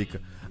AVC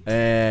explica.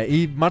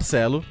 E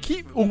Marcelo,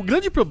 que o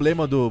grande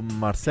problema do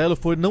Marcelo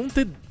foi não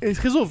ter... Eles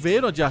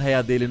resolveram a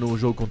diarreia dele no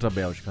jogo contra a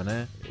Bélgica,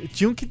 né?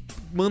 Tinham que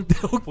manter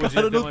o Podia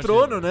cara ter no mantido.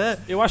 trono, né?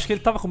 Eu acho que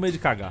ele tava com medo de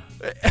cagar.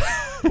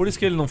 Por isso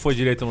que ele não foi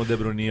direito no De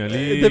Bruninho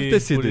ali. Deve ter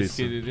sido por isso.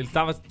 Que ele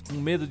tava com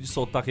medo de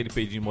soltar aquele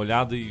peidinho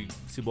molhado e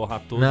se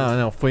borrar todo.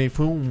 Não, foi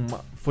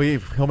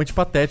realmente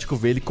patético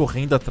ver ele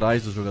correndo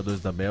atrás dos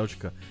jogadores da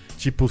Bélgica.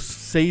 Tipo,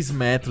 6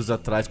 metros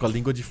atrás, com a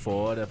língua de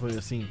fora. Foi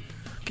assim...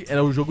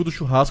 Era o jogo do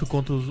churrasco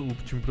contra o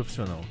time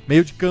profissional.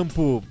 Meio de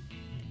campo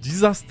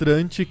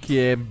desastrante, que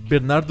é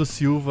Bernardo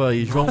Silva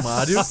e João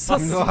Mário. Nossa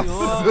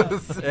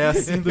senhora. É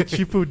assim do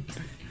tipo...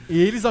 E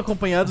eles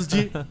acompanhados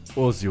de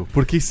Ozil.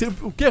 Porque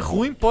o que é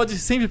ruim pode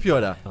sempre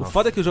piorar. O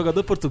foda é que o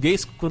jogador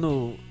português,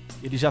 quando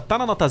ele já tá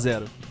na nota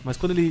 0, mas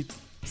quando ele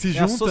Se é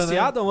junta,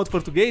 associado a um outro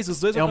português, os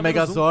dois né? É vão um pra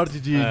menos megazord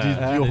de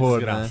horror,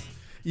 desgraça. né?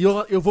 E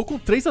eu vou com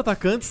 3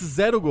 atacantes,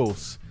 0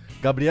 gols.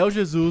 Gabriel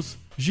Jesus,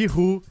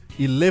 Giroud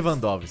e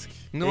Lewandowski.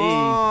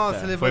 Nossa,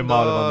 Eita, Lewandowski. Foi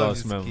mal o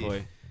Lewandowski mesmo.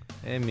 Foi.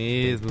 É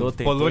mesmo. Tentou,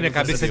 Polônia, não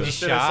cabeça conseguiu. de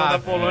Seleção da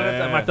chave.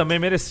 Polônia, mas também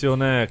mereceu,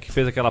 né? Que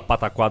fez aquela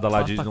pataquada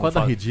lá de Pataquada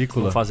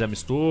ridícula. não fazer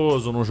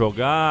amistoso, não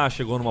jogar,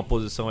 chegou numa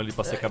posição ali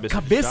pra ser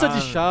Cabeça de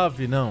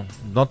chave, não.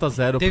 Nota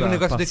 0 Teve pra, um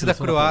negócio pra desse da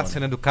seleção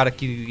Croácia, né? Do cara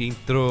que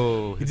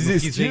entrou, não quis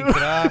Desistiu.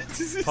 entrar.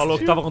 Falou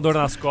que tava com dor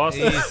nas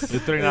costas e o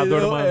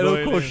treinador mandou Era o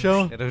ele.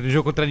 colchão. Era no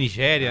jogo contra a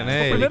Nigéria, né?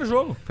 Foi o primeiro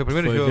jogo. Foi o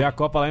primeiro Foi jogo. ver a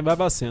Copa lá em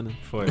Barbacena.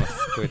 Foi.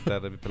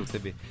 Coitado pelo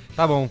TB.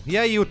 Tá bom. E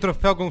aí, o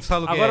troféu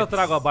Gonçalo Guedes? Agora eu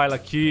trago a baila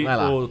aqui, Vai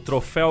lá. o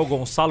troféu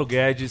Gonçalo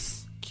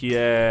Guedes, que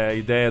é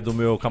ideia do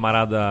meu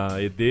camarada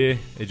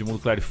Edmundo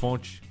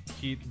Clarifonte,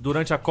 que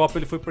durante a Copa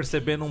ele foi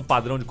percebendo um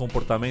padrão de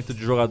comportamento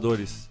de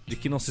jogadores de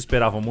que não se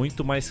esperavam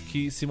muito, mas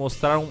que se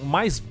mostraram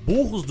mais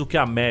burros do que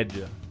a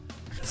média.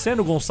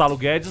 Sendo Gonçalo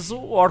Guedes o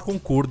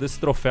Orconcourt desse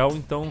troféu,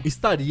 então...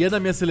 Estaria na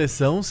minha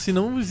seleção se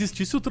não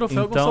existisse o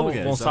troféu Então, Gonçalo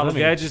Guedes. Gonçalo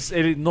exatamente. Guedes,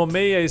 ele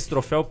nomeia esse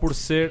troféu por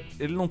ser...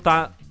 Ele não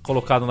tá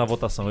colocado na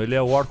votação. Ele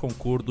é o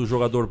Orconcourt do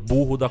jogador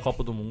burro da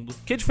Copa do Mundo.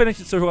 Que é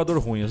diferente de ser jogador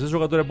ruim. Às vezes o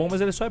jogador é bom, mas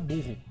ele só é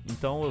burro.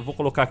 Então eu vou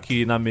colocar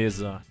aqui na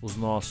mesa os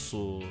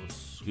nossos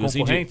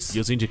concorrentes. E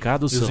os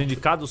indicados E os são...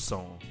 indicados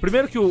são...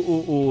 Primeiro que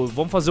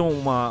vamos fazer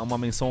uma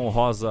menção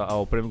honrosa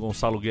ao prêmio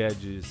Gonçalo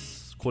Guedes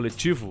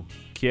coletivo,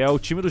 que é o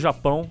time do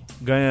Japão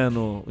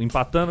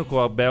empatando com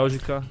a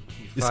Bélgica.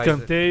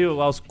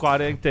 Escanteio aos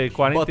 48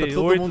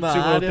 mundo na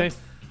segundo área. tempo.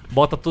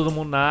 Bota todo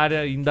mundo na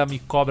área, ainda me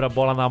cobra a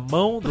bola na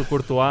mão do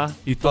Courtois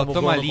e toma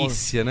Faltou o gol no-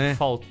 malícia, né?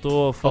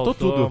 Faltou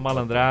tudo.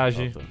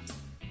 malandragem.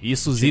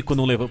 Isso o Zico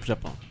não levou pro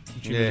Japão. O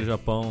time É. do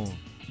Japão.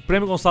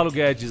 Prêmio Gonçalo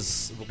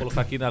Guedes. Vou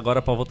colocar aqui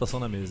agora pra votação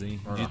na mesa, hein?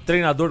 De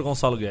treinador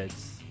Gonçalo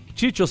Guedes.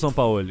 Tite ou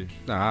Sampaoli?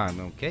 Ah,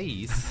 não, que é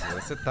isso.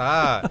 Você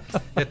tá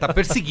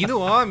perseguindo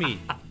o homem.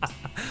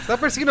 Você tá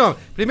perseguindo o homem.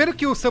 Primeiro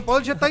que o São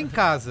Paulo já tá em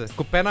casa,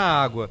 com o pé na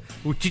água.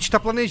 O Tite tá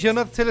planejando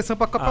a seleção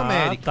pra Copa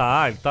América.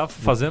 Tá. Ele tá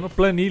fazendo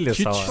planilha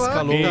essa hora.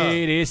 Escalou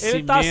merecimento.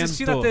 Ele tá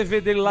assistindo a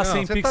TV dele lá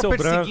sem você pixel tá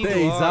branco. perseguindo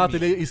É, o exato,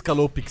 homem. ele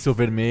escalou o pixel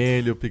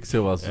vermelho, o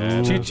pixel azul.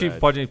 Tite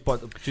pode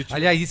Tite...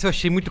 Aliás, isso eu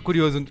achei muito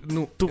curioso.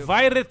 Tu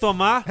vai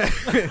retomar.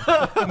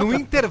 No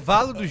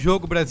intervalo do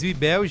jogo Brasil e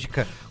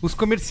Bélgica, os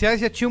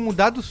comerciais já tinham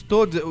mudado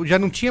todos. Já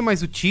não tinha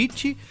mais o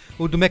Tite,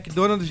 o do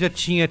McDonald's já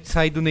tinha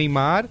saído o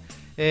Neymar.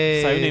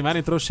 Saiu o Neymar,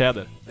 entrou o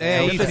Cheddar.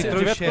 Isso,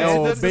 entrou o Cheddar.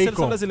 O bacon.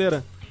 seleção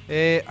brasileira.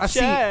 Assim,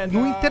 Cheddar.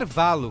 no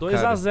intervalo,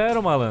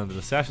 2-0,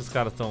 malandro. Você acha que os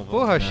caras tão...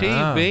 Porra, achei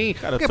bem.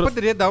 Cara, Porque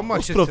poderia dar uma...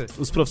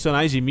 Os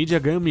profissionais de mídia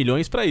ganham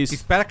milhões pra isso.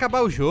 Espera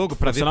acabar o jogo O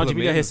pra ver profissional de pelo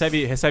mídia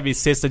menos. recebe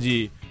cesta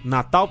de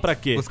Natal pra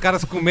quê? Os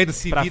caras com medo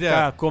se Pra vira...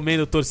 ficar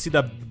comendo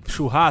torcida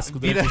churrasco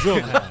durante Vira- o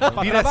jogo?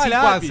 Vira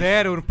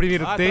 5-0 no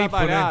primeiro Vai tempo,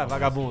 trabalhar, né?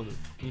 vagabundo.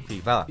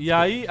 Enfim, vai lá. E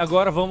aí,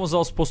 agora vamos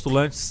aos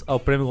postulantes ao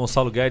Prêmio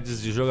Gonçalo Guedes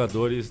de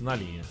jogadores na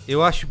linha.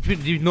 Eu acho,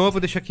 de novo,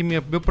 deixo aqui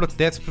meu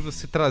protesto pra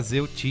você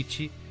trazer o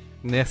Tite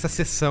nessa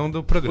sessão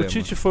do programa. O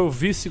Tite foi o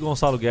vice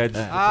Gonçalo Guedes.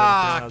 do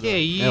Ah, treinador. que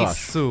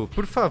isso!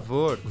 Por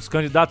favor. Os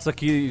candidatos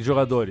aqui,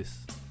 jogadores.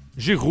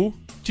 Giroud,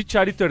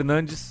 Titiarito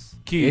Hernandes,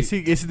 que...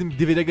 Esse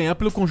deveria ganhar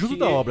pelo conjunto Que-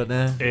 da obra,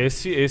 né?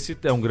 Esse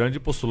é um grande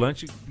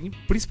postulante,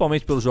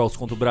 principalmente pelos jogos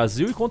contra o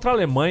Brasil e contra a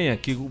Alemanha,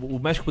 que o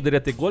México poderia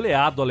ter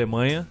goleado a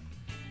Alemanha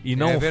e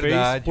não É o fez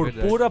verdade, por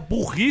verdade. pura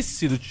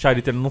burrice do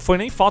Titiarito. Não foi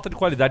nem falta de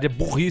qualidade, é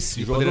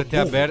burrice. Poderia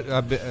Jogador ter burro.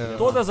 aberto...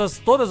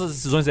 Todas as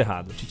decisões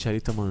erradas.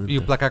 Titiarito, mano. E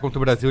o placar contra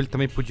o Brasil ele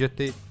também podia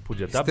ter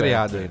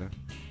estreado aí, né?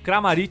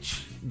 Kramaric,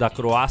 da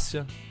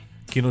Croácia,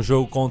 que no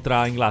jogo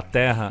contra a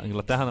Inglaterra...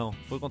 Inglaterra não.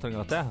 Foi contra a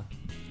Inglaterra?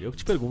 Eu que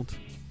te pergunto.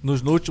 No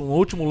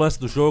último lance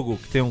do jogo,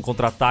 que tem um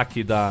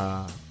contra-ataque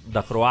da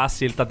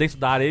Croácia, ele tá dentro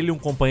da área, ele e um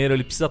companheiro,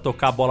 ele precisa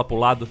tocar a bola pro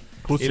lado.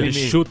 Ele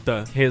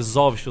chuta.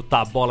 Resolve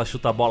chutar a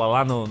bola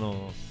lá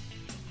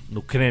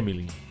no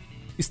Kremlin.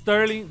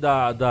 Sterling,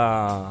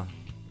 da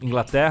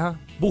Inglaterra.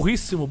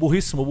 Burríssimo.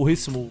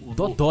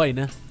 Dodói,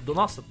 né?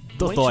 Nossa,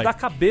 Dodói. doente da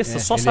cabeça.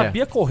 Só ele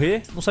sabia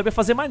correr, não sabia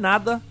fazer mais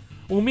nada.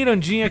 Um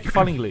Mirandinha que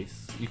fala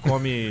inglês e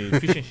come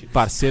fish and chips.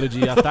 Parceiro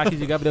de ataque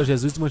de Gabriel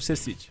Jesus do Manchester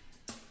City.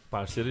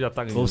 Parceiro já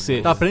tá ganhando. Ou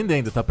seja, Tá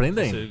aprendendo.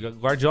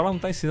 Guardiola não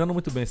tá ensinando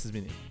muito bem esses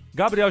meninos.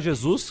 Gabriel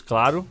Jesus,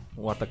 claro,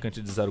 um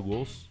atacante de 0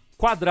 gols.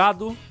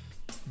 Quadrado,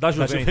 da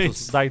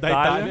Juventus, da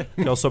Itália,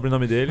 que é o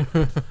sobrenome dele.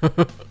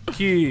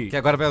 Que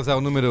agora vai usar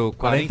o número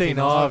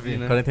 49,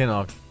 né?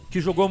 49. Que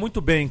jogou muito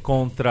bem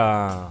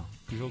contra...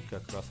 Que jogo que a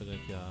Croácia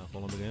ganhou, que a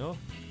Colômbia ganhou?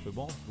 Foi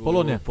bom?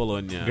 Polônia.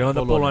 Ganhou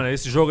da Polônia.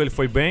 Esse jogo ele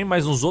foi bem,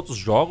 mas nos outros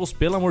jogos,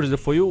 pelo amor de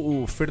Deus, foi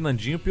o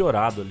Fernandinho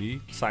piorado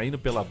ali, saindo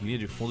pela linha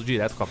de fundo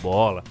direto com a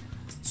bola.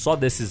 Só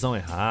decisão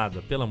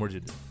errada, pelo amor de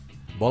Deus.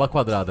 Bola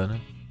quadrada, né?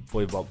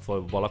 Foi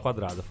bola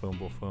quadrada, foi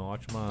uma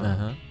ótima...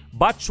 Aham.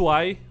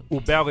 Batshuayi,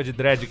 o belga de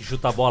dread que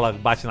chuta a bola,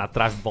 bate na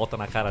trave, volta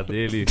na cara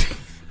dele.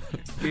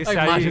 Esse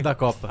A imagem aí- da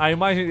Copa. A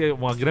imagem é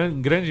uma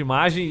grande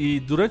imagem. E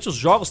durante os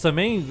jogos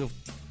também,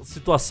 a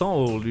situação,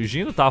 o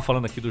Luigino tava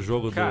falando aqui do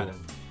jogo Cara, do...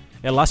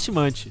 é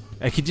lastimante.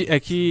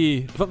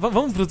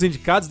 Vamos pros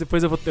indicados,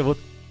 depois eu vou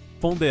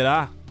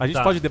ponderar. A gente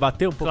Tá. pode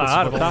debater um pouco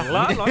Claro, esse tá? vamos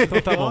lá, claro.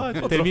 Então tá bom.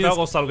 O Termina. troféu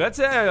Gonçalo Guedes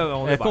é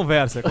um É debate.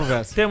 conversa.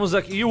 Temos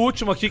aqui, e o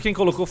último aqui, quem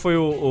colocou foi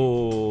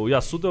o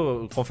Yasuda,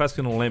 eu confesso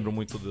que não lembro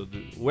muito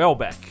o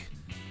Welbeck,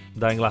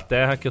 da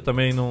Inglaterra, que eu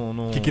também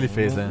não... O que ele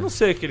fez, né? Não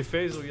sei o que ele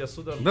fez, o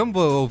Yasuda...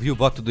 Vamos ouvir o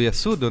voto do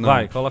Yasuda ou não?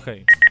 Vai, coloca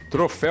aí.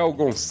 Troféu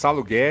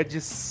Gonçalo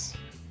Guedes.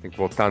 Tem que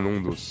votar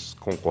num dos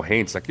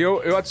concorrentes. Aqui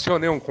eu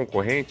adicionei um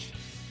concorrente.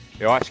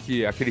 Eu acho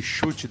que aquele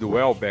chute do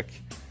Welbeck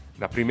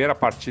na primeira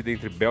partida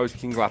entre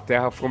Bélgica e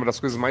Inglaterra foi uma das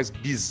coisas mais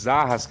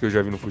bizarras que eu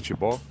já vi no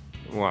futebol.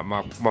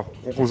 Uma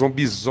conclusão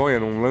bizonha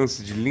num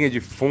lance de linha de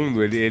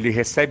fundo. Ele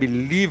recebe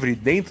livre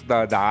dentro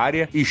da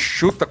área e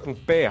chuta com o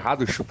pé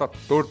errado, chuta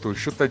torto,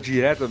 chuta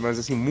direto, mas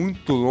assim,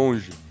 muito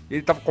longe. Ele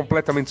estava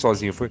completamente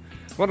sozinho. Foi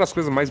uma das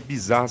coisas mais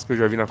bizarras que eu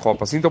já vi na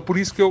Copa. Assim, então por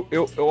isso que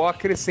eu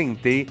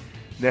acrescentei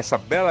nessa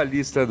bela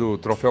lista do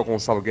troféu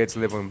Gonçalo Guedes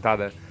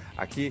levantada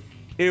aqui.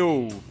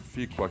 Eu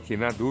fico aqui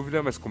na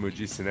dúvida, mas como eu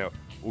disse, né,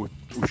 o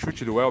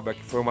chute do Welbeck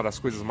foi uma das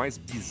coisas mais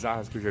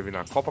bizarras que eu já vi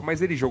na Copa,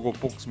 mas ele jogou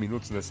poucos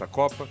minutos nessa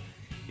Copa,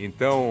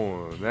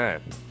 então,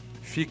 né,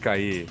 fica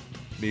aí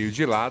meio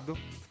de lado.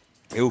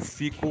 Eu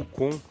fico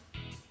com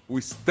o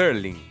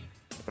Sterling.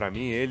 Para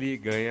mim, ele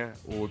ganha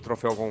o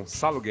troféu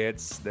Gonçalo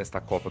Guedes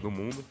desta Copa do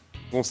Mundo.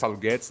 Gonçalo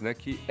Guedes, né,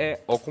 que é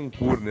o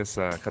concurso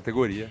nessa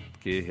categoria,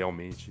 porque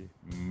realmente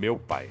meu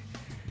pai.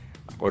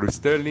 Agora, o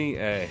Sterling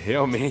é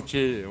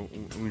realmente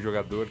um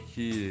jogador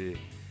que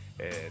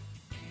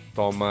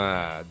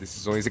toma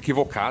decisões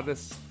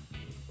equivocadas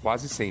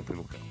quase sempre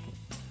no campo.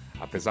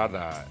 Apesar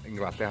da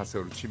Inglaterra ser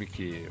o time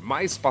que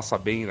mais passa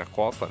bem na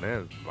Copa,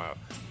 né, a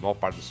maior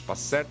parte dos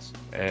passos certos,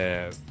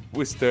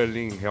 o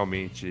Sterling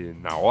realmente,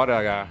 na hora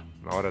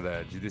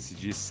de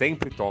decidir,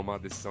 sempre toma a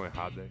decisão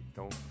errada.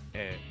 Então,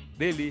 é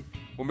dele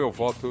o meu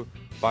voto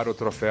para o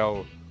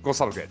troféu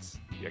Gonçalo Guedes.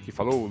 E aqui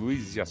falou o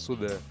Luiz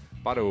Assuda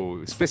para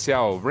o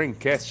especial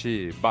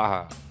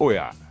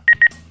Braincast/OEA.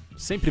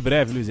 Sempre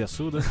breve, Luiz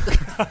Assuda.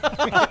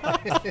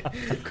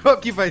 Qual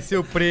que vai ser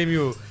o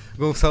prêmio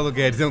Gonçalo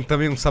Guedes? É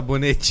também um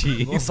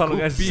sabonete. Gonçalo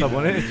Guedes de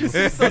sabonete?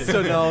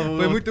 Sensacional.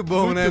 Foi muito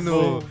bom, né?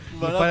 No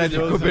Falha de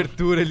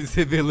Cobertura, eles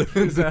revelando o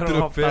Fizeram uma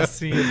troféu.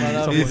 passinha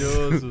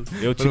Maravilhoso.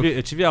 Eu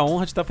tive a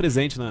honra de estar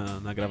presente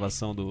na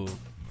gravação do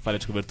Falha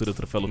de Cobertura do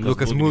troféu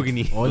Lucas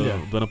Mugni. Olha.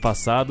 do ano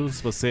passado.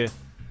 Se você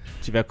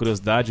tiver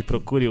curiosidade,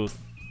 procure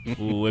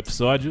o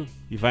episódio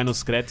e vai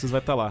nos créditos, vai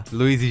estar lá.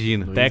 Luiz e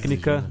Gino.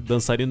 Técnica,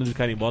 dançarino de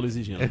carimbó, Luiz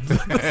e Gino.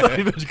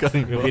 de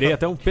carimbó. Eu virei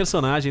até um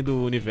personagem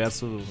do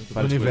universo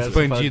Falha de Universo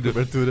Cobertura. expandido.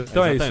 Cobertura.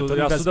 Então é Exatamente,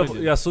 isso, todo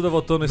universo Yasuda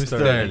votou no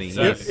Sterling.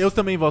 Sterling. Eu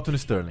também voto no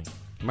Sterling.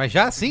 Mas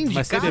já assim, de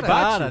Mas sem cara?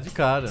 debate? De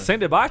cara. Sem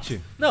debate?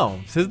 Não,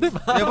 vocês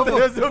debatem. Eu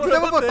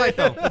vou votar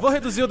então. Eu vou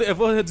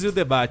reduzir o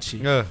debate.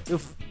 Ah.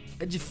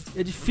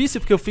 É difícil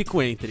porque eu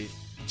fico entre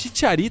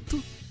Chicharito,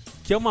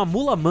 que é uma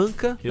mula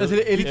manca. Mas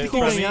ele tem que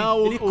ganhar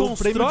o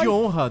prêmio de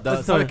honra,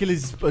 Mas sabe não.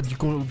 aqueles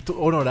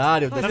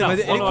honorário. Mas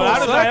Ele ele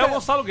honorário já é o constrói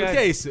Gonçalo O que Guedes.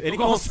 é isso? Ele O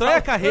constrói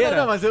a carreira.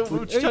 Não, mas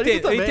o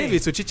Chicharito também. Eu entendo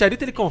isso. O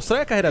Chicharito ele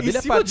constrói a carreira Em dele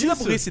a cima partir da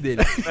disso. burrice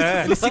dele.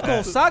 Ele se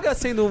consagra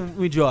sendo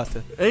um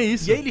idiota. É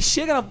isso. E aí ele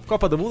chega na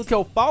Copa do Mundo, que é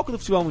o palco do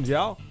futebol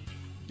mundial,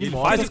 Ele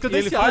mostra faz os o que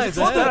ele faz credenciais, o que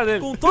considera dele.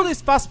 com todo o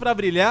espaço pra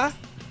brilhar.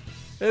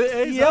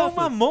 E é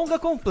uma monga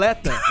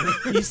completa.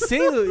 e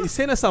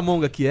sendo essa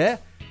monga que é,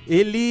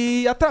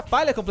 ele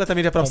atrapalha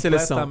completamente a própria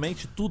seleção.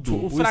 Completamente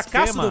tudo. O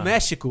fracasso esquema do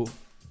México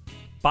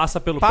passa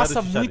pelo pé passa do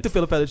Chicharito. muito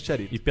pelo pé do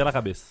Chicharito. E pela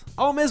cabeça.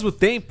 Ao mesmo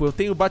tempo, eu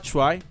tenho o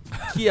Batshuayi,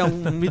 que é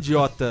um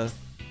idiota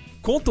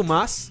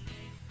contumaz,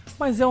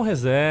 Mas é um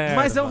reserva.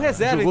 mas é um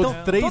reserva. Jogou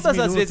Então, 3 todas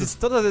as minutos.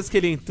 vezes que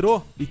ele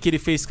entrou e que ele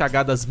fez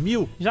cagadas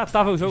 1000, Já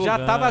tava o jogo já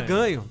tava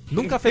ganho.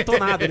 Nunca afetou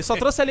nada. Ele só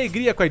trouxe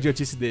alegria com a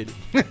idiotice dele.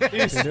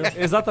 Isso,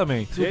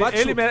 exatamente.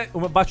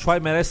 O Batshuayi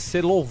merece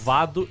ser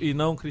louvado e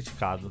não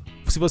criticado.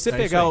 Se você,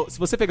 se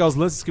você pegar os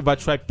lances que o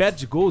Batshuayi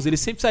perde gols, ele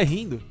sempre sai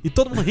rindo. E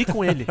todo mundo ri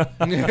com ele.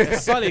 É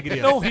só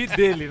alegria. Não ri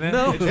dele, né?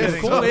 Não, É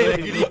diferente. com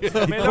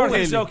ele. Melhor Com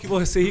rir ele. é o que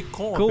você ri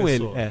com a Com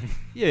pessoa. ele, é.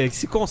 E aí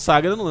se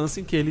consagra no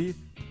lance em que ele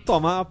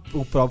toma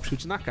o próprio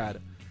chute na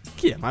cara.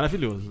 Que é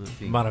maravilhoso, né?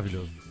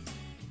 Maravilhoso.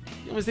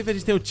 E ao mesmo tempo a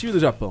gente tem o time do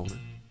Japão, né?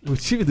 O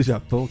time do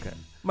Japão, cara.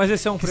 Mas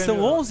esse é um Que prêmio...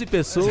 são 11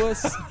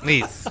 pessoas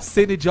Isso.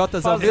 sendo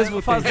idiotas ao mesmo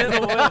tempo.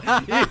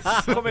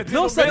 Isso. Cometendo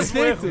Não o mesmo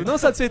satisfeito, erro. não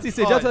satisfeito em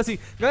ser idiota, assim,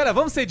 galera,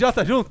 vamos ser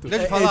idiota junto?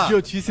 Deixa eu falar.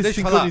 idiotice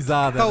Deixa eu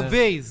sincronizada, falar. né?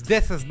 Talvez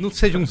dessas não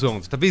sejam uns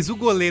 11. Talvez o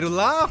goleiro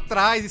lá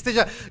atrás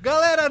esteja.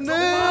 Galera,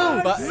 não!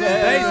 É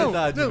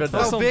verdade, Não, verdade.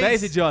 Então são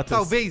 10 idiotas.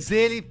 Talvez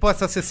ele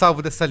possa ser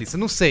salvo dessa lista.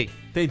 Não sei.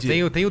 Entendi.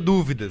 Tenho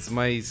dúvidas,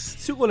 mas.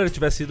 Se o goleiro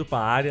tivesse ido pra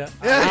área...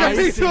 Já Aí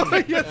pensou? sim.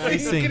 Ia Aí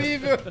ser sim.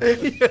 incrível.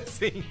 Ia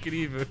ser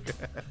incrível.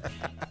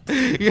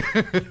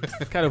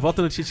 Cara, eu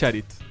voto no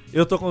Chicharito.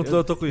 Eu tô com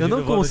o Eu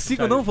não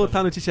consigo não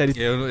votar no Chicharito.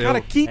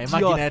 Cara, que É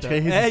idiota. magnético, é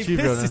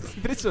irresistível, né?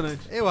 Impressionante.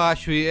 Eu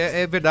acho,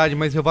 é verdade,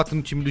 mas eu voto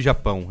no time do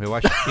Japão. Eu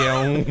acho que é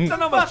um.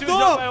 Não, mas o time do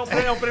Japão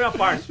é um prêmio à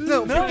parte.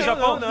 Não, o time do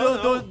Japão...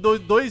 Não.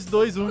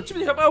 2, 1. O time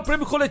do Japão é o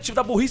prêmio coletivo,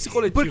 da burrice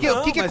coletiva. Porque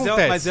o que Mas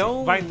acontece? mas é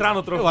um... Vai entrar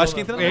no troféu. Eu acho que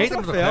entra no Entra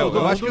no troféu.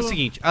 troféu. Eu acho que é o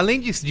seguinte, além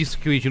disso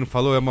que o Edino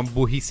falou, é uma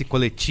burrice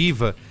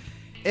coletiva,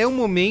 é um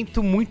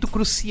momento muito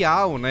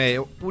crucial, né?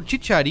 O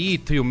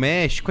Chicharito e o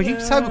México, a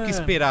gente sabe o que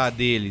esperar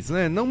deles,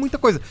 né? Não muita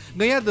coisa.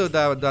 Ganhar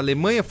da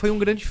Alemanha foi um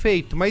grande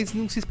feito, mas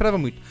não se esperava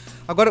muito.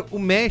 Agora,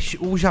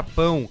 o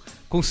Japão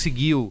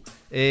conseguiu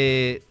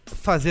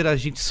fazer a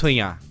gente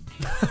sonhar.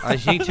 A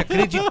gente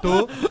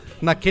acreditou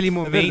naquele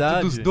momento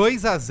verdade. dos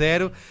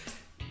 2-0.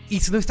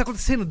 Isso não está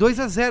acontecendo,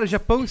 2-0, o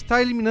Japão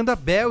está eliminando a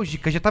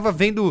Bélgica, já tava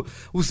vendo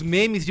os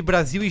memes de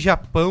Brasil e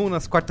Japão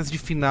nas quartas de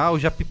final,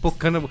 já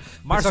pipocando.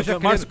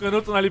 Márcio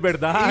Canuto na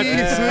liberdade.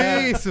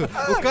 Isso.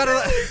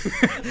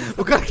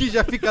 O cara que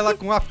já fica lá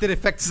com o After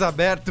Effects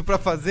aberto pra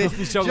fazer,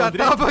 Michel já Gondry.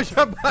 tava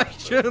já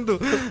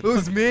baixando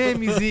os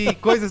memes e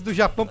coisas do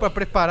Japão pra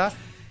preparar,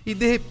 e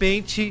de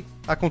repente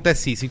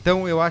acontece isso.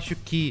 Então eu acho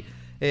que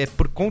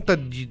por conta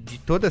de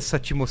toda essa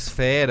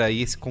atmosfera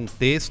e esse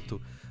contexto,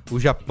 o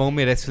Japão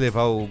merece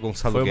levar o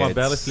Gonçalo Foi Guedes. uma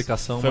bela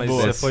explicação, Foi mas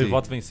boa, foi sim.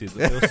 voto vencido.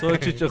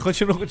 Eu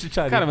continuo com o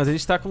Chicharito. Cara, mas a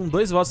gente tá com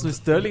 2 votos no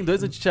Sterling,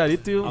 2 no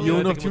Chicharito e Alguém E vai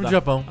um ter no que time mudar. do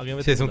Japão. Alguém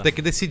vai Vocês vão mudar. ter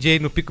que decidir aí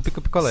no pico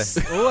picolé.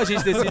 Ou a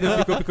gente decide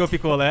no Pico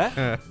Picolé,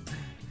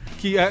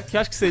 que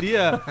acho que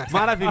seria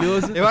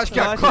maravilhoso. Eu acho que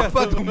a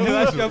Copa do Mundo- Eu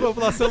acho que a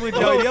população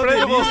mundial O iria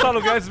prêmio aderir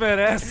Gonçalo Guedes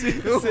merece.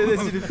 se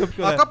decidir no Pico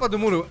Picolé. A Copa do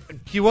Mundo,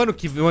 que o ano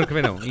que vem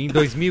não, em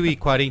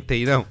 2040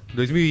 e não,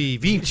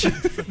 2020,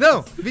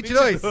 não,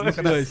 22,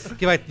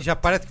 que já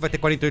parece que vai ter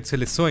 48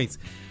 seleções.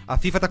 A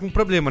FIFA tá com um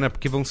problema, né?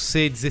 Porque vão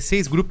ser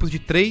 16 grupos de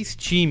 3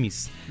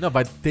 times. Não,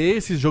 vai ter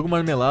esse jogo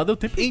marmelada o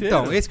tempo inteiro.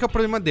 Então, esse que é o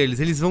problema deles.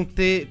 Eles vão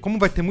ter, como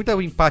vai ter muito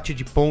empate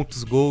de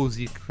pontos, gols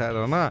e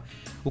tarará,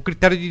 o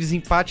critério de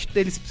desempate,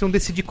 eles precisam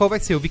decidir qual vai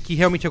ser. Eu vi que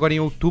realmente agora em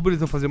outubro eles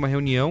vão fazer uma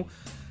reunião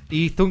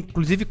e estão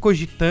inclusive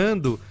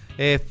cogitando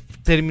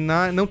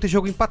não ter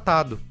jogo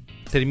empatado.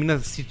 termina,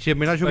 se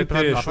terminar o jogo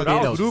Vai ter na fase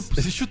shootout? dos grupos,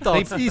 Esse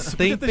shootout. Isso,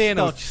 tem podia ter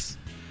pênaltis.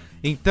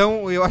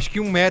 Então, eu acho que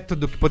um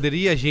método que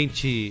poderia a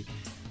gente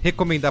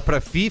recomendar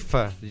pra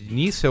FIFA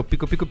nisso é o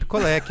Pico Pico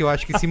Picolé, que eu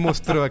acho que se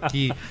mostrou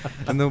aqui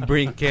no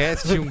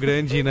Braincast, um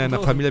grande, né, na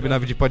família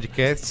B9 de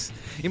podcasts.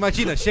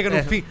 Imagina, chega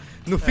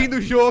no fim do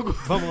jogo,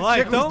 Vamos lá,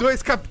 chega então? os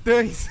dois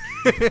capitães.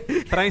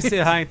 Pra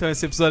encerrar, então,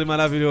 esse episódio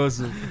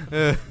maravilhoso,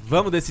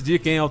 vamos decidir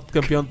quem é o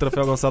campeão do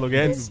Troféu Gonçalo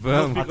Guedes?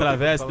 Vamos.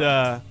 Através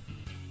da...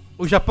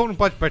 O Japão não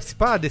pode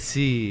participar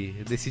desse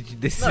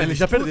Não, ele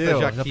já disputa,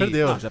 perdeu, já que-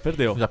 perdeu. Ah, já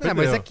perdeu. Já É,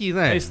 perdeu. mas aqui,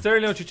 né? É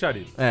Sterling ou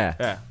Chicharito?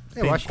 É.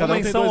 Eu acho que cada um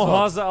tem Menção dois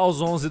honrosa aos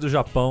 11 do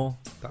Japão.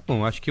 tá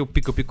bom, acho que o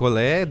Pico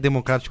Picolé é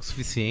democrático o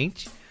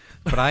suficiente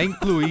pra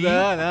incluir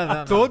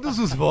Não. todos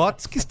os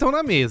votos que estão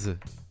na mesa.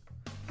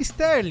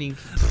 Sterling,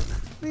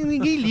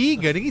 ninguém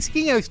liga,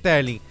 quem é o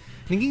Sterling?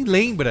 Ninguém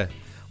lembra.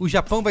 O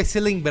Japão vai ser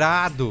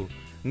lembrado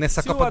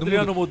nessa Se Copa o do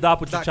Adriano Mundo mudar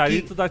pro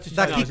Chicharito, dá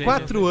Chicharito. daqui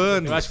 4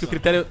 anos. Eu acho que o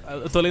critério...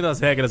 Eu tô lendo as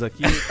regras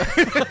aqui.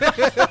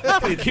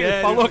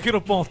 Que falou aqui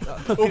no ponto.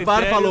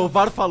 O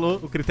VAR falou.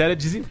 O critério é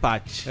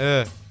desempate.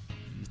 É.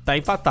 Tá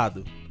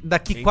empatado.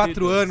 Daqui Entre 4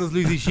 dois. anos,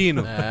 Luiz e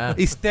Gino.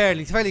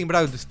 Sterling, você vai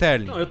lembrar do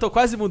Sterling? Não, eu tô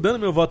quase mudando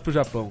meu voto pro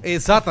Japão.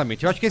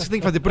 Exatamente, eu acho que isso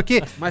tem que fazer,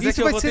 porque Mas isso é que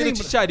eu vai votei ser no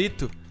lembra...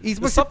 Chicharito. Isso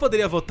Eu vai só ser...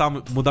 poderia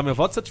mudar meu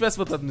voto se eu tivesse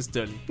votado no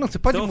Sterling. Não, você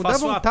pode Então eu mudar à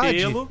faço um vontade.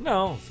 apelo.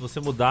 Não, se você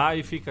mudar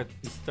aí fica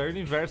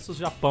Sterling versus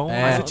Japão.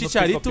 Mas no o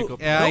Chicharito Pico,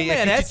 Pico. É, não aí é que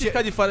merece Chicha-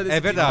 ficar de fora desse É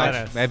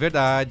verdade, time. é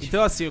verdade.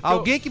 Então assim, o que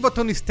Alguém que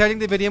votou no Sterling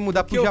deveria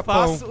mudar o que pro eu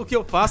Japão. faço, o que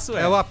eu faço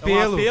é É o um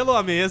apelo. apelo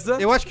à mesa.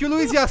 Eu acho que o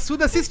Luiz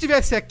Yassuda, se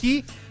estivesse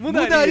aqui,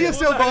 Mudaria, mudaria o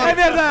seu voto. É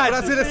verdade.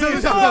 Pra seleção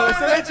do Japão.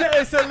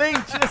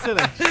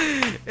 Excelente.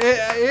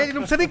 Ele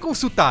não precisa nem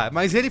consultar,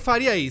 mas ele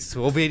faria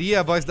isso. Ouviria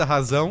a voz da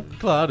razão,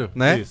 Claro.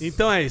 né? Isso.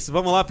 Então é isso,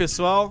 vamos lá,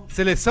 pessoal.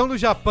 Seleção do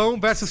Japão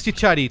versus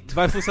Chicharito.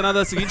 Vai funcionar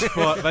da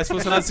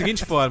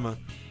seguinte forma.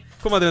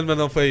 Como o Adriano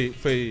Brandão foi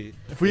Fui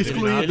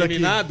excluído aqui.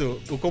 eliminado,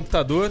 o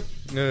computador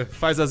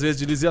faz às vezes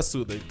de Luiz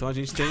Yassuda. Então a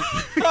gente tem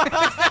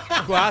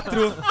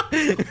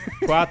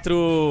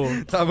quatro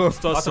Tá bom.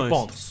 situações. 4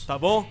 pontos. Tá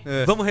bom?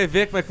 É. Vamos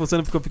rever como é que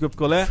funciona o Pico Pico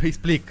Picolé.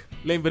 Explica.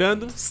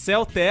 Lembrando,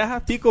 céu, terra,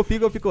 pico,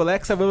 pico, picolé,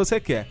 que sabor você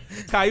quer.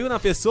 Caiu na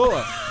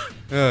pessoa,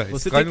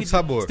 você Escolhe tem um que,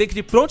 sabor. você tem que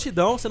de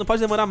prontidão, você não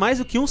pode demorar mais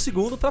do que 1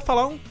 segundo pra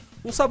falar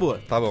um sabor,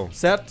 Tá bom.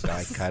 certo?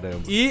 Ai,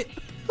 caramba. E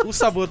o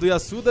sabor do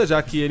Yassuda,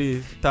 já que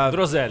ele tá...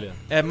 Groselha.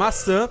 É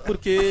maçã,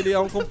 porque ele é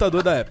um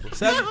computador da Apple,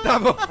 certo? Tá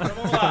bom. Então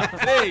vamos lá,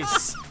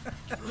 3.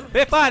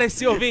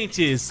 Preparem-se,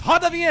 ouvintes.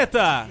 Roda a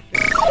vinheta.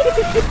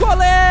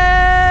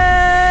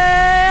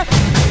 Picolé!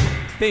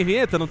 Tem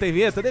vinheta? Não tem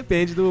vinheta?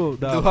 Depende Do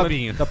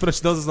Robinho. da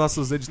prontidão dos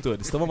nossos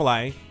editores. Então vamos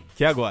lá, hein?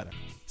 Que é agora.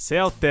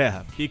 Céu,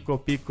 terra, pico,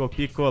 pico,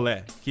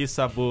 picolé. Que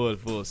sabor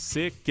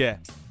você quer?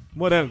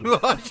 Morango.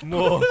 Lógico.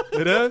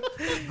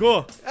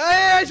 Morango.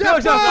 Aê,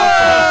 Japão!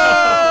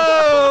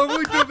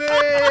 Muito bem!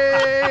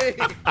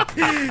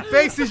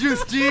 Fez-se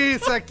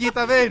justiça aqui,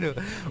 tá vendo?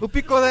 O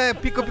Picolé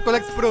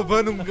se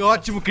provando um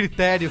ótimo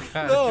critério,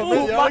 cara.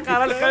 Pra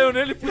caralho, caiu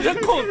nele, podia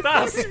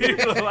contar assim,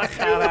 pra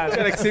caralho.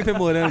 Cara, que sempre é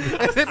morango.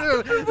 É sempre-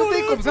 não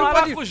tem como, você não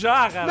pode...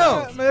 Maracujá, cara.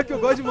 Não, Mas é que eu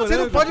gosto de morango. você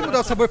não pode mudar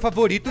o sabor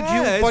favorito de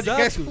um É,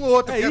 podcast exato. pro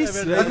outro. É porque isso,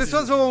 as é isso.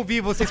 pessoas vão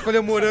ouvir você escolher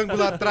o morango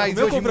lá atrás. O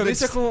meu hoje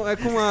compromisso muda é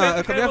com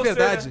a minha você,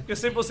 verdade. Né? Porque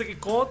sempre você que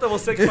conta,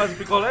 você que faz o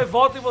picolé,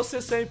 volta em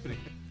você sempre.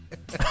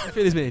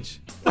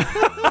 Infelizmente.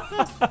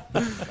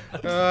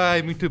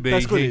 Ai, muito bem, Tá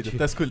escolhido, gente.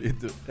 tá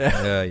escolhido.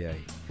 Ai, ai.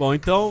 Bom,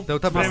 então... Então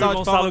tá bom. uma salva de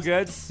Gonçalo palmas.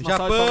 Guedes. Uma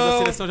salva de palmas da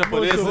seleção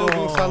japonesa. Muito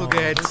bom, Gonçalo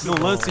Guedes.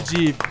 Num lance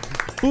de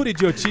pura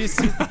idiotice,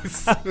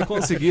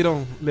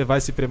 conseguiram levar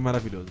esse prêmio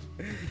maravilhoso.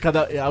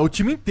 O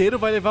time inteiro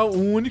vai levar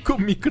um único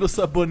micro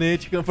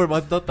sabonete que é o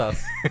formato da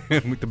taça.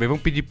 Muito bem,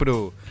 vamos pedir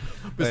pro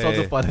O pessoal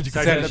do Para de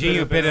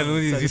Serginho Pereira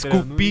Nunes Sérgio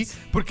esculpir, Pereira Nunes.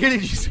 porque ele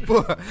disse,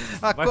 porra,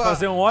 Vai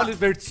fazer um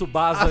Oliver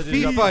Tsubasa a de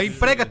FIFA Japão.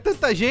 emprega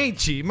tanta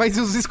gente, mas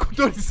os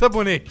escultores de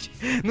sabonete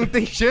não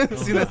tem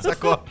chance nessa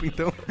Copa,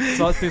 então...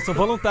 São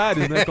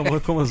voluntários, né?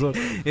 Como os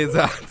outros.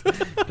 Exato.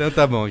 Então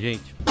tá bom,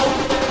 gente.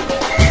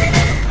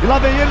 E lá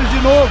vem eles de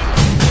novo.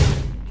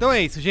 Então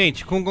é isso,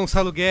 gente. Com o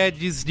Gonçalo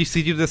Guedes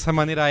decidido dessa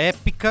maneira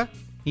épica,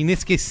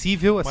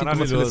 inesquecível, assim como a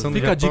Maravilhoso. seleção do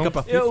Fica a Japão. dica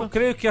pra FIFA. Eu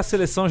creio que a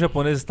seleção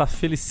japonesa está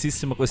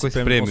felicíssima com esse esse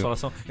prêmio de prêmio.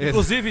 consolação. Exato.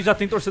 Inclusive, já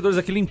tem torcedores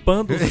aqui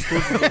limpando os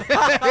estúdios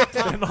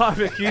do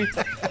B9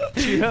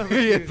 aqui, tirando.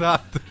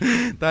 Exato.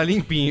 Tá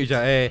limpinho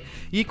já.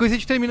 E com isso a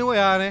gente terminou o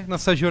EA, né?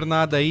 Nossa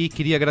jornada aí.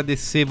 Queria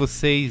agradecer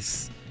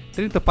vocês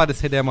terem topado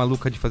essa ideia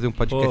maluca de fazer um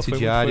podcast Pô, foi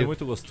diário.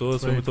 muito gostoso,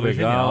 foi Foi- muito foi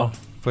legal. genial.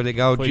 Foi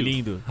legal. Foi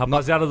lindo.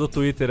 Rapaziada do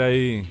Twitter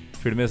aí,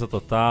 firmeza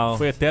total.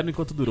 Foi eterno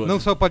enquanto durou. Não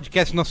né? só o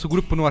podcast, nosso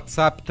grupo no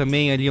WhatsApp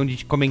também, ali onde a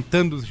gente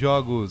comentando os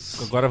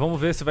jogos. Agora vamos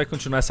ver se vai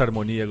continuar essa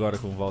harmonia agora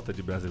com volta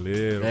de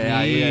brasileiro.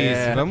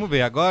 Isso, vamos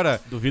ver. Agora,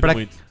 Duvido pra,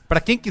 muito.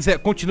 pra quem quiser,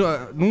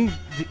 continua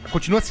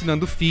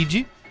assinando o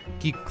feed,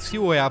 que se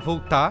o EA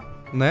voltar,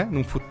 né,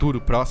 num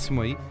futuro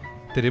próximo aí,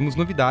 teremos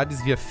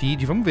novidades via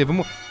feed. Vamos ver,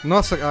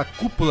 Nossa, a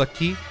cúpula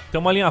aqui. Tem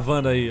uma linha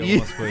Wanda aí,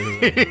 algumas coisas.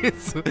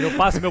 Isso.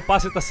 Meu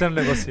passe tá sendo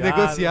negociado.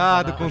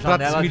 Negociado, na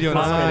contratos janela de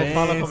Fala, milionários.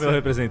 fala com o meu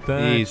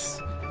representante.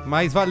 Isso.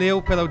 Mas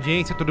valeu pela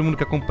audiência, todo mundo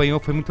que acompanhou.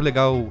 Foi muito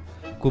legal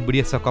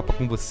cobrir essa Copa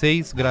com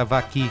vocês, gravar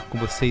aqui com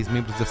vocês,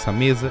 membros dessa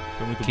mesa.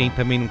 Quem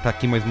também não tá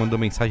aqui, mas mandou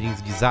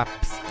mensagens de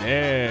zaps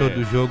todo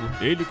o jogo.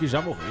 Ele que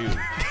já morreu.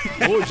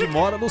 Hoje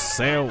mora no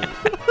céu.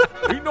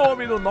 Em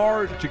nome do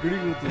norte,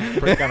 grito.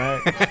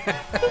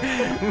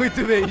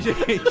 Muito bem,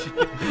 gente.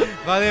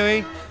 Valeu,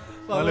 hein?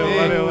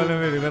 Valeu,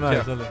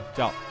 valeu.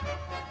 Tchau. Tchau.